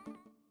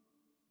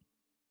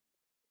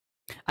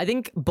 I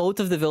think both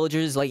of the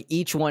villagers, like,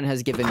 each one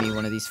has given me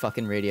one of these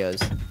fucking radios.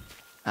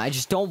 I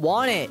just don't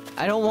want it.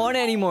 I don't want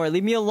it anymore.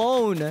 Leave me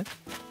alone.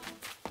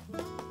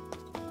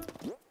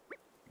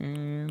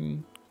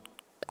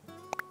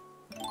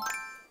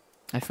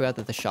 I forgot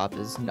that the shop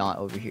is not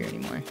over here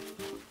anymore.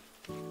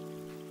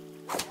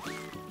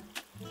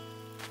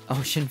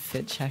 Ocean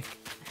fit check.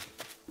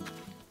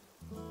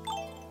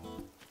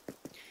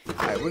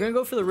 Alright, we're gonna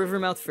go for the river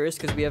mouth first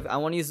because I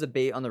want to use the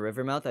bait on the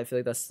river mouth. I feel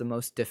like that's the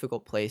most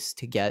difficult place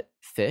to get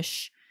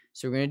fish.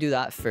 So we're gonna do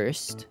that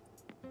first.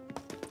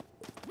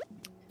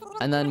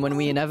 And then when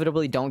we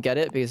inevitably don't get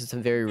it because it's a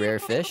very rare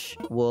fish,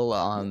 we'll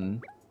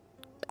go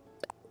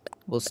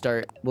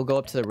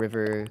up to the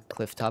river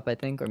cliff top, I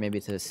think, or maybe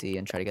to the sea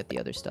and try to get the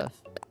other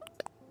stuff.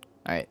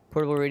 Alright,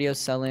 portable radio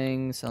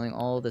selling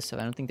all this stuff.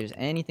 I don't think there's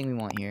anything we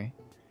want here.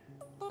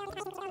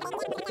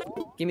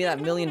 Give me that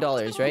 $1 million,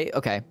 right?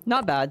 Okay,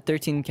 not bad.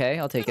 13k,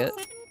 I'll take it.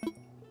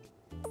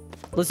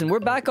 Listen, we're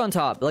back on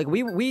top. Like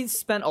we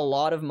spent a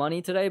lot of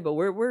money today, but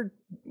we're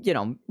you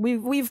know,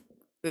 we've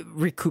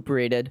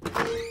recuperated.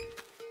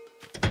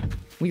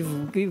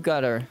 We've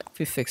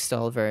fixed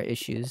all of our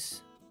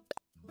issues.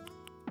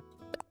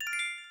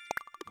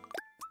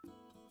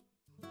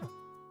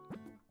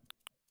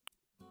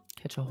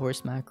 Catch a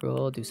horse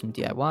mackerel, do some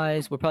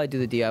DIYs. We'll probably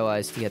do the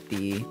DIYs to get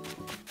the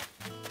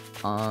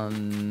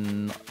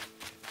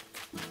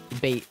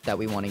bait that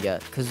we want to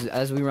get, because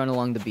as we run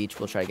along the beach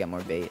we'll try to get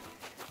more bait.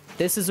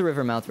 This is a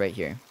river mouth right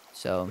here,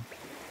 so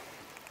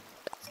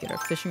let's get our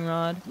fishing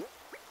rod.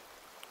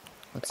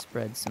 Let's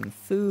spread some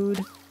food.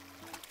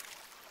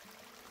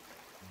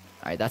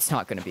 Alright, that's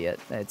not gonna be it.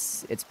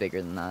 It's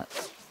bigger than that.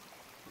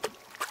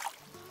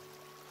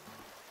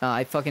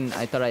 I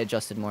thought I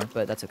adjusted more,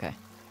 but that's okay.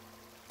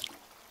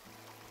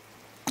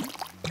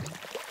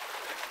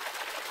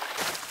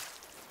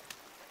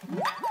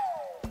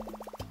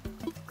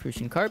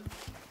 Crucian carp.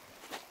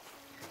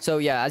 So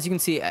yeah, as you can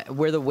see,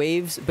 where the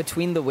waves,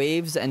 between the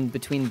waves and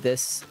between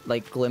this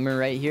like glimmer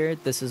right here,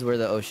 this is where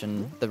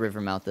the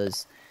river mouth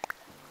is.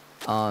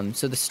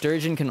 So the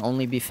sturgeon can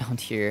only be found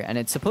here, and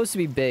it's supposed to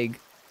be big.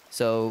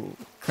 So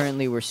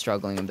currently we're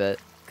struggling a bit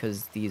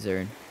because these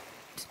are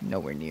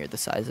nowhere near the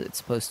size it's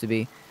supposed to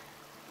be.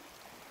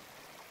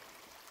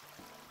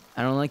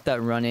 I don't like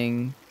that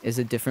running is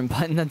a different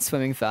button than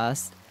swimming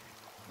fast.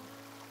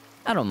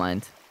 I don't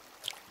mind.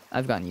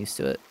 I've gotten used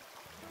to it.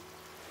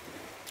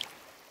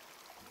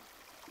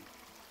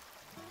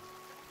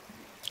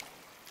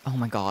 Oh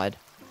my god.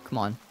 Come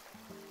on.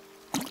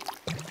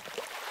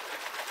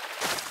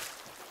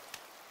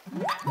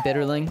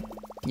 Bitterling.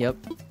 Yep.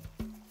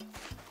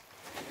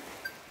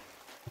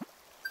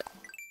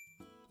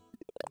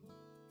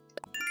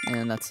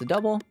 And that's the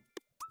double.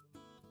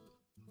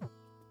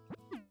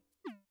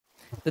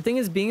 The thing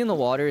is, being in the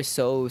water is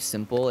so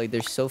simple. Like,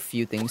 there's so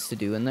few things to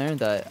do in there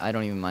that I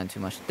don't even mind too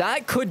much.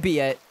 That could be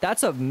it.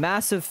 That's a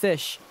massive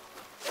fish.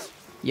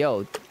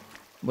 Yo,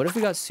 what if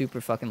we got super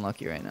fucking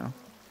lucky right now?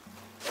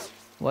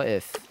 What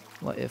if?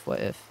 What if? What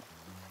if?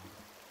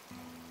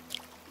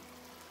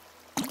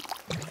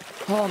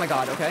 Oh my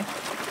god, okay.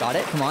 Got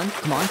it. Come on.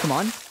 Come on. Come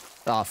on.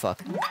 Oh,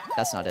 fuck.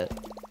 That's not it.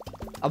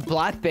 A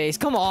black base.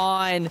 Come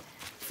on.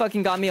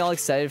 Fucking got me all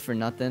excited for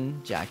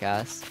nothing.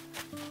 Jackass.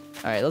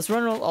 Alright, let's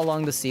run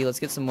along the sea. Let's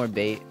get some more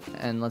bait.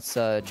 And let's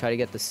try to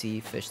get the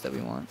sea fish that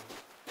we want.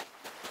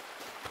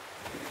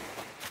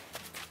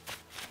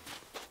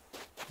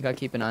 I gotta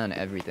keep an eye on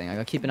everything. I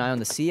gotta keep an eye on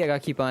the sea. I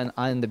gotta keep an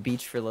eye on the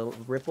beach for little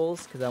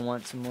ripples, because I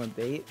want some more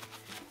bait.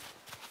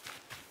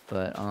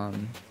 But,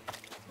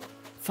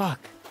 fuck.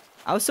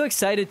 I was so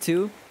excited,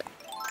 too.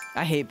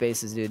 I hate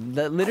bases, dude.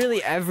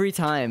 Literally every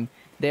time,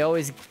 they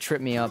always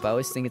trip me up. I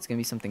always think it's gonna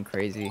be something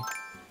crazy.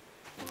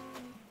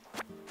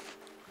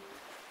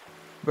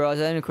 Bro, I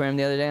was at an aquarium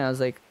the other day, and I was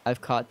like,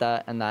 I've caught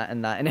that, and that,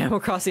 and that. In Animal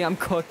Crossing, I'm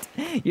cooked.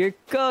 You're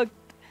cooked.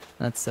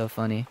 That's so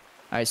funny.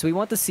 Alright, so we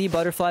want the sea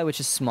butterfly,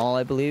 which is small,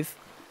 I believe.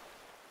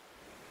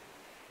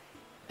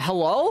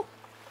 Hello?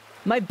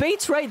 My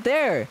bait's right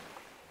there.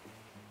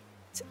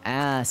 It's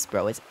ass,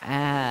 bro. It's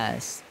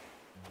ass.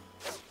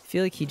 I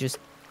feel like he just...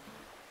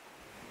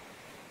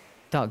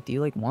 Dog, do you,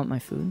 like, want my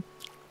food?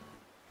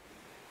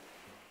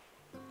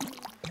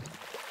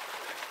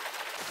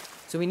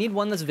 So we need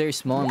one that's very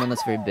small and one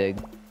that's very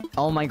big.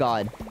 Oh my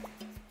god.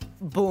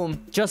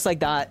 Boom. Just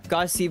like that.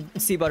 Got a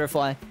sea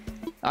butterfly.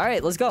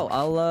 Alright, let's go.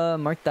 I'll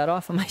mark that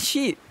off on my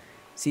sheet.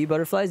 Sea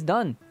butterfly's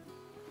done.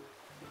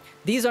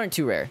 These aren't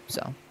too rare,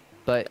 so...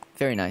 But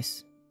very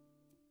nice.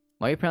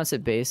 Why do you pronounce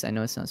it base? I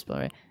know it's not spelled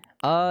right.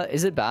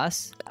 Is it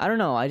bass? I don't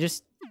know. I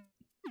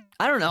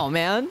don't know,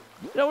 man.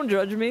 Don't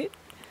judge me.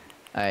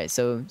 All right,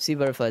 so sea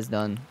butterfly's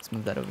done. Let's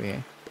move that over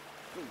here.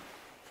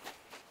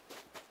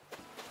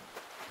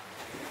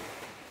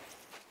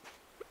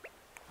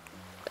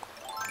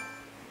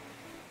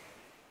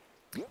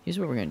 Here's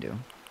what we're gonna do.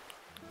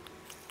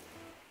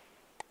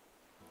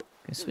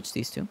 Gonna switch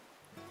these two,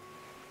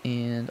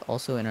 and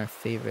also in our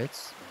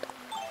favorites,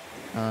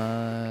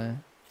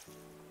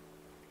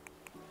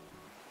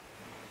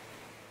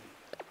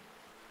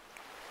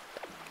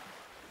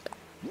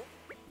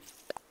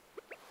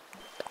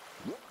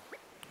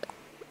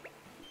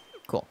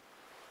 cool.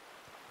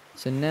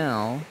 So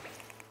now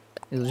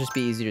it'll just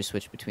be easy to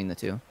switch between the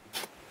two.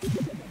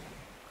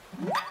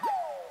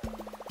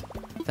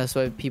 That's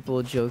why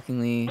people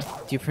jokingly... Do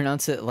you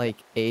pronounce it like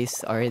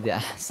ace? Ari the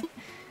ass.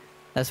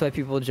 That's why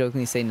people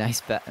jokingly say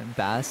nice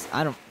bass.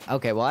 I don't...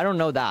 Okay, well, I don't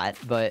know that,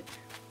 but...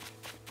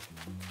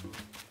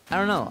 I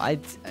don't know.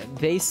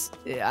 Bass...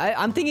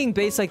 I'm thinking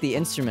bass like the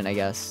instrument, I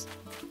guess.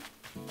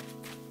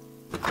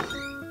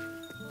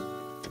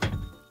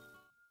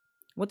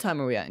 What time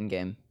are we at in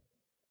game?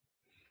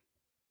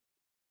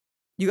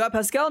 You got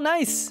Pascal?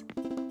 Nice!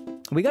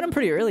 We got him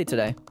pretty early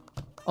today.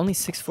 Only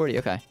 6:40,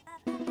 okay.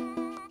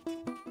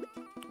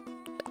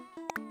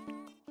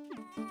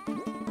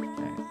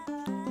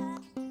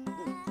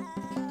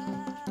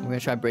 We're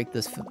gonna try to break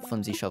this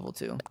flimsy shovel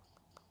too.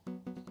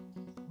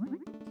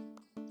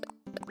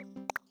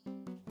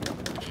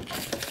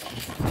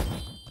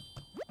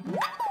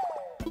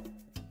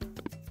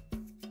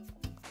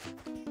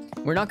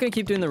 We're not gonna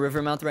keep doing the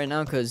river mouth right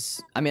now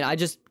because, I mean, I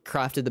just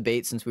crafted the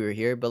bait since we were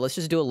here, but let's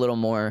just do a little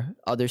more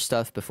other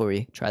stuff before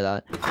we try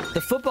that.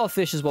 The football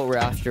fish is what we're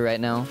after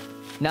right now.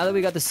 Now that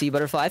we got the sea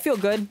butterfly, I feel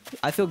good.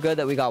 I feel good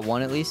that we got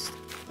one at least.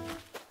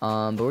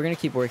 But we're gonna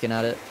keep working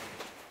at it.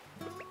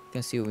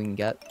 Gonna see what we can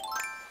get.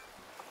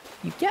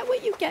 You get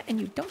what you get and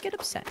you don't get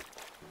upset.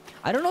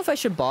 I don't know if I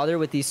should bother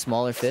with these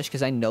smaller fish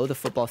because I know the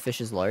football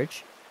fish is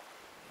large.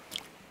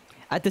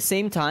 At the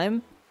same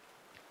time,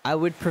 I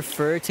would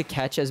prefer to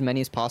catch as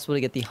many as possible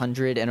to get the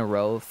 100 in a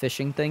row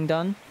fishing thing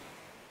done.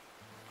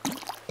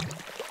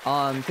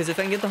 Because if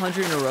I can get the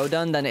 100 in a row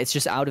done, then it's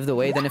just out of the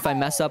way. Then if I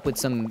mess up with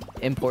some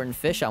important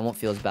fish, I won't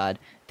feel as bad.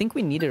 I think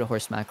we needed a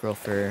horse mackerel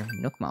for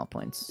Nook Mile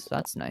points. So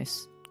that's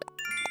nice.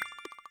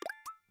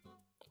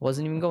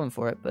 Wasn't even going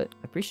for it, but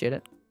I appreciate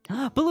it.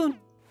 Balloon!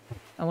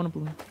 I want a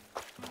balloon.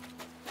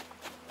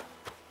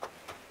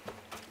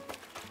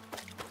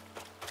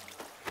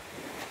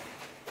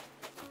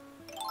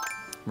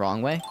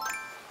 Wrong way.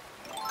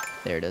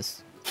 There it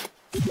is.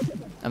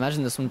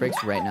 Imagine this one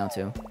breaks right now,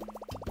 too.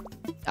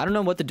 I don't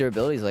know what the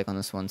durability is like on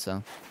this one,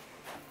 so...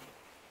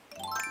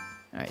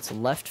 Alright, so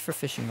left for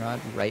fishing rod,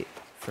 right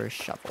for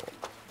shovel.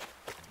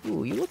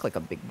 Ooh, you look like a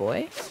big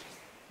boy.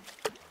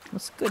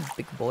 What's good,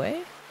 big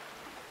boy?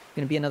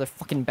 Gonna be another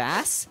fucking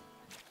bass?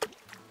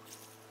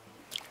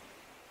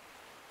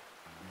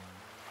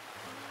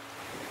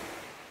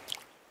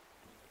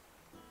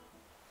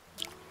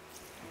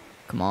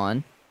 Come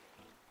on.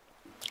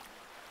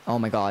 Oh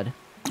my god.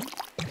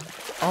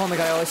 Oh my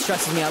god, oh, it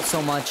stresses me out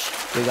so much.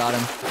 We got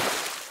him.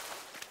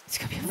 It's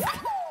gonna be a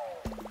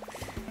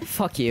fucking...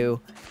 Fuck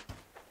you.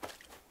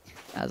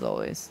 As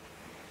always.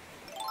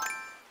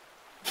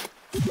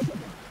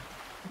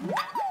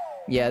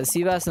 Yeah, the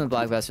sea bass and the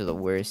black bass are the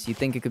worst. You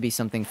think it could be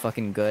something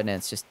fucking good, and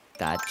it's just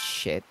that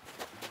shit.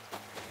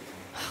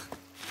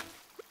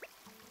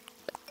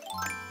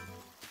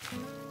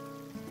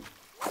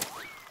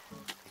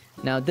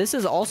 Now, this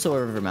is also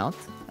a river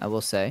mouth, I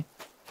will say.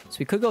 So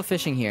we could go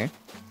fishing here,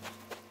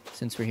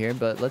 since we're here,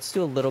 but let's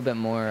do a little bit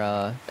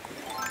more,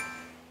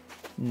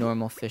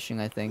 normal fishing,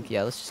 I think.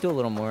 Yeah, let's just do a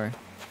little more.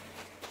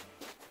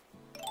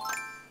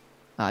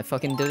 I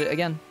fucking did it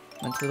again.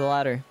 Went to the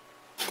ladder.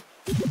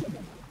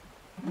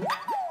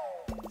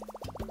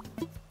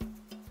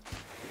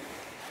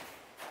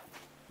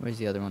 Where's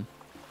the other one?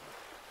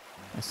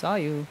 I saw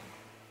you.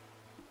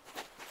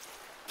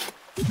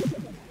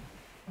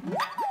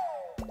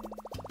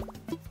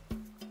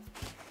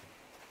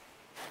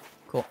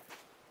 Cool.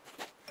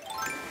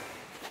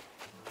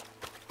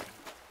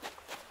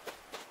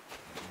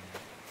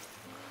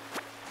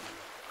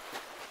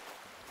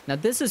 Now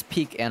this is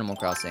peak Animal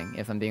Crossing,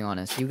 if I'm being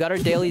honest. You got our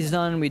dailies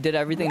done, we did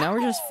everything, now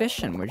we're just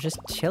fishing, we're just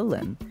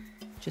chilling.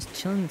 Just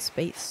chilling in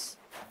space.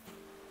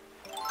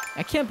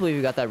 I can't believe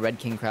we got that red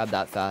king crab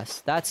that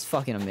fast. That's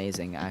fucking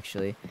amazing,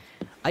 actually.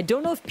 I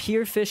don't know if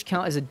pier fish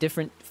count as a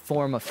different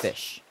form of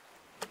fish.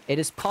 It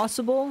is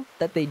possible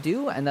that they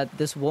do, and that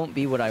this won't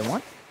be what I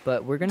want,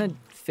 but we're gonna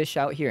fish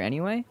out here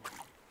anyway,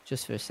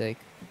 just for sake.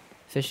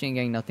 Fishing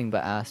getting nothing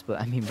but ass, but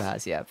I mean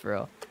bass, yeah, for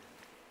real.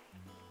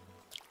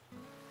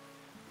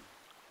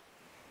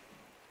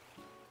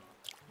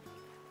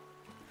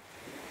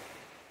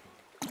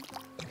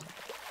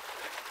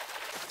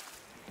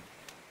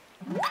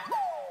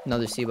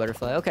 Another sea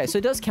butterfly. Okay, so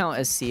it does count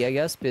as sea, I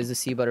guess, because the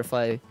sea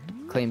butterfly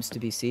claims to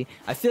be sea.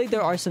 I feel like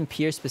there are some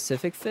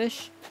pier-specific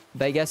fish,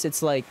 but I guess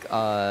it's like,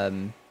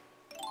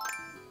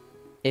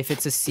 if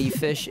it's a sea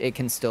fish, it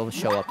can still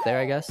show up there,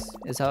 I guess,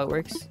 is how it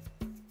works.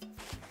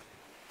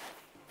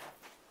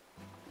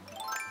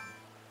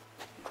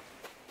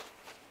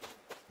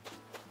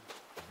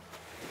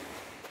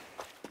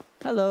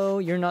 Hello,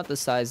 you're not the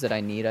size that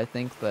I need, I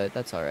think, but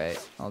that's alright.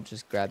 I'll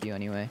just grab you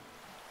anyway.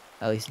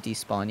 At least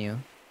despawn you.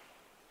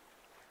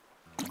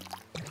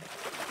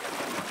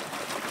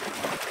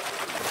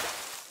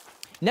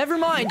 Never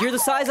mind, you're the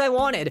size I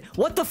wanted.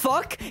 What the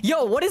fuck?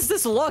 Yo, what is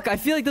this luck? I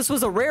feel like this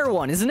was a rare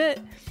one, isn't it?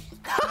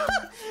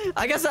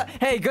 I guess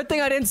hey, good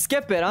thing I didn't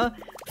skip it, huh?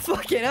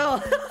 Fucking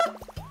hell.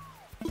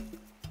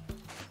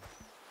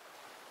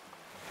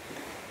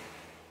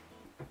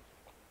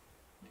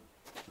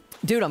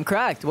 Dude, I'm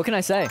cracked. What can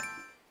I say?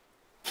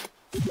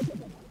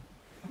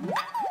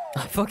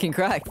 I'm fucking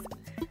cracked.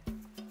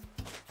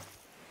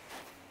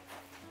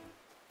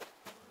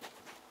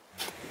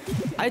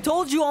 I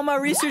told you all my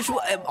research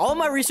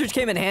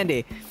came in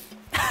handy.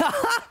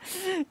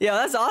 Yeah,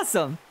 that's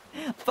awesome.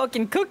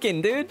 Fucking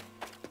cooking, dude.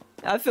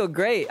 I feel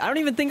great. I don't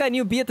even think I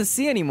knew be at the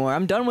sea anymore.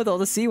 I'm done with all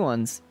the sea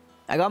ones.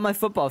 I got my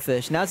football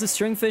fish. Now it's the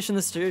stringfish and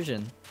the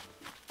sturgeon.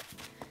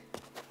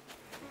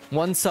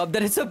 One sub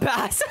that it's a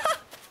bass.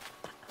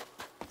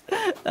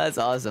 That's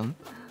awesome.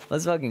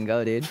 Let's fucking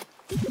go, dude.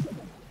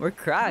 We're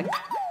cracked.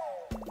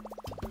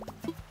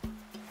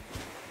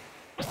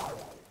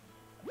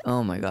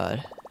 Oh my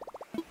god.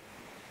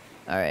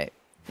 Alright.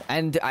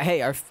 And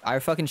hey, our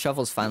fucking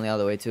shovel's finally out of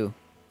the way too.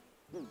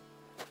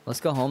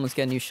 Let's go home. Let's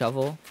get a new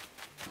shovel.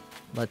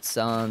 Let's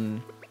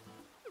move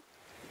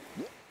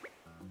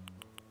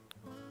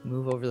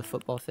over the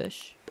football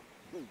fish.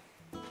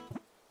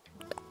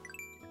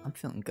 I'm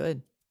feeling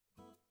good.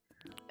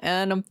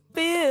 And I'm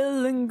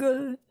feeling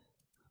good.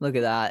 Look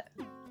at that.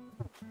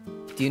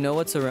 Do you know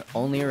what's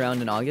only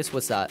around in August?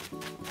 What's that?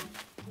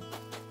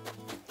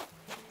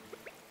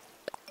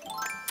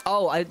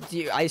 Oh, I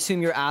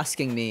assume you're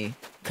asking me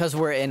because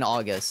we're in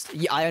August.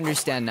 Yeah, I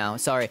understand now.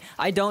 Sorry.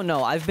 I don't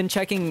know. I'm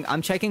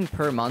checking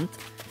per month.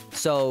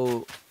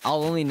 So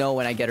I'll only know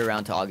when I get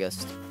around to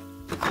August.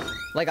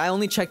 Like, I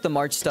only checked the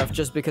March stuff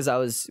just because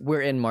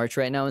we're in March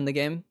right now in the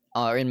game.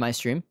 Or in my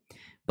stream.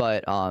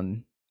 But,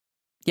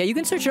 yeah, you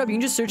can search it up. You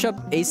can just search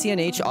up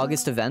ACNH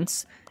August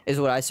events is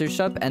what I searched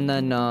up. And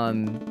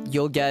then,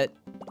 you'll get,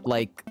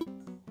 like,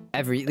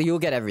 you'll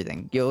get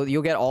everything.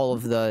 You'll get all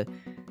of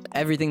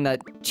everything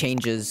that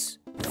changes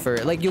for,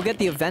 like, you'll get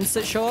the events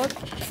that show up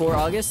for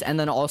August. And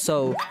then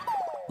also,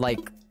 like,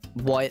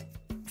 what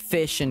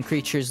fish and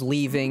creatures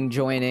leaving,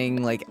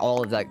 joining, like,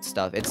 all of that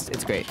stuff.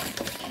 It's great.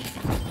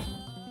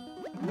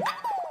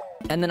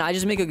 And then I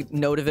just make a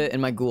note of it in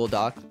my Google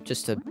Doc,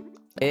 just to...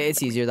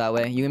 It's easier that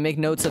way. You can make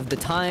notes of the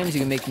times, you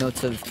can make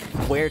notes of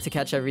where to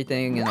catch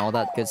everything and all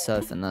that good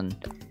stuff, and then,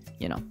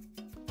 you know.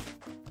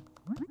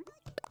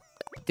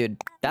 Dude,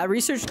 that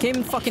research came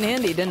in fucking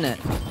handy, didn't it?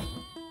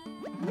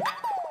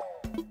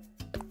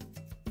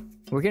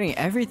 We're getting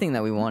everything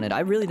that we wanted. I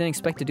really didn't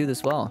expect to do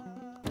this well.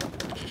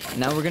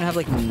 Now we're gonna have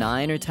like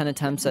 9 or 10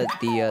 attempts at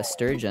the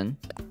sturgeon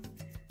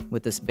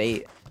with this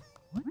bait.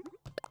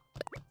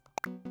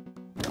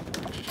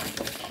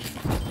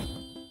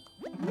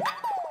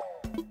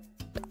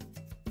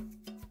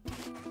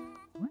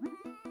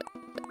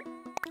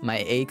 My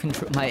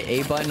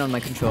A button on my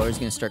controller is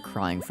gonna start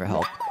crying for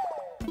help.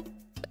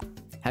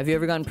 Have you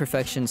ever gotten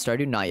Perfection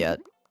Stardew? Not yet.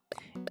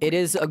 It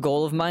is a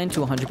goal of mine to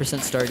 100%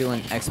 Stardew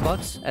on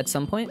Xbox at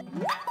some point.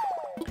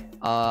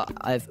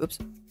 I've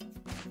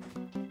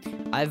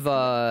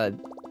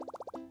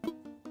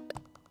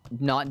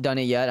not done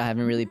it yet. I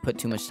haven't really put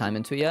too much time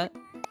into it yet.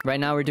 Right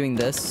now we're doing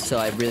this, so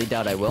I really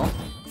doubt I will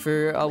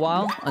for a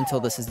while, until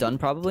this is done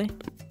probably.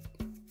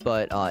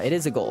 But it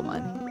is a goal of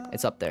mine.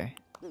 It's up there.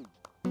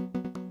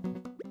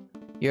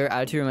 Your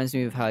attitude reminds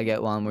me of how I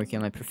get while I'm working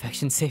on my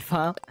perfection save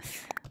file.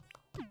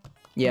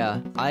 Yeah,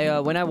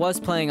 when I was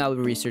playing, I would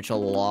research a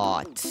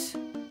lot.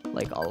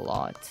 Like, a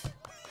lot.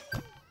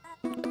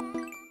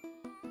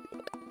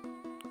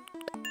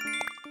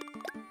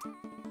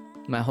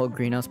 My whole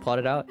greenhouse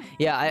plotted out.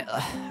 Yeah,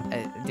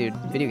 dude,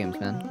 video games,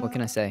 man. What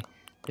can I say?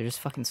 They're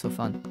just fucking so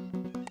fun.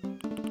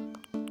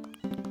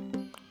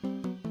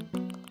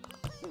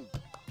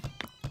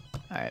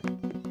 Alright.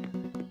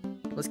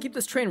 Let's keep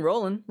this train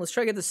rolling. Let's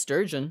try to get the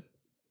sturgeon.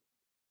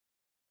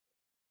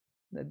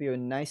 That'd be a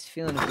nice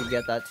feeling if we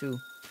get that too.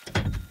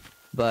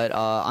 But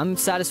I'm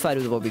satisfied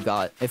with what we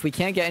got. If we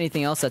can't get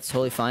anything else, that's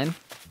totally fine.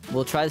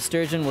 We'll try the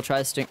sturgeon. We'll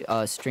try the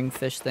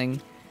stringfish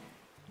thing.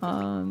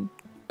 I'm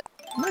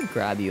gonna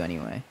grab you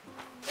anyway.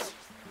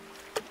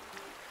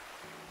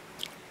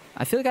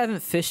 I feel like I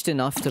haven't fished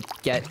enough to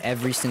get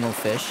every single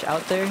fish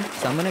out there,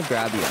 so I'm gonna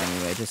grab you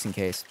anyway, just in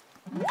case.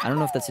 I don't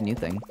know if that's a new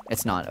thing.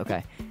 It's not.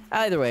 Okay.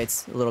 Either way,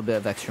 it's a little bit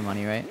of extra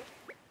money, right?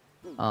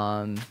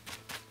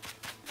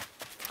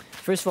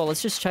 First of all,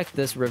 let's just check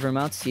this river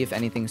mouth, see if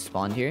anything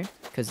spawned here,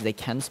 because they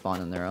can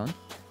spawn on their own.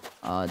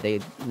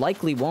 They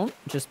likely won't,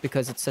 just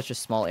because it's such a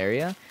small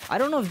area. I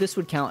don't know if this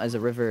would count as a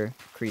river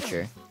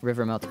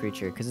mouth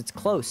creature, because it's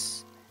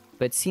close,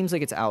 but it seems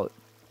like it's out.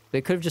 But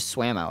it could have just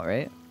swam out,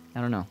 right?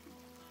 I don't know.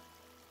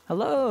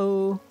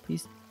 Hello?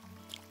 Please.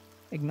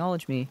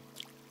 Acknowledge me.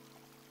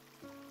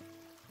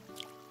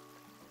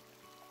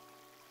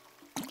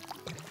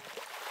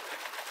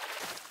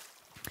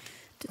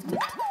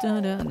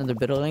 Another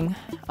building.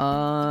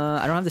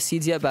 I don't have the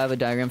seeds yet, but I have a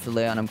diagram for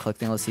layout and I'm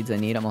collecting all the seeds I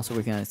need. I'm also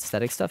working on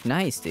aesthetic stuff.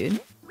 Nice, dude.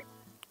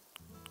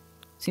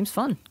 Seems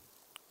fun.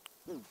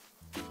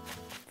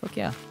 Fuck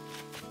yeah.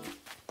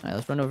 Alright,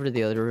 let's run over to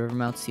the other river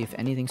mouth, see if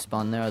anything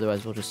spawned there.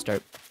 Otherwise, we'll just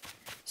start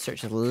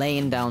just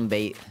laying down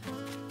bait.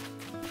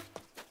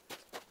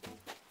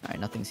 Alright,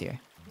 nothing's here.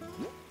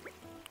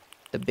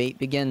 The bait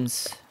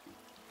begins.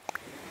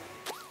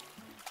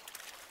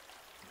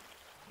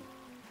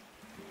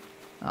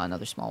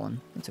 Another small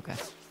one. That's okay.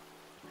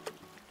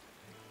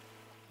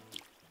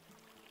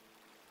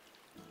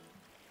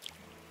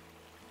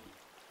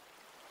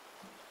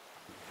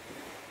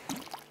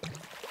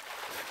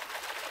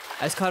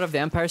 I just caught a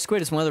vampire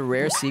squid. It's one of the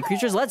rare sea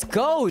creatures. Let's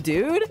go,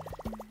 dude!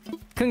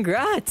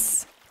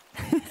 Congrats!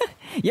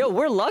 Yo,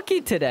 we're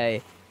lucky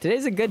today.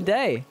 Today's a good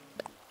day.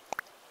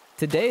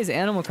 Today is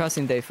Animal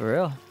Crossing day for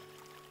real.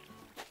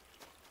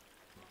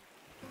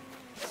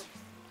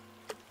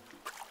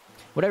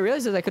 What I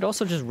realized is I could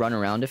also just run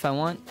around if I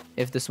want.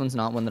 If this one's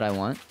not one that I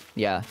want.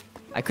 Yeah,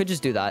 I could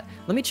just do that.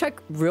 Let me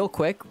check real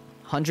quick.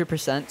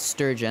 100%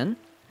 sturgeon.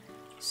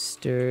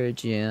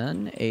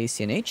 Sturgeon,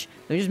 ACNH.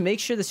 Let me just make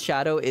sure the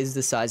shadow is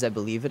the size I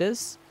believe it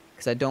is.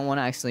 Because I don't want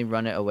to accidentally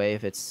run it away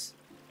if it's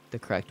the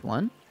correct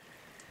one.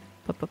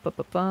 It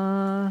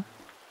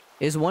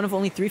is one of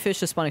only 3 fish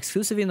to spawn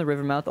exclusively in the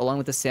river mouth, along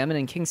with the salmon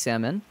and king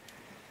salmon.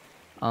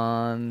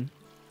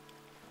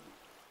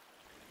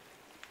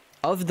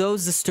 Of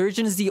those, the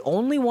sturgeon is the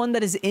only one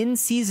that is in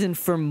season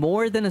for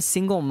more than a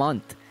single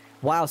month.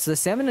 Wow, so the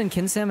salmon and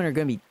king salmon are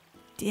going to be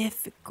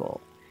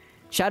difficult.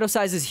 Shadow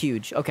size is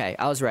huge. Okay,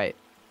 I was right.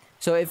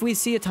 So if we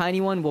see a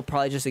tiny one, we'll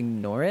probably just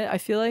ignore it, I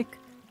feel like.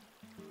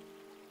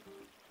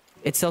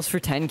 It sells for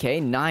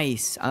 10k.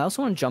 Nice. I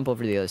also want to jump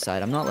over to the other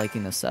side. I'm not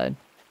liking this side.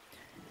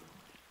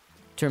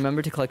 To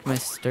remember to collect my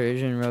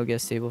sturgeon roe,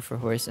 get stable for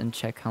horse, and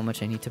check how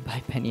much I need to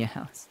buy Penny a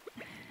house.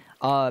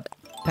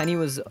 Penny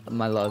was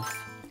my love.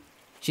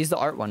 She's the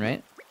art one,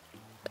 right?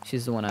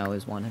 She's the one I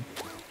always wanted.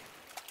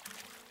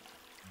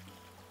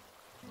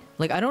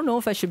 Like, I don't know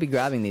if I should be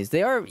grabbing these.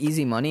 They are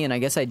easy money, and I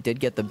guess I did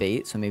get the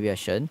bait, so maybe I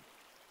should.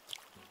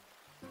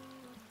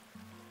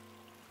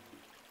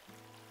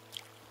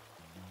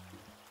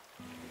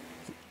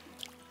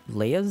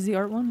 Leia's the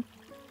art one?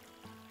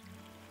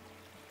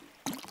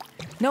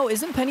 No,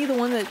 isn't Penny the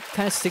one that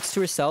kind of sticks to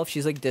herself?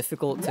 She's, like,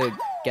 difficult to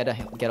get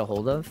a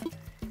hold of.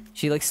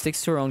 She, like,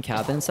 sticks to her own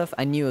cabin and stuff.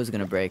 I knew it was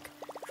gonna break.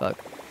 Fuck.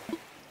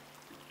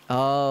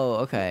 Oh,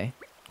 okay.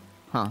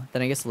 Huh.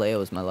 Then I guess Leia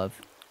was my love.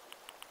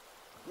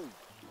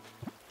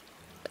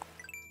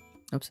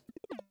 Oops.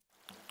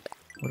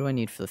 What do I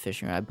need for the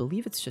fishing rod? I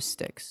believe it's just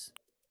sticks.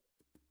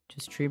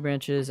 Just tree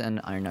branches and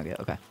iron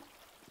nugget. Okay.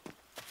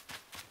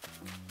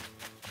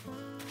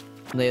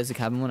 Leia's the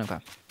cabin one? Okay.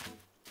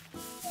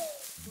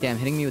 Damn,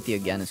 hitting me with the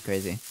again is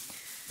crazy.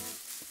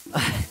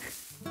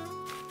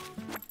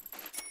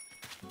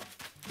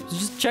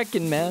 Just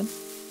checking, man.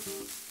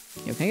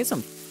 Yo, can I get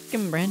some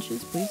fucking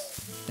branches, please?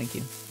 Thank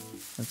you.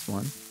 That's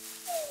 1.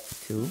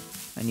 2.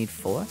 I need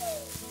 4.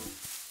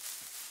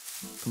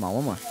 Come on,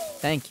 1 more.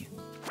 Thank you.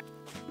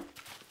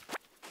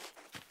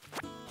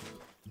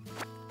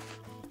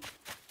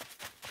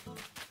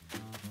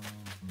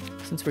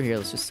 Since we're here,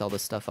 let's just sell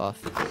this stuff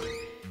off.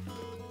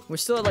 We're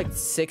still at like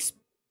 6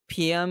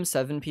 p.m.,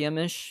 7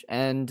 p.m.-ish,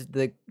 and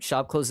the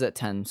shop closes at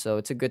 10, so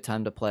it's a good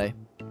time to play.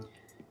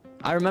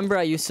 I remember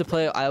I used to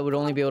play, I would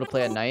only be able to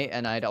play at night,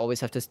 and I'd always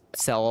have to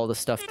sell all the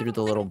stuff through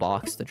the little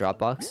box, the drop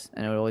box,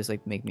 and it would always,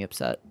 like, make me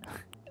upset.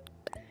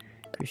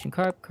 Grecian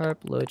carp,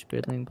 loach,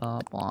 birdling, blah,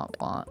 blah,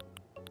 blah,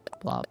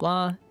 blah,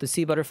 blah. The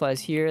sea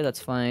butterfly's here,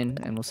 that's fine,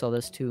 and we'll sell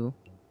this too.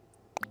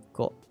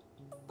 Cool.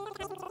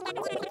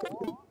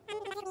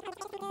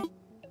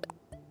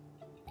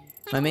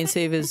 My main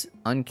save is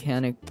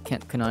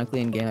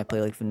canonically in game. I play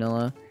like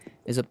vanilla.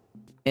 Is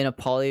in a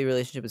poly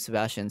relationship with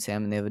Sebastian and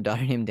Sam, and they have a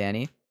daughter named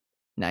Danny.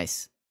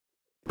 Nice.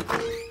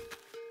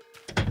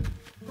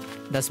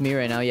 That's me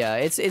right now. Yeah,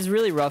 it's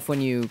really rough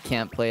when you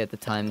can't play at the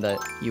time that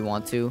you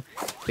want to,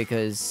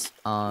 because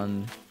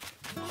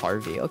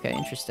Harvey. Okay,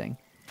 interesting.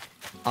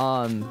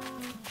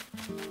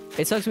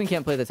 It sucks when you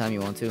can't play at the time you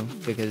want to,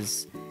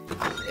 because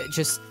it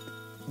just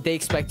they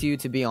expect you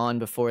to be on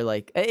before,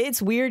 like,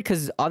 it's weird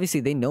because obviously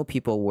they know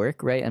people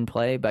work, right, and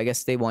play, but I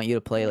guess they want you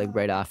to play like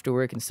right after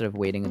work instead of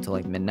waiting until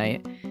like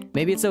midnight.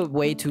 Maybe it's a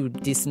way to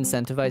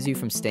disincentivize you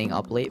from staying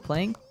up late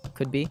playing,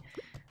 could be,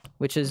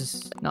 which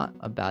is not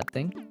a bad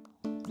thing.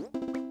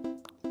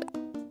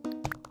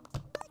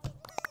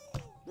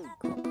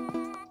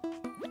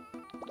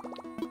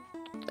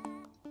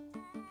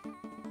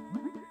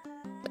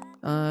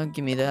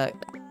 Give me that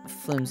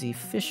flimsy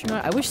fishing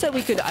rod. I wish that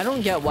we could. I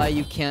don't get why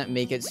you can't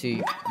make it so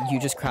you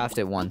just craft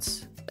it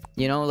once.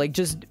 You know, like,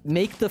 just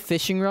make the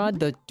fishing rod,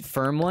 the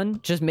firm one,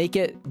 just make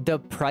it the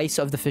price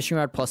of the fishing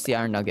rod plus the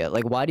iron nugget.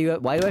 Like, why do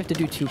I have to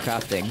do 2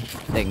 crafting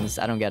things?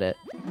 I don't get it.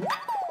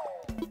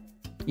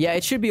 Yeah,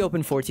 it should be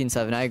open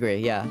 14/7. I agree.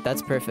 Yeah,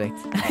 that's perfect.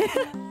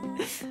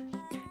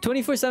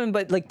 24/7,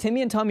 but like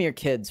Timmy and Tommy are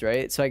kids,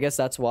 right? So I guess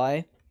that's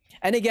why.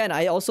 And again,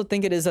 I also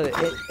think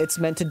it's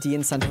meant to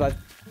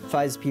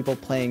de-incentivize people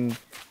playing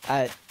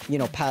at, you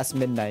know, past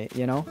midnight,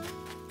 you know?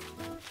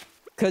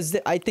 Because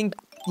I think,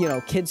 you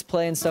know, kids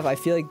play and stuff, I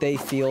feel like they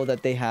feel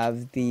that they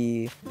have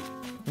the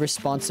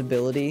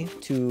responsibility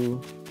to,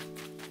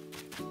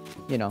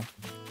 you know,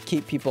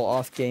 keep people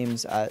off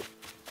games at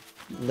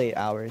late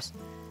hours.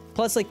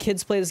 Plus, like,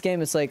 kids play this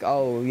game, it's like,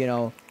 oh, you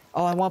know,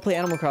 oh, I want to play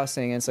Animal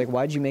Crossing. And it's like,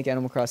 why'd you make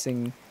Animal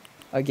Crossing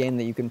a game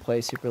that you can play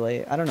super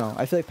late? I don't know.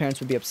 I feel like parents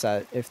would be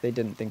upset if they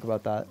didn't think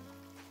about that.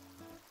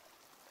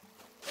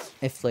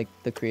 If, like,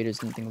 the creators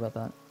didn't think about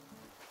that.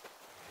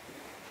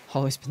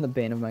 Always been the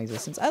bane of my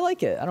existence. I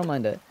like it. I don't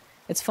mind it.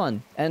 It's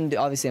fun. And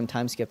obviously I'm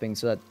time skipping,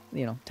 so that,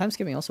 you know, time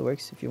skipping also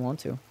works if you want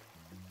to.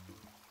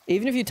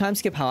 Even if you time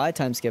skip how I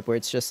time skip, where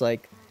it's just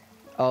like,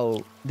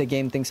 oh, the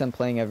game thinks I'm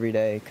playing every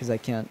day because I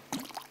can't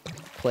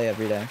play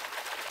every day.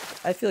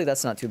 I feel like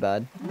that's not too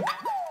bad.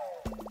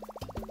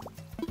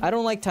 I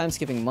don't like time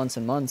skipping months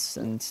and months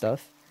and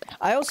stuff.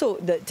 I also,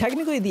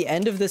 technically the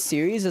end of this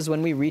series is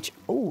when we reach,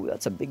 oh,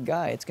 that's a big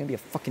guy. It's gonna be a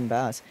fucking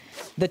bass.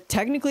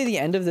 Technically the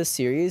end of this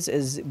series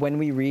is when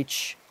we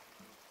reach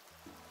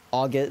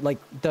August, like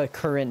the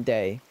current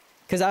day.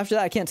 Because after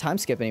that I can't time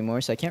skip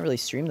anymore, so I can't really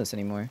stream this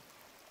anymore.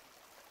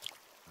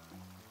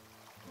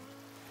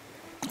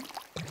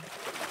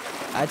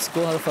 At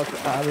school, how the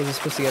fuck I was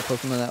supposed to get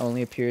Pokemon that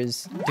only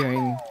appears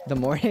during the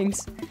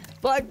mornings?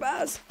 Black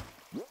Bass!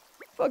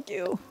 Fuck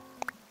you.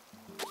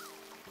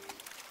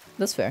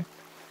 That's fair.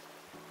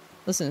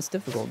 Listen, it's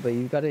difficult, but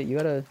you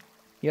gotta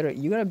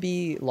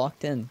be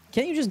locked in.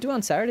 Can't you just do it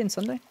on Saturday and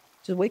Sunday?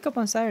 Just wake up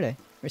on Saturday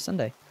or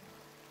Sunday.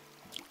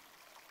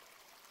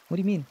 What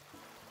do you mean?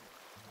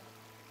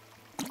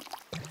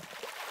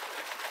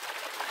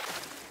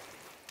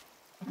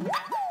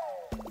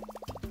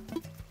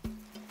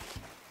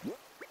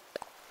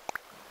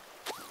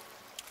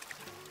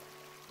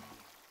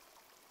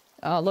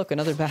 Ah, look,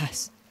 another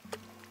bass.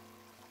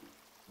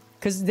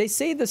 Because they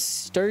say the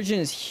sturgeon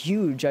is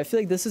huge. I feel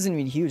like this isn't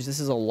even huge. This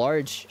is a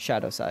large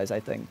shadow size, I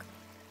think.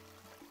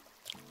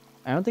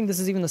 I don't think this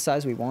is even the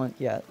size we want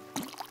yet.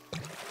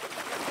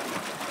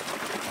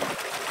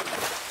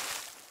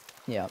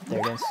 Yeah, there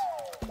it is.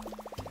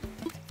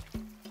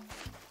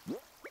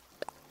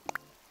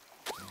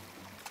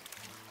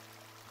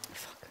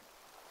 Fuck.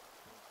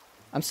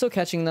 I'm still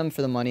catching them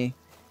for the money.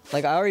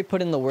 Like, I already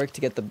put in the work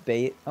to get the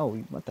bait. Oh,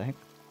 what the heck?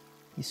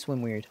 You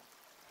swim weird.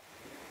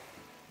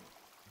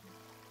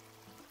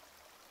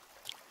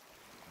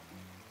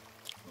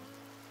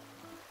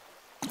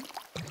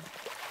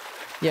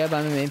 Yeah, but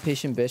I'm an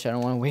impatient bitch. I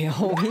don't want to wait a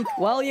whole week.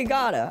 Well, you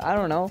gotta. I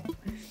don't know.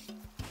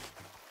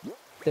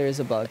 There's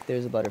a bug.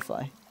 There's a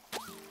butterfly.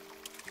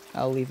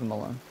 I'll leave him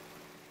alone.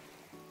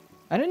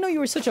 I didn't know you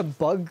were such a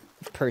bug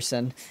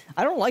person.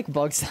 I don't like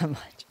bugs that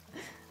much.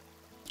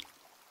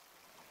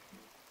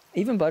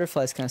 Even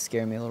butterflies kind of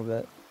scare me a little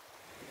bit.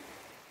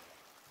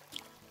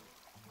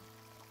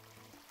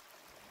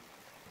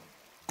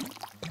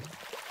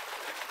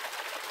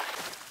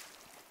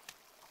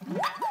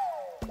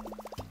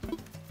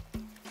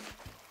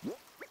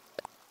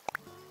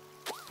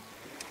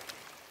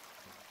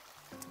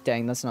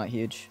 Dang, that's not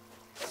huge.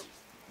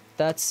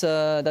 That's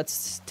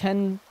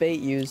 10 bait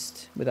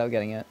used without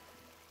getting it.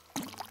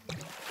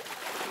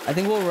 I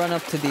think we'll run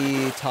up to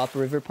the top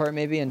river part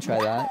maybe and try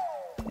that.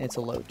 It's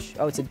a loach.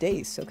 Oh, it's a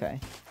dace. Okay.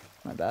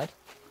 My bad.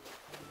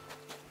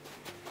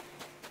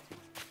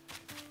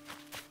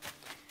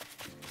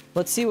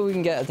 Let's see what we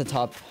can get at the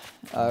top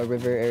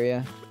river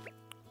area.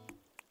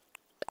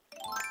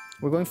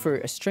 We're going for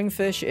a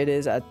stringfish. It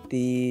is at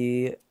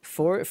the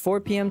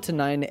 4 p.m. to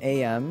 9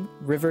 a.m.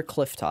 River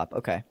cliff top.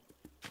 Okay.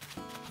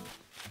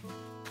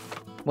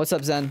 What's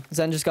up, Zen?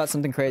 Zen just got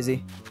something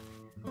crazy.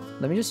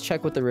 Let me just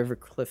check what the river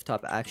cliff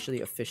top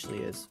actually officially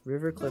is.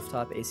 River cliff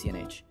top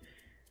ACNH.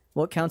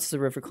 What counts as a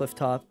river cliff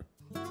top?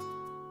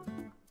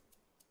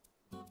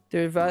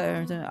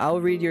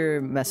 I'll read your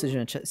message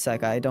in a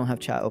sec. I don't have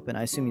chat open.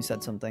 I assume you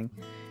said something.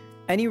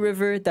 Any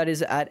river that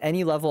is at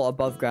any level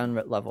above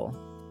ground level.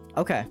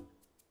 Okay.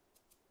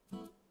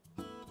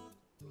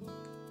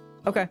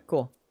 Okay,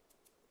 cool.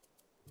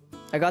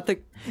 I got the...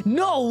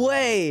 No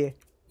way!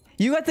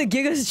 You got the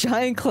Giga's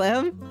giant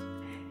clam?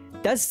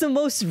 That's the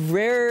most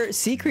rare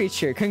sea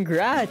creature.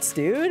 Congrats,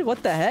 dude.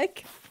 What the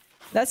heck?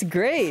 That's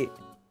great.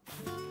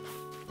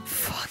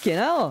 Fucking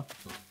hell.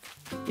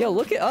 Yo,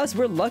 look at us.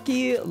 We're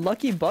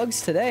lucky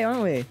bugs today,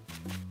 aren't we?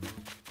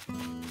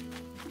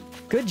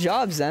 Good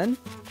job, Zen.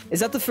 Is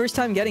that the first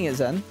time getting it,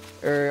 Zen?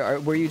 Or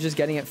were you just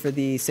getting it for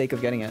the sake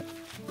of getting it?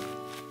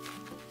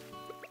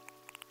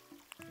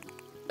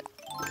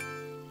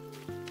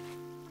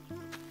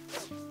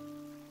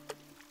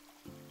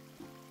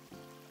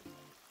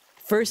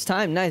 First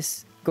time,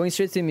 nice. Going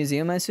straight to the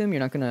museum, I assume? You're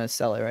not gonna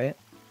sell it, right?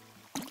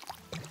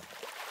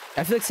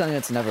 I feel like selling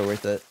it's never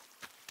worth it.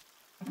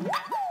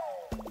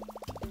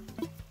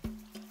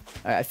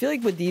 Alright, I feel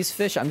like with these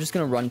fish, I'm just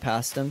gonna run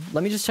past them.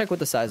 Let me just check what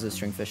the size of the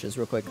stringfish is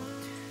real quick.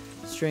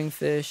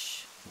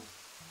 stringfish,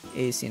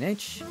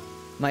 ACNH.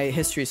 My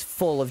history is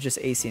full of just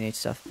ACNH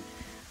stuff.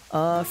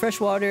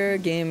 Freshwater,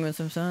 game with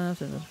some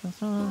stuff.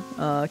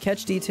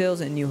 Catch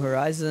details and New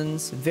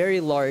Horizons. Very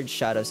large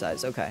shadow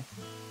size. Okay.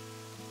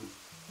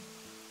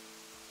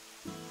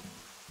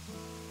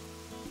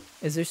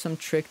 Is there some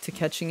trick to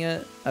catching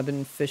it? I've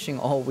been fishing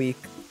all week.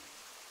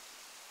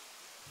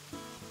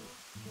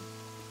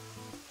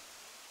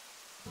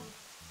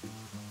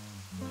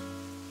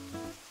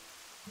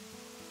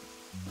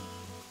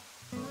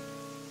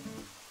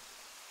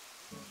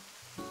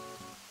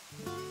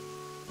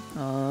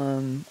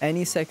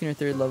 Any second or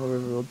third level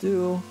river will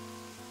do.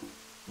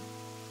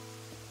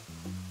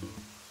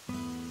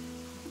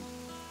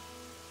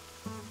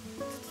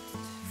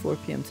 $4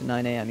 p.m. to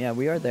 9 a.m. Yeah,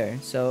 we are there.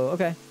 So,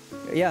 okay.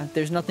 Yeah,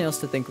 there's nothing else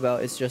to think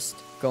about. It's just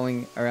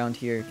going around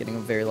here, getting a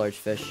very large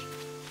fish.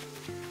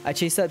 I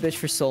chased that bitch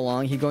for so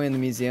long. He going in the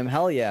museum.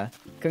 Hell yeah.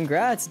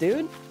 Congrats,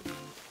 dude.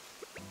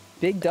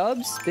 Big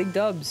dubs. Big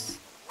dubs.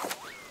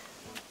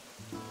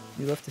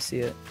 You love to see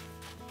it.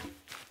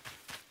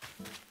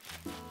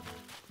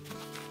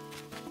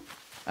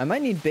 I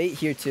might need bait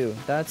here too.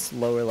 That's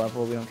lower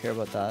level. We don't care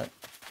about that.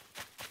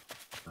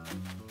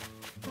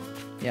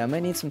 Yeah, I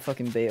might need some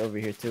fucking bait over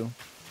here too.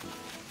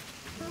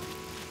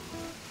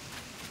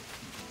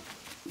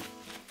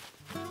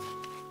 I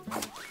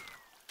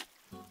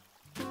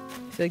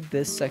feel like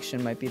this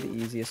section might be the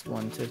easiest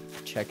one to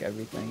check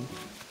everything.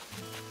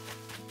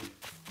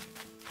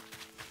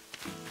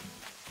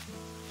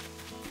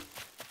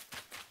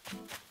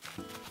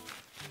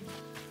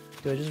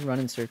 Do I just run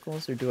in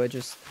circles or do I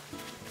just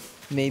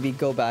maybe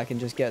go back and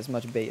just get as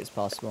much bait as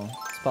possible?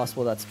 It's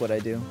possible that's what I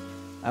do.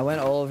 I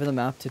went all over the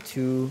map to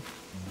 2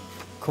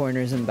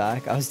 corners and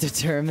back. I was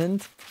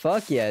determined.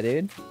 Fuck yeah,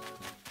 dude.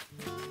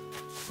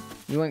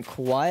 You went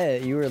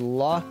quiet. You were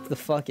locked the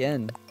fuck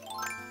in.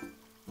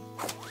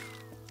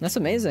 That's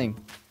amazing.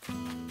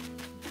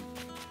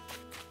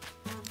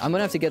 I'm gonna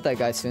have to get that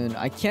guy soon.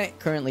 I can't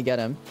currently get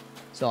him,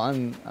 so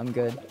I'm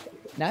good.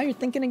 Now you're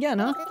thinking again,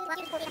 huh?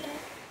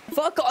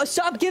 Fuck!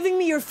 Stop giving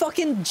me your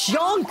fucking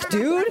junk,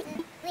 dude!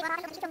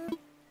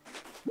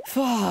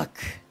 Fuck.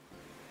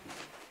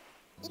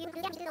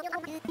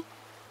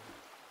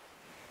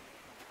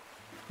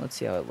 Let's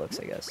see how it looks,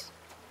 I guess.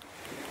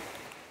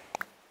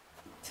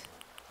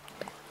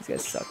 These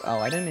guys suck. Oh,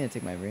 I didn't mean to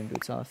take my rain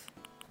boots off.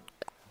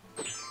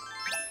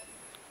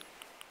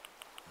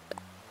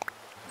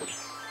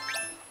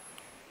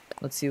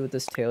 Let's see what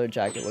this tailor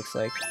jacket looks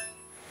like.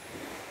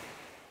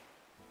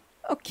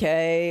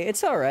 Okay,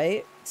 it's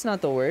alright. It's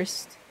not the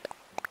worst.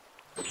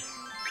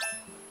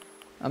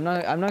 I'm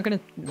not gonna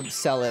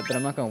sell it, but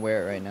I'm not gonna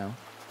wear it right now.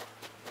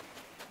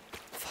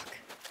 Fuck.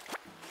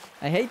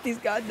 I hate these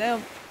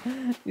goddamn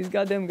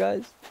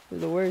guys. They're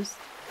the worst.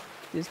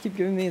 They just keep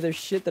giving me their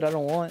shit that I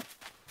don't want.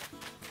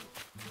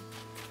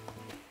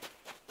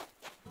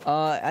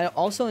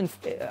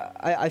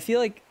 I feel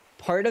like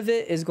part of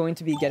it is going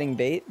to be getting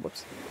bait.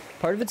 Whoops.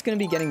 Part of it's gonna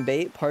be getting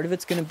bait. Part of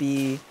it's gonna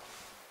be.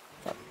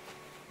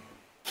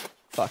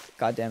 Fuck.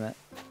 God damn it.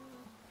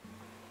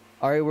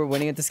 Alright, we're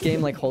winning at this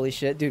game. Like, holy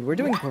shit. Dude, we're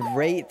doing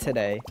great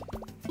today.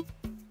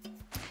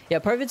 Yeah,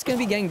 part of it's gonna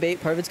be getting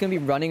bait. Part of it's gonna be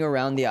running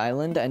around the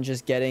island and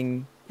just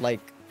getting, like,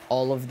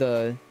 all of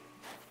the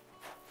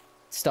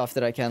stuff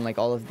that I can. Like,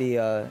 all of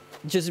the,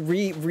 just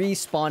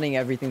respawning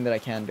everything that I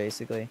can,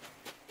 basically.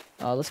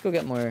 Let's go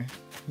get more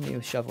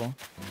new shovel.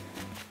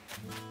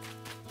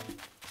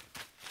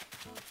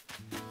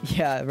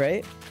 Yeah,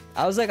 right?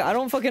 I was like, I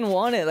don't fucking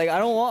want it. Like, I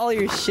don't want all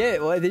your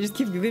shit. Why? They just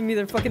keep giving me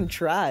their fucking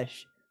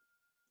trash.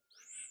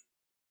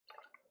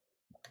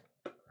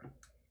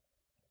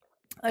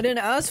 I didn't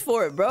ask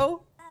for it,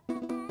 bro.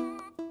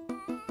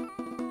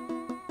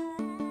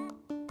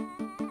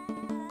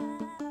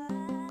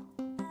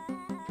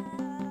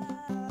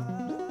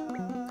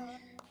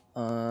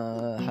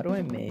 How do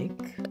I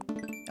make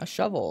a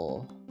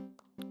shovel?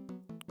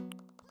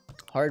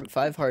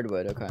 5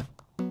 hardwood, okay.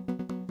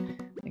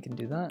 I can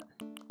do that.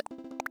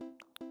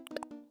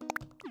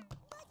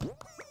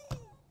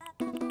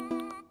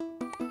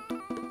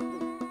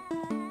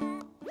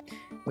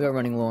 We are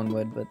running low on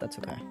wood, but that's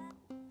okay.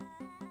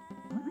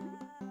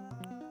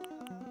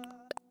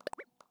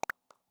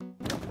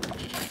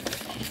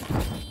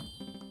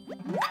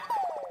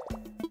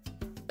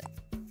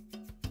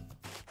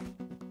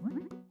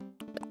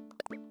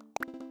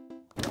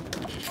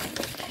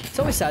 It's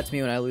always sad to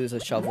me when I lose a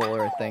shovel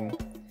or a thing.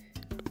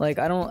 Like,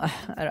 I don't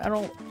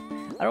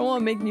want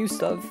to make new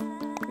stuff.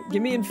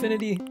 Give me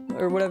infinity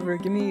or whatever.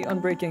 Give me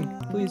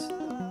unbreaking, please.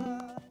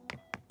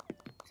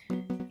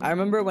 I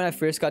remember when I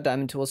first got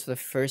diamond tools for the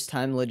first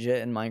time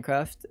legit in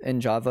Minecraft in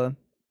Java.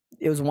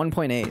 It was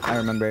 1.8, I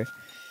remember.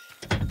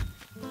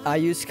 I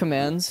used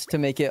commands to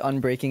make it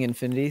unbreaking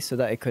infinity so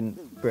that it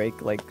couldn't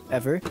break, like,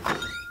 ever.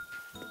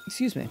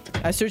 Excuse me.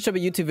 I searched up a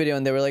YouTube video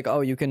and they were like,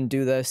 oh, you can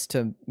do this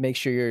to make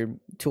sure your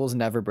tools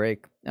never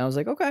break. And I was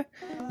like, okay.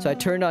 So I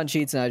turned on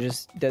cheats and I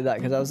just did that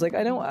because I was like,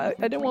 I didn't want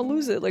to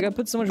lose it. Like, I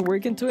put so much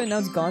work into it and now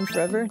it's gone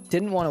forever.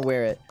 Didn't want to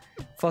wear it.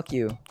 Fuck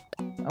you.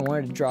 I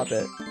wanted to drop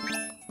it.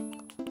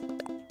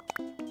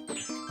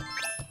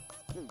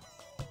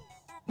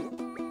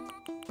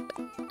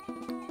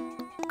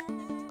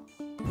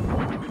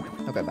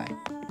 Okay, bye.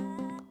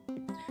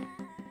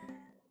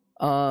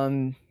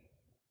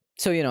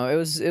 So you know, it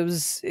was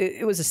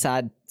a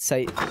sad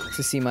sight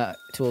to see my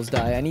tools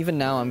die, and even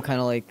now I'm kind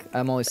of like,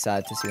 I'm always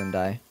sad to see them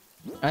die.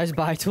 I just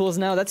buy tools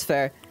now. That's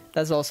fair.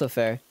 That's also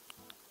fair.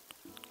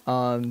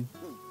 I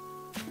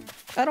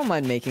don't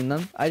mind making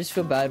them. I just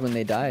feel bad when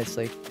they die. It's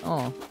like,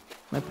 oh,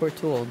 my poor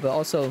tool. But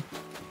also,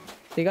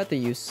 they got the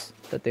use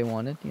that they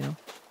wanted, you know?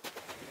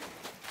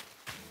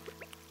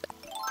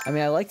 I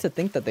mean, I like to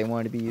think that they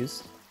wanted to be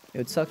used. It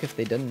would suck if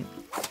they didn't.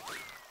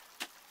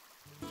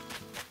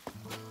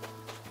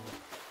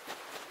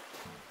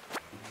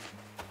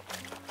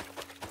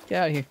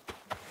 Get out of here.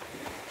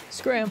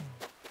 Scram.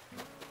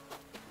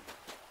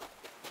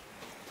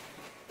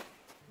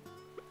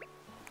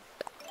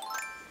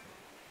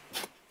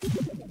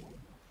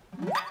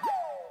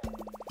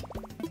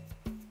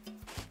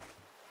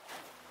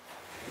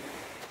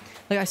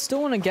 Like, I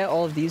still want to get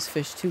all of these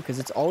fish too, because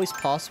it's always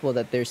possible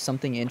that there's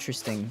something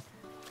interesting,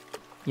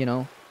 you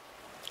know,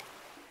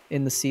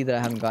 in the sea that I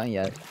haven't gotten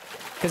yet.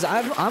 Because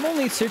I'm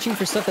only searching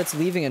for stuff that's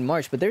leaving in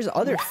March, but there's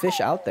other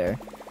fish out there.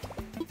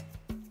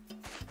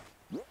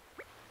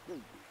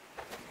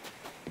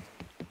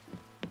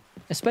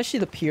 Especially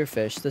the pier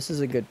fish. This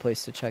is a good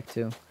place to check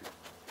too.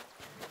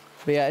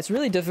 But yeah, it's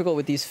really difficult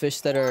with these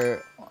fish that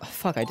are...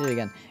 Fuck, I did it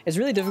again. It's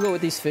really difficult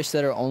with these fish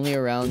that are only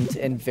around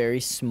in very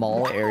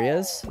small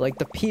areas. Like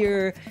the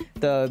pier,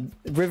 the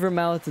river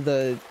mouth,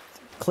 the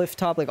cliff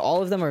top, like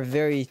all of them are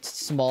very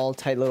small,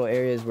 tight little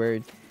areas where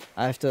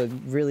I have to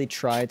really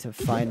try to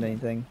find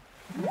anything.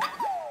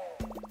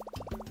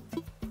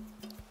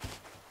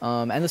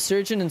 And the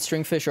sturgeon and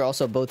stringfish are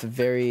also both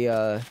very,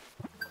 what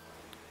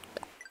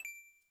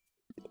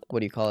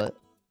do you call it?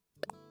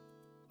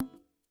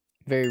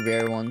 Very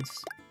rare ones.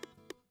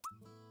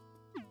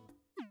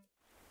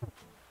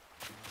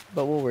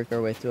 But we'll work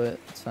our way through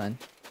it. It's fine.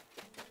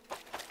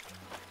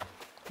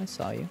 I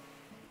saw you.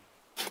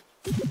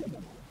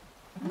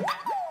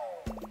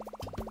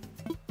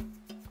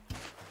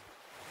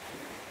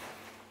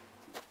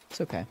 It's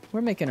okay.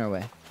 We're making our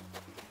way.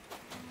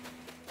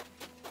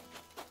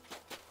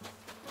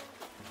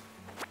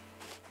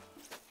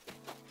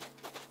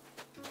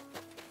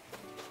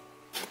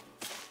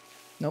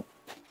 Nope.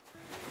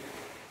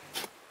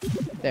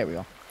 There we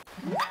go.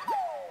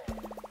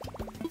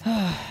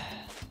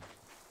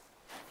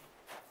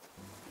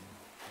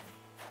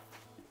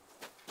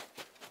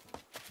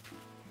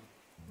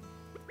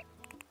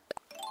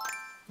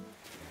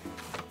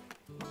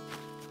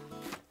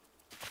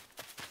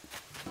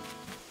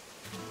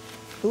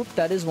 Oop,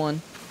 that is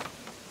one.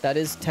 That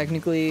is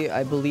technically,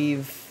 I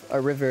believe, a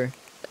river.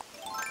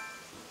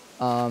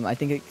 I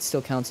think it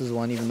still counts as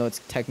one, even though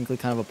it's technically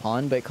kind of a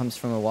pond, but it comes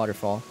from a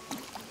waterfall.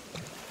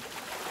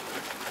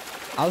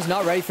 I was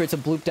not ready for it to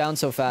bloop down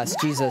so fast.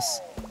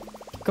 Jesus.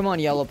 Come on,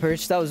 yellow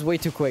perch. That was way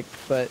too quick,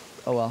 but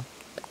oh well.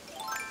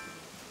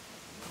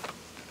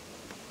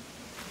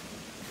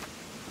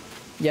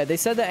 Yeah, they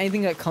said that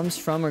anything that comes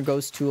from or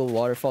goes to a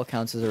waterfall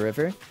counts as a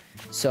river.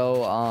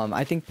 So,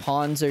 I think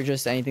ponds are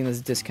just anything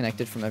that's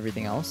disconnected from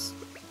everything else.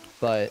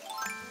 But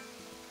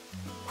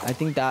I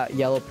think that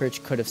yellow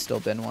perch could have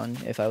still been one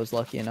if I was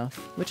lucky enough.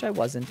 Which I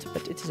wasn't,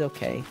 but it is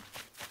okay.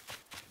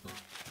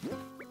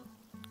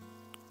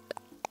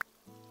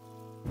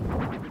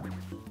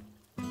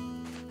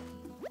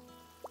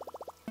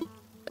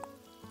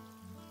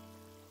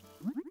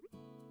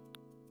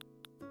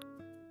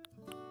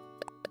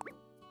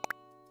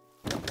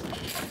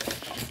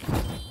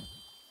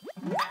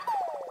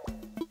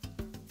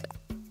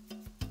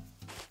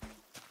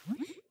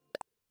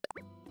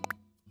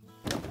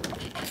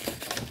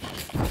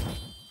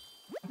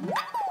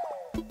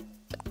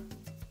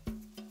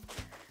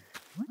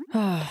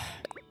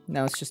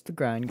 Now it's just the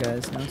grind,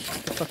 guys. Now it's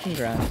just the fucking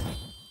grind.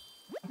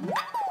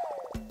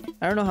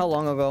 I don't know how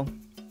long ago.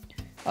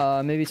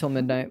 Maybe till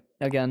midnight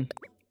again.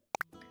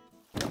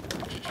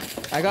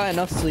 I got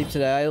enough sleep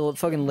today. I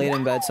fucking laid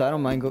in bed, so I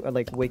don't mind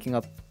like waking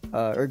up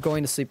or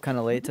going to sleep kind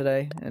of late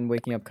today and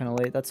waking up kind of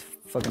late. That's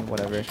fucking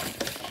whatever.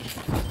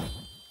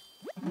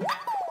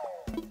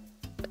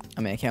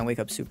 I mean, I can't wake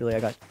up super late. I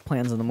got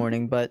plans in the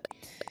morning, but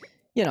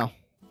you know,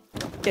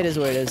 it is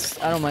what it is.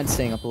 I don't mind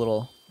staying up a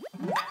little.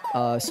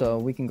 So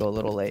we can go a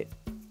little late,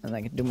 and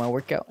I can do my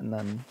workout, and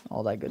then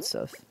all that good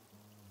stuff.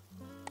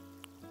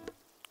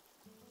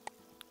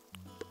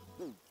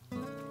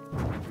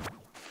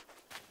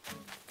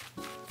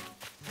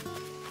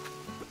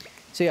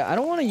 So yeah, I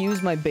don't want to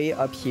use my bait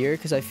up here,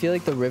 because I feel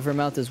like the river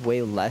mouth is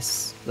way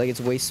less, like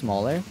it's way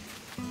smaller.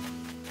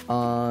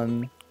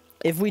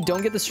 If we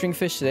don't get the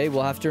stringfish today,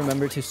 we'll have to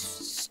remember to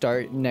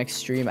start next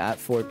stream at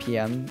 4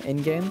 PM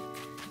in-game,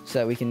 so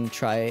that we can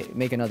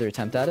make another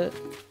attempt at it.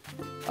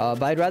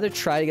 But I'd rather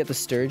try to get the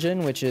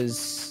sturgeon, which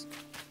is,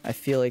 I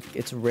feel like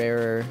it's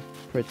rarer,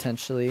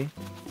 potentially.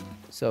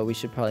 So we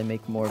should probably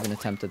make more of an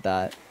attempt at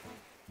that.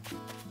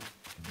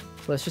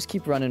 Let's just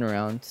keep running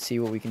around, see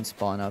what we can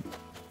spawn up.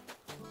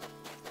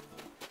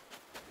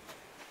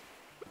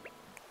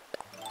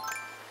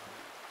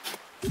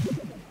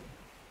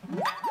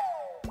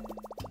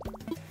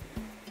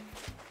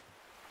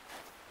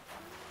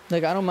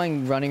 Like, I don't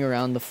mind running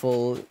around the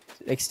full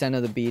extent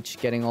of the beach,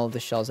 getting all of the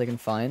shells I can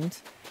find,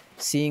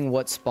 seeing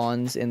what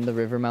spawns in the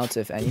river mouths,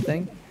 if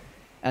anything,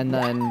 and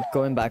then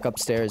going back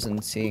upstairs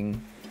and seeing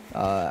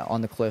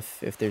on the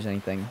cliff if there's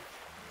anything.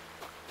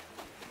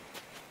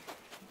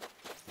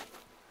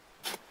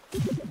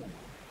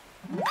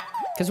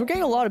 Because we're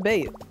getting a lot of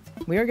bait.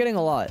 We are getting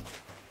a lot.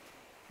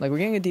 Like, we're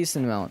getting a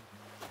decent amount.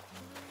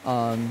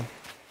 And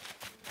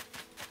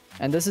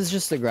this is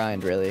just the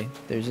grind, really.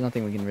 There's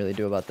nothing we can really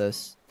do about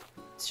this.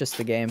 It's just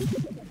the game.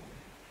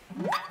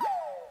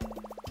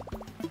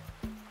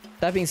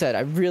 That being said, I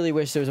really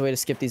wish there was a way to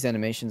skip these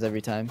animations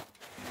every time.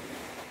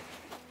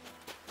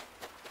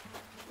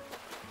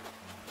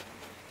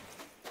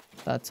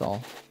 That's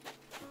all.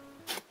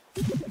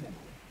 It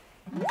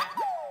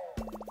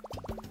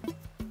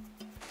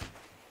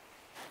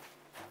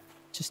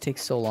just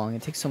takes so long.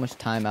 It takes so much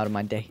time out of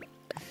my day.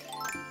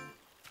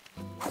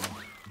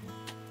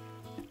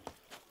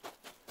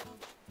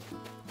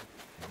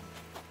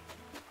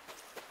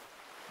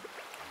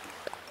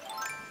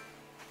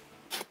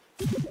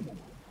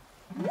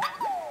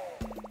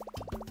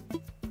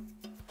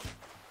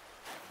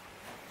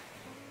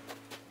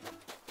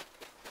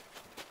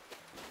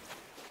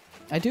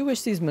 I do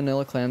wish these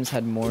manila clams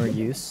had more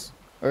use.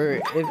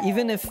 Or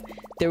even if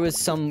there was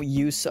some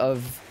use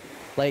of,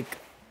 like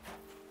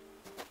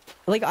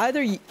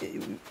either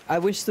I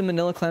wish the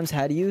manila clams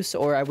had use,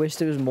 or I wish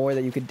there was more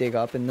that you could dig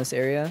up in this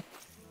area.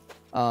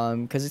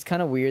 Because it's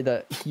kind of weird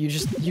that you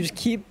just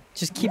keep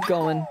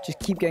going, just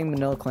keep getting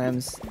manila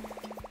clams.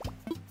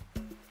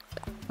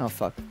 Oh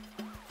fuck.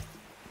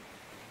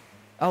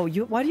 Oh,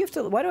 why do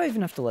I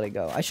even have to let it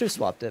go? I should have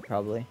swapped it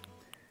probably.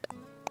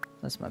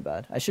 That's my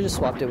bad. I should have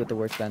swapped it with the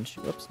workbench.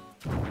 Whoops.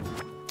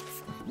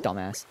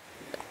 Dumbass.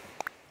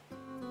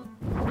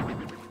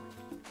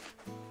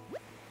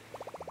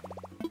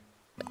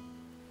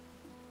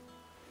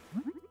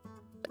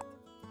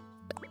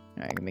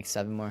 Alright, I can make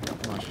 7 more.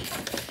 Come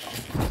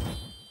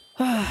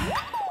on.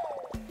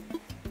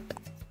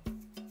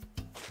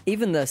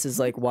 Even this is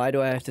like, why do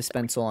I have to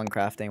spend so long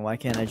crafting? Why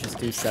can't I just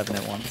do 7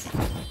 at once?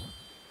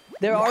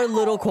 There are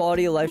little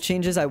quality of life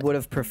changes I would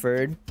have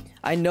preferred.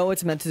 I know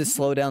it's meant to just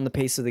slow down the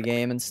pace of the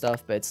game and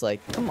stuff, but it's like,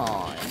 come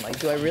on. Like,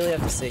 do I really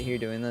have to sit here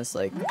doing this?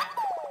 Like,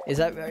 is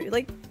that,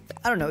 like,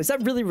 I don't know. Is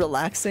that really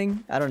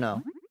relaxing? I don't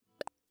know.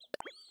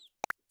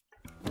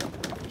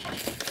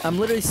 I'm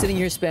literally sitting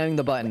here spamming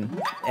the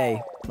button.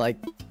 A. Like...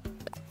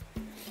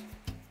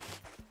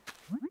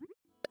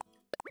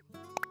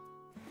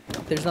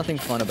 There's nothing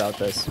fun about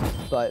this,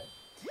 but...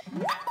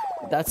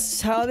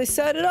 That's how they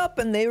set it up,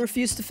 and they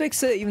refused to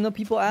fix it, even though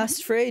people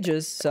asked for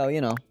ages, so,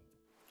 you know.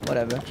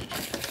 Whatever.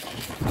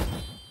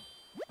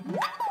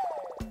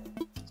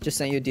 Just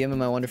sent you a DM of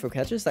my wonderful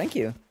catches. Thank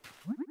you.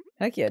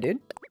 Heck yeah, dude.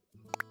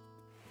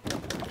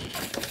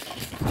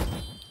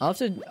 I'll have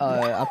to,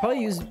 I'll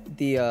probably use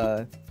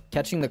the,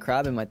 catching the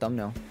crab in my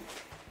thumbnail.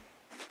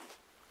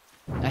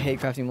 I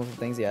hate crafting multiple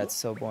things. Yeah, it's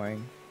so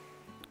boring.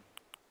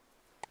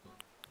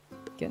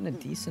 Getting a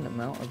decent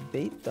amount of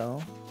bait,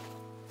 though.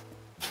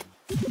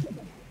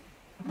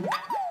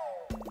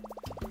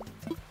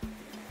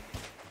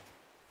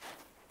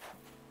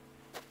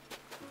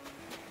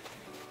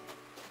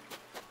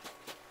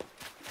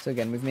 So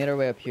again, we've made our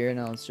way up here.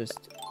 Now let's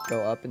just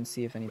go up and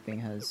see if anything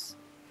has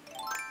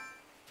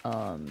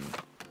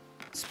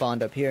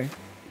spawned up here.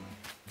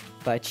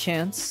 By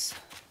chance,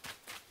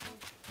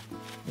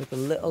 with a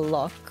little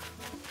luck,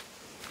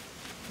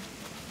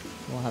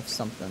 we'll have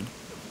something.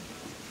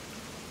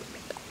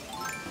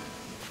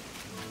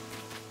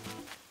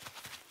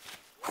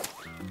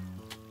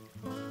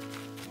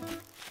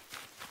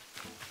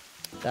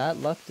 That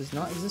luck does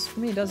not exist for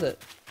me, does it?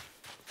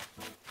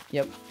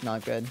 Yep,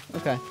 not good.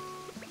 Okay.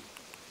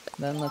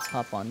 Then let's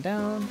hop on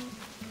down.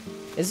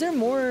 Is there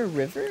more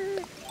river,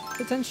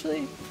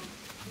 potentially?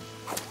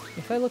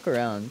 If I look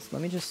around,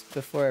 let me just,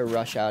 before I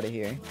rush out of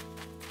here.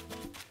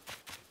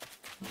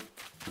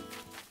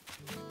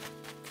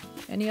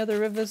 Any other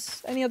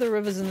rivers? Any other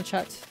rivers in the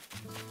chat?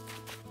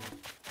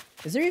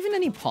 Is there even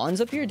any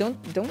ponds up here?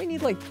 Don't we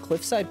need, like,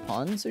 cliffside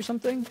ponds or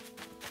something?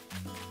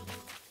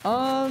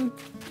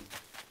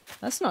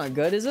 That's not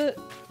good, is it?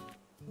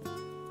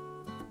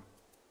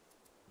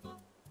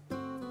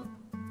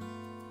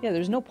 Yeah,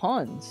 there's no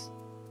ponds.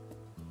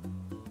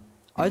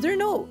 Are there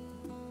no...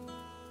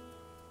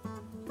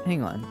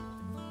 Hang on.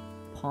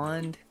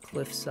 Pond,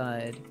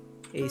 cliffside,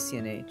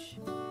 ACNH.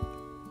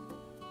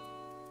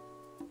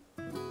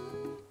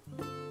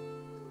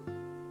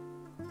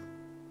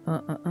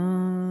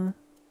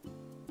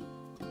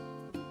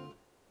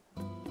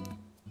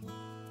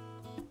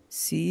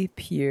 Sea,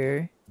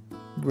 pier,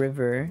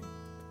 river,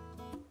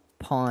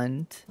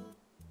 pond.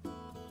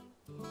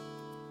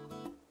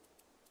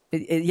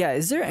 Yeah,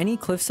 is there any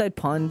cliffside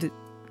pond,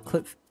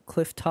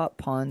 cliff top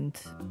pond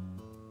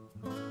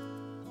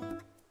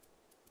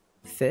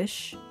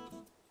fish?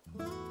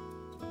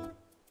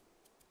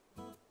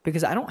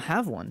 Because I don't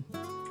have one.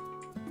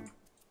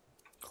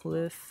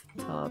 Cliff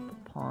top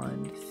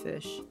pond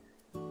fish.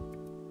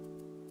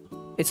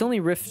 It's only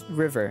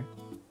river.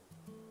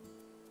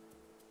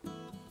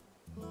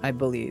 I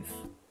believe.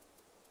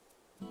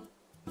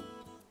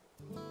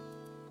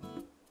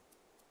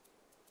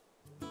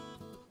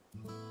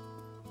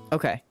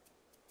 Okay.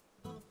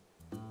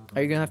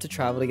 Are you gonna have to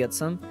travel to get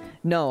some?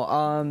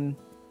 No,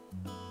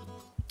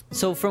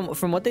 so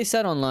from what they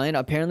said online,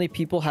 apparently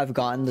people have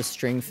gotten the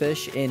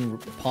stringfish in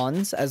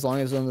ponds as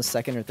long as they're on the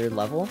 2nd or 3rd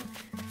level.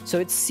 So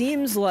it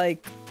seems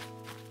like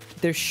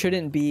there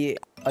shouldn't be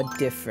a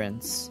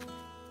difference,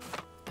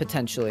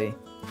 potentially.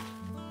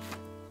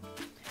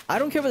 I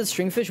don't care about the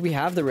stringfish, we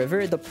have the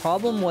river. The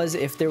problem was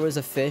if there was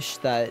a fish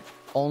that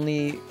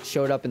only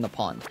showed up in the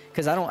pond.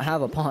 Because I don't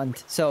have a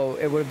pond, so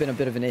it would have been a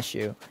bit of an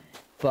issue.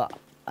 But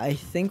I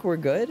think we're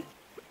good.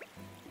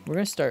 We're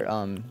gonna start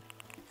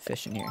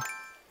fishing here.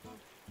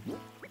 We're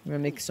gonna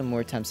make some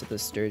more attempts at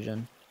this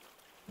sturgeon.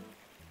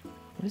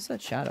 What is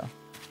that shadow?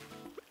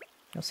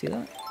 Y'all see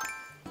that?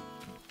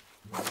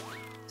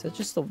 Is that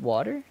just the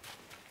water?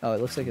 Oh, it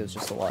looks like it was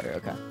just the water.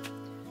 Okay.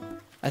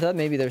 I thought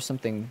maybe there's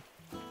something...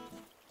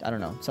 I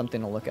don't know.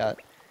 Something to look at.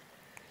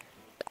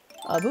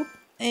 Boop.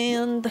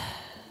 And...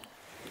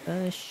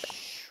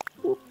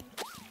 whoop.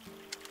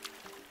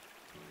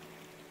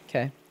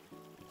 Okay.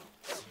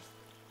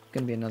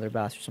 Gonna be another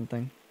bass or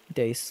something.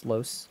 Dace,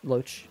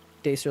 loach.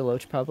 Dace or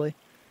loach, probably.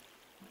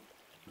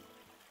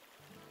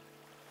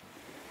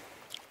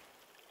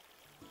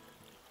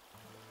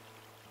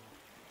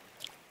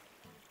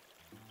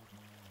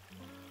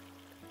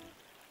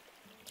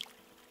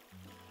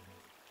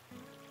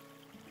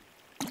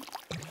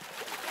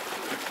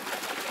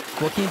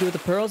 What can you do with the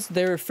pearls?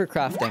 They're for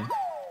crafting.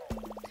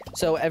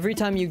 So every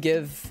time you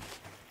give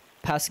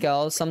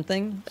Pascal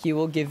something, he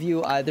will give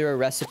you either a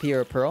recipe or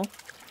a pearl.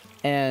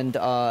 And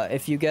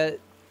if you get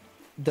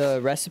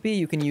the recipe,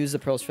 you can use the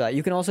pearls for that.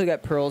 You can also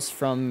get pearls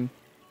from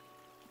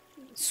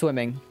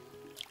swimming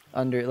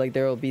under, like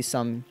there will be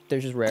some, they're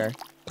just rare.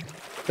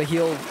 But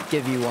he'll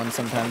give you one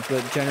sometimes,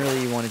 but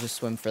generally you want to just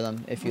swim for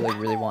them if you like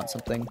really want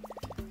something.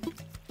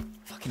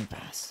 Fucking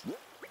bass.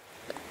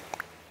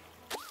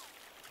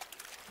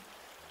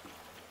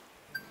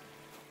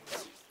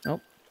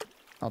 Nope.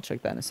 I'll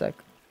check that in a sec.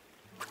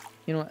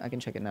 You know what? I can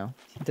check it now.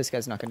 This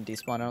guy's not going to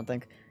despawn, I don't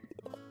think.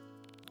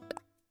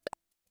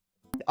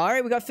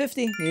 Alright, we got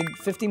 50. Need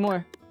 50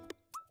 more.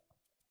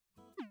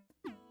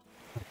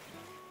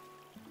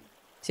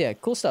 So yeah,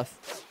 cool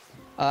stuff.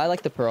 I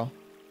like the pearl.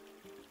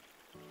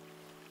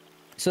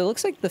 So it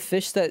looks like the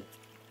fish that...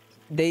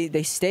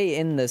 They stay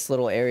in this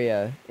little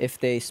area if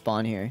they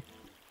spawn here.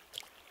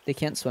 They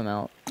can't swim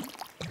out.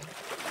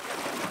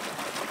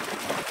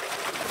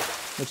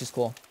 Which is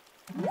cool.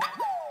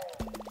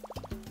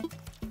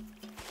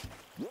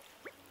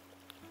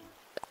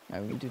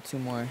 Alright, we can do 2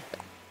 more.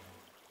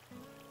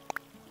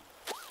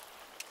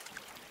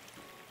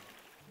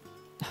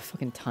 Oh,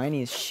 fucking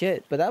tiny as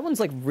shit. But that one's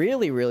like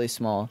really, really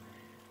small.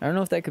 I don't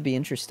know if that could be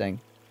interesting.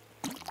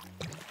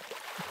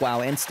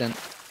 Wow, instant.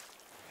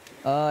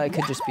 It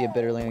could just be a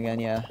bitterling again,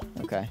 yeah.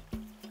 Okay.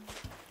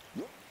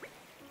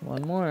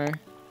 1 more.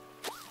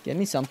 Give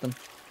me something.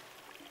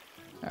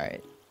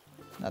 Alright.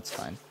 That's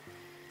fine.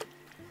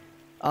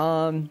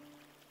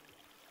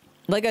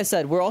 Like I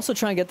said, we're also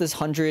trying to get this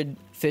 100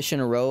 fish in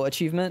a row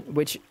achievement,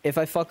 which if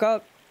I fuck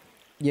up,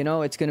 you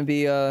know, it's gonna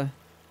be a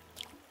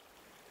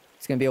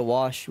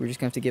wash. We're just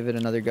gonna have to give it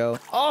another go.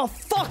 Oh,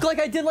 fuck, like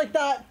I did like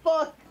that.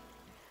 Fuck.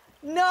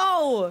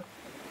 No.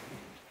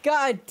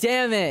 God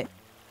damn it.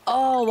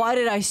 Oh, why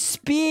did I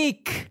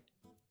speak?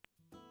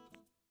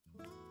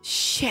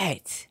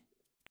 Shit.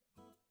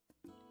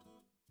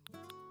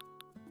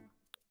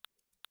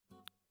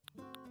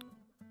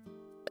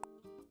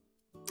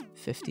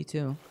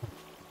 $52.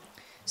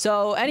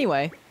 So,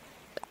 anyway.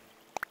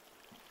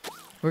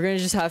 We're gonna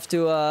just have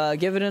to,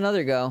 give it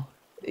another go.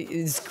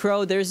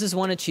 Crow, there's this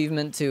one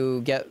achievement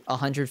to get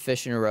 100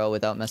 fish in a row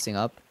without messing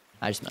up.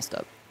 I just messed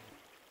up.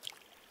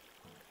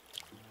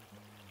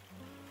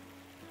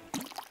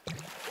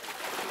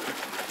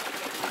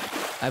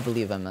 I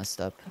believe I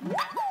messed up.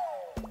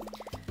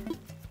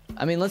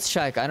 I mean, let's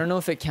check. I don't know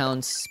if it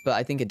counts, but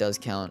I think it does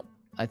count.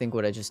 I think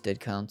what I just did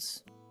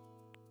counts.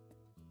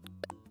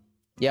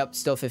 Yep,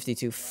 still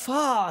 52.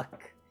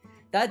 Fuck!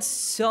 That's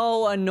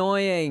so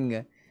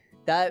annoying.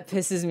 That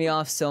pisses me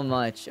off so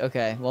much.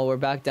 Okay, well, we're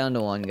back down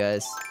to 1,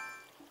 guys.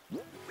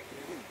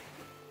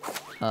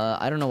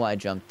 I don't know why I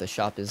jumped. The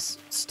shop is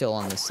still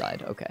on this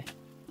side. Okay.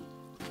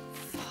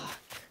 Fuck.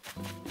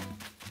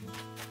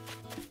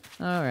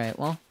 Alright,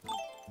 well.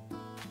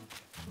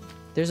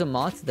 There's a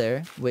moth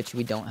there, which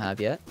we don't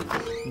have yet.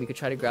 We could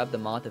try to grab the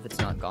moth if it's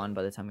not gone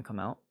by the time we come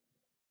out.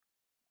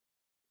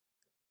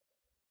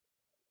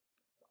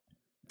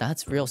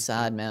 That's real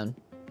sad, man.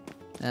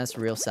 That's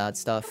real sad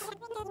stuff.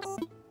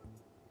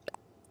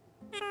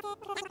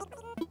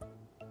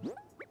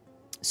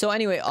 So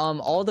anyway,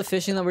 all the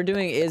fishing that we're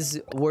doing is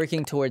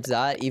working towards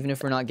that, even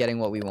if we're not getting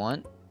what we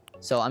want.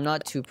 So I'm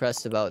not too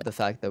pressed about the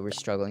fact that we're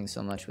struggling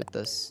so much with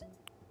this.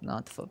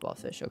 Not the football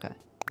fish, okay.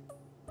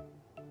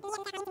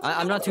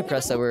 I'm not too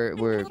pressed that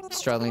we're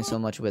struggling so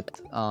much with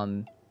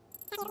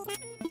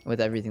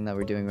everything that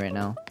we're doing right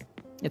now.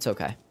 It's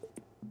okay.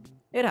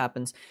 It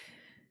happens.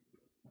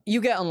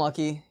 you get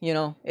unlucky, you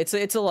know? It's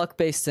a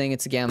luck-based thing,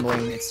 it's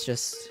gambling, it's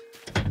just...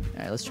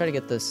 Alright, let's try to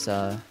get this,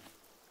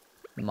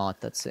 moth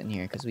that's sitting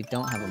here, because we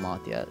don't have a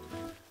moth yet.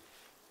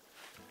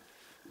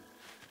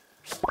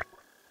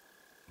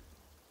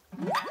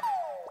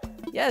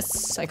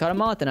 Yes! I caught a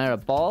moth and I had a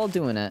ball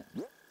doing it.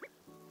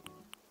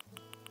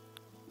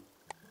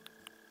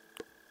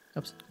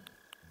 Oops.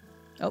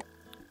 Oh.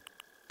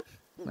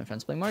 My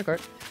friend's playing Mario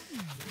Kart.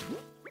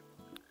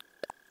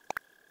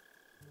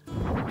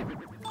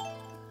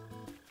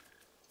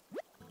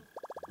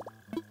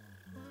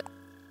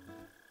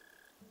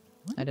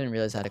 I didn't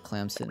realize I had a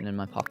clam sitting in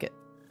my pocket.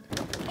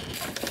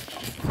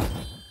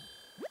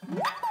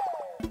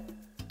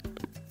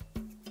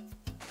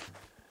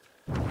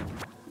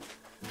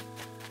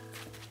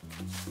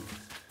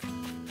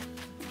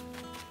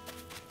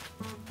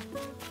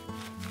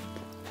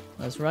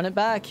 Let's run it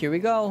back. Here we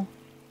go.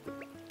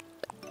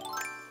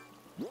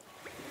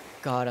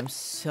 God, I'm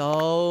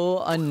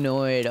so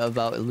annoyed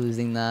about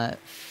losing that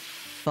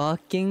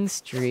fucking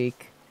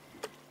streak.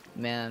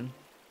 Man,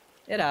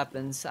 it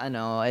happens. I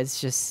know. It's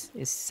just,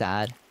 it's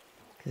sad.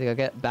 Because I gotta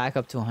get back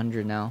up to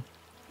 100 now.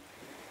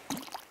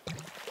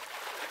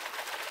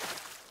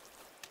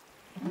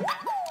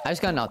 I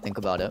just gotta not think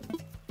about it.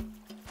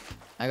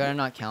 I gotta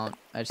not count.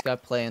 I just gotta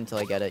play until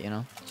I get it, you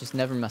know? Just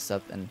never mess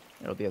up and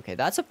it'll be okay.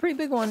 That's a pretty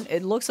big one.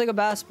 It looks like a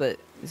bass, but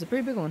it's a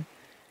pretty big one.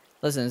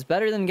 Listen, it's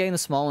better than getting the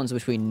small ones,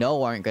 which we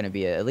know aren't gonna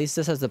be it. At least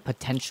this has the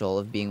potential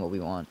of being what we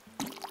want.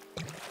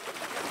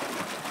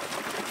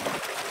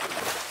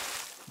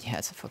 Yeah,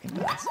 it's a fucking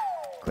bass.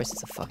 Of course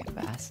it's a fucking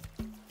bass.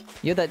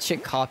 You had that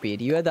shit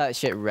copied. You had that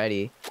shit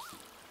ready.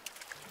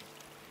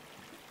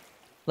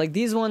 Like,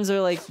 these ones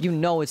are like, you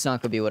know it's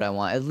not gonna be what I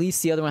want. At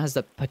least the other one has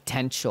the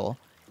potential.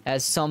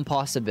 As some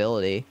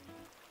possibility.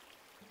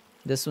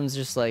 This one's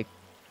just like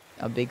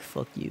a big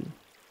fuck you.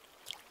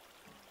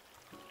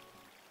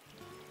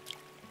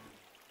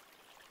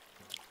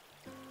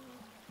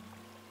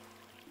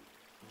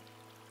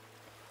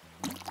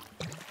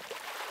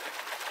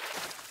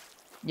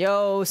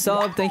 Yo,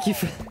 sub, thank you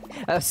for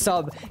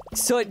sub.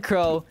 Soot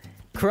Crow.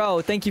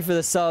 Crow, thank you for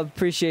the sub.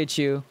 Appreciate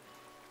you.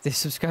 They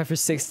subscribed for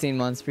 16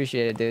 months.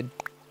 Appreciate it, dude.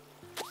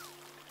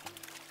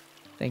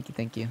 Thank you,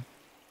 thank you.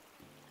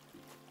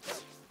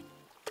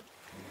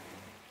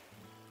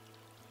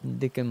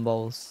 Dick and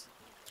balls.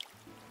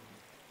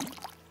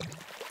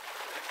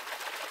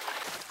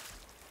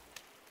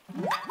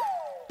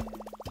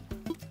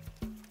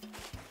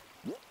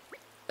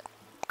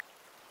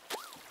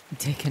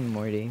 Dick and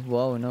Morty.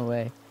 Whoa, no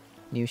way.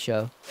 New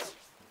show.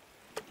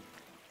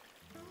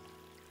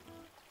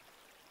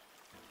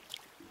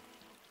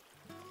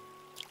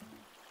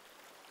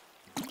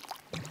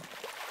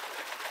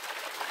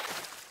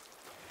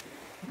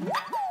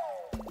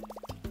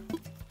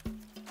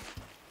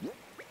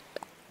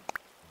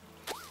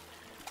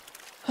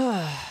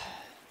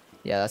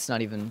 Yeah, that's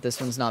not even... This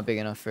one's not big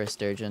enough for a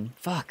sturgeon.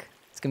 Fuck.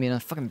 It's gonna be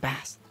enough fucking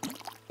bass.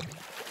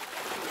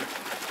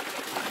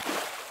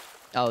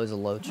 Oh, it was a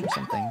loach or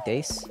something.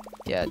 Dace?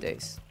 Yeah,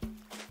 dace.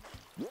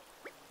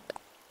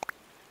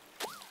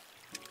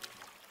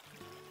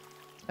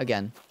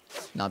 Again,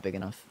 not big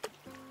enough.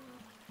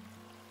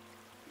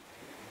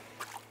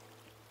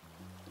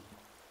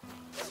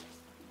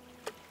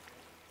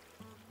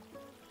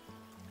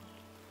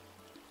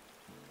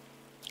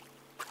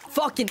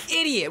 Fucking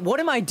idiot! What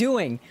am I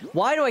doing?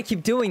 Why do I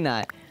keep doing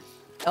that?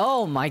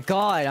 Oh my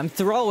god, I'm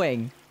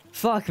throwing.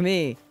 Fuck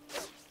me.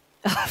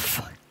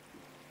 Fuck.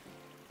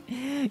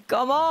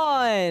 Come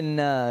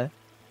on!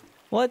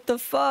 What the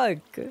fuck?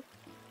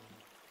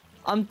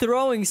 I'm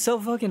throwing so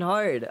fucking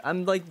hard.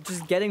 I'm like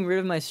just getting rid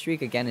of my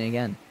streak again and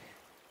again.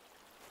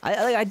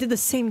 I did the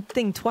same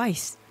thing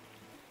twice.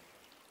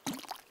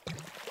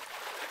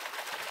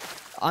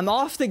 I'm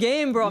off the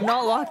game, bro. I'm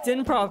not locked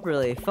in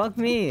properly. Fuck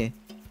me.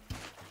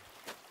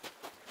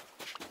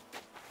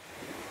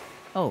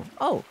 Oh,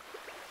 oh.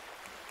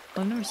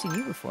 I've never seen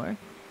you before.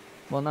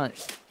 Well, not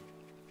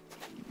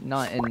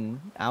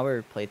in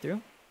our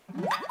playthrough.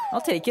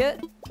 I'll take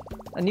it.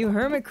 A new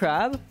hermit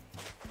crab.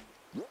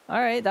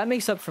 Alright, that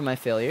makes up for my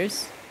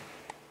failures.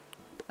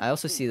 I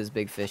also see this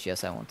big fish.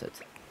 Yes, I want it.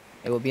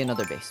 It will be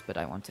another base, but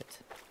I want it.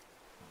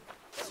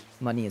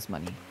 Money is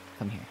money.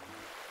 Come here.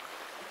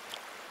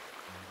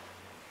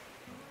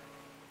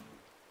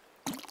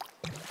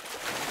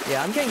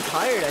 Yeah, I'm getting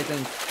tired, I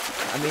think.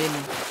 I mean,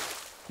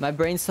 my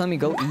brain's telling me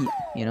go eat,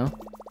 you know?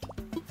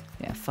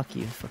 Yeah, fuck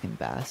you, fucking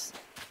bass.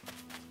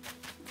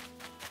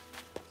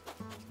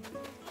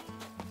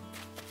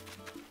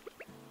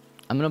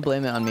 I'm gonna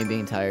blame it on me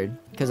being tired.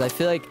 Because I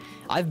feel like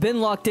I've been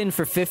locked in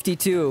for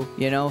 52,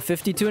 you know?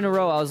 52 in a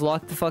row, I was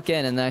locked the fuck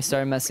in and then I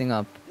started messing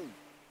up.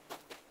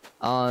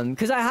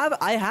 Because I have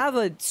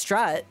a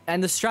strat,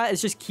 and the strat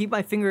is just keep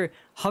my finger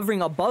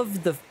hovering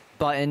above the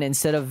button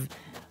instead of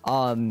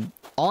on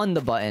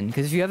the button.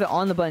 Because if you have it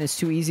on the button, it's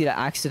too easy to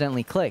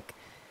accidentally click.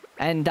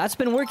 And that's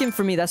been working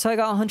for me. That's how I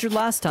got 100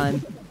 last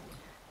time.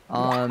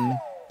 But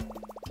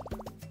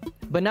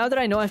now that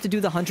I know I have to do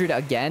the 100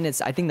 again,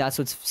 I think that's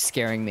what's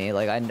scaring me.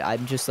 Like,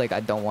 I'm just like, I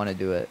don't want to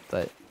do it,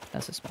 but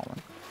that's a small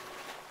one.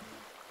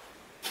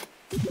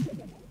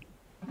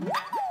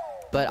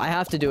 But I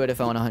have to do it if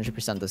I want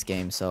 100% this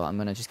game, so I'm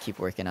gonna just keep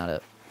working at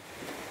it.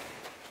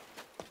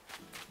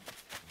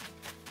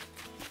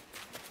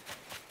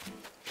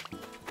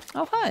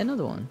 Oh, hi,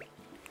 another one.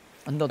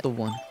 Another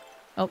one.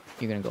 Oh,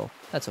 you're gonna go.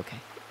 That's okay.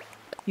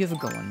 You have a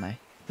good one, my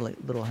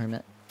little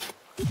hermit.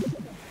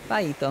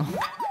 Bye, Ito.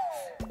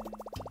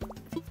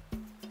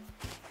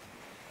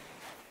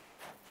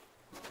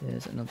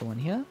 There's another one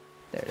here.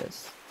 There it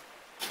is.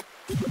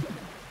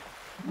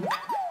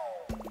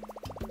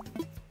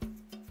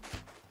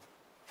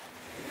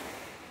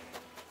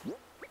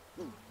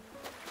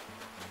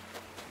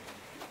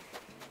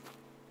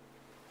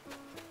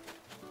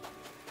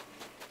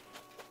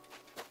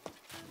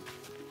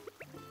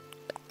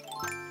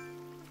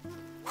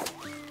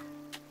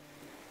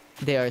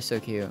 They are so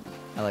cute.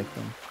 I like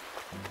them.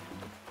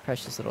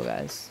 Precious little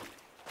guys.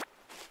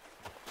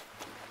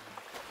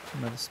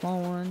 Another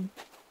small one.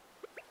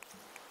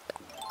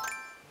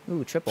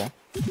 Ooh, triple.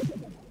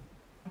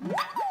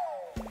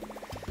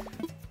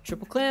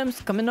 Triple clams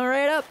coming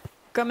right up.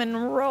 Coming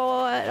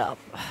right up.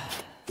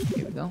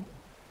 Here we go.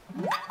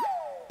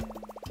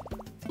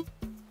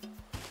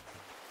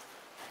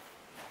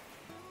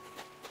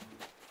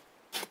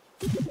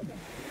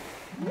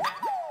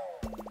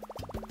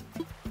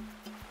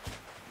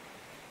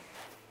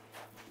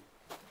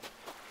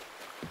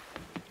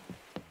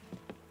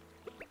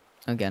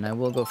 Again, I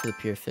will go for the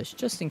pure fish,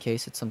 just in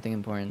case it's something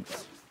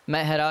important.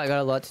 Might head out, I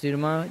got a lot to do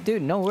tomorrow.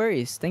 Dude, no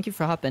worries. Thank you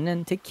for hopping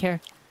in. Take care.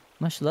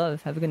 Much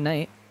love. Have a good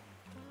night.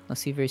 I'll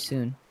see you very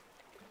soon.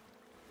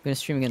 I'm gonna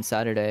stream again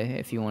Saturday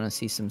if you want to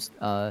see some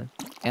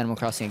Animal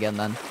Crossing again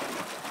then.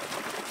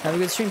 Have a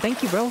good stream.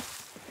 Thank you, bro.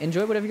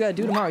 Enjoy whatever you gotta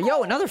do tomorrow.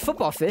 Yo, another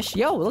football fish.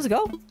 Yo, let's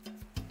go.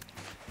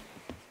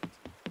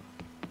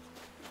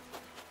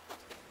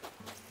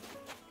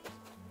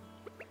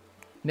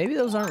 Maybe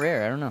those aren't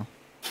rare. I don't know.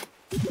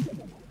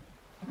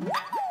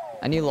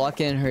 I need to lock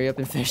in, hurry up,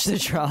 and finish the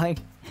drawing.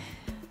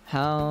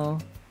 How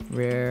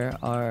rare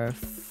are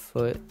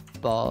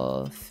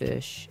football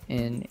fish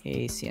in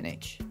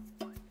ACNH?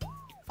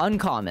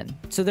 Uncommon.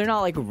 So they're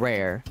not like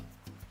rare.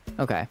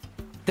 Okay.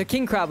 The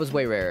king crab was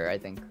way rarer, I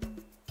think.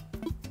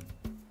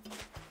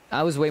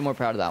 I was way more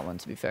proud of that one,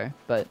 to be fair.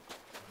 But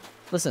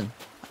listen,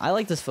 I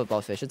like this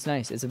football fish. It's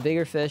nice. It's a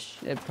bigger fish.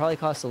 It probably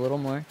costs a little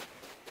more.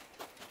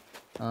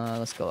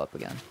 Let's go up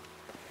again.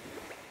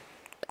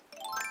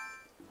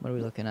 What are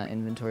we looking at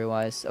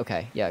inventory-wise?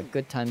 Okay, yeah,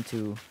 good time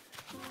to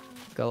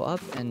go up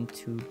and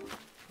to...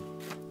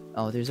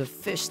 Oh, there's a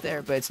fish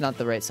there, but it's not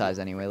the right size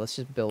anyway. Let's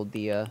just build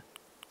the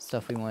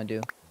stuff we want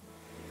to do.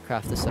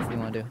 Craft the stuff we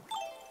want to do.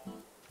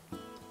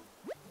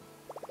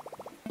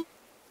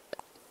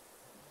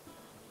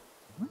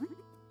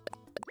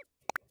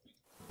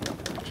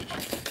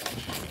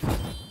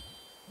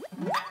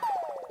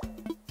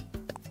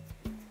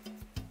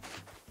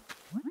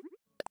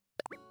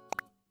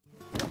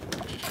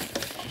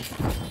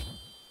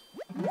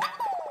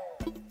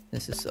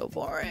 This is so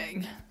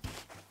boring.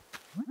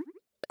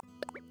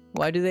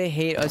 Why do they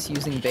hate us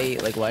using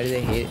bait? Like, why do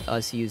they hate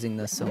us using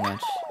this so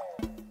much?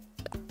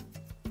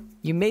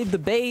 You made the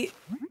bait!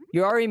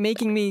 You're already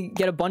making me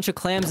get a bunch of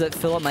clams that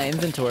fill up my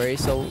inventory,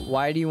 so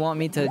why do you want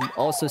me to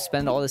also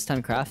spend all this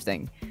time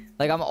crafting?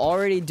 Like, I'm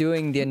already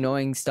doing the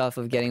annoying stuff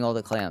of getting all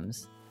the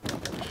clams.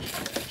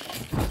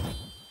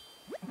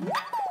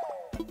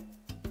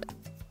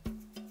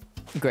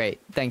 Great.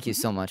 Thank you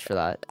so much for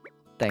that.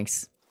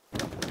 Thanks.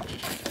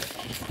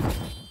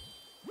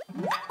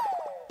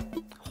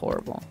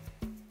 Horrible.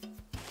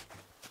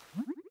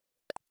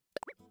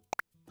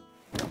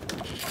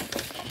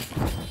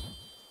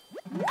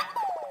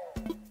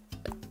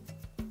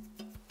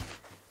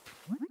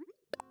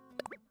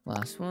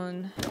 Last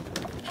one.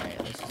 Alright,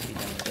 let's just be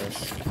done with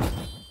this.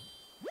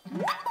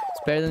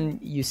 It's better than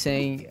you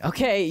saying...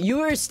 Okay, you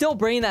were still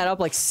bringing that up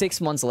like 6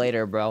 months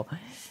later, bro.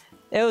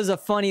 It was a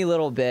funny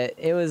little bit.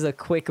 It was a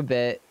quick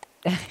bit.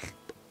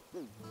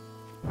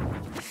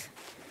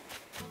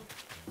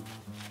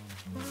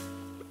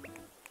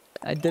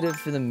 I did it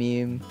for the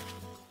meme.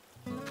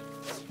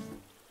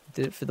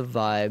 Did it for the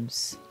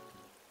vibes.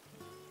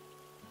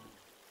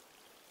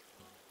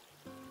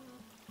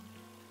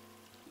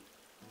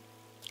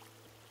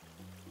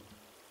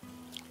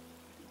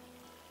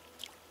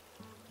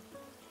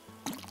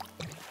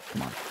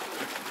 Come on.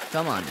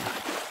 Come on.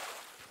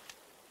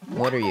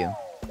 What are you?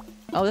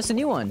 Oh, that's a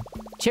new one.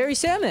 Cherry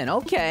salmon.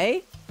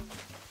 Okay.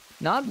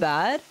 Not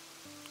bad.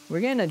 We're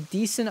getting a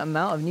decent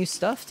amount of new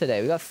stuff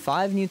today. We got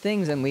 5 new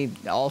things, and we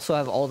also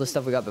have all the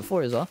stuff we got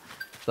before as well.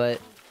 But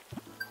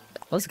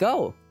let's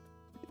go.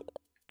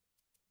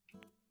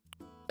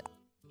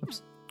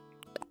 Oops.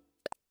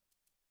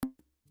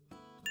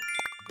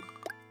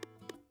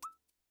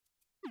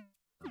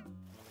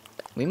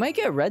 We might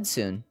get red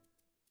soon.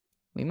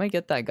 We might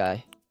get that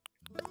guy.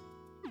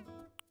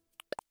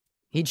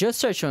 He just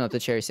started showing up the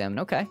cherry salmon.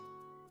 Okay.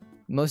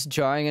 Most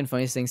jarring and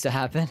funniest things to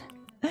happen.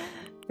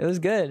 It was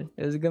good.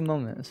 It was a good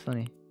moment. It was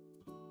funny.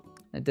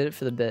 I did it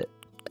for the bit.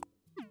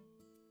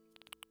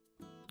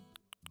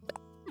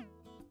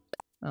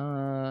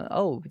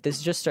 Oh,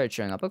 this just started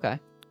showing up. Okay.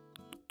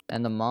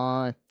 And the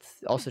moth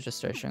also just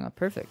started showing up.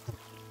 Perfect.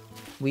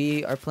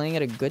 We are playing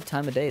at a good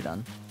time of day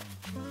then.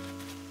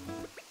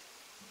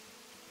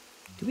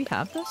 Do we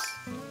have this?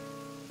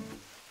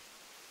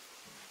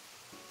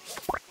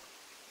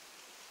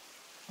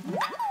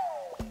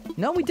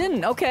 No, we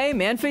didn't. Okay,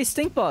 man-face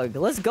stink bug.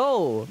 Let's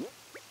go.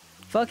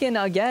 Fucking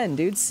again,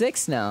 dude.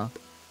 6 now.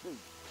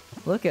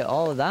 Look at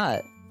all of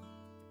that.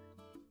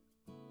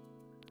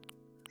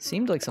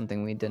 Seemed like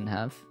something we didn't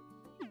have.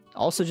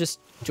 Also just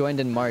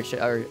joined in March.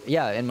 Or,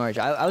 yeah, in March.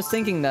 I was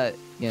thinking that,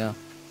 you know,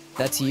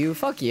 that's you.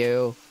 Fuck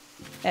you.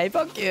 Hey,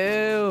 fuck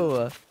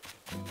you.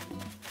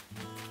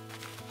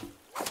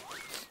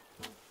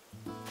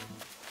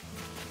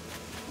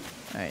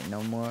 Alright,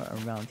 no more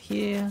around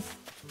here.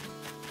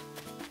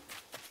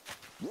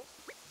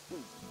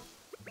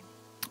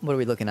 What are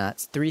we looking at?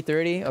 It's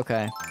 3:30?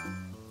 Okay.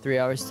 3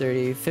 hours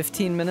 30.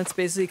 15 minutes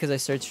basically, because I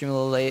started streaming a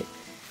little late.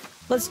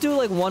 Let's do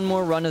like one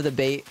more run of the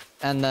bait,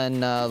 and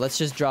then let's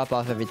just drop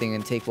off everything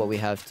and take what we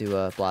have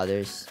to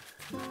Blathers.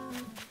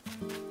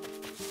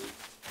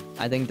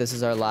 I think this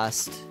is our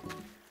last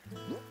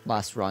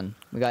run.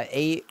 We got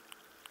 8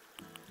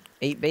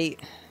 bait.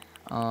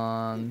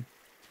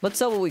 Let's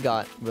sell what we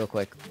got real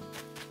quick.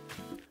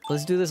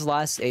 Let's do this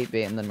last 8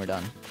 bait and then we're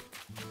done.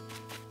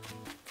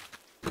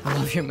 I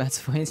love your Mets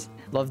voice.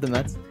 Love the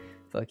Mets.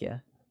 Fuck yeah.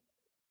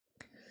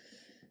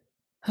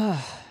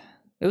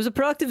 It was a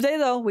productive day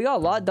though. We got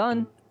a lot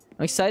done.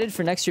 I'm excited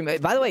for next stream.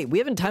 By the way, we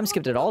haven't time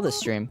skipped at all this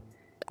stream,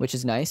 which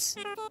is nice.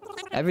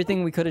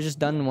 Everything we could have just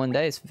done in one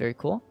day is very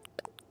cool.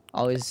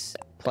 Always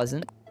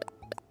pleasant.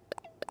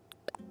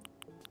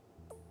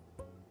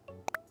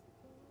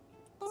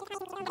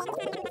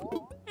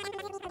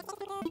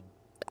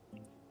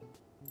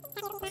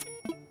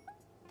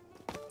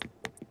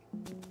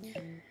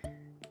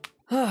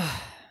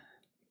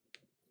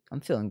 I'm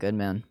feeling good,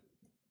 man.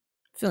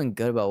 Feeling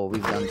good about what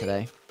we've done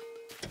today.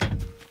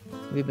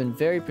 We've been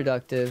very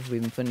productive.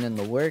 We've been putting in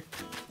the work.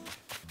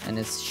 And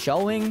it's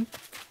showing.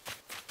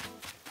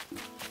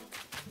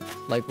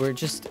 Like, we're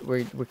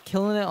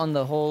killing it on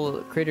the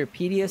whole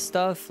Craterpedia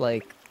stuff.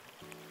 Like,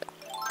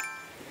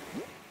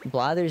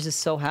 Blathers is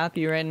so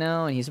happy right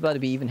now. And he's about to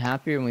be even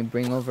happier when we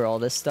bring over all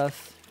this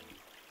stuff.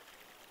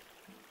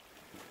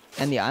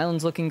 And the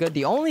island's looking good.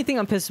 The only thing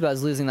I'm pissed about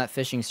is losing that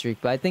fishing streak.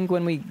 But I think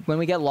when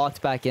we get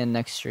locked back in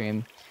next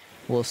stream,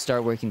 we'll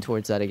start working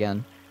towards that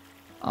again.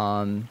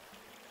 I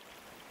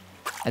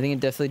think it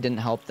definitely didn't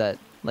help that,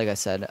 like I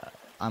said,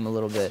 I'm a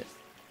little bit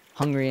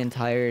hungry and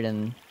tired,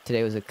 and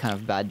today was a kind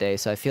of bad day.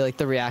 So I feel like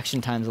the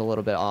reaction time's a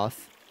little bit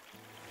off.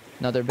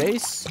 Another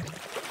base.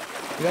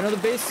 We got another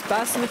base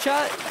bass in the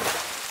chat?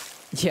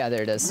 Yeah,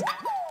 there it is.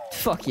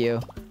 Fuck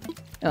you.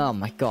 Oh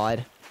my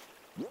god.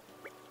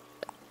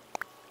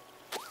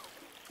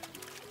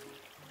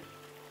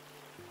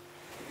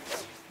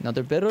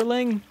 Another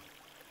bitterling?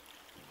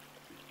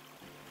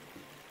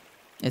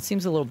 It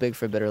seems a little big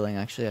for bitterling,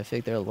 actually. I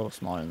think they're a little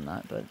smaller than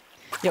that, but...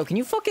 Yo, can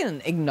you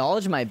fucking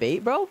acknowledge my bait,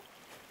 bro?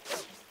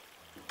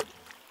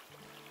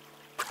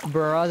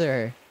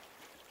 Brother.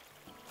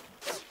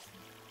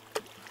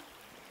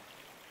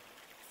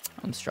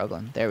 I'm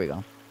struggling. There we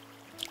go.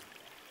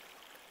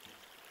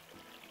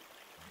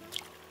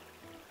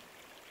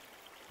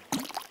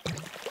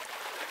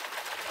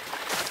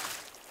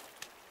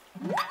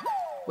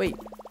 Wait.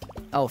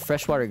 Oh,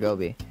 freshwater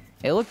goby.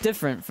 It looked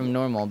different from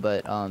normal,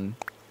 but,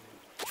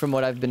 from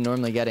what I've been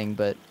normally getting,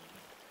 but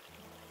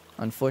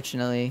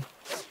unfortunately,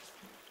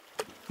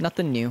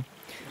 nothing new.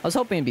 I was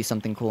hoping it'd be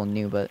something cool and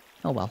new, but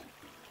oh well.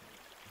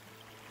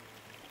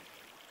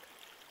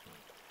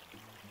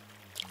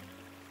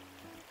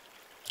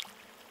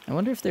 I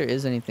wonder if there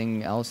is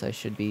anything else I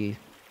should be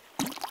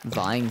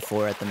vying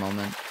for at the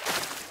moment.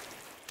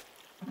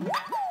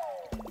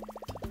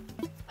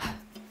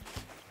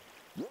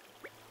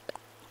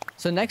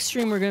 So next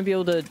stream, we're going to be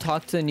able to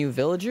talk to new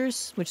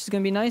villagers, which is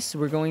going to be nice.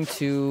 We're going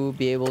to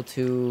be able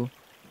to...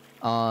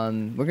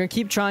 we're going to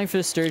keep trying for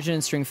the sturgeon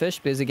and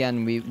stringfish, because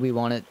again, we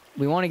want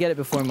to get it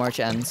before March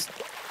ends.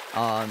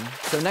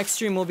 So next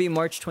stream will be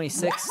March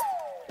 26th.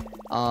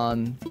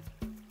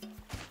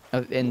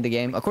 In the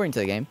game, according to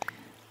the game.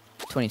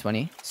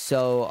 2020.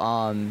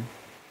 So,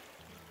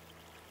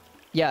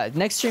 yeah,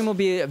 next stream will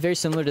be very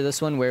similar to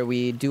this one, where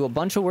we do a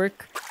bunch of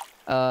work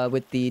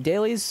with the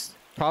dailies.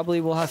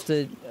 Probably we'll have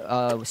to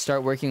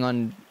start working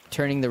on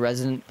turning the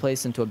resident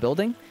place into a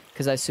building,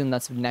 because I assume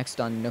that's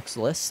next on Nook's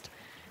list.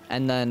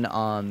 And then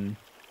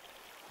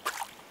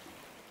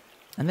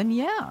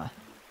yeah.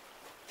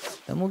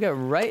 Then we'll get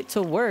right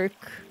to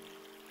work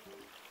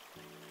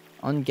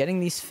on getting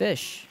these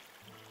fish.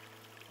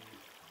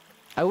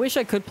 I wish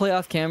I could play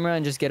off camera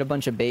and just get a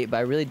bunch of bait, but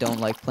I really don't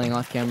like playing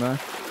off camera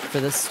for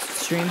this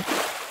stream.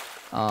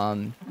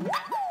 I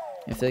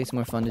feel like it's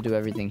more fun to do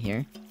everything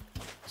here.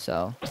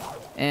 So,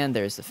 and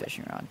there's the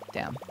fishing rod.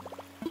 Damn.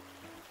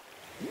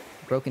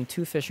 Broken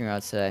 2 fishing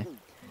rods today.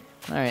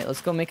 Alright,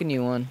 let's go make a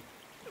new one.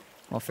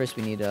 Well, first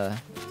we need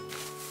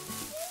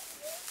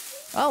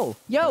Oh,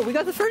 yo, we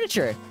got the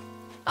furniture!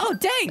 Oh,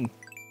 dang!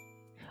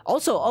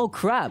 Also, oh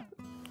crap.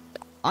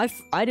 I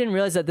didn't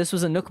realize that this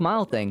was a Nook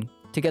Mile thing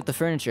to get the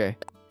furniture.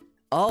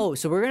 Oh,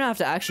 so we're gonna have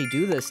to actually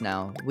do this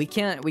now. We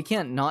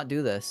can't not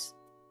do this.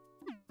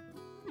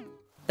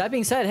 That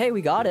being said, hey,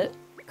 we got it.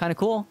 Kind of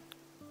cool.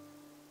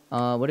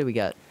 What did we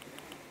get?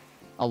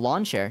 A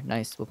lawn chair.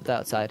 Nice. We'll put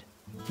that outside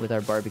with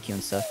our barbecue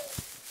and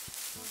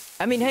stuff.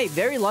 I mean, hey,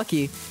 very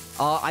lucky.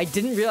 I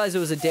didn't realize it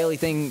was a daily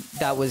thing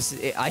that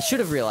was... I should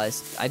have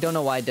realized. I don't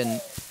know why I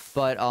didn't.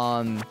 But,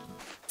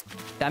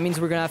 that means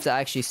we're gonna have to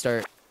actually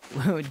start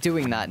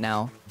doing that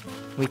now.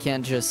 We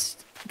can't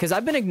just... Because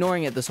I've been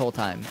ignoring it this whole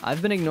time.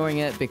 I've been ignoring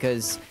it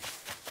because...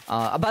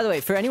 by the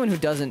way, for anyone who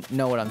doesn't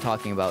know what I'm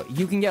talking about,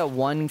 you can get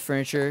one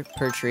furniture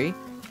per tree.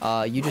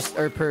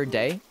 Or per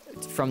day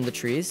from the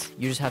trees.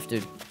 You just have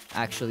to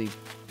actually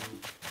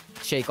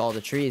shake all the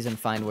trees and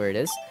find where it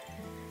is.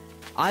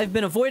 I've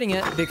been avoiding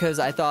it because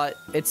I thought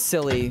it's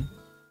silly.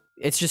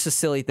 It's just a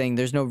silly thing.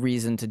 There's no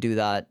reason to do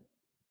that.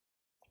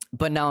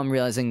 But now I'm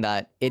realizing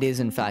that it is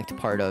in fact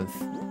part of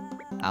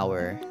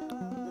our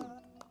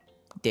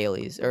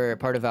dailies, or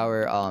part of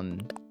our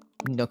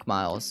Nook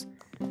Miles.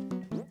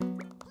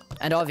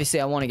 And obviously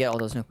I want to get all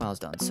those Nook Miles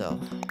done, so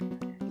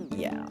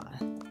yeah.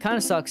 Kind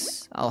of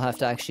sucks. I'll have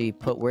to actually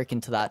put work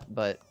into that,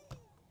 but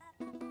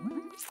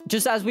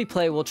just as we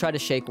play, we'll try to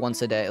shake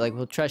once a day. Like,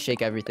 we'll try to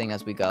shake everything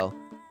as we go.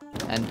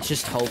 And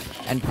just hope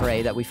and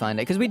pray that we find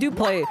it. Because we do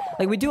play,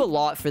 like, we do a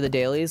lot for the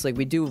dailies. Like,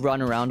 we do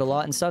run around a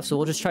lot and stuff, so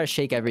we'll just try to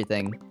shake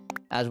everything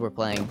as we're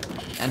playing.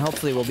 And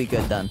hopefully we'll be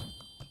good then.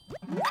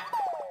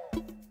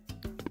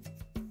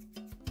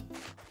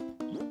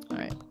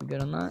 Alright, we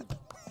good on that?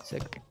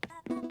 Sick.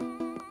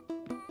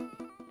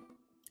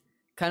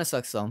 Kind of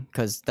sucks though,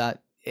 because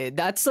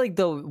that's like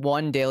the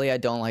one daily I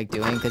don't like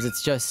doing, because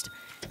it's just,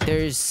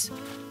 there's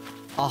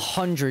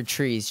 100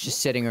 trees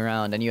just sitting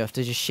around and you have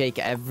to just shake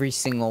every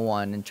single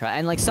one and try.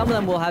 And like some of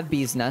them will have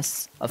bees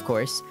nests, of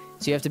course,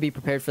 so you have to be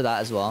prepared for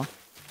that as well.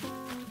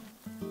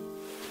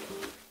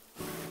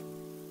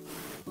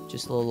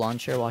 Just a little lawn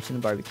chair watching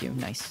the barbecue.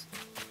 Nice.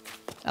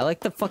 I like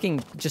the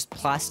fucking just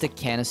plastic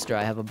canister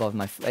I have above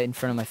my in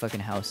front of my fucking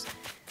house.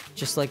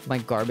 Just like my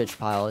garbage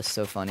pile is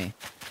so funny.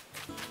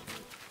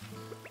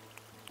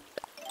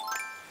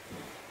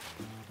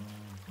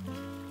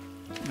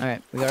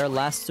 Alright, we got our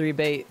last 3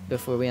 bait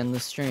before we end the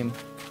stream.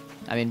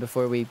 I mean,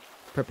 before we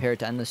prepare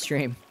to end the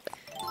stream.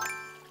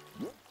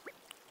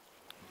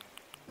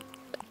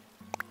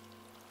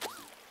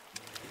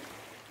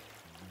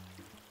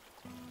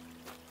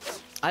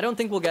 I don't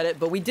think we'll get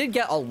it, but we did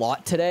get a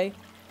lot today.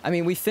 I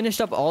mean, we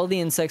finished up all the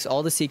insects,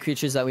 all the sea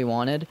creatures that we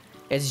wanted.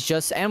 It's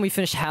just... And we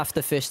finished half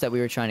the fish that we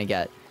were trying to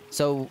get.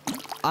 So,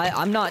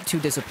 I'm not too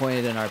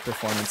disappointed in our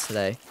performance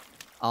today.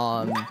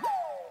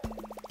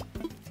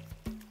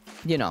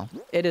 You know,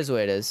 it is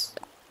what it is.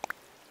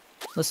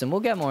 Listen,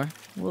 we'll get more.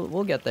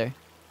 We'll get there.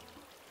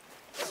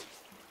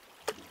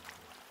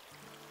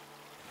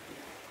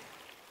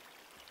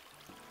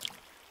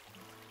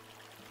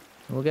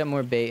 We'll get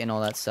more bait and all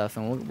that stuff,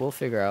 and we'll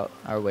figure out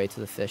our way to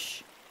the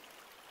fish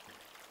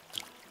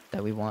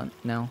that we want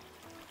now.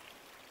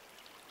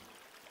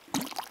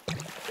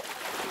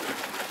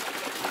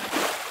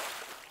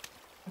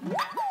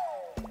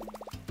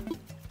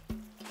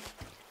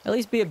 At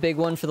least be a big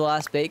one for the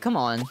last bait. Come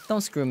on,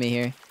 don't screw me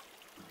here.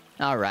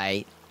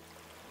 Alright.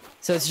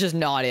 So it's just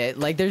not it.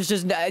 Like, there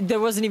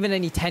wasn't even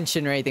any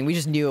tension or anything. We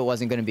just knew it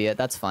wasn't gonna be it.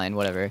 That's fine,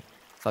 whatever.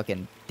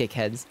 Fucking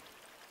dickheads.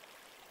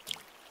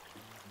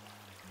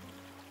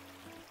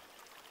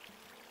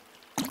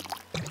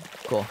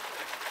 Cool.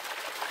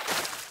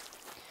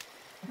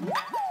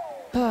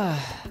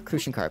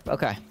 Crucian carp.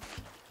 Okay.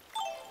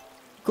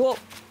 Cool.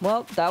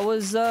 Well, that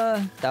was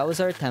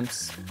our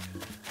attempts.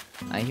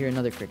 I hear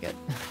another cricket.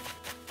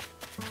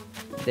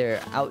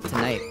 They're out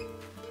tonight.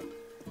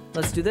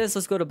 Let's do this.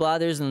 Let's go to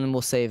Blathers, and then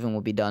we'll save, and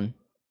we'll be done.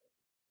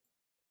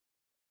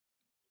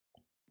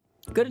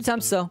 Good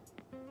attempts, though.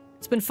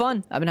 It's been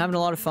fun. I've been having a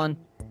lot of fun.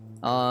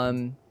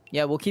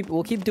 Yeah, we'll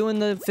keep doing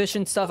the fish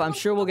and stuff. I'm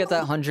sure we'll get that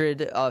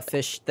 100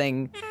 fish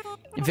thing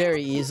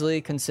very easily,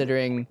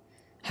 considering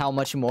how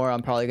much more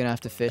I'm probably gonna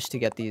have to fish to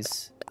get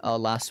these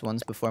last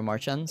ones before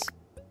March ends.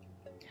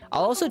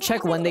 I'll also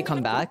check when they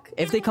come back.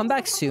 If they come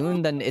back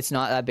soon, then it's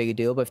not that big a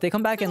deal. But if they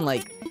come back in,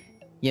 like,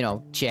 you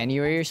know,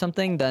 January or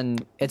something, then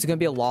it's gonna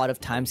be a lot of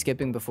time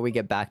skipping before we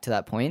get back to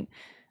that point.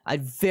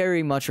 I'd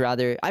very much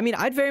rather... I mean,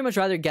 I'd very much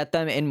rather get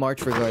them in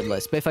March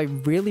regardless. But if I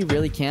really,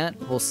 really can't,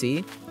 we'll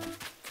see.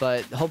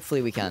 But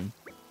hopefully we can.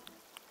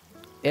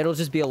 It'll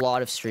just be a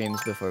lot of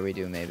streams before we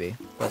do, maybe.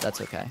 But that's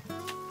okay.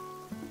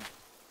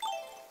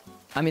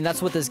 I mean,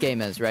 that's what this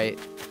game is, right?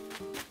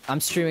 I'm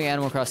streaming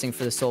Animal Crossing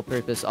for the sole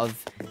purpose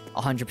of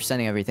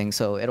 100%ing everything,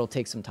 so it'll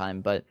take some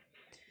time. But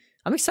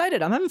I'm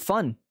excited. I'm having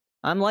fun.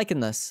 I'm liking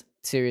this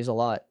series a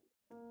lot.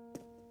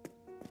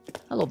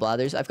 Hello,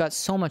 Blathers. I've got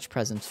so much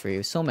presents for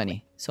you. So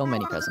many. So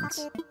many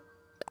presents.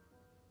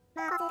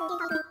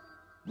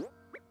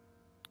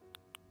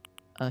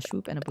 A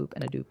swoop and a boop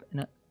and a doop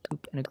and a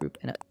poop and a group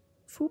and a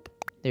foop.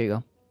 There you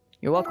go.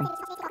 You're welcome.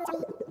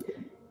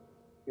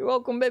 You're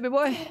welcome, baby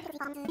boy.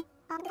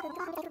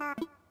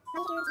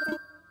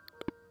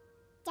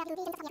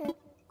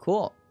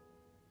 Cool.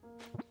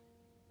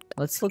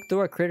 Let's look through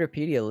our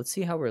Critterpedia. Let's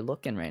see how we're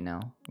looking right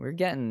now. We're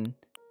getting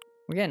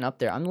up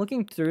there. I'm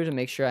looking through to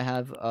make sure I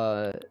have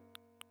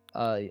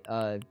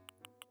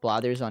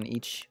blathers on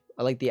each,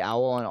 like the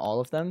owl on all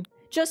of them,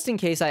 just in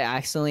case I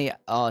accidentally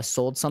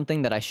sold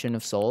something that I shouldn't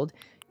have sold,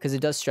 because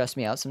it does stress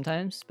me out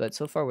sometimes. But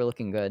so far we're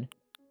looking good.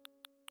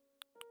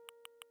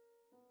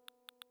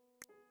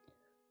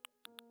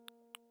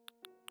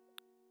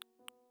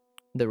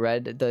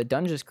 The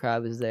Dungeness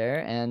crab is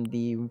there, and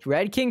the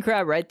red king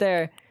crab right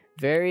there.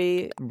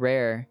 Very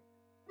rare.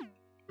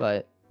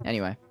 But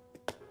anyway.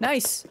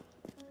 Nice!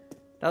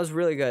 That was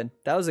really good.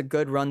 That was a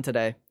good run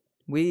today.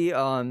 We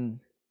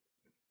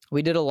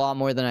did a lot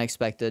more than I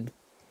expected.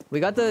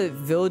 We got the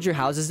villager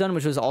houses done,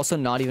 which was also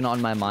not even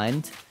on my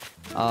mind.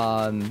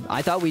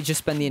 I thought we'd just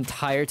spend the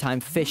entire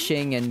time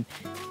fishing and,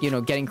 you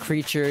know, getting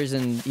creatures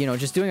and, you know,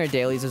 just doing our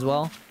dailies as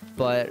well.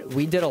 But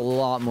we did a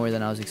lot more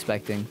than I was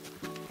expecting.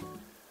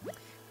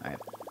 Alright,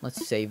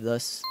 let's save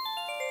this.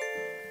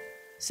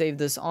 Save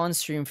this on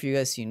stream for you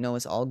guys so you know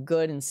it's all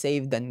good and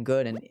saved and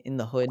good and in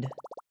the hood.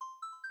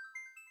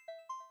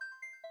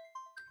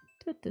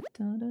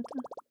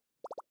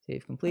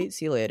 Save complete.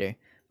 See you later.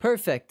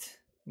 Perfect.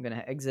 I'm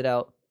gonna exit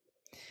out.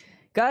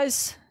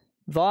 Guys,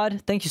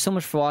 VOD, thank you so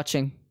much for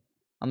watching.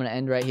 I'm gonna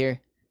end right here.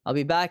 I'll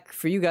be back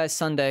for you guys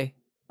Sunday.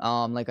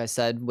 Like I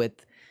said,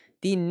 with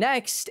the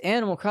next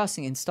Animal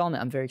Crossing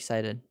installment. I'm very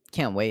excited.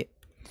 Can't wait.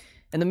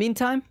 In the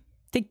meantime,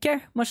 take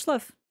care. Much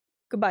love.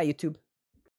 Goodbye, YouTube.